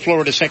into the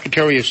Florida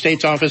Secretary of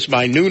State's office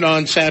by noon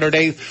on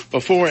Saturday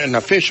before an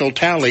official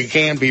tally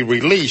can be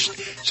released.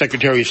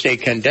 Secretary of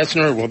State Ken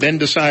Dessner will then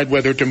decide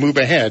whether to move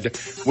ahead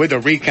with a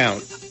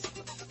recount.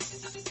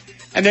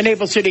 And the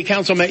Naples City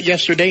Council met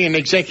yesterday in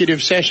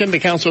executive session. The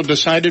council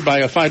decided by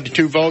a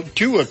 5-2 vote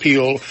to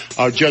appeal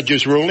a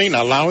judge's ruling,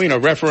 allowing a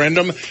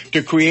referendum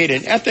to create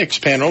an ethics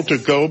panel to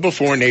go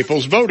before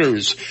Naples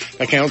voters.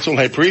 The council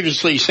had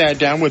previously sat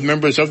down with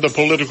members of the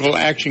Political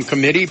Action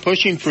Committee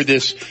pushing for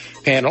this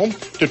panel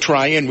to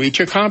try and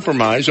reach a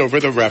compromise over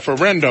the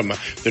referendum.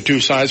 The two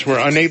sides were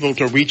unable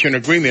to reach an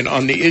agreement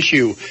on the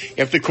issue.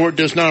 If the court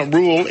does not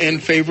rule in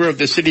favor of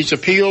the city's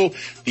appeal,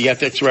 the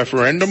ethics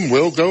referendum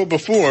will go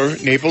before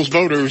Naples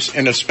voters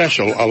in a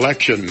special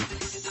election.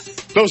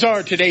 Those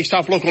are today's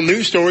top local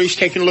news stories.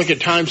 Taking a look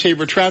at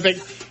time-saver traffic.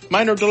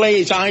 Minor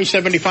delays,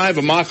 I-75,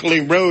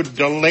 Immokalee Road,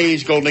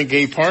 delays Golden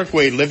Gate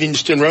Parkway,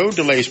 Livingston Road,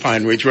 delays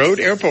Pine Ridge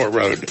Road, Airport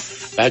Road.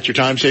 That's your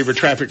time-saver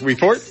traffic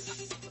report.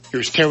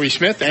 Here's Terry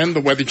Smith and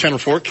the Weather Channel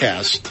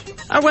forecast.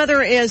 Our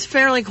weather is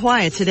fairly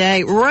quiet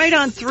today. Right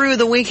on through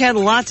the weekend,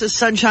 lots of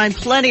sunshine,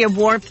 plenty of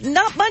warmth,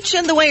 not much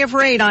in the way of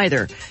rain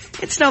either.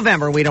 It's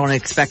November. We don't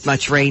expect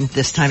much rain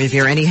this time of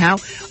year anyhow.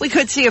 We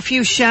could see a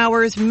few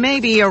showers,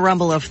 maybe a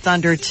rumble of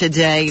thunder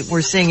today.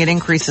 We're seeing an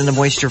increase in the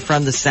moisture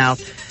from the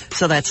south,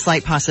 so that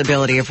slight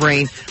possibility of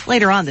rain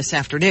later on this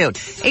afternoon.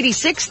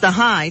 86 the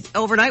high.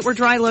 Overnight we're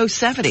dry, low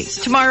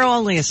 70s. Tomorrow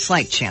only a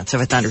slight chance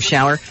of a thunder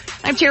shower.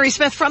 I'm Terry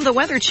Smith from the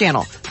Weather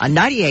Channel on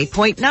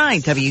 98.9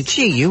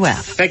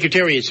 WGUF. Thank you,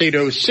 Terry. It's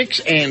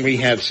 8:06 and we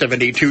have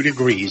 72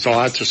 degrees.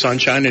 Lots of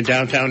sunshine in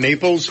downtown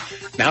Naples.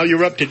 Now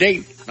you're up to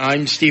date.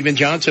 I'm Stephen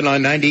Johnson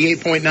on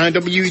 98.9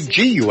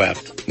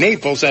 WGUF.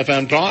 Naples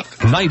FM Talk.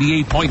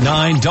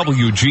 98.9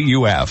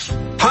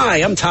 WGUF.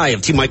 Hi, I'm Ty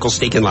of T. Michael's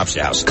Steak and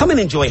Lobster House. Come and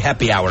enjoy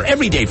happy hour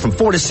every day from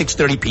 4 to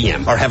 6:30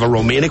 p.m. or have a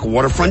romantic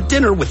waterfront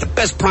dinner with the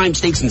best prime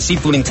steaks and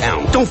seafood in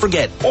town. Don't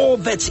forget, all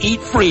vets eat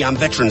free on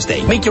Veterans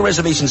Day. Make your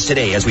reservations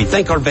today as we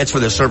thank our vets for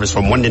their service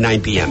from 1 to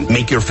 9 p.m.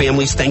 Make your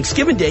family's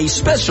Thanksgiving Day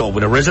special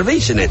with a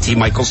reservation at T.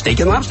 Michael's Steak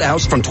and Lobster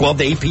House from 12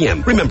 to 8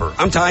 p.m. Remember,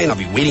 I'm Ty and I'll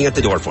be waiting at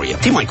the door for you.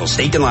 T. Michael's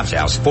Steak and Lobster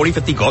House,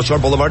 4050 Gulf Shore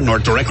Boulevard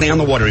North, directly on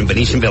the water in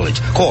Venetian Village.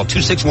 Call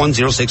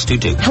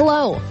 261-0622.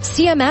 Hello.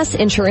 CMS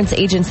Insurance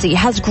Agency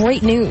has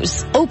great news.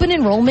 Open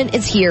enrollment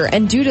is here,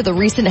 and due to the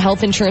recent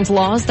health insurance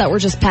laws that were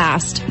just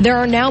passed, there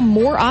are now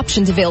more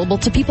options available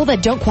to people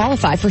that don't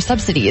qualify for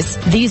subsidies.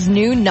 These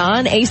new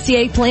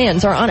non-ACA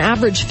plans are on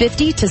average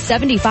 50 to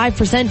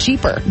 75%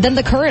 cheaper than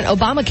the current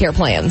Obamacare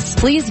plans.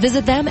 Please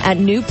visit them at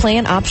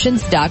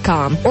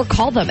newplanoptions.com or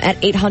call them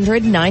at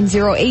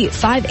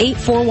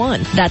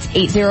 800-908-5841. That's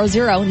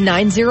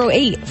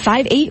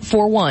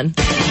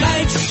 800-908-5841.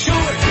 Life's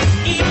short,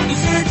 eat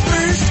dessert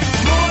first.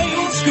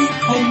 Royal Scoop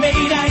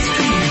homemade ice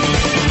cream.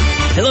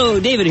 Hello,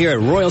 David here at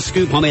Royal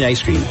Scoop Homemade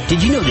Ice Cream.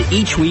 Did you know that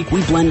each week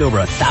we blend over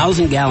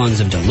 1,000 gallons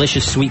of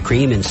delicious sweet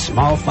cream in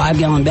small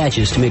 5-gallon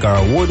batches to make our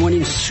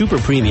award-winning super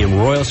premium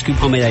Royal Scoop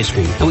Homemade Ice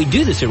Cream? And we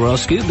do this at Royal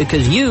Scoop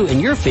because you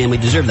and your family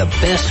deserve the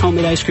best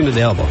homemade ice cream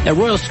available. At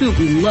Royal Scoop,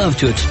 we love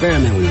to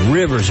experiment with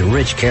rivers of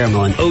rich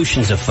caramel and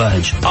oceans of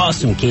fudge,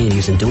 awesome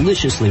candies, and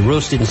deliciously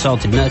roasted and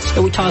salted nuts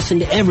that we toss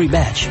into every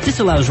batch. This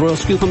allows Royal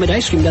Scoop Homemade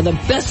Ice Cream to have the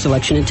best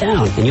selection in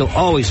town, and you'll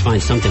always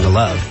find something to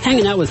love.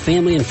 Hanging out with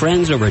family and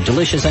friends over a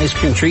delicious ice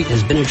cream treat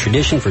has been a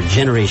tradition for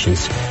generations.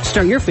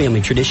 Start your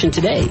family tradition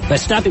today by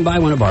stopping by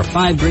one of our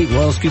 5 great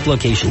Royal Scoop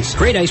locations.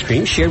 Great ice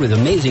cream shared with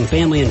amazing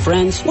family and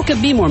friends. What could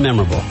be more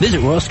memorable?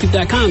 Visit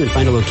royalscoop.com and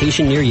find a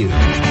location near you.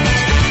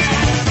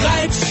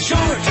 Life's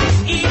short,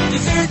 eat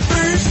dessert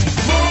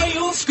first.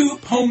 Royal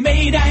Scoop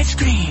homemade ice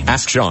cream.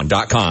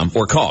 AskSean.com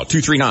or call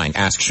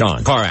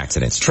 239-ASK-SEAN. Car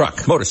accidents,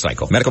 truck,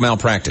 motorcycle, medical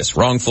malpractice,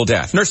 wrongful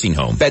death, nursing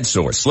home, bed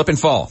sores, slip and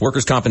fall,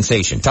 workers'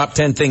 compensation. Top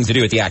 10 things to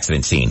do at the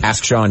accident scene.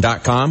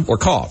 AskSean.com or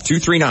call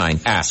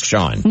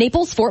 239-ASK-SEAN.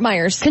 Naples Fort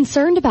Myers,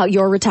 concerned about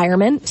your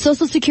retirement,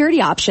 Social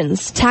Security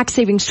options,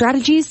 tax-saving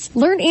strategies?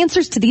 Learn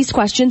answers to these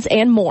questions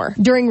and more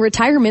during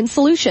Retirement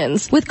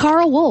Solutions with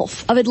Carl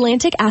Wolf of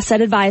Atlantic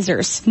Asset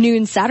Advisors.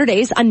 Noon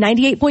Saturdays on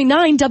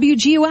 98.9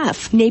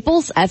 WGUF,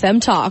 Naples FM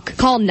Talk.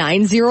 Call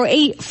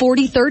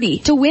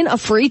 908-4030 to win a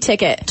free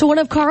ticket to one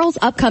of Carl's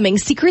upcoming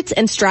Secrets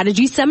and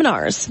Strategy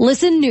seminars.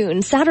 Listen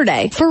noon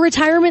Saturday for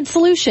Retirement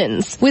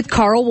Solutions with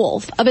Carl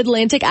Wolf of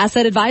Atlantic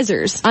Asset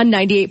Advisors on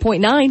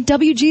 98.9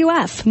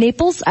 WGUF,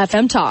 Naples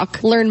FM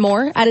Talk. Learn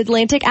more at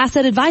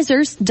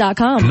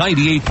AtlanticAssetAdvisors.com.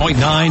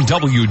 98.9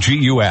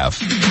 WGUF.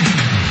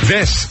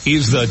 This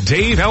is the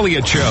Dave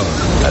Elliott Show.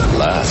 At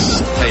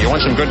last. Hey, you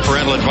want some good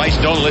parental advice?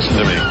 Don't listen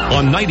to me.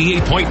 On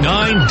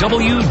 98.9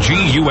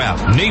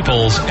 WGUF,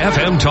 Naples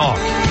FM Talk.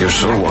 You're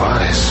so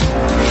wise.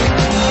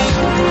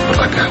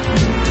 Like a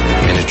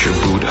miniature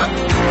Buddha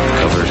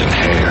covered in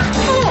hair.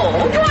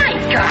 Oh,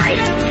 right, guy.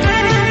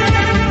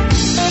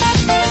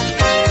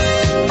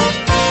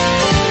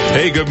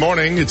 Hey, good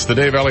morning. It's the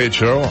Dave Elliott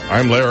Show.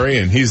 I'm Larry,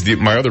 and he's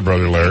my other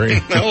brother, Larry.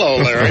 Hello,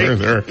 Larry.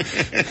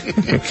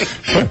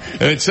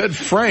 And it said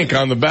Frank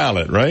on the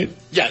ballot, right?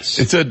 Yes.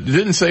 It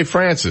didn't say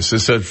Francis.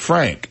 It said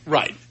Frank.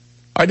 Right.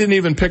 I didn't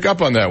even pick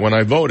up on that when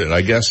I voted,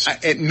 I guess.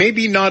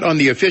 Maybe not on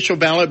the official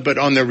ballot, but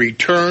on the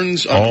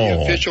returns,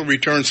 the official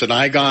returns that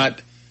I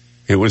got.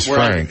 It was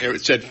Frank.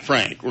 It said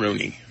Frank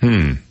Rooney.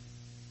 And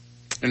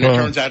it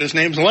turns out his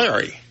name's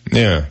Larry.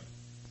 Yeah.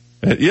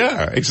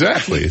 Yeah,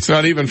 exactly. It's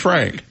not even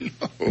Frank. No.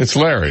 It's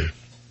Larry.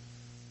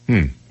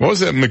 What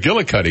was that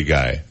McGillicuddy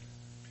guy?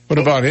 What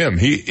about him?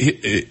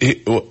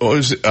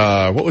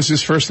 What was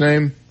his first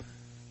name?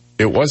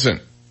 It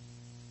wasn't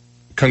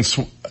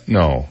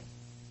no.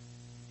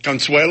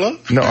 Consuela?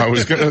 No,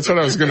 that's what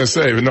I was gonna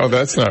say, but no,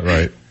 that's not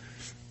right.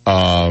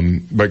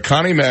 But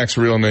Connie Mack's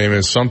real name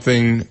is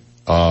something,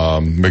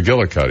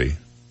 McGillicuddy.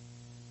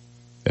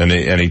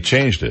 And he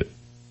changed it.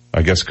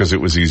 I guess because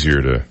it was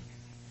easier to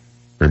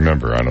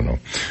remember. I don't know.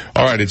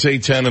 All right, it's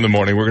 8:10 in the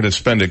morning. We're going to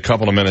spend a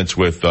couple of minutes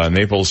with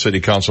Naples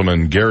City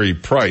Councilman Gary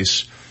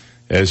Price.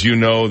 As you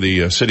know,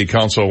 the City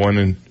Council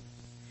went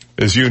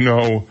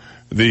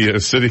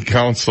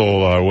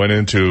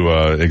into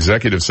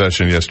executive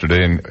session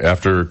yesterday, and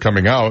after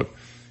coming out,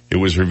 it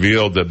was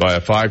revealed that by a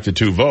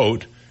 5-2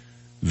 vote,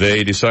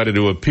 they decided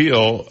to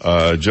appeal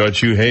Judge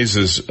Hugh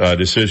Hayes'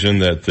 decision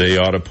that they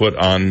ought to put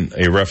on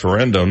a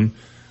referendum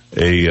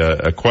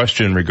a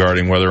question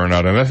regarding whether or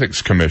not an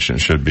ethics commission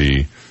should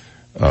be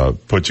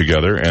put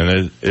together,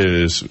 and it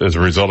is as a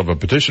result of a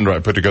petition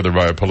put together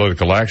by a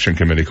political action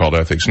committee called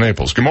Ethics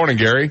Naples. Good morning,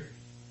 Gary.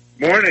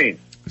 Morning.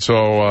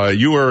 So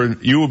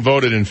you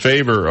voted in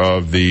favor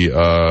of the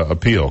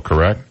appeal,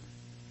 correct?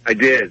 I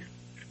did.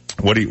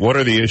 What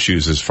are the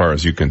issues as far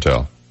as you can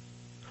tell?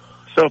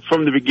 So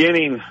from the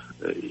beginning,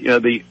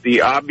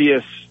 the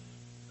obvious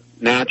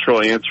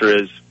natural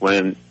answer is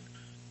when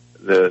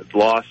the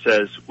law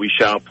says we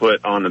shall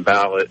put on the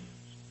ballot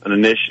an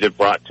initiative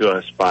brought to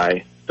us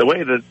by the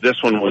way that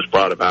this one was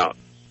brought about.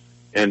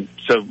 And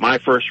so my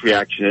first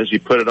reaction is you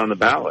put it on the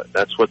ballot.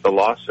 That's what the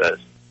law says.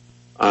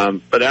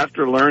 But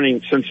after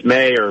learning since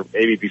May or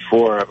maybe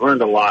before, I've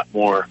learned a lot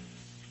more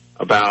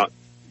about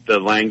the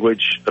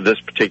language of this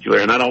particular,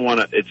 and I don't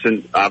want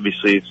to,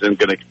 obviously it's going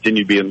to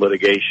continue to be in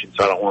litigation,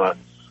 so I don't want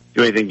to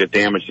do anything to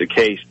damage the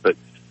case. But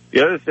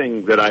the other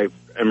thing that I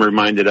am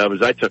reminded of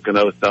is I took an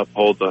oath to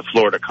uphold the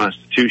Florida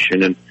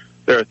Constitution, and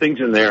there are things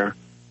in there,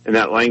 in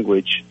that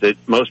language, that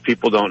most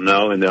people don't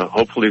know, and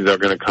hopefully they're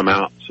going to come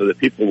out so that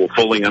people will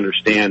fully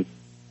understand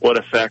what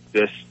effect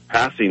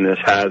passing this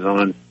has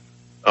on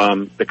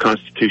the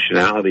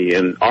constitutionality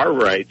and our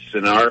rights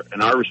and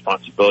our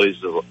responsibilities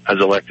as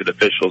elected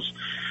officials.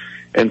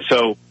 And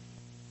so,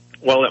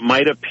 while it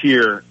might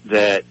appear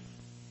that,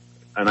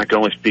 and I can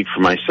only speak for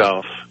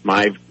myself,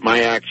 my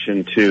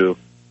action to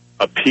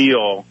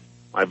appeal,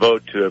 my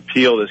vote to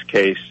appeal this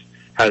case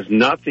has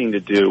nothing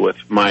to do with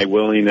my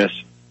willingness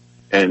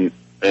and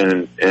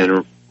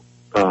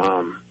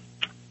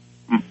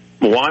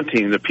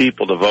wanting the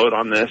people to vote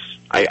on this.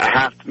 I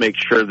have to make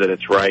sure that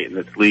it's right and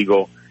it's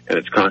legal and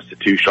it's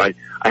constitutional.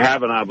 I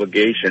have an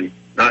obligation,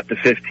 not to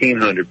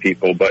 1,500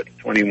 people, but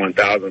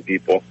 21,000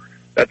 people.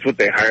 That's what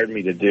they hired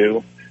me to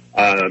do.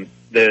 I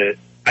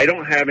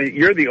don't have any,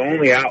 you're the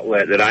only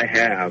outlet that I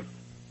have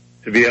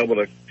to be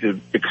able to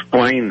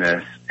explain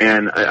this.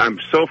 And I'm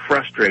so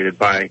frustrated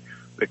by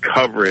the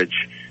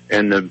coverage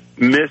and the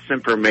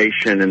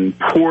misinformation and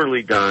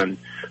poorly done.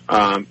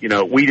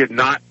 We did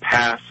not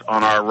pass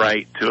on our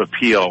right to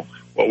appeal.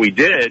 What we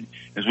did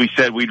is we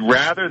said we'd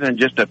rather than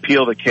just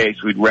appeal the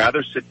case, we'd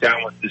rather sit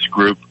down with this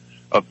group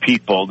of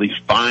people, these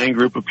fine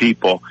group of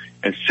people,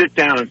 and sit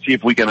down and see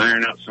if we can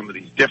iron out some of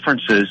these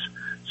differences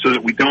so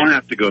that we don't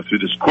have to go through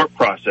this court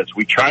process.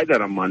 We tried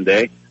that on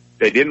Monday.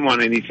 They didn't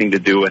want anything to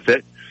do with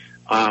it.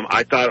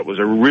 I thought it was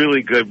a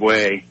really good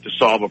way to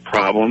solve a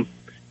problem,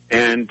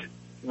 and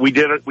we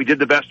did it. We did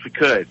the best we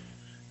could.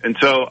 And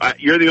so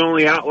you're the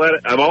only outlet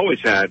I've always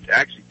had,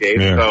 actually,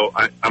 Dave. Yeah. So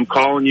I'm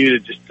calling you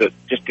to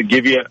to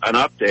give you an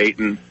update,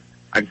 and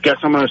I guess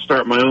I'm going to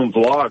start my own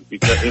vlog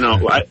because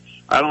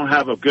I don't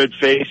have a good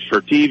face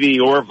for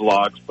TV or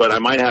vlogs, but I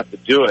might have to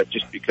do it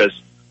just because.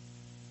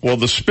 Well,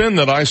 the spin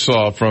that I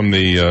saw from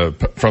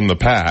the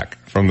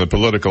PAC, from the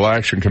Political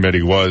Action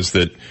Committee, was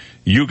that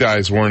you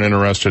guys weren't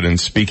interested in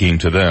speaking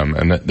to them,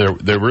 and that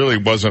there really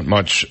wasn't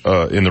much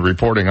in the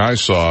reporting I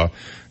saw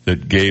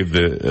that gave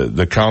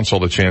the council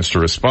the chance to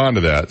respond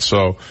to that.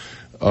 So,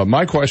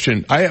 my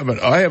question, I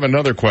have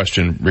another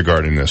question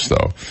regarding this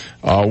though.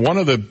 One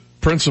of the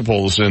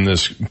principals in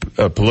this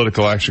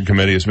Political Action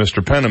Committee is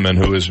Mr. Penniman,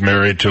 who is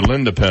married to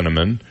Linda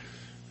Penniman,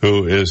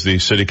 who is the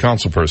city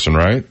council person,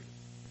 right?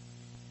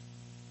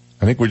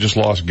 I think we just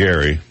lost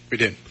Gary. We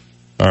did.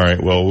 All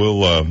right. Well,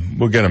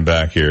 we'll get him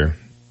back here.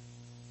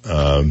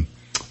 I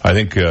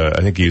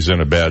think he's in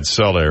a bad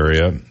cell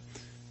area,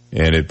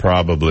 and it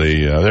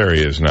probably there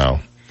he is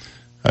now.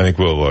 I think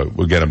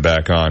we'll get him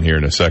back on here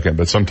in a second.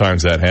 But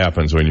sometimes that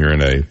happens when you're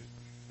in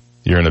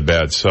a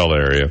bad cell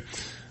area.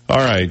 All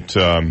right.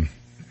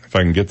 If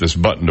I can get this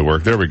button to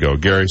work. There we go.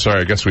 Gary, sorry,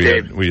 I guess we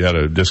had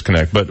a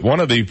disconnect. But one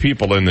of the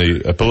people in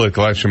the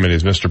Political Action Committee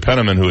is Mr.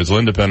 Penniman, who is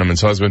Linda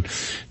Penniman's husband.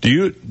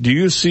 Do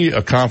you see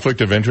a conflict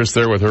of interest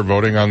there with her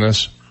voting on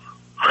this?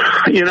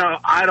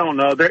 I don't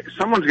know.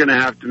 Someone's going to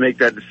have to make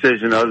that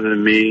decision other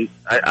than me.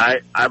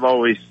 I've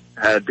always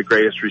had the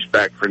greatest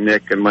respect for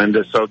Nick and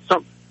Linda, so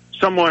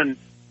someone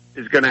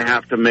is going to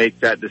have to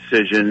make that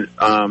decision,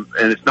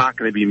 and it's not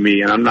going to be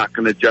me, and I'm not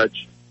going to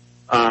judge.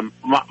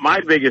 My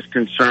biggest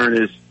concern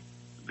is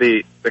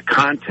the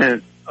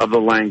content of the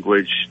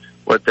language,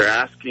 what they're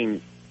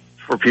asking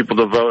for people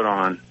to vote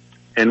on.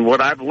 And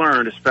what I've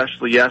learned,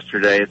 especially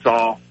yesterday, it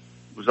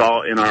was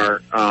all in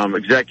our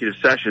executive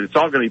session. It's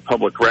all going to be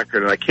public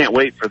record, and I can't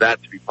wait for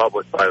that to be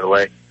public, by the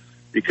way,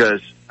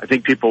 because I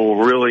think people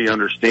will really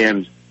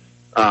understand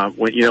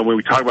when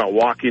we talk about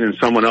walking in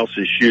someone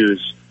else's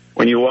shoes.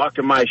 When you walk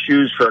in my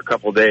shoes for a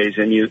couple of days,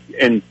 and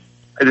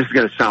this is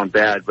going to sound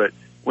bad, but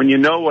when you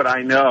know what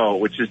I know,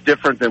 which is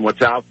different than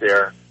what's out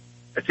there,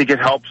 I think it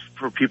helps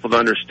for people to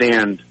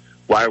understand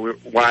why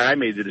I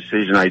made the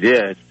decision I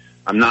did.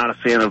 I'm not a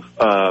fan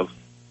of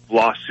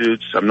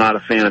lawsuits. I'm not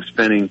a fan of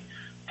spending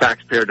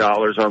taxpayer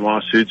dollars on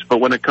lawsuits. But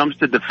when it comes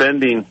to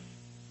defending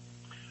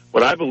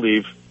what I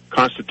believe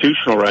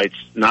constitutional rights,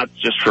 not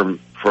just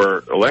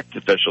for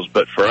elected officials,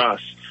 but for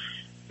us,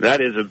 that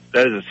is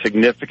a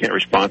significant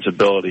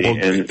responsibility,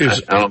 and I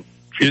don't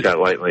treat that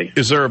lightly.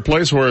 Is there a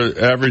place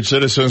where average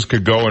citizens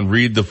could go and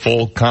read the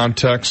full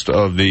context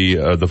of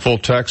the full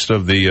text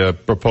of the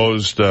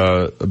proposed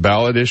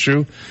ballot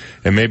issue,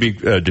 and maybe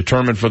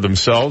determine for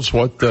themselves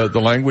what the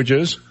language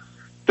is?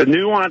 The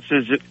nuance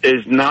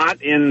is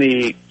not in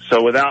the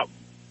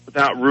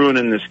without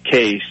ruining this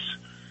case.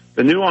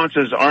 The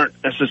nuances aren't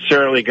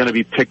necessarily going to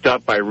be picked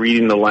up by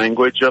reading the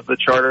language of the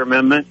charter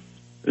amendment.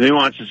 The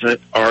nuances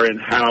are in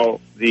how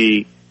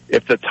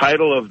if the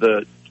title of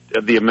the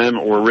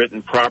amendment were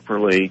written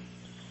properly,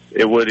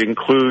 it would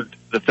include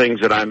the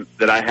things that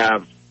I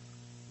have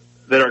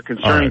that are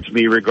concerning to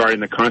me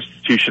regarding the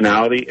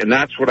constitutionality, and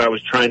that's what I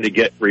was trying to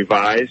get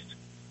revised.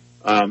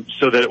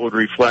 so that it would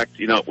reflect,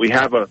 we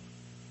have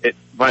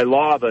by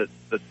law, the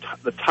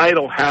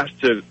title has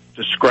to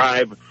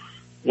describe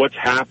what's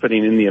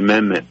happening in the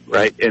amendment,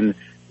 right? And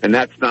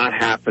that's not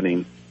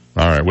happening.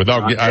 All right.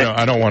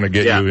 I don't want to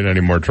get you in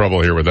any more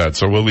trouble here with that,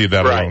 so we'll leave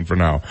that alone for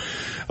now.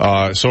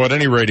 So at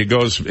any rate, it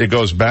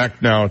goes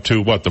back now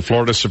to what, the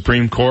Florida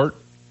Supreme Court?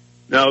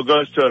 No, it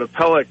goes to an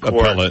appellate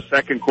court,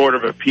 Second Court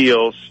of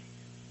Appeals,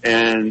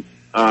 and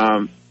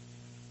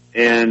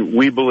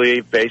we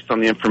believe, based on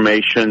the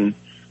information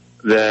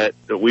that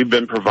we've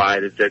been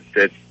provided,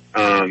 that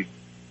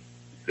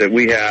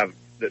we have,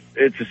 that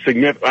it's a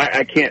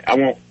significant.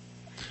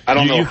 I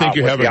don't know. You think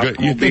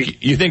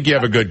you think you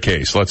have a good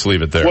case? Let's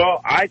leave it there.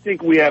 Well, I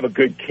think we have a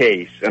good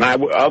case, and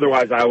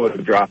otherwise I would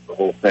have dropped the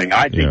whole thing.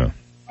 I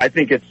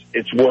think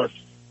it's worth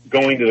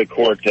going to the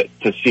court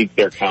to seek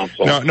their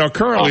counsel. Now,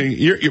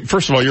 currently,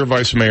 first of all, you're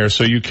vice mayor,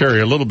 so you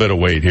carry a little bit of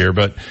weight here,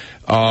 but.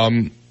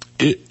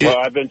 Well,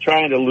 I've been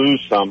trying to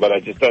lose some, but I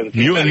just doesn't.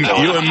 You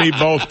and me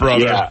both,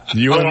 brother. Yeah.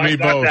 You and me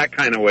both. That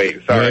kind of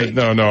weight. Sorry.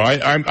 No.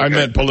 I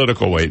meant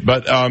political weight,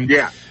 but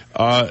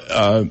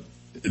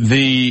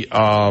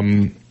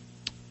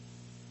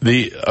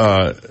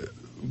the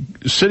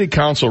city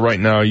council right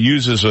now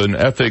uses an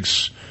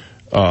ethics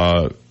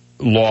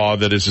law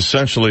that is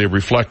essentially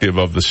reflective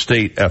of the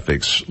state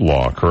ethics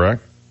law.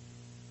 Correct?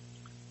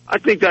 I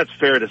think that's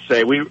fair to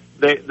say.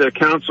 The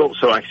council.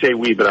 So I say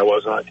we, but I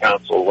wasn't on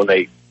council when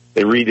they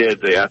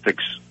redid the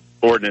ethics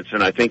ordinance,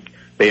 and I think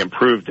they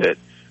improved it.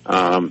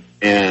 And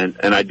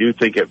I do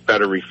think it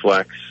better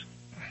reflects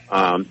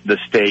the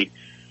state.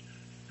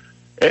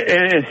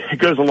 And it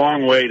goes a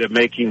long way to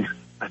making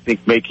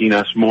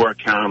us more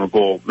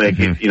accountable,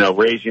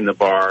 raising the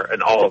bar,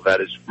 and all of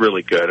that is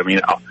really good. I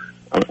mean,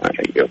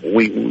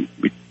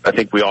 I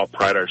think we all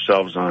pride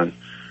ourselves on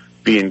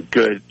being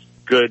good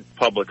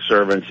public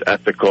servants,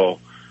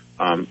 ethical,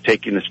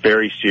 taking this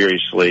very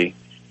seriously.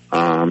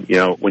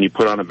 When you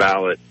put on a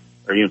ballot,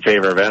 are you in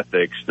favor of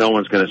ethics? No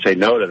one's going to say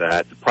no to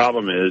that. The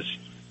problem is,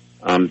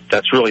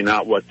 that's really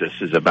not what this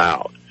is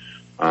about.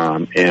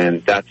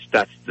 And that's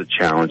the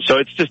challenge. So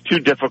it's just too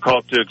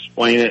difficult to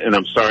explain it. And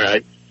I'm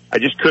sorry, I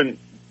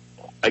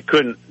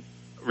couldn't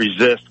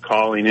resist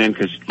calling in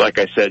because, like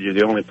I said, you're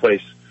the only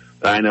place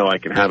that I know I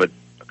can have a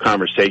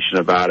conversation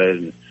about it.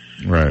 And,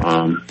 right.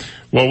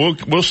 Well,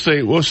 we'll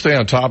stay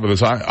on top of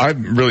this.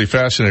 I'm really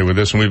fascinated with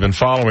this, and we've been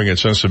following it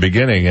since the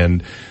beginning.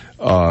 And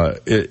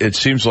it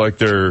seems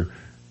like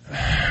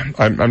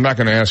I'm not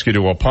going to ask you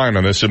to opine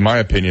on this, in my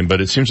opinion,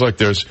 but it seems like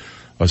there's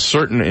a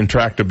certain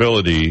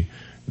intractability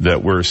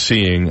that we're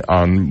seeing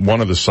on one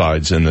of the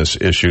sides in this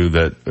issue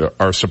that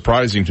are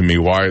surprising to me,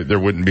 why there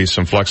wouldn't be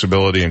some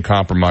flexibility and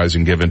compromise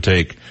and give and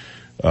take,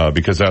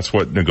 because that's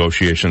what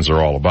negotiations are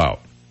all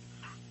about.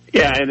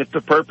 Yeah, and if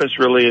the purpose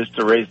really is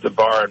to raise the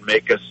bar and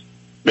make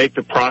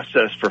the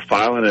process for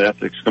filing an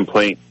ethics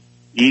complaint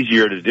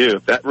easier to do,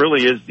 if that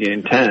really is the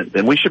intent,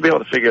 then we should be able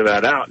to figure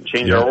that out and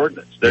change our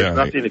ordinance. There's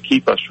nothing to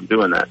keep us from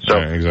doing that. So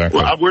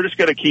exactly. We're just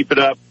going to keep it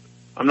up.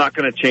 I'm not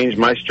going to change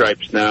my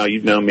stripes now.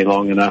 You've known me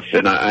long enough,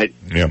 and I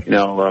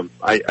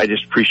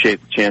just appreciate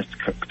the chance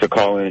to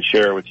call in and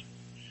share with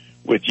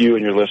you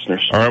and your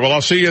listeners. All right. Well,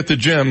 I'll see you at the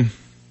gym.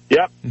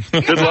 Yep.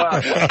 Good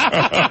luck.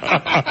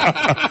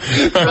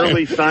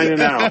 Curly signing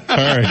out. All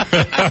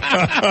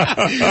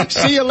right.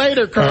 See you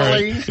later,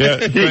 Curly. Right.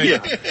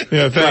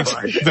 Yeah.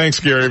 Thanks,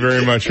 Gary,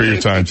 very much for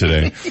your time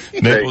today.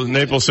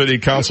 Naples City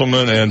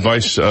Councilman and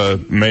Vice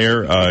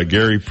Mayor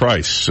Gary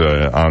Price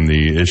on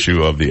the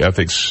issue of the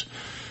ethics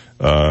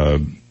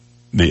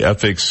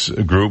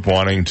group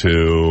wanting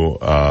to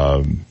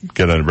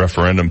get a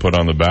referendum put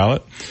on the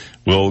ballot.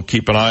 We'll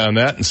keep an eye on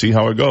that and see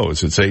how it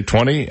goes. It's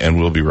 8:20, and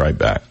we'll be right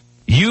back.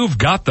 You've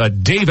got the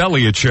Dave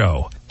Elliott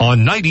Show on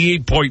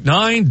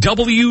 98.9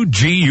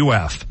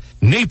 WGUF,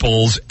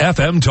 Naples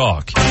FM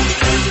Talk.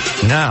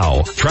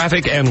 Now,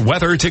 traffic and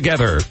weather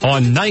together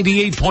on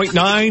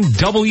 98.9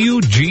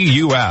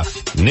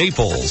 WGUF,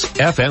 Naples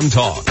FM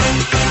Talk.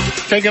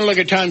 Taking a look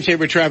at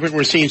time-saver traffic,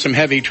 we're seeing some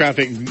heavy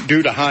traffic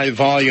due to high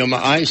volume.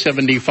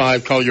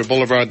 I-75 Collier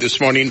Boulevard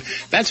this morning.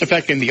 That's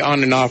affecting the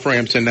on and off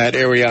ramps in that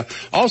area.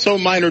 Also,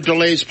 minor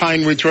delays,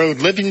 Pine Ridge Road,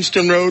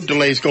 Livingston Road,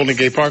 delays Golden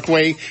Gate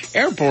Parkway,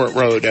 Airport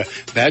Road.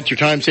 That's your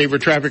time-saver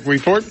traffic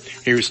report.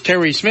 Here's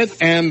Terry Smith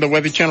and the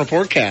Weather Channel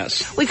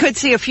forecast. We could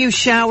see a few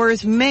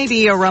showers,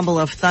 maybe a rumble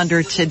of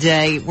thunder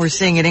today. We're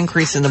seeing an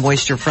increase in the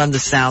moisture from the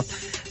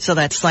south, so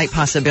that slight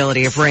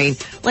possibility of rain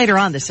later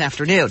on this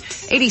afternoon.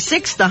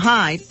 86 the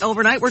high.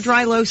 Overnight, we're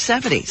dry, low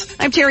 70s.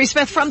 I'm Terry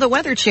Smith from the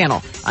Weather Channel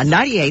on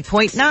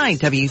 98.9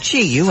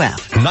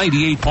 WGUF.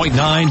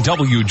 98.9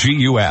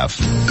 WGUF.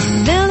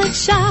 Village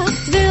shop,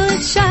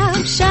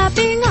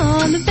 shopping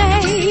on the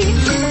bay.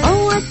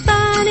 Oh, what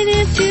fun it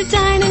is to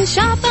dine and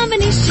shop on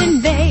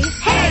Venetian Bay.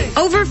 Hey!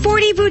 Over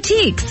 40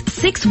 boutiques,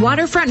 6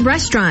 waterfront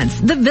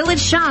restaurants, the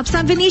Village Shops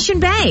on Venetian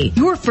Bay,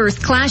 your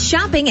first-class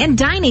shopping and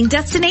dining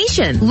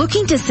destination.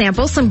 Looking to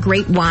sample some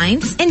great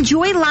wines,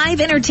 enjoy live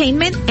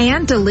entertainment,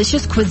 and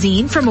delicious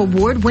cuisine from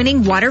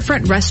award-winning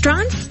waterfront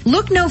restaurants?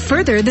 Look no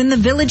further than the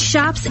Village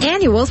Shops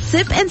annual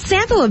Sip and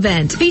Sample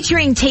event,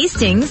 featuring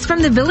tastings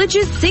from the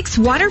Village's 6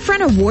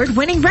 waterfront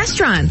award-winning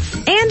restaurants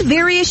and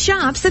various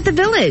shops at the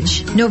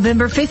Village.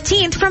 November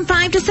 15th from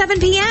 5 to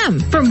 7 p.m.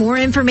 For more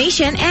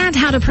information and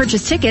how to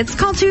purchase tickets,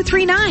 call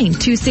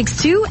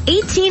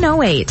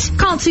 239-262-1808.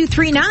 Call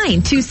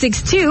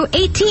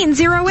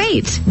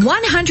 239-262-1808.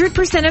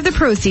 100% of the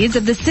proceeds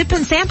of the Sip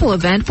and Sample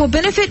event will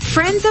benefit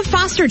Friends of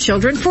Foster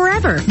Children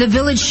Forever. The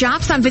Village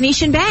Shops on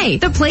Venetian Bay,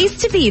 the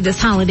place to be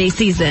this holiday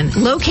season.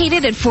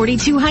 Located at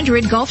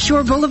 4200 Gulf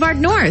Shore Boulevard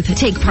North.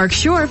 Take Park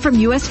Shore from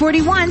US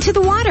 41 to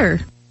the water.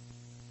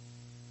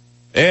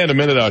 And a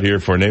minute out here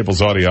for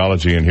Naples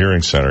Audiology and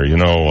Hearing Center. You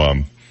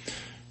know,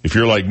 if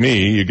you're like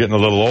me, you're getting a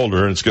little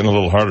older and it's getting a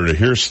little harder to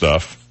hear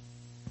stuff.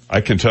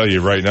 I can tell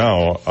you right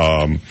now,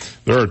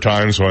 there are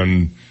times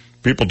when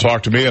people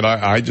talk to me and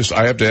I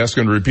have to ask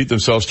them to repeat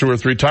themselves 2 or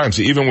 3 times,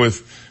 even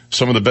with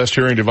some of the best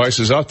hearing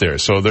devices out there.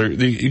 So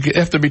you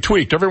have to be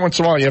tweaked. Every once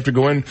in a while you have to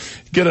go in,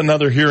 get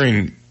another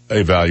hearing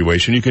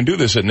evaluation. You can do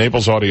this at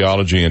Naples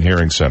Audiology and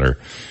Hearing Center,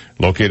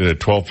 located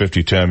at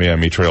 1250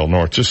 Tamiami Trail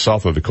North, just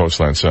south of the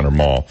Coastland Center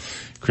Mall.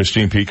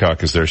 Christine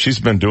Peacock is there. She's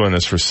been doing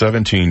this for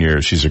 17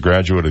 years. She's a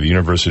graduate of the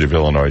University of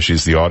Illinois.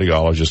 She's the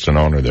audiologist and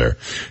owner there.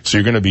 So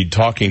you're going to be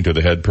talking to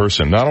the head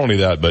person. Not only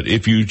that, but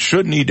if you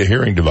should need a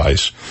hearing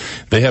device,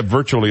 they have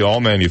virtually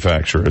all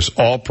manufacturers,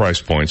 all price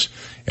points,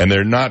 and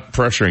they're not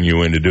pressuring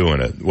you into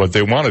doing it. What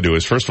they want to do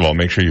is, first of all,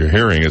 make sure your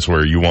hearing is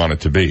where you want it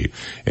to be.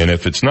 And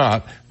if it's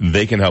not,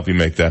 they can help you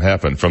make that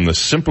happen. From the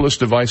simplest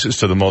devices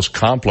to the most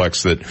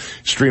complex that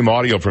stream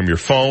audio from your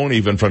phone,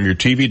 even from your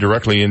TV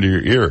directly into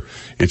your ear.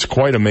 It's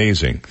quite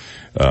amazing.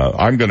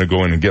 I'm going to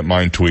go in and get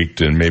mine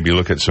tweaked and maybe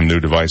look at some new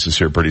devices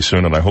here pretty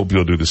soon, and I hope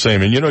you'll do the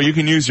same. And you know, you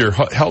can use your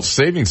health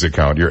savings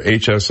account, your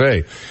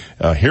HSA.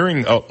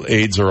 Hearing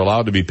aids are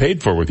allowed to be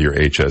paid for with your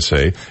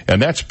HSA,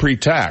 and that's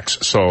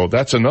pre-tax. So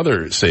that's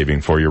another saving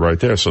for you right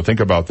there. So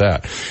think about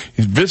that.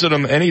 Visit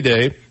them any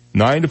day,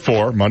 9 to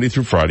 4, Monday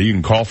through Friday. You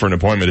can call for an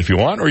appointment if you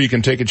want, or you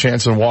can take a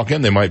chance and walk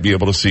in. They might be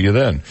able to see you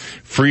then.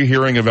 Free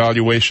hearing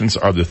evaluations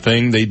are the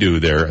thing they do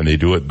there, and they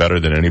do it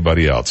better than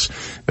anybody else.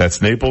 That's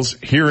Naples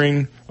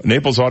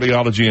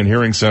Audiology and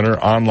Hearing Center,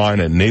 online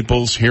at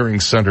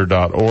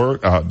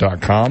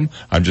napleshearingcenter.com.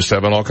 I'm just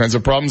having all kinds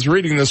of problems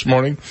reading this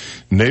morning.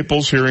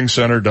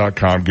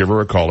 napleshearingcenter.com. Give her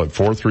a call at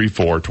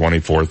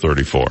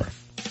 434-2434.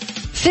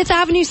 Fifth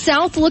Avenue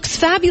South looks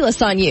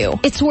fabulous on you.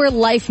 It's where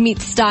life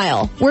meets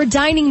style, where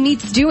dining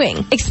meets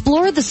doing.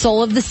 Explore the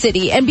soul of the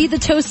city and be the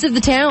toast of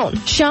the town.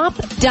 Shop,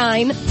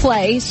 dine,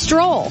 play,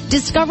 stroll.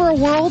 Discover a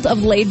world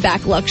of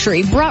laid-back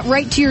luxury brought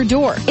right to your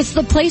door. It's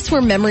the place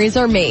where memories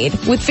are made,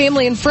 with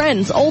family and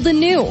friends, old and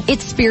new.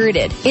 It's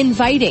spirited,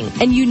 inviting,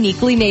 and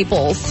uniquely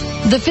Naples.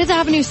 The Fifth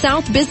Avenue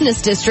South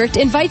Business District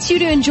invites you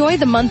to enjoy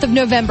the month of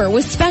November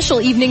with special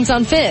evenings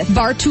on 5th.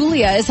 Bar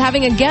Tulia is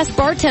having a guest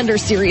bartender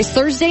series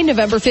Thursday,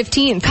 November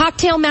 15th.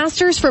 Cocktail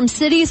masters from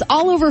cities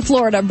all over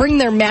Florida bring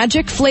their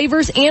magic,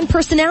 flavors, and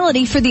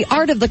personality for the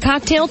art of the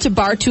cocktail to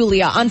Bar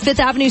Tulia on 5th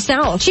Avenue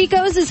South.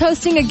 Chico's is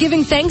hosting a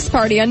giving thanks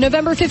party on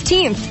November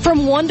 15th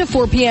from 1 to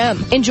 4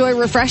 p.m. Enjoy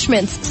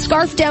refreshments,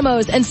 scarf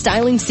demos, and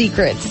styling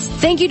secrets.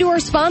 Thank you to our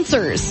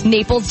sponsors,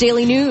 Naples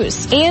Daily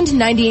News and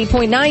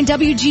 98.9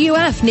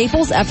 WGUF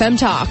Naples FM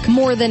Talk.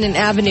 More than an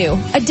avenue,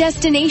 a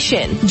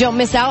destination. Don't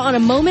miss out on a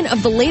moment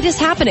of the latest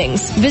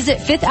happenings. Visit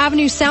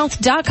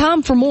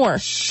fifthavenuesouth.com for more.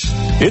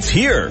 It's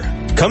here.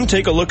 Come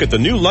take a look at the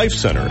new Life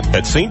Center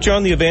at St.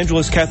 John the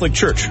Evangelist Catholic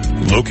Church,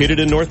 located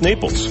in North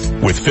Naples.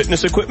 With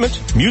fitness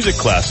equipment, music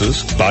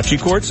classes, bocce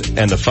courts,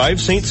 and the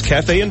Five Saints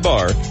Cafe and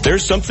Bar,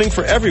 there's something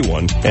for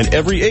everyone and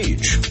every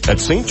age at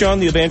St. John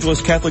the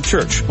Evangelist Catholic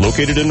Church,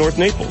 located in North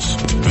Naples.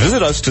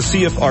 Visit us to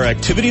see if our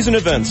activities and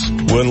events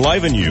will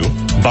enliven you,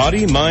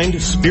 body,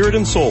 mind, spirit,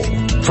 and soul.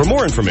 For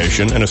more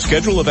information and a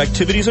schedule of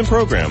activities and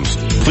programs,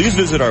 please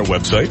visit our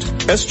website,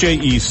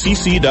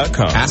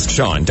 sjecc.com.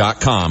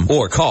 AskSean.com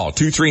or call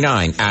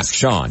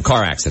 239-ASK-SEAN.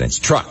 Car accidents,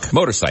 truck,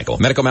 motorcycle,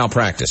 medical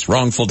malpractice,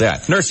 wrongful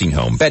death, nursing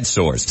home, bed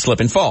sores, slip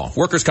and fall,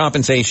 workers'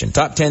 compensation.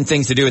 Top 10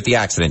 things to do at the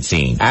accident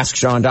scene.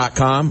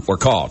 AskSean.com or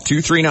call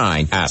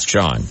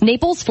 239-ASK-SEAN.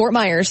 Naples, Fort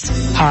Myers.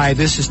 Hi,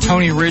 this is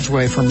Tony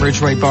Ridgway from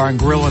Ridgway Bar and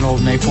Grill in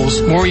Old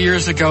Naples. More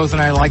years ago than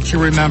I like to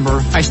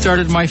remember, I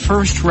started my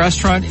first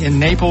restaurant in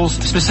Naples,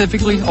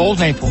 specifically Old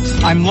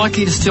Naples. I'm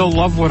lucky to still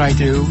love what I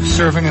do,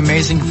 serving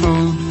amazing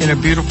food in a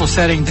beautiful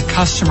setting to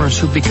customers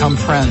who become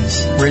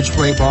friends.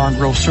 Ridgway Bar and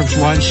Grill serves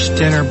lunch,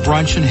 dinner,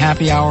 brunch, and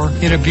happy hour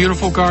in a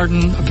beautiful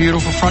garden, a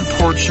beautiful front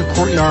porch, a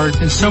courtyard,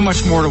 and so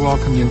much more to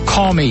welcome you.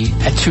 Call me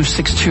at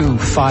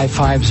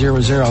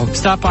 262-5500.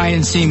 Stop by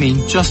and see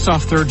me just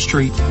off 3rd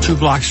Street, 2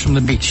 blocks from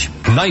the beach.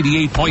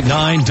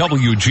 98.9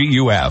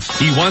 WGUF.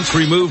 He once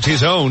removed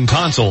his own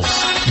tonsils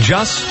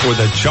just for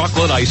the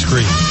chocolate ice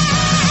cream.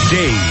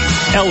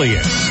 Dave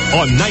Elliott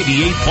on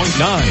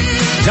 98.9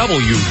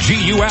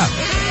 WGUF.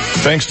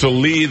 Thanks to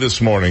Lee this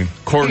morning,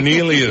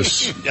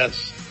 Cornelius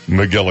Yes.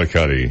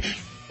 McGillicuddy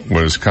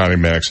was Connie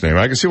Mac's name.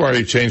 I can see why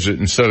he changed it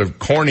instead of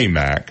Corny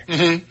Mac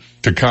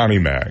to Connie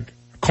Mac.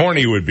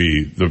 Corny would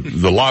be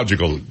the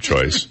logical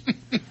choice.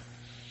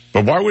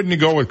 But why wouldn't he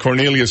go with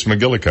Cornelius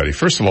McGillicuddy?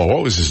 First of all,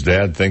 what was his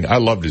dad think? I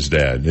loved his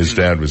dad. His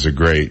dad was a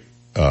great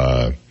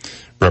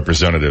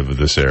representative of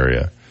this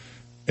area.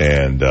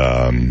 And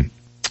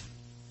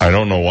I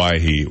don't know why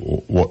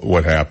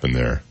what happened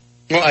there.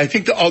 Well, I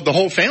think the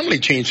whole family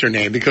changed their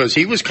name because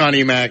he was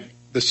Connie Mac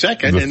the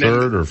second. The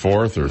third or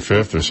fourth or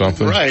fifth or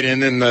something. Right,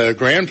 and then the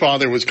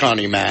grandfather was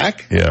Connie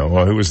Mac. Yeah,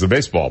 well, he was the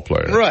baseball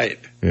player. Right.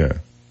 Yeah.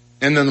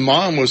 And then the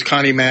mom was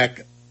Connie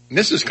Mac,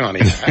 Mrs.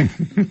 Connie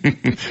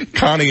Mac.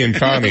 Connie and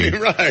Connie.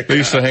 Right. They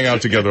used to hang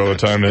out together all the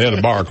time. They had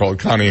a bar called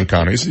Connie and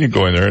Connie's. And you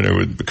go in there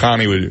and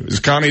is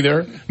Connie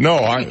there?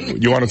 No,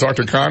 you want to talk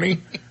to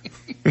Connie?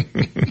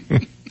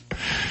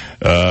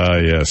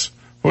 Yes.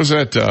 What was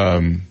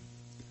that,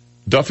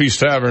 Duffy's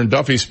Tavern,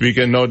 Duffy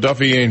speaking, no,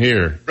 Duffy ain't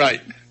here. Right.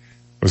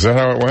 Was that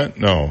how it went?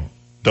 No.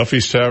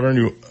 Duffy's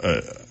Tavern,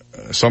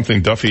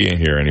 something Duffy ain't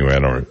here anyway.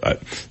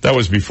 That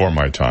was before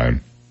my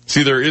time.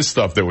 See, there is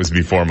stuff that was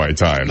before my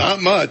time.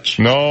 Not much.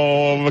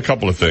 No, a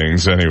couple of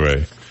things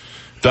anyway.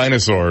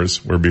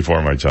 Dinosaurs were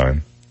before my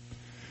time.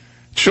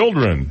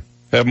 Children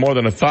have more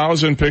than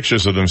 1,000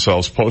 pictures of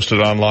themselves posted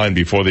online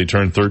before they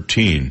turn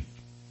 13.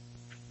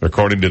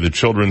 According to the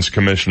Children's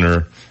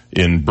Commissioner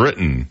in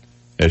Britain,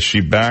 as she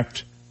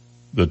backed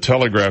the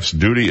Telegraph's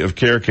Duty of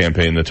Care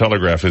campaign. The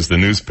Telegraph is the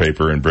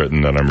newspaper in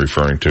Britain that I'm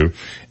referring to.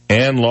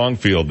 Anne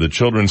Longfield, the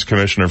Children's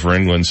Commissioner for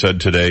England,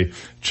 said today,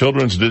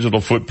 children's digital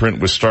footprint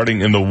was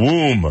starting in the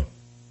womb.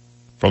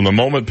 From the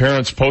moment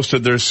parents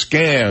posted their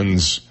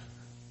scans,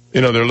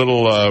 their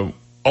little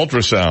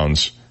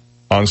ultrasounds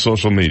on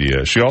social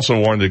media. She also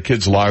warned that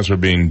kids' lives were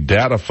being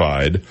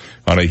datafied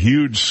on a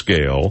huge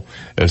scale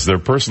as their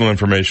personal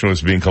information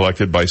was being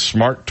collected by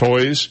smart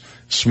toys,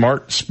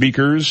 smart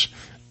speakers,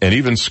 and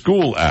even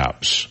school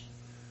apps.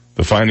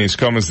 The findings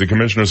come as the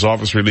Commissioner's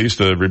Office released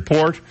a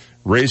report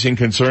raising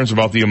concerns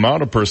about the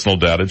amount of personal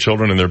data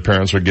children and their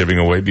parents are giving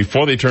away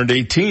before they turned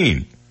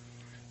 18.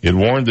 It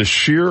warned the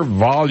sheer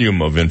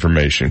volume of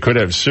information could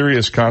have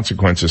serious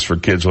consequences for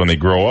kids when they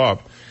grow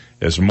up,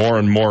 as more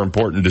and more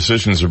important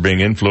decisions are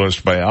being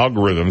influenced by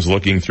algorithms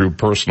looking through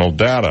personal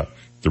data.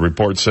 The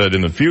report said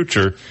in the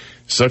future,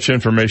 such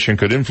information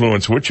could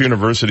influence which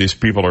universities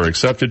people are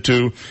accepted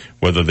to,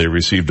 whether they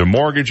received a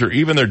mortgage, or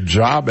even their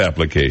job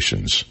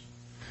applications.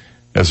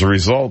 As a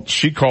result,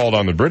 she called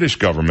on the British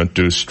government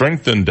to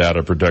strengthen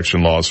data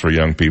protection laws for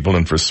young people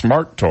and for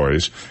smart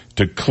toys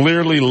to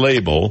clearly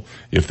label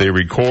if they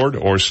record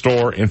or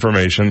store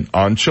information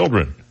on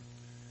children.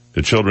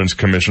 The Children's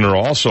Commissioner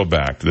also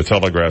backed the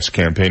Telegraph's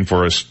campaign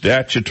for a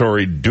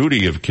statutory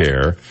duty of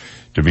care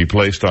to be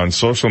placed on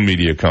social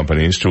media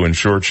companies to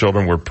ensure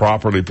children were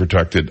properly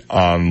protected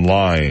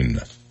online.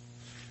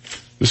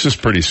 This is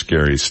pretty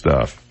scary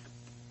stuff.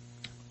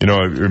 It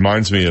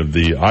reminds me of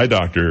the eye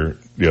doctor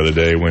the other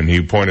day when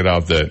he pointed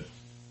out that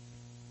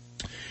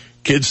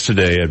kids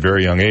today at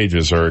very young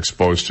ages are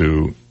exposed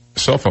to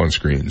cell phone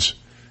screens.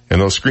 And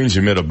those screens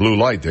emit a blue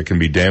light that can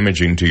be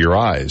damaging to your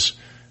eyes.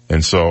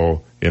 And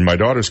so, in my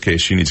daughter's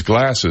case, she needs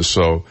glasses,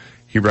 so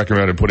he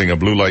recommended putting a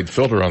blue light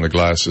filter on the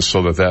glasses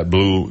so that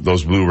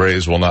those blue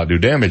rays will not do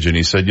damage. And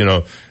he said,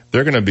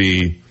 they're going to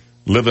be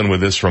living with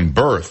this from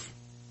birth.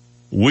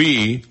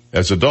 We,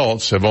 as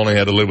adults, have only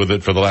had to live with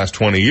it for the last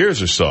 20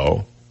 years or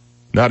so.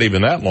 Not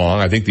even that long.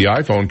 I think the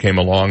iPhone came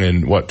along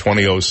in,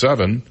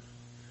 2007.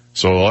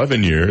 So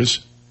 11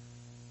 years.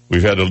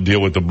 We've had to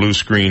deal with the blue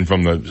screen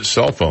from the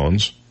cell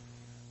phones.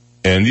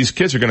 And these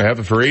kids are going to have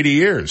it for 80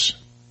 years.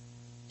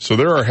 So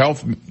there are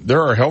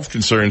health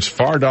concerns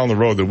far down the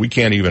road that we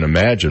can't even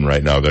imagine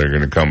right now that are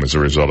going to come as a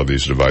result of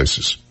these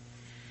devices.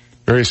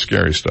 Very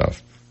scary stuff.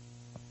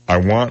 I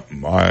want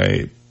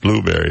my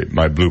blueberry.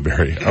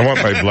 I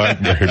want my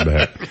BlackBerry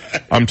back.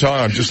 I'm telling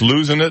you, I'm just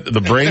losing it.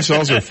 The brain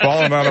cells are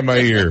falling out of my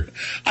ear.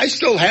 I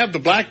still have the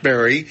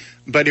BlackBerry,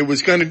 but it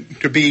was going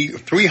to be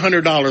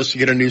 $300 to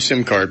get a new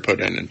SIM card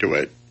put into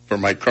it for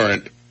my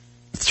current.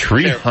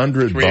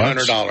 $300?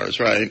 $300,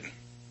 right.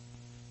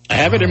 I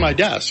have it in my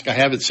desk. I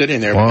have it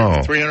sitting there. Wow.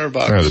 $300.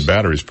 Yeah, the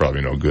battery's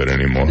probably no good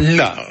anymore.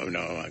 No,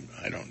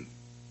 I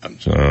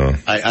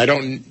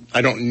don't.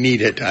 I don't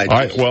need it. I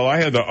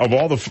had of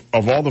all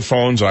the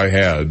phones I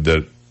had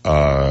that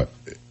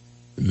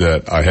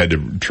I had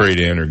to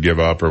trade in or give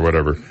up or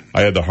whatever,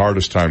 I had the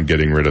hardest time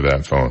getting rid of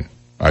that phone.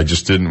 I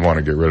just didn't want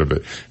to get rid of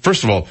it.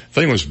 First of all, the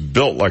thing was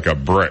built like a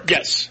brick.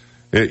 Yes.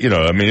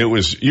 It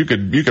was, you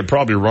could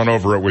probably run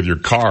over it with your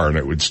car and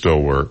it would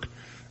still work.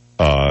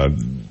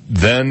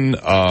 Then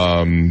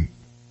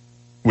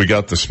we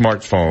got the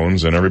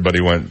smartphones and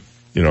everybody went,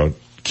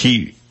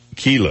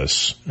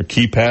 keyless, or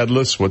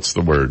keypadless. What's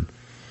the word?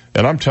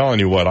 And I'm telling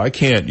you what, I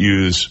can't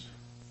use,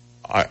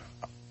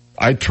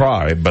 I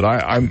try, but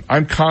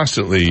I'm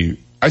constantly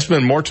I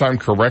spend more time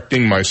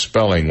correcting my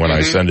spelling when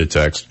I send a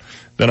text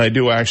than I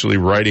do actually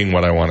writing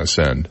what I want to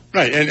send.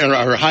 Right, and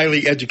our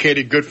highly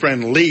educated good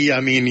friend Lee, I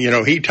mean,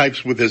 he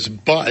types with his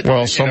butt.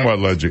 Well, somewhat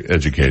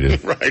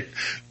educated. Right.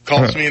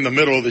 Calls me in the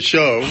middle of the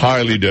show.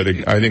 I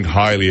think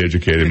highly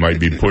educated might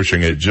be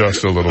pushing it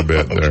just a little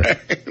bit there.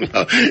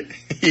 Well,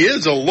 he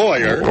is a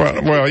lawyer.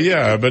 Well,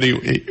 yeah, but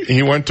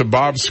he went to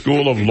Bob's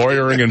School of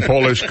Lawyering and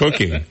Polish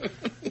Cooking.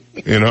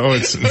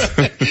 It's...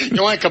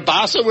 You want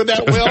kielbasa with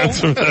that,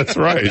 Will? That's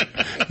right.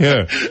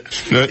 Yeah,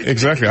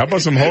 exactly. How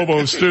about some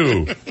hobo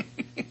stew?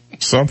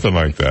 Something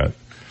like that.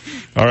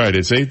 All right,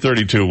 it's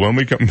 8:32. When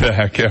we come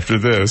back after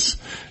this,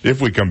 if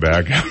we come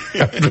back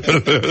after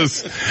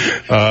this,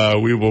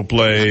 we will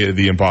play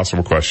the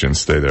impossible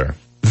questions. Stay there.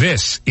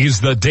 This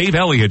is the Dave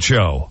Elliott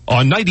Show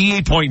on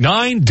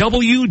 98.9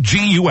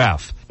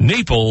 WGUF,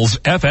 Naples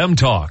FM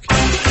Talk.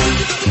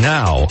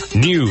 Now,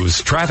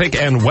 news, traffic,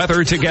 and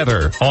weather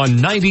together on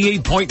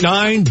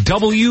 98.9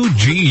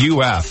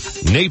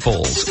 WGUF,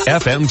 Naples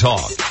FM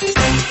Talk.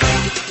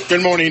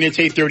 Good morning. It's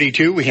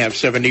 8:32. We have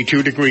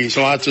 72 degrees.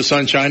 Lots of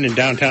sunshine in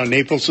downtown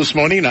Naples this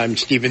morning. I'm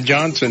Stephen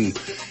Johnson.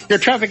 Your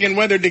traffic and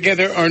weather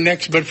together are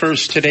next, but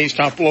first, today's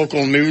top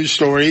local news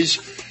stories.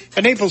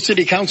 The Naples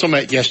City Council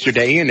met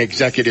yesterday in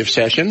executive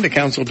session. The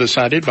council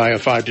decided by a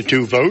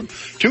 5-2 vote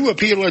to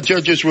appeal a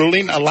judge's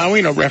ruling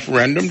allowing a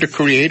referendum to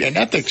create an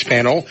ethics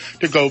panel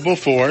to go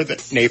before the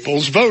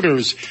Naples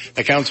voters.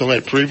 The council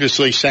had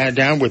previously sat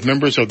down with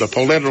members of the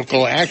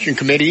Political Action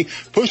Committee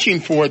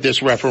pushing for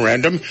this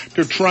referendum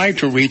to try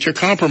to reach a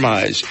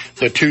compromise.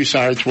 The two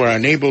sides were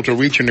unable to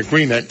reach an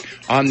agreement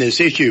on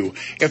this issue.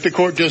 If the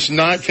court does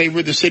not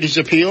favor the city's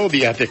appeal,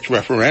 the ethics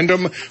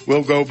referendum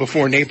will go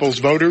before Naples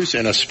voters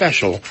in a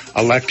special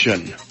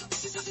election.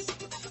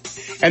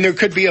 And there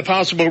could be a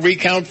possible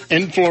recount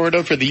in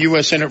Florida for the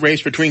U.S. Senate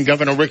race between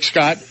Governor Rick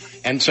Scott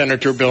and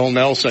Senator Bill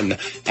Nelson.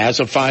 As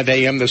of 5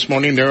 a.m. this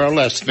morning, there are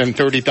less than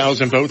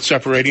 30,000 votes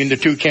separating the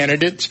two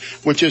candidates,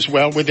 which is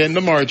well within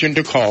the margin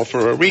to call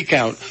for a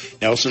recount.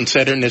 Nelson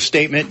said in a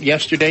statement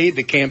yesterday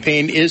the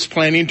campaign is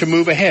planning to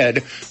move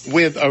ahead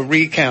with a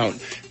recount.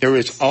 There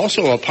is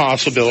also a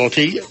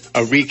possibility,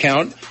 a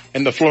recount,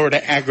 in the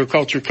Florida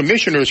Agriculture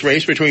Commissioner's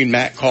race between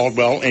Matt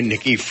Caldwell and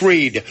Nikki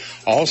Freed.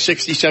 All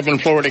 67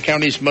 Florida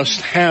counties must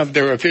have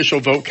their official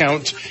vote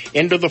counts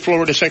into the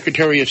Florida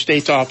Secretary of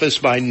State's office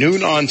by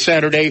noon on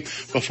Saturday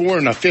before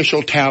an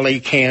official tally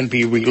can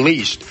be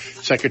released.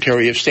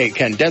 Secretary of State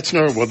Ken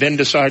Detzner will then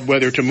decide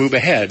whether to move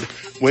ahead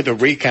with a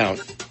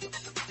recount.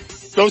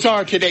 Those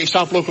are today's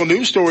top local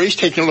news stories.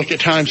 Taking a look at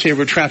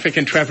time-saver traffic,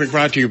 and traffic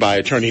brought to you by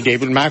Attorney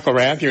David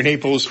McElrath, your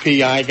Naples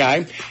PI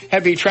guy.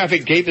 Heavy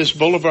traffic, Davis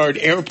Boulevard,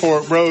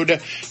 Airport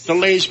Road,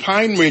 delays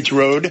Pine Ridge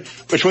Road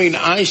between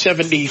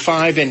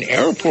I-75 and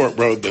Airport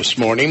Road this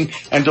morning,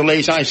 and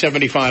delays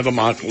I-75 on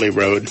Montley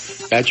Road.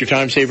 That's your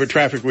time-saver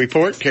traffic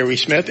report. Terry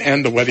Smith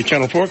and the Weather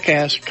Channel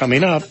forecast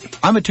coming up.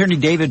 I'm Attorney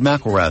David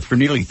McElrath. For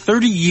nearly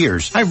 30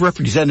 years, I've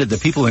represented the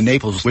people in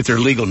Naples with their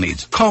legal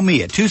needs. Call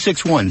me at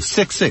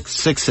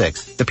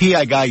 261-6666. The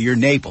PI guy, your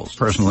Naples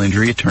personal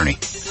injury attorney.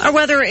 Our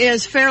weather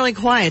is fairly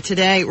quiet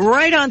today.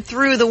 Right on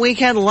through the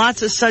weekend,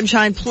 lots of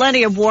sunshine,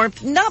 plenty of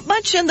warmth, not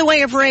much in the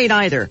way of rain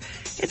either.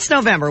 It's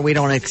November. We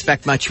don't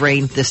expect much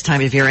rain this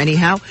time of year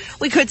anyhow.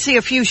 We could see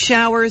a few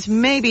showers,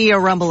 maybe a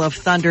rumble of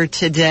thunder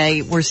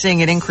today. We're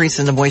seeing an increase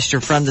in the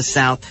moisture from the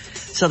south,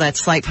 so that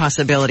slight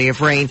possibility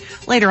of rain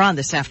later on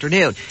this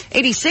afternoon.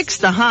 86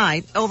 the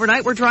high.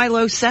 Overnight we're dry,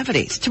 low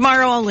 70s.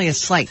 Tomorrow only a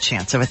slight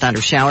chance of a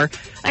thunder shower.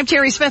 I'm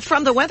Terry Smith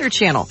from the Weather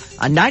Channel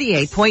on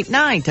 98.9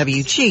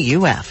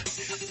 WGUF.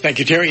 Thank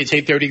you, Terry. It's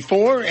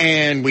 8:34,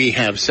 and we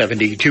have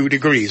 72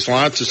 degrees.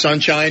 Lots of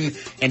sunshine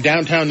in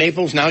downtown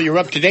Naples. Now you're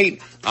up to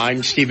date.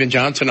 I'm Stephen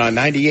Johnson on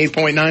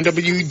 98.9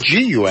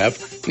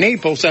 WGUF,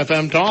 Naples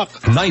FM Talk.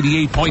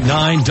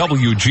 98.9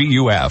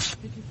 WGUF.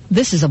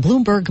 This is a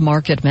Bloomberg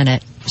Market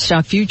Minute.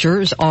 Stock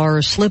futures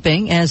are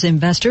slipping as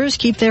investors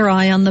keep their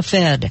eye on the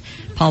Fed.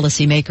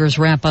 Policymakers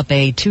wrap up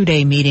a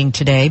 2-day meeting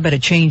today, but a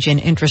change in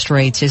interest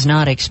rates is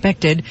not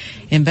expected.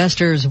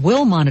 Investors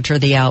will monitor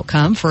the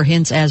outcome for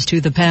hints as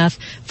to the path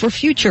for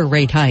future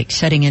rate hikes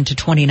heading into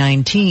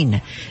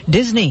 2019.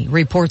 Disney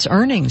reports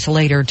earnings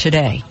later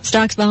today.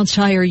 Stocks bounced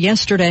higher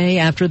yesterday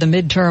after the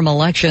midterm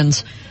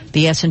elections.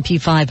 The S&P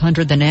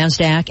 500, the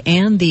NASDAQ,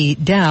 and the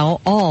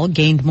Dow all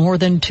gained more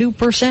than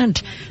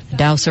 2%. The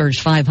Dow surged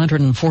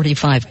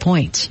 545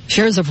 points.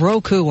 Shares of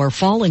Roku are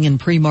falling in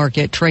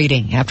pre-market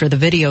trading after the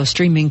video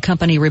streaming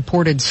company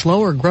reported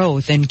slower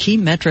growth in key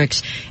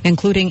metrics,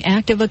 including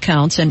active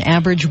accounts and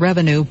average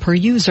revenue per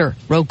user.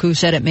 Roku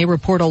said it may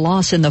report a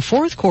loss in the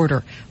fourth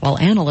quarter, while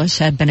analysts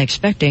had been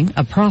expecting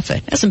a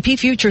profit. S&P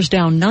futures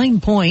down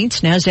 9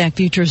 points, NASDAQ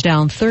futures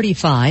down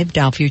 35,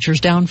 Dow futures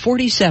down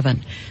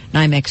 47.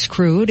 NYMEX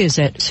crude is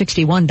at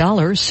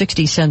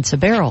 $61.60 a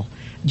barrel.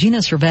 Gina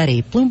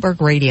Cervetti,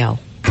 Bloomberg Radio.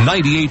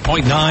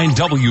 98.9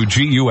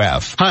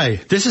 WGUF. Hi,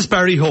 this is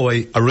Barry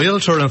Hoy, a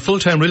realtor and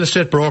full-time real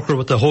estate broker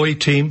with the Hoy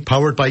team,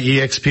 powered by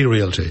eXp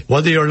Realty.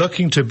 Whether you're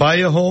looking to buy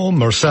a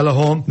home or sell a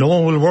home, no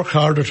one will work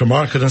harder to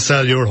market and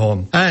sell your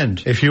home.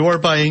 And if you are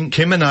buying,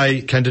 Kim and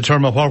I can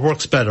determine what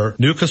works better,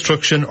 new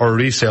construction or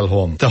resale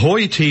home. The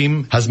Hoy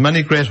team has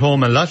many great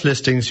home and lot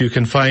listings you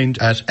can find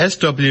at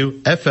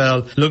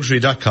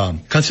swflluxury.com.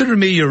 Consider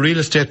me your real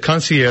estate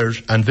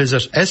concierge and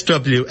visit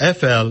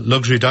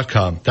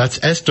swflluxury.com. That's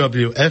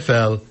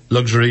swflluxury.com.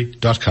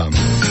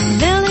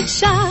 Village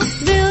shop,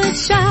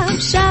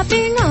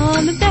 shopping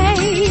on the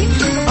bay.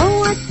 Oh,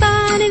 what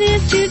fun it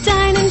is to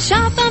dine and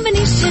shop on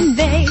Venetian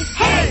Bay.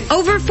 Hey!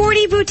 Over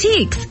 40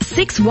 boutiques,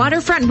 6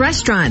 waterfront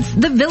restaurants,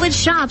 the Village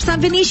Shops on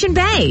Venetian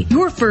Bay,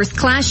 your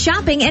first-class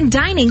shopping and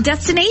dining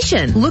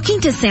destination. Looking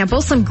to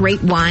sample some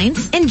great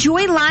wines,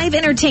 enjoy live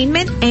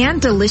entertainment,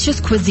 and delicious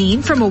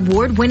cuisine from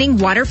award-winning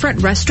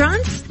waterfront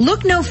restaurants?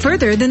 Look no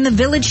further than the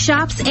Village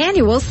Shops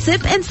annual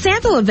Sip and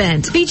Sample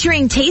event,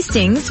 featuring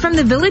tastings from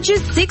the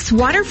Village's 6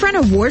 waterfront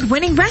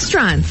award-winning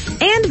restaurants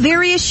and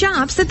various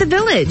shops at the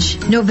Village.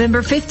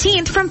 November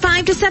 15th from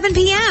 5 to 7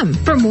 p.m.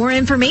 For more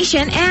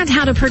information and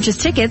how to purchase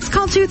tickets,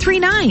 call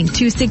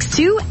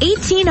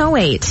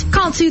 239-262-1808.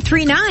 Call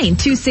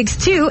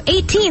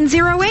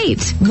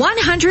 239-262-1808.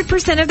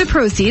 100% of the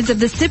proceeds of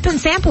the Sip and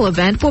Sample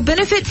event will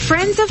benefit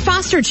Friends of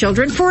Foster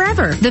Children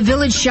Forever. The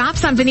Village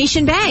Shops on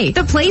Venetian Bay,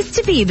 the place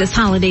to be this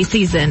holiday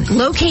season.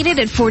 Located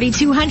at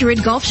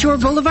 4200 Gulf Shore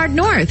Boulevard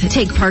North.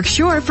 Take Park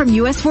Shore from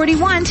US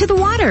 41 to the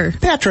water.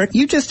 Patrick,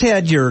 you just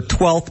had your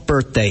 12th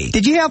birthday.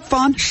 Did you have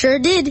fun? Sure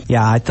did.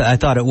 Yeah, I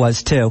thought it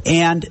was too.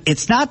 And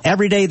it's not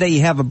every day that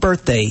you have a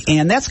birthday.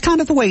 And that's kind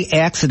of the way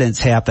accidents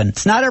happen.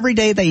 It's not every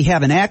day that you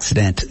have an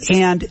accident.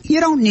 And you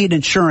don't need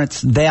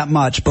insurance that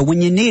much, but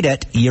when you need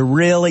it, you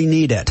really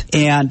need it.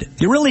 And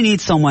you really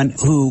need someone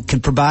who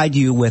can provide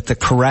you with the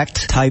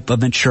correct type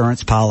of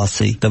insurance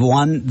policy. The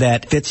one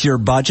that fits your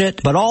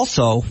budget, but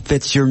also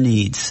fits your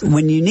needs.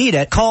 When you need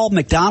it, call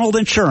McDonald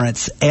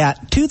Insurance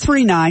at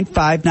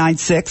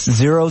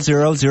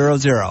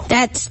 239-596-0000.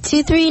 That's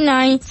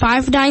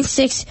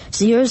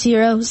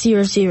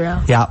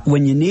 239-596-0000. Yeah,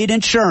 when you need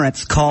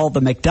insurance, call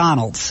the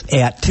McDonald's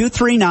at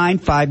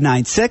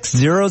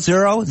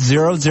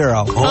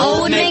 239-596-0000.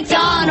 Old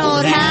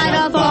MacDonald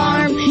had a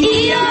farm,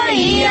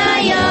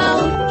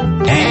 E-I-E-I-O.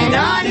 And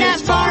on that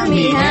farm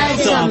he had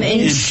some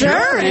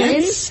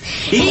insurance,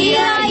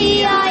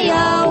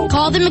 E-I-E-I-O.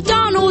 Call the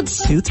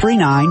McDonald's.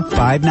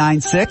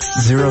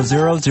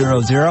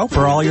 239-596-0000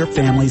 for all your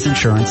family's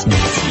insurance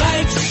needs.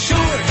 Life's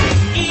short,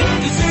 eat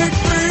dessert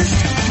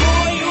first.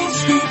 Royal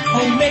Scoop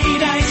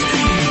homemade ice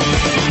cream.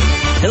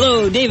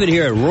 Hello, David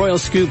here at Royal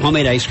Scoop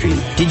Homemade Ice Cream.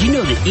 Did you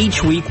know that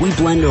each week we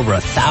blend over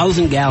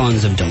 1,000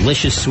 gallons of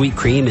delicious sweet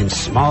cream in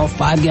small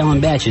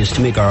 5-gallon batches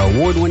to make our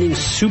award-winning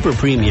super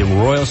premium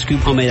Royal Scoop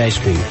Homemade Ice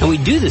Cream? And we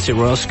do this at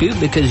Royal Scoop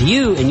because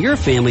you and your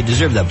family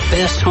deserve the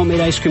best homemade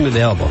ice cream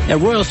available.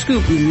 At Royal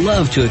Scoop, we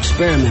love to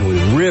experiment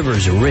with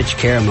rivers of rich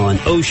caramel and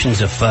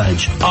oceans of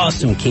fudge,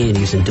 awesome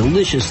candies, and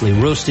deliciously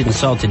roasted and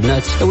salted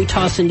nuts that we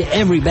toss into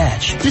every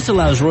batch. This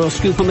allows Royal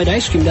Scoop Homemade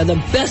Ice Cream to have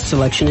the best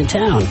selection in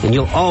town, and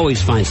you'll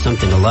always find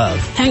something to love.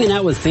 Hanging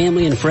out with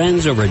family and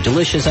friends over a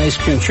delicious ice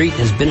cream treat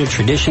has been a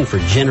tradition for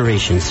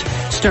generations.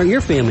 Start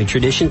your family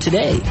tradition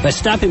today by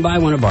stopping by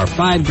one of our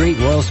 5 great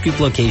Royal Scoop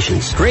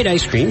locations. Great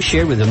ice cream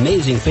shared with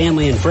amazing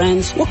family and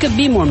friends. What could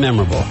be more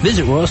memorable?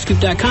 Visit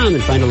RoyalScoop.com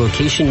and find a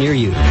location near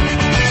you.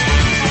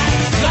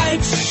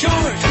 Life's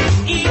short,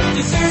 eat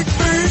dessert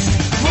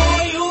first.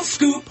 Royal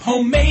Scoop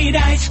homemade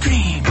ice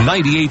cream.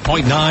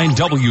 98.9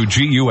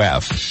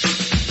 WGUF.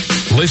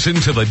 Listen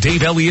to the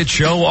Dave Elliott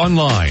Show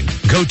online.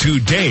 Go to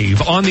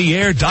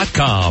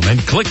DaveOnTheAir.com and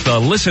click the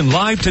Listen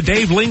Live to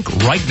Dave link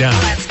right now.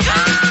 Let's go!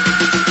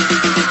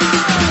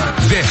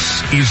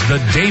 This is the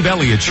Dave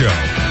Elliott Show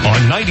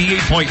on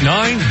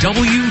 98.9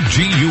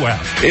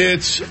 WGUF.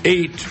 It's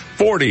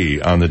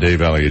 8:40 on the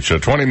Dave Elliott Show.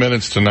 20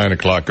 minutes to 9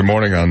 o'clock. Good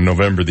morning on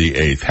November the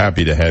 8th.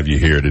 Happy to have you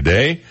here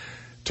today.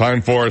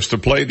 Time for us to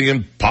play the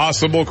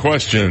impossible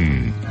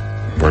question,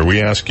 where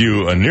we ask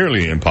you a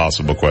nearly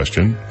impossible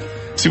question.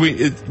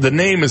 See, the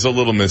name is a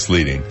little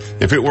misleading.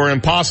 If it were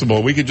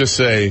impossible, we could just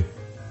say,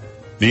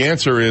 the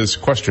answer is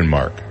question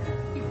mark.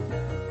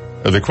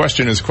 The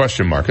question is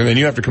question mark. And then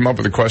you have to come up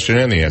with the question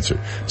and the answer.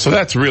 So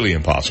that's really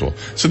impossible.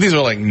 So these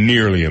are like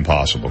nearly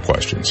impossible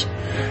questions.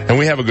 And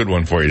we have a good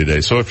one for you today.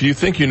 So if you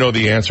think you know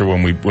the answer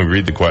when we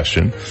read the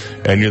question,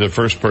 and you're the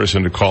first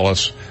person to call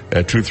us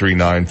at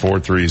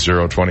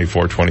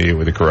 239-430-2428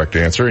 with the correct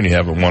answer, and you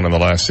haven't won in the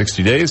last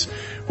 60 days,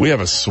 we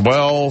have a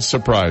swell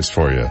surprise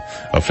for you.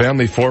 A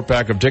family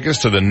 4-pack of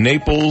tickets to the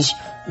Naples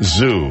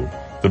Zoo.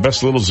 The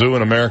best little zoo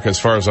in America as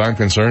far as I'm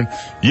concerned.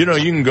 You know,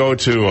 you can go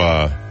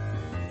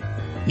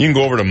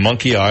over to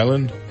Monkey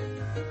Island.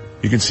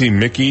 You can see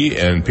Mickey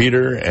and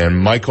Peter and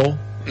Michael.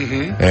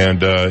 Mm-hmm. And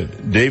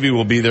Davey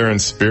will be there in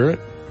spirit.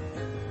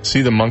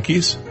 See the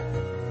monkeys?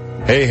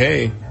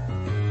 Hey.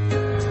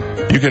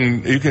 You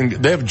can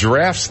they have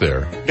giraffes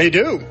there. They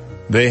do.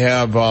 They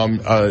have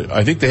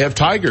I think they have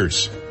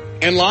tigers.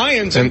 and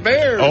lions and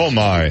bears. Oh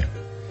my!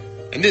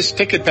 And this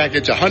ticket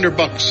package,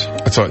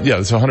 $100. It's a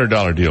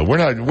 $100 deal.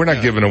 We're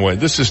not giving away.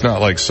 This is not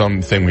like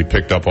something we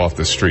picked up off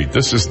the street.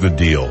 This is the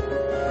deal.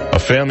 A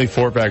family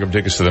 4-pack of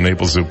tickets to the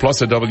Naples Zoo,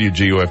 plus a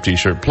WGUF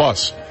t-shirt,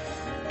 plus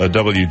a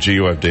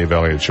WGUF Dave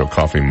Elliott Show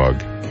coffee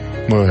mug.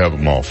 We'll have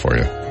them all for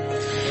you.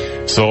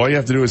 So all you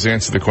have to do is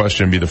answer the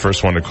question and be the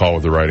first one to call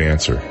with the right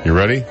answer. You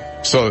ready?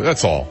 So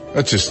that's all.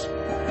 But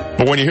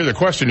when you hear the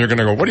question, you're going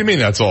to go, what do you mean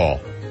that's all?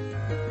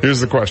 Here's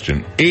the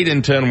question. 8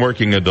 in 10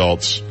 working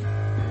adults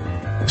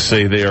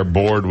say they are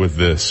bored with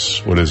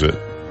this. What is it?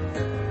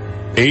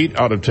 8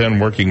 out of 10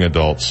 working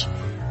adults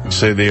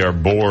say they are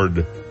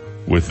bored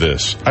with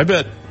this. I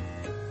bet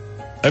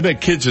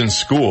kids in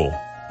school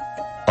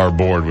are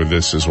bored with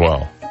this as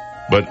well.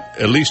 But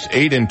at least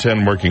 8 in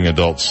 10 working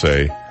adults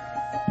say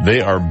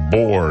they are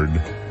bored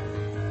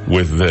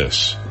with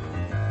this.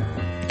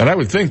 And I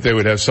would think they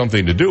would have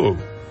something they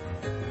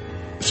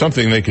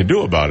could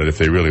do about it if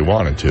they really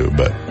wanted to.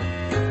 But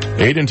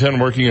 8 in 10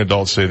 working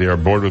adults say they are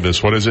bored with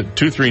this. What is it?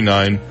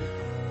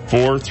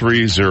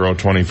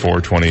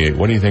 239-430-2428.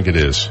 What do you think it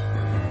is?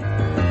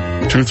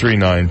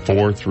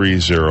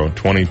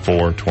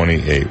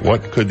 239-430-2428.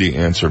 What could the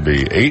answer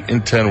be? 8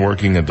 in 10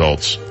 working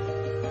adults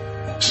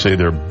say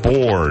they're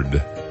bored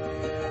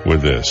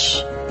with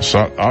this.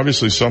 So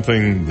obviously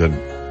something that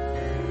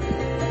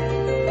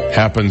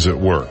happens at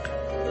work,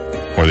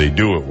 or they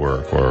do at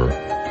work, or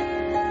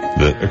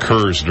that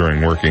occurs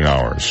during working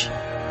hours.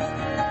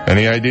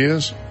 Any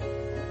ideas?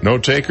 No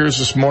takers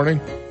this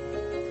morning?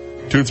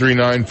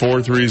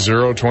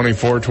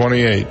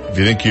 239-430-2428. If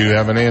you think you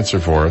have an answer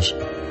for us.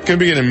 It can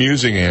be an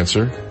amusing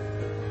answer.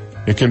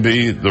 It can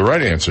be the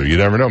right answer. You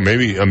never know.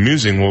 Maybe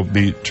amusing will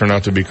turn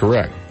out to be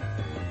correct.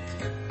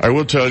 I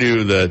will tell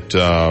you that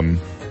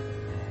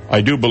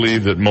I do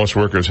believe that most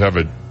workers have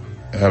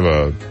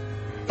a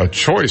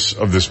choice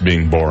of this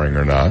being boring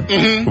or not.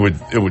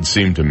 Mm-hmm. It would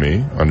seem to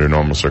me under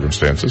normal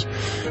circumstances.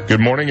 Good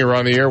morning. You're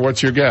on the air.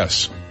 What's your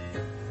guess?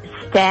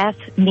 Staff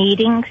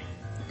meetings.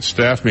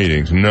 Staff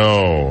meetings.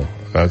 No,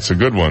 that's a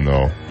good one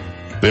though.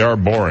 They are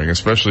boring,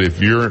 especially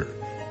if your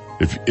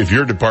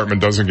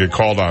department doesn't get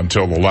called on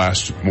until the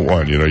last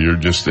one. You're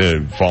just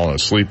falling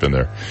asleep in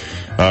there.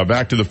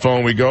 Back to the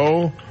phone we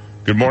go.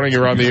 Good morning.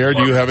 You're on the air.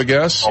 Do you have a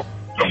guess?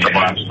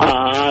 Lunch.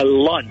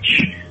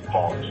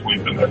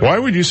 Why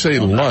would you say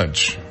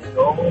lunch?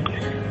 Good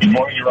morning.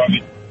 You're on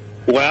the air.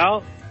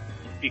 Well,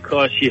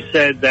 because you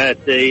said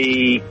that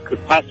they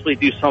could possibly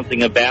do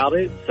something about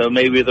it, so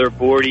maybe they're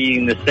bored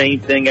eating the same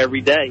thing every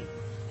day.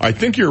 I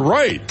think you're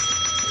right.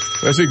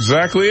 That's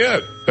exactly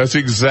it.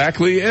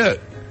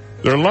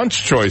 They're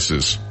lunch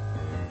choices.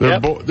 They're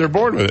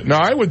bored with it. Now,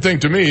 I would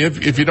think to me,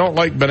 if you don't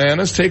like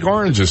bananas, take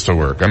oranges to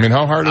work. I mean,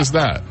 how hard is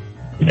that?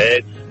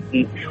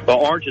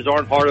 Oranges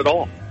aren't hard at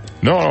all.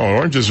 No,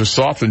 oranges are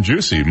soft and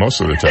juicy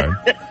most of the time.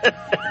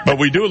 But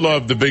we do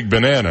love the big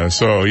banana,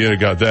 so you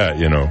got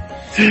that, All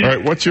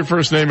right, what's your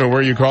first name and where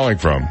are you calling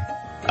from?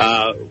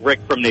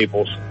 Rick from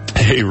Naples.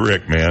 Hey,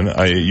 Rick, man.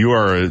 You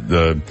are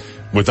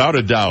without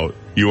a doubt,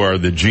 you are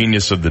the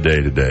genius of the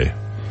day today.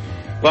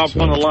 Well, I'm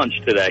going to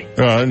lunch today.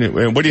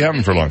 And what are you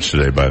having for lunch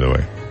today, by the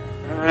way?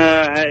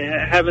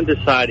 I haven't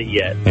decided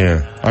yet.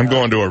 Yeah, I'm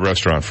going to a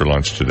restaurant for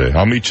lunch today.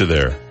 I'll meet you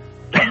there.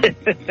 All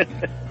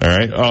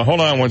right.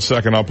 Hold on one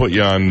second. I'll put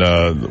you on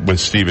with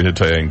Stephen to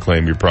tell you and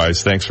claim your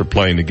prize. Thanks for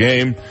playing the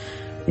game.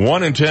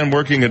 1 in 10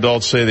 working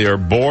adults say they are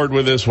bored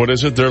with this. What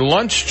is it? Their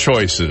lunch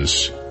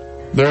choices.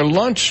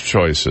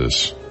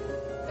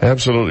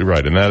 Absolutely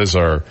right. And that is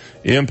our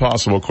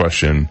impossible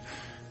question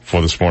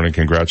for this morning.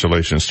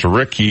 Congratulations to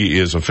Rick. He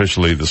is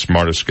officially the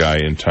smartest guy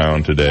in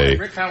town today.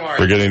 Rick, how are you?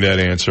 For getting that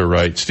answer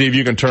right. Steve,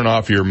 you can turn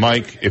off your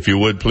mic if you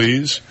would,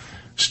 please.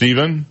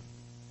 Stephen?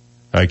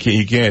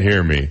 He can't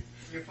hear me.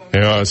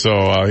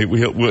 So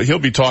he'll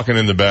be talking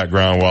in the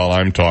background while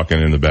I'm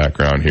talking in the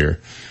background here.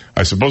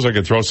 I suppose I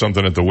could throw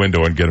something at the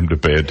window and get him to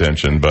pay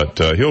attention, but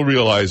he'll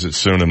realize it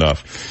soon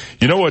enough.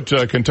 You know what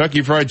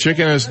Kentucky Fried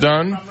Chicken has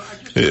done?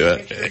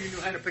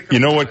 You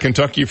know what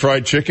Kentucky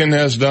Fried Chicken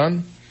has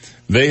done?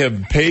 They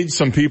have paid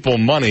some people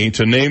money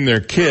to name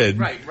their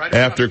kid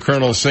after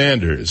Colonel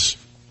Sanders.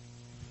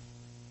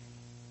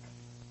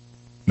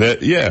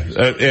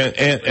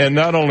 And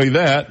not only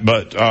that,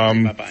 but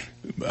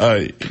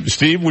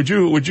Steve, would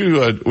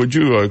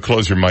you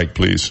close your mic,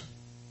 please?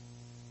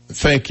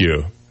 Thank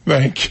you. We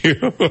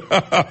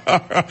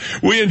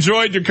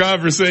enjoyed your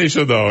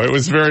conversation, though. It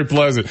was very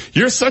pleasant.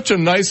 You're such a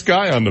nice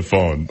guy on the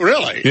phone.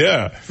 Really?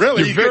 Yeah.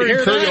 Really? You're very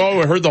encouraging.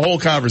 Oh, I heard the whole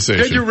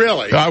conversation. Did you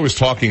really? I was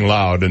talking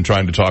loud and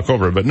trying to talk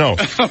over it, but no.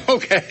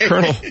 Okay.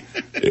 Colonel,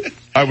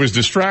 I was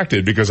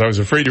distracted because I was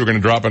afraid you were going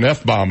to drop an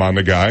F-bomb on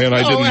the guy, and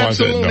I didn't want that.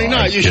 Absolutely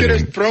not. You should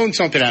have thrown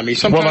something at me.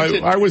 Sometimes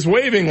I was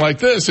waving like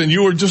this, and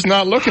you were just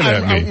not looking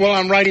at me.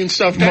 I'm writing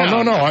stuff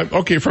down. No.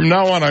 Okay, from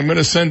now on, I'm going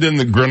to send in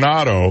the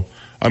Granado.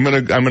 I'm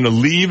gonna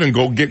leave and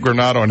go get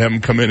Granado and have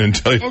him come in and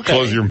tell you,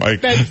 close your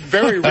mic. That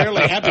very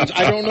rarely happens.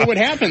 I don't know what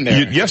happened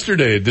there.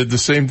 Yesterday it did the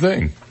same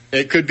thing.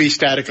 It could be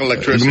static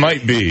electricity. It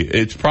might be.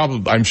 It's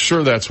probably, I'm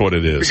sure that's what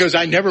it is. Because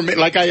I never,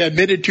 like I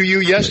admitted to you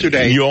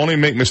yesterday. You only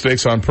make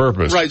mistakes on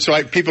purpose. Right,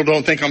 so people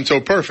don't think I'm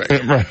so perfect.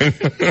 Right.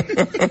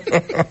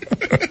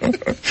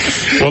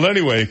 Well,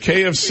 anyway,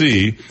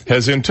 KFC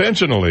has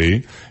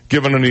intentionally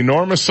given an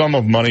enormous sum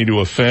of money to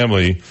a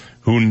family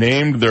who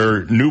named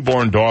their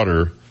newborn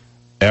daughter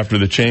after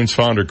the chain's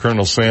founder,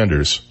 Colonel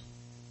Sanders.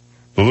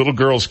 The little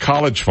girl's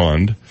college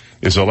fund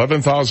is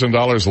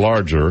 $11,000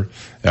 larger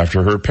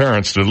after her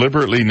parents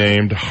deliberately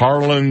named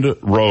Harland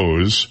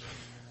Rose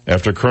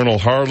after Colonel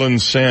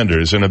Harland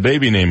Sanders in a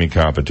baby naming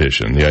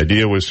competition. The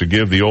idea was to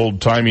give the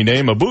old-timey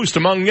name a boost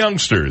among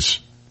youngsters.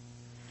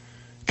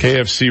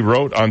 KFC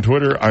wrote on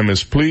Twitter, "I'm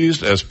as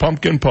pleased as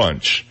Pumpkin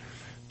Punch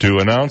to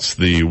announce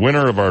the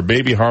winner of our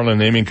Baby Harlan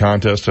naming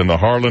contest and the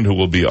Harlan who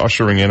will be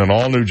ushering in an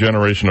all-new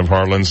generation of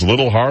Harlans,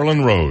 little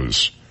Harlan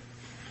Rose."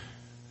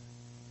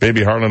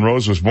 Baby Harlan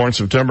Rose was born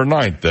September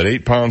 9th at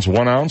 8 pounds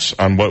 1 ounce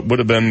on what would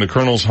have been the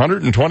Colonel's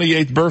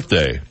 128th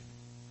birthday,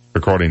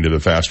 according to the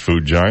fast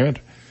food giant.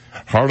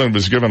 Harlan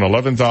was given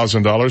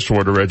 $11,000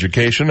 toward her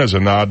education as a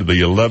nod to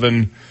the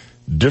 11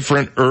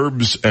 different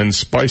herbs and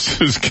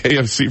spices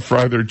KFC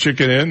fry their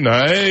chicken in.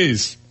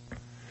 Nice.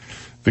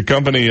 The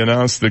company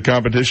announced the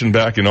competition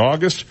back in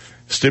August,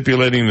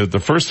 stipulating that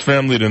the first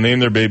family to name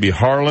their baby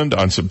Harlan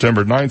on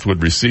September 9th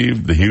would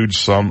receive the huge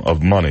sum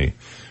of money.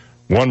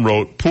 One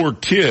wrote, "Poor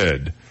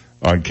kid,"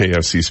 on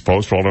KFC's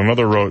post, while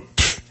another wrote,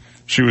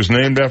 "She was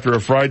named after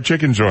a fried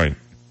chicken joint."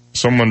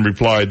 Someone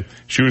replied,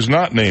 "She was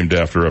not named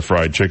after a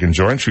fried chicken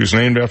joint. She was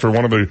named after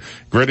one of the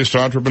greatest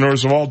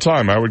entrepreneurs of all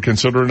time. I would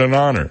consider it an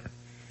honor."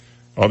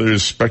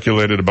 Others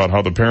speculated about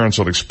how the parents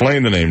will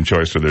explain the name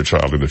choice to their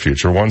child in the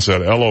future. One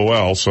said,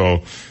 "LOL,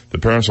 so the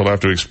parents will have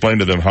to explain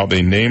to them how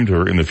they named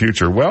her in the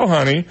future." Well,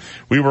 honey,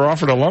 we were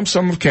offered a lump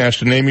sum of cash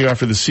to name you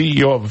after the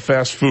CEO of a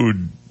fast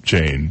food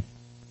chain.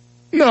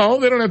 No,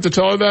 they don't have to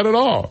tell her that at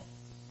all.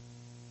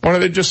 Why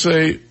don't they just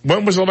say,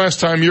 when was the last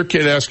time your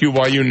kid asked you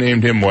why you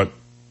named him what,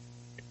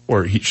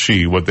 or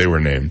she, what they were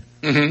named?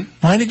 Mm-hmm.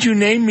 Why did you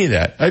name me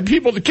that?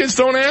 The kids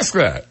don't ask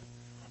that.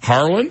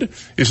 Harland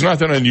is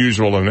not an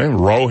unusual name.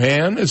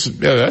 Rohan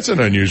that's an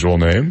unusual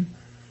name.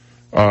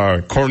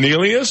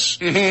 Cornelius,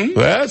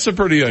 that's a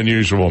pretty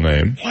unusual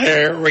name.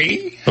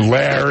 Larry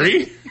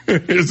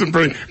is a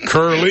pretty,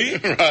 Curly,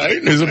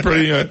 right, is a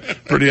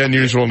pretty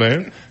unusual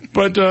name.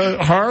 But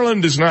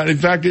Harland is not. In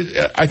fact,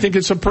 I think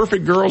it's a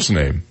perfect girl's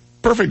name.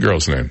 Perfect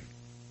girl's name.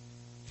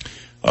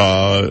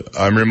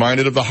 I'm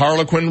reminded of the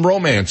Harlequin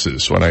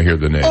romances when I hear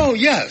the name. Oh,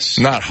 yes.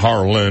 Not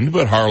Harland,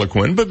 but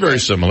Harlequin, but very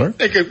similar.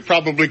 They could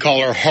probably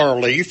call her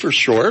Harley for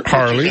short.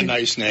 Harley. Which is a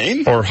nice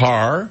name. Or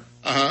Har.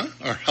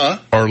 Or Huh.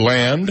 Or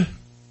Land.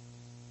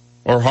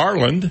 Or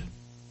Harland.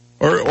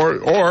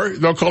 Or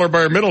they'll call her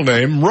by her middle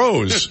name,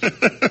 Rose.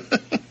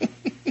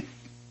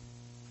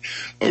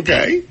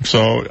 Okay.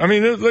 So, I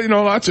mean,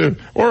 lots of,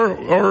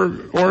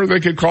 or they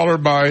could call her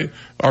by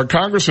our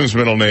congressman's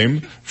middle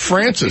name,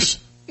 Francis.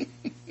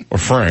 Or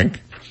Frank.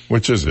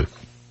 Which is it?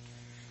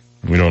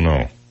 We don't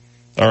know.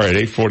 All right,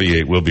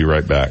 8:48. We'll be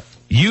right back.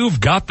 You've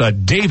got the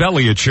Dave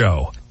Elliott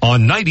Show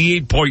on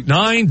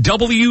 98.9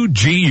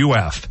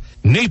 WGUF,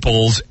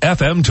 Naples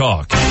FM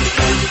Talk.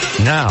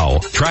 Now,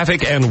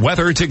 traffic and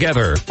weather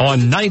together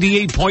on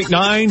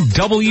 98.9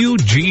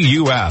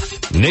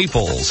 WGUF,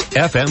 Naples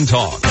FM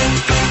Talk.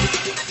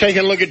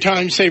 Taking a look at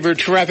time saver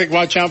traffic.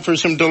 Watch out for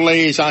some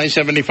delays.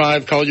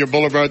 I-75 Collier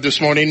Boulevard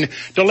this morning.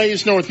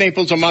 Delays North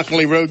Naples,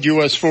 Immokalee Road,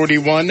 US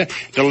 41.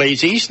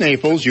 Delays East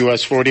Naples,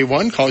 US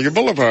 41, Collier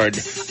Boulevard.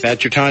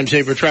 That's your time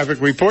saver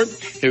traffic report.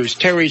 Here's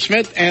Terry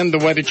Smith and the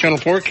Weather Channel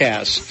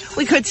forecast.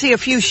 We could see a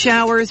few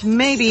showers,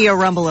 maybe a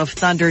rumble of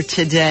thunder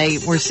today.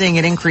 We're seeing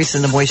an increase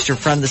in the moisture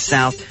from the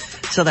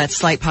south, so that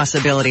slight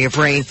possibility of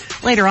rain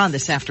later on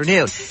this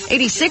afternoon.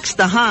 86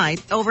 the high.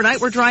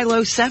 Overnight we're dry,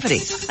 low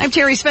 70. I'm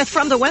Terry Smith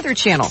from the Weather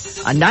Channel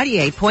on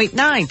 98.9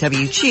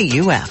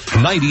 WGUF.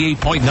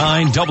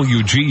 98.9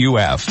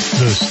 WGUF.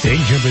 The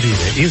Stage of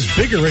Bonita is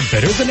bigger and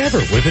better than ever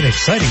with an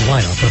exciting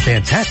lineup of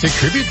fantastic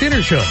tribute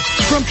dinner shows,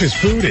 scrumptious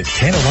food, and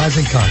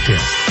tantalizing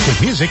cocktails with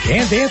music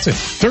and dancing.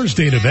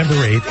 Thursday, November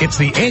 8th, it's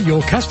the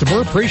annual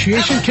Customer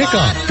Appreciation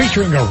Kickoff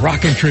featuring a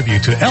rockin'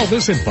 tribute to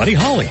Elvis and Buddy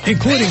Holly,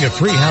 including a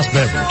free house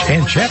beverage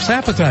and chef's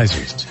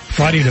appetizers.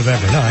 Friday,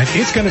 November 9th,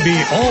 it's going to be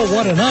all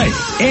what a night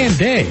and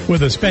day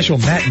with a special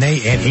matinee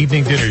and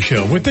evening dinner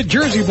show with the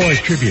Jersey Boys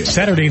tribute.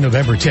 Saturday,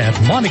 November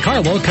 10th, Monte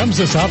Carlo comes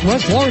to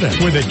Southwest Florida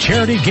with a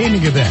charity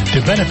gaming event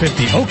to benefit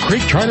the Oak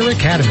Creek Charter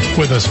Academy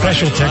with a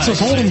special Texas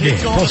Hold'em game,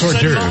 plus hors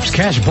d'oeuvres,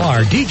 cash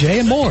bar,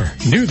 DJ, and more.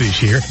 New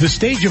this year, the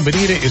Stage in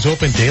Bonita is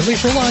open daily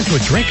for lunch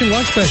with drink and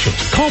lunch specials.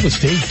 Call the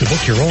Stage to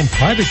book your own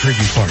private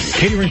tribute party.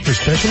 Catering for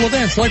special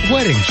events like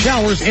weddings,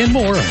 showers, and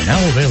more are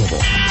now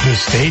available. The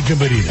Stage in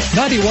Bonita,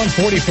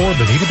 9144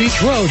 Bonita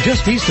Beach Road,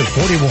 just east of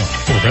 41.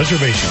 For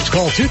reservations,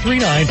 call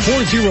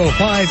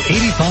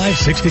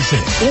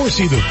 239-405-8566 or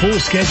see the full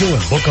schedule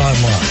and book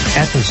online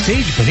at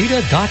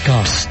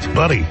thestagebonita.com.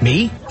 Buddy.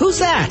 Me? Who's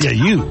that? Yeah,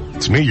 you.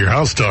 It's me, your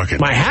house talking.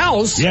 My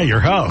house? Yeah, your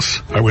house.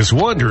 I was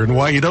wondering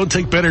why you don't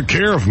take better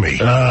care of me.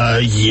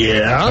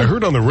 Yeah? I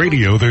heard on the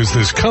radio there's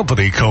this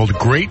company called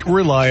Great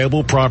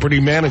Reliable Property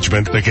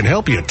Management that can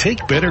help you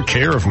take better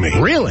care of me.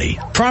 Really?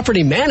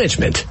 Property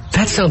management?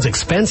 That sounds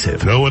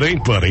expensive. No, it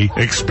ain't, buddy.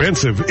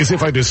 Expensive is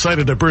if I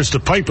decided to burst a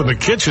pipe in the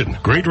kitchen.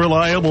 Great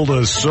Reliable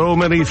does so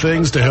many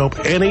things to help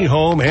any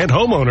home and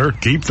homeowner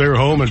keep their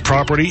home and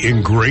property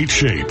in great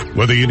shape.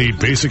 Whether you need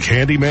basic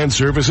handyman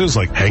services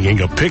like hanging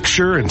a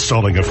picture,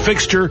 installing a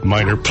fixture,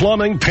 minor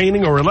plumbing,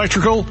 painting, or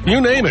electrical, you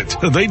name it.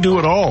 They do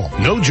it all.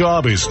 No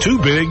job is too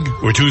big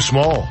or too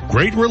small.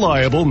 Great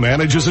Reliable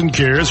manages and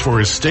cares for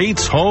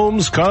estates,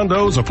 homes,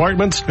 condos,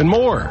 apartments, and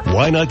more.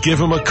 Why not give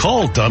them a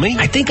call, dummy?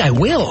 I think I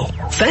will.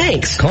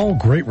 Thanks. Call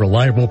Great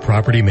Reliable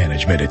Property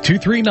Management at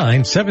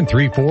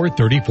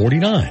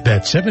 239-734-3049.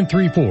 That's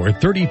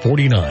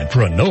 734-3049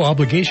 for a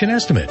no-obligation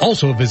estimate.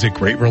 Also visit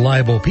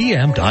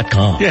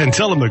GreatReliablePM.com. Yeah, and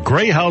tell them the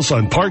Gray House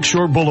on Park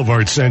Shore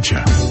Boulevard sent you.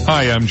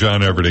 Hi, I'm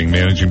John Everding,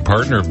 managing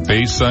partner of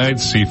Bayside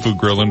Seafood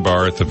Grill and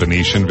Bar at the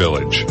Venetian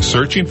Village.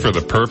 Searching for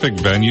the perfect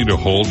venue to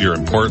hold your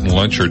important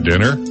lunch or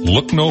dinner?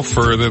 Look no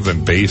further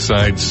than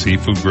Bayside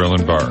Seafood Grill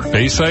and Bar.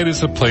 Bayside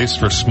is a place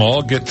for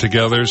small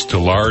get-togethers to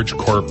large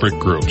corporate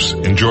groups.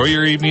 Enjoy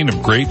your evening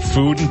of great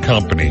food and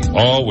company,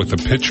 all with a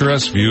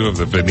picturesque view of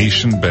the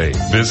Venetian Bay.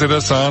 Visit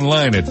us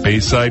online at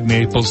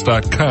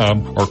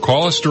BaysideNaples.com or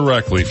call us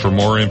directly for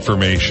more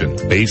information.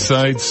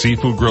 Bayside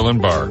Seafood Grill and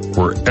Bar,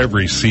 where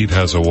every seat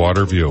has a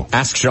water view.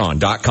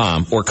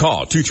 AskSean.com or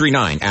call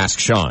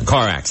 239-ASK-SEAN.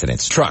 Car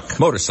accidents, truck,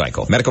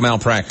 motorcycle, medical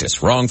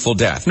malpractice, wrongful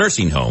death,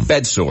 nursing home,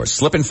 bed sores,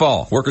 slip and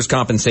fall, workers'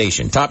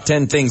 compensation. Top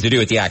 10 things to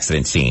do at the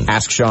accident scene.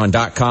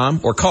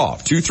 AskSean.com or call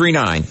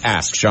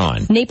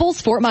 239-ASK-SEAN.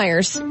 Naples, Fort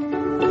Myers.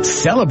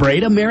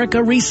 Celebrate America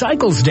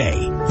Recycles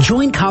Day.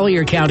 Join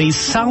Collier County's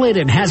Solid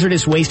and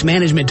Hazardous Waste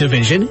Management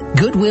Division,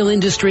 Goodwill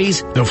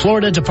Industries, the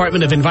Florida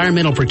Department of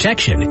Environmental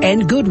Protection,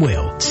 and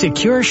Goodwill.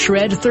 Secure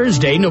Shred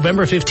Thursday,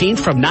 November 15th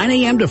from 9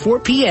 a.m. to 4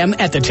 p.m.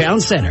 at the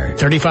Town Center,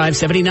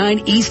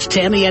 3579 East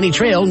Tamiami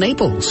Trail,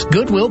 Naples.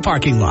 Goodwill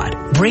parking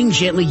lot. Bring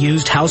gently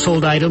used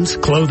household items,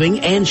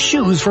 clothing, and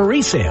shoes for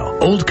resale.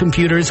 Old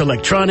computers,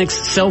 electronics,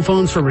 cell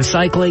phones for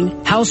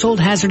recycling, household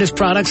hazardous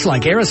products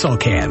like aerosol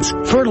cans,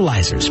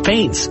 fertilizers,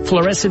 paints,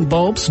 fluorescent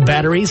bulbs,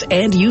 batteries,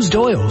 and used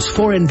oils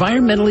for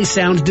environmentally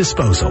sound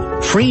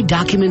disposal. Free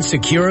document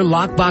secure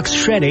lockbox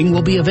shredding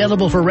will be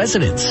available for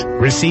residents.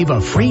 Receive a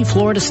free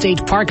Florida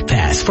State Park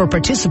Pass for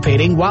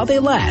participating while they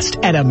last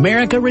at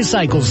America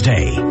Recycles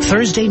Day,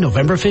 Thursday,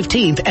 November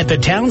 15th at the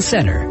Town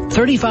Center,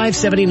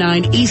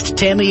 3579 East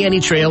Tamiami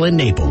Trail in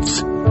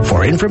Naples.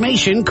 For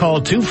information,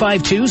 call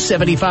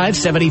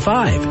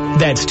 252-7575.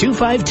 That's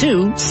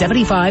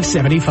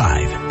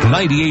 252-7575.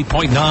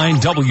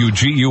 98.9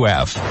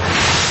 WGUF.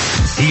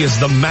 He is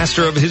the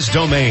master of his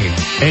domain,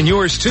 and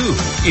yours too,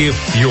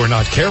 if you're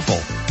not careful.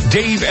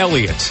 Dave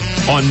Elliott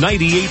on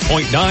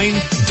 98.9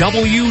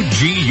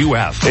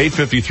 WGUF.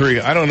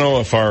 853. I don't know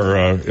if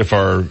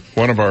our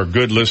one of our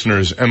good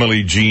listeners,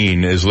 Emily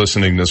Jean, is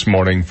listening this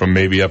morning from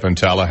maybe up in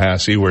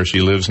Tallahassee where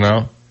she lives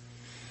now.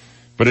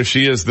 But if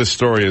she is, this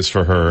story is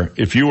for her.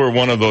 If you were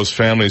one of those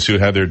families who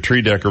had their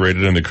tree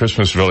decorated in the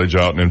Christmas village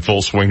out and in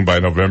full swing by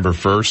November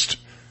 1st,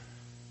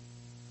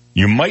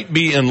 you might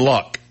be in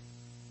luck.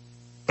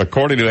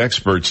 According to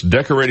experts,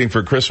 decorating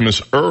for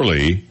Christmas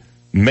early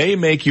may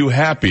make you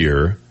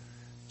happier,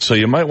 so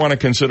you might want to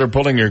consider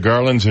pulling your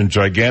garlands and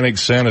gigantic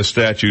Santa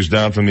statues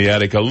down from the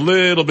attic a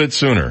little bit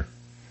sooner.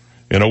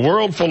 In a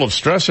world full of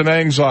stress and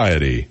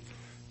anxiety,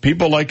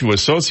 people like to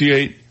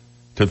associate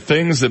to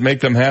things that make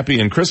them happy,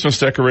 and Christmas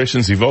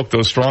decorations evoke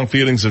those strong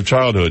feelings of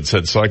childhood,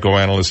 said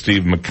psychoanalyst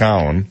Steve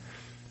McCown.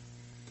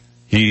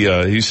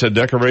 He said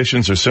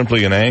decorations are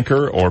simply an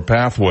anchor or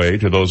pathway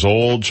to those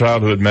old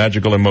childhood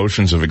magical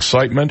emotions of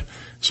excitement,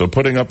 so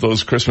putting up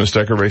those Christmas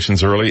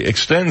decorations early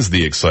extends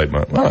the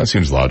excitement. Well, that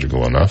seems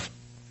logical enough.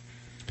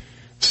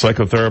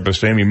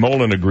 Psychotherapist Amy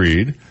Mullen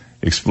agreed,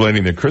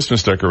 explaining that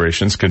Christmas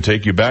decorations can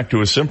take you back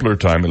to a simpler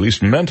time, at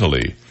least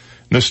mentally.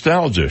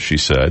 Nostalgia, she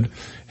said,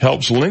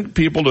 helps link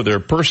people to their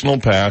personal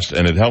past,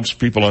 and it helps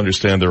people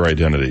understand their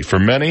identity. For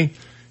many,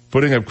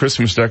 putting up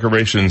Christmas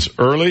decorations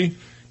early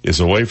is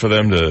a way for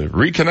them to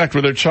reconnect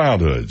with their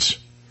childhoods.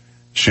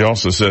 She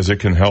also says it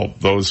can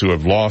help those who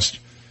have lost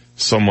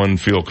someone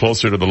feel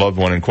closer to the loved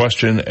one in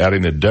question,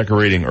 adding that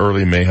decorating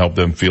early may help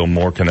them feel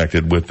more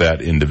connected with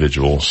that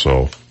individual.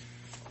 So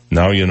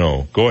now you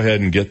know. Go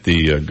ahead and get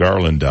the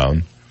garland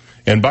down.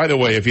 And by the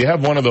way, if you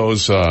have one of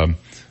those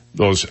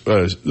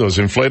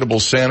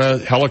inflatable Santa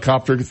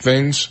helicopter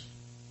things,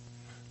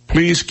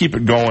 please keep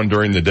it going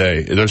during the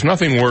day. There's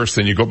nothing worse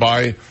than you go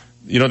by,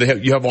 you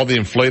have all the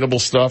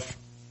inflatable stuff.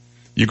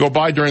 You go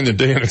by during the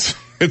day and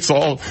it's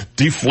all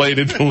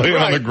deflated, laying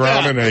on the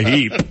ground in a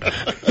heap.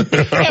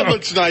 That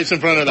looks nice in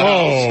front of the house.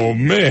 Oh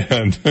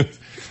man.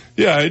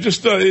 Yeah, it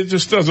just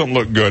doesn't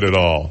look good at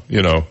all.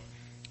 You know,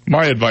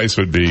 my advice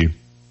would be,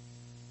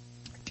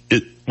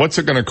 what's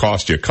it going to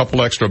cost you? A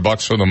couple extra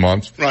bucks for the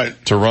month, right,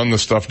 to run the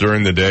stuff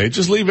during the day?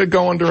 Just leave it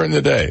going during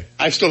the day.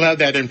 I still have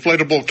that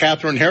inflatable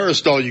Catherine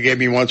Harris doll you gave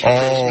me once for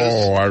Christmas.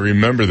 Oh, I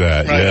remember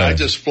that. Right, yeah, I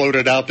just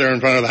floated out there in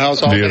front of the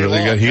house all day long.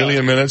 You got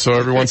helium in it, so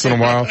every once in a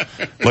while,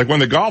 like when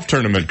the golf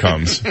tournament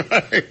comes, you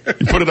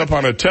put it up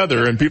on a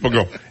tether, and people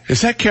go,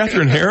 "Is that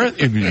Catherine Harris?"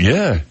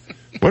 Yeah.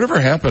 Whatever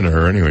happened to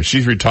her anyway?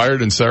 She's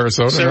retired in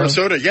Sarasota.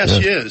 Sarasota, now? Yes, yeah.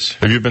 she is.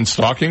 Have you been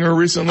stalking her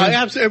recently? I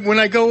have. When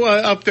I go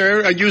up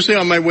there, usually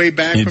on my way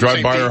back. You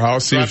drive by her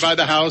house, see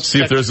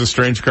if there's a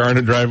strange car in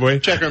the driveway.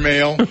 Check her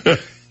mail.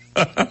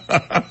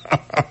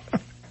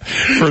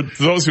 For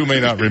those who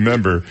may not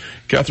remember,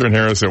 Catherine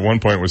Harris at one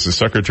point was the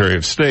Secretary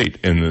of State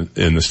in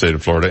the state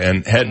of Florida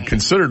and had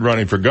considered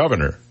running for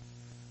governor.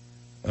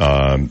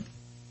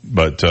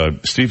 But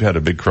Steve had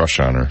a big crush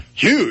on her.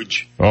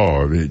 Huge.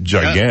 Oh, a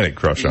gigantic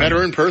crush on her. Met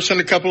her in person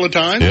a couple of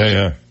times.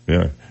 Yeah.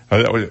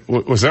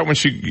 Was that when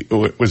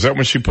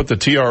she put the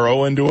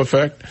TRO into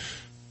effect?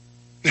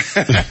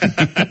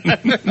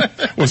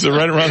 Was it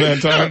right around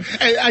that time?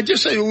 No, I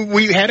just say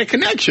we had a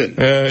connection.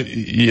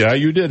 Yeah,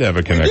 you did have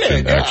a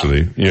connection,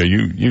 actually. Yeah,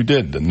 you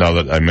did, now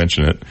that I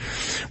mention it.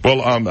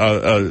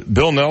 Well,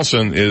 Bill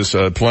Nelson is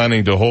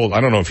planning to hold, I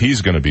don't know if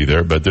he's going to be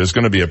there, but there's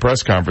going to be a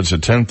press conference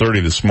at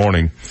 10:30 this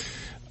morning.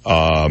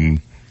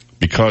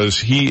 Because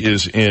he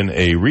is in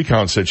a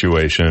recount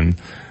situation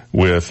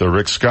with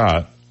Rick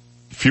Scott.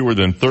 Fewer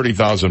than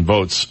 30,000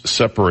 votes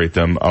separate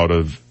them out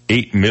of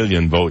 8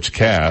 million votes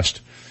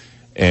cast,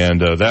 and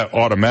that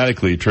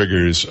automatically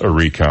triggers a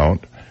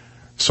recount.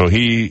 So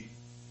he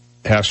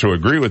has to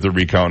agree with the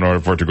recount in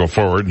order for it to go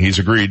forward, and he's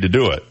agreed to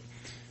do it.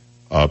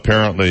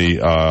 Apparently,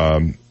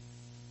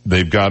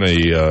 they've got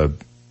a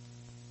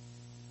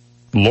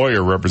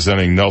lawyer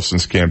representing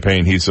Nelson's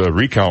campaign. He's a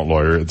recount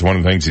lawyer. It's one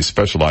of the things he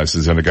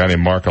specializes in, a guy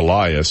named Mark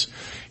Elias.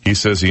 He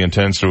says he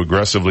intends to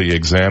aggressively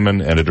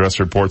examine and address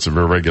reports of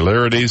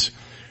irregularities.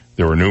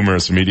 There were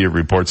numerous media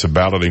reports of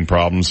balloting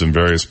problems in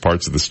various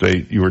parts of the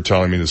state. You were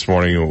telling me this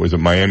morning, was it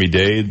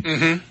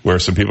Miami-Dade, where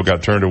some people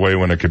got turned away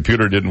when a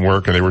computer didn't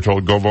work and they were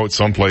told go vote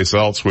someplace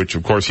else, which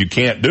of course you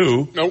can't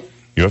do. Nope.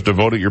 You have to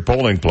vote at your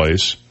polling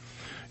place.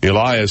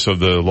 Elias of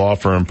the law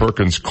firm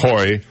Perkins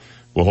Coie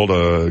will hold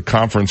a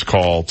conference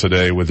call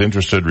today with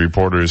interested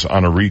reporters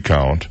on a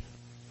recount.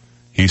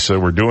 He said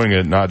we're doing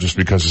it not just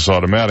because it's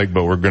automatic,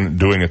 but we're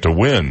doing it to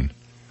win.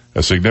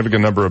 A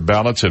significant number of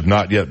ballots have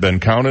not yet been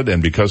counted,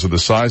 and because of the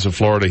size of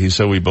Florida, he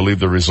said we believe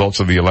the results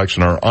of the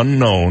election are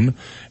unknown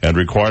and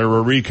require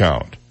a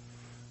recount.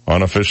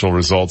 Unofficial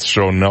results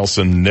show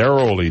Nelson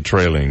narrowly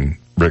trailing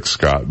Rick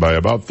Scott by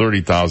about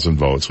 30,000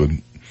 votes,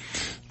 with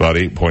about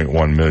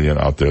 8.1 million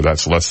out there.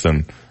 That's less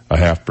than a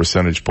half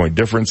percentage point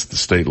difference. The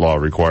state law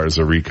requires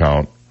a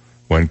recount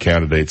when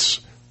candidates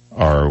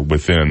are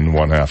within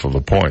 1/2 of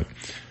a point.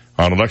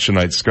 On election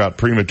night, Scott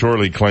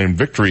prematurely claimed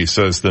victory,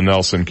 says the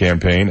Nelson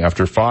campaign,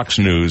 after Fox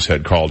News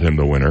had called him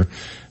the winner.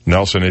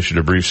 Nelson issued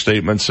a brief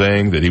statement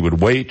saying that he would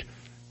wait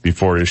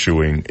before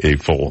issuing a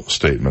full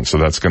statement. So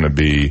that's going to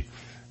be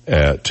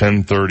at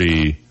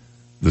 10:30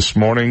 this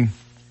morning.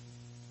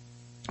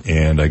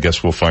 And I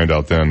guess we'll find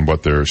out then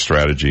what their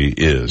strategy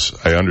is.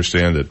 I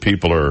understand that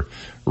people are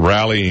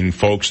rallying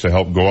folks to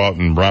help go out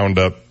and round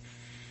up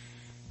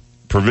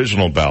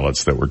provisional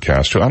ballots that were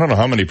cast. I don't know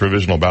how many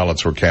provisional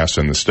ballots were cast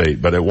in the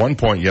state, but at one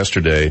point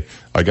yesterday,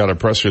 I got a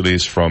press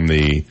release from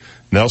the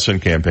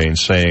Nelson campaign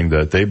saying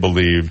that they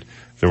believed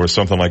there was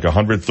something like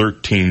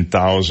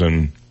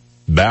 113,000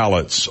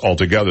 ballots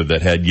altogether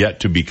that had yet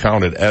to be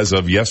counted as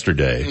of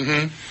yesterday.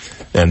 Mm-hmm.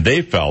 And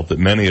they felt that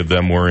many of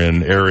them were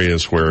in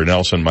areas where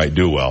Nelson might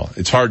do well.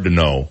 It's hard to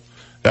know.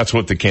 That's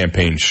what the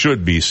campaign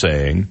should be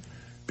saying,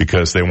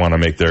 because they want to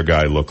make their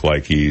guy look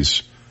like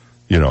he's,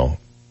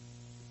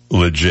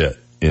 legit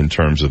in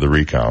terms of the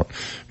recount.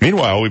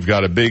 Meanwhile, we've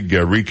got a big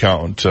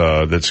recount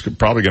that's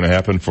probably going to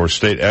happen for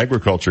State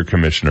Agriculture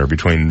Commissioner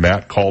between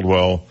Matt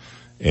Caldwell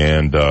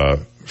and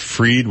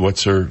Freed.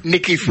 What's her?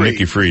 Nikki Freed.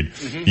 Nikki Freed.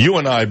 Mm-hmm. You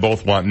and I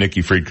both want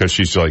Nikki Freed because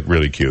she's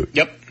really cute.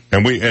 Yep.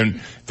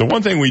 And the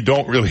one thing we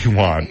don't really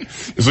want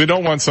is we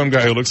don't want some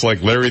guy who looks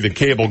like Larry the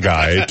Cable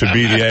Guy to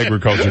be the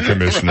agriculture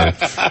commissioner.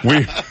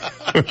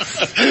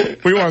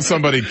 We want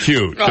somebody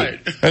cute. Right.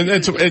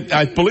 And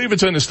I believe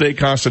it's in the state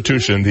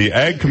constitution. The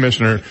ag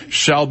commissioner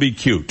shall be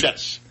cute.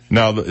 Yes.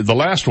 Now the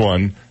last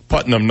one,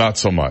 Putnam, not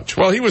so much.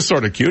 Well, he was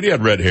sort of cute. He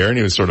had red hair and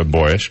he was sort of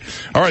boyish.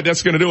 All right,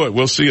 that's going to do it.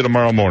 We'll see you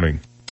tomorrow morning.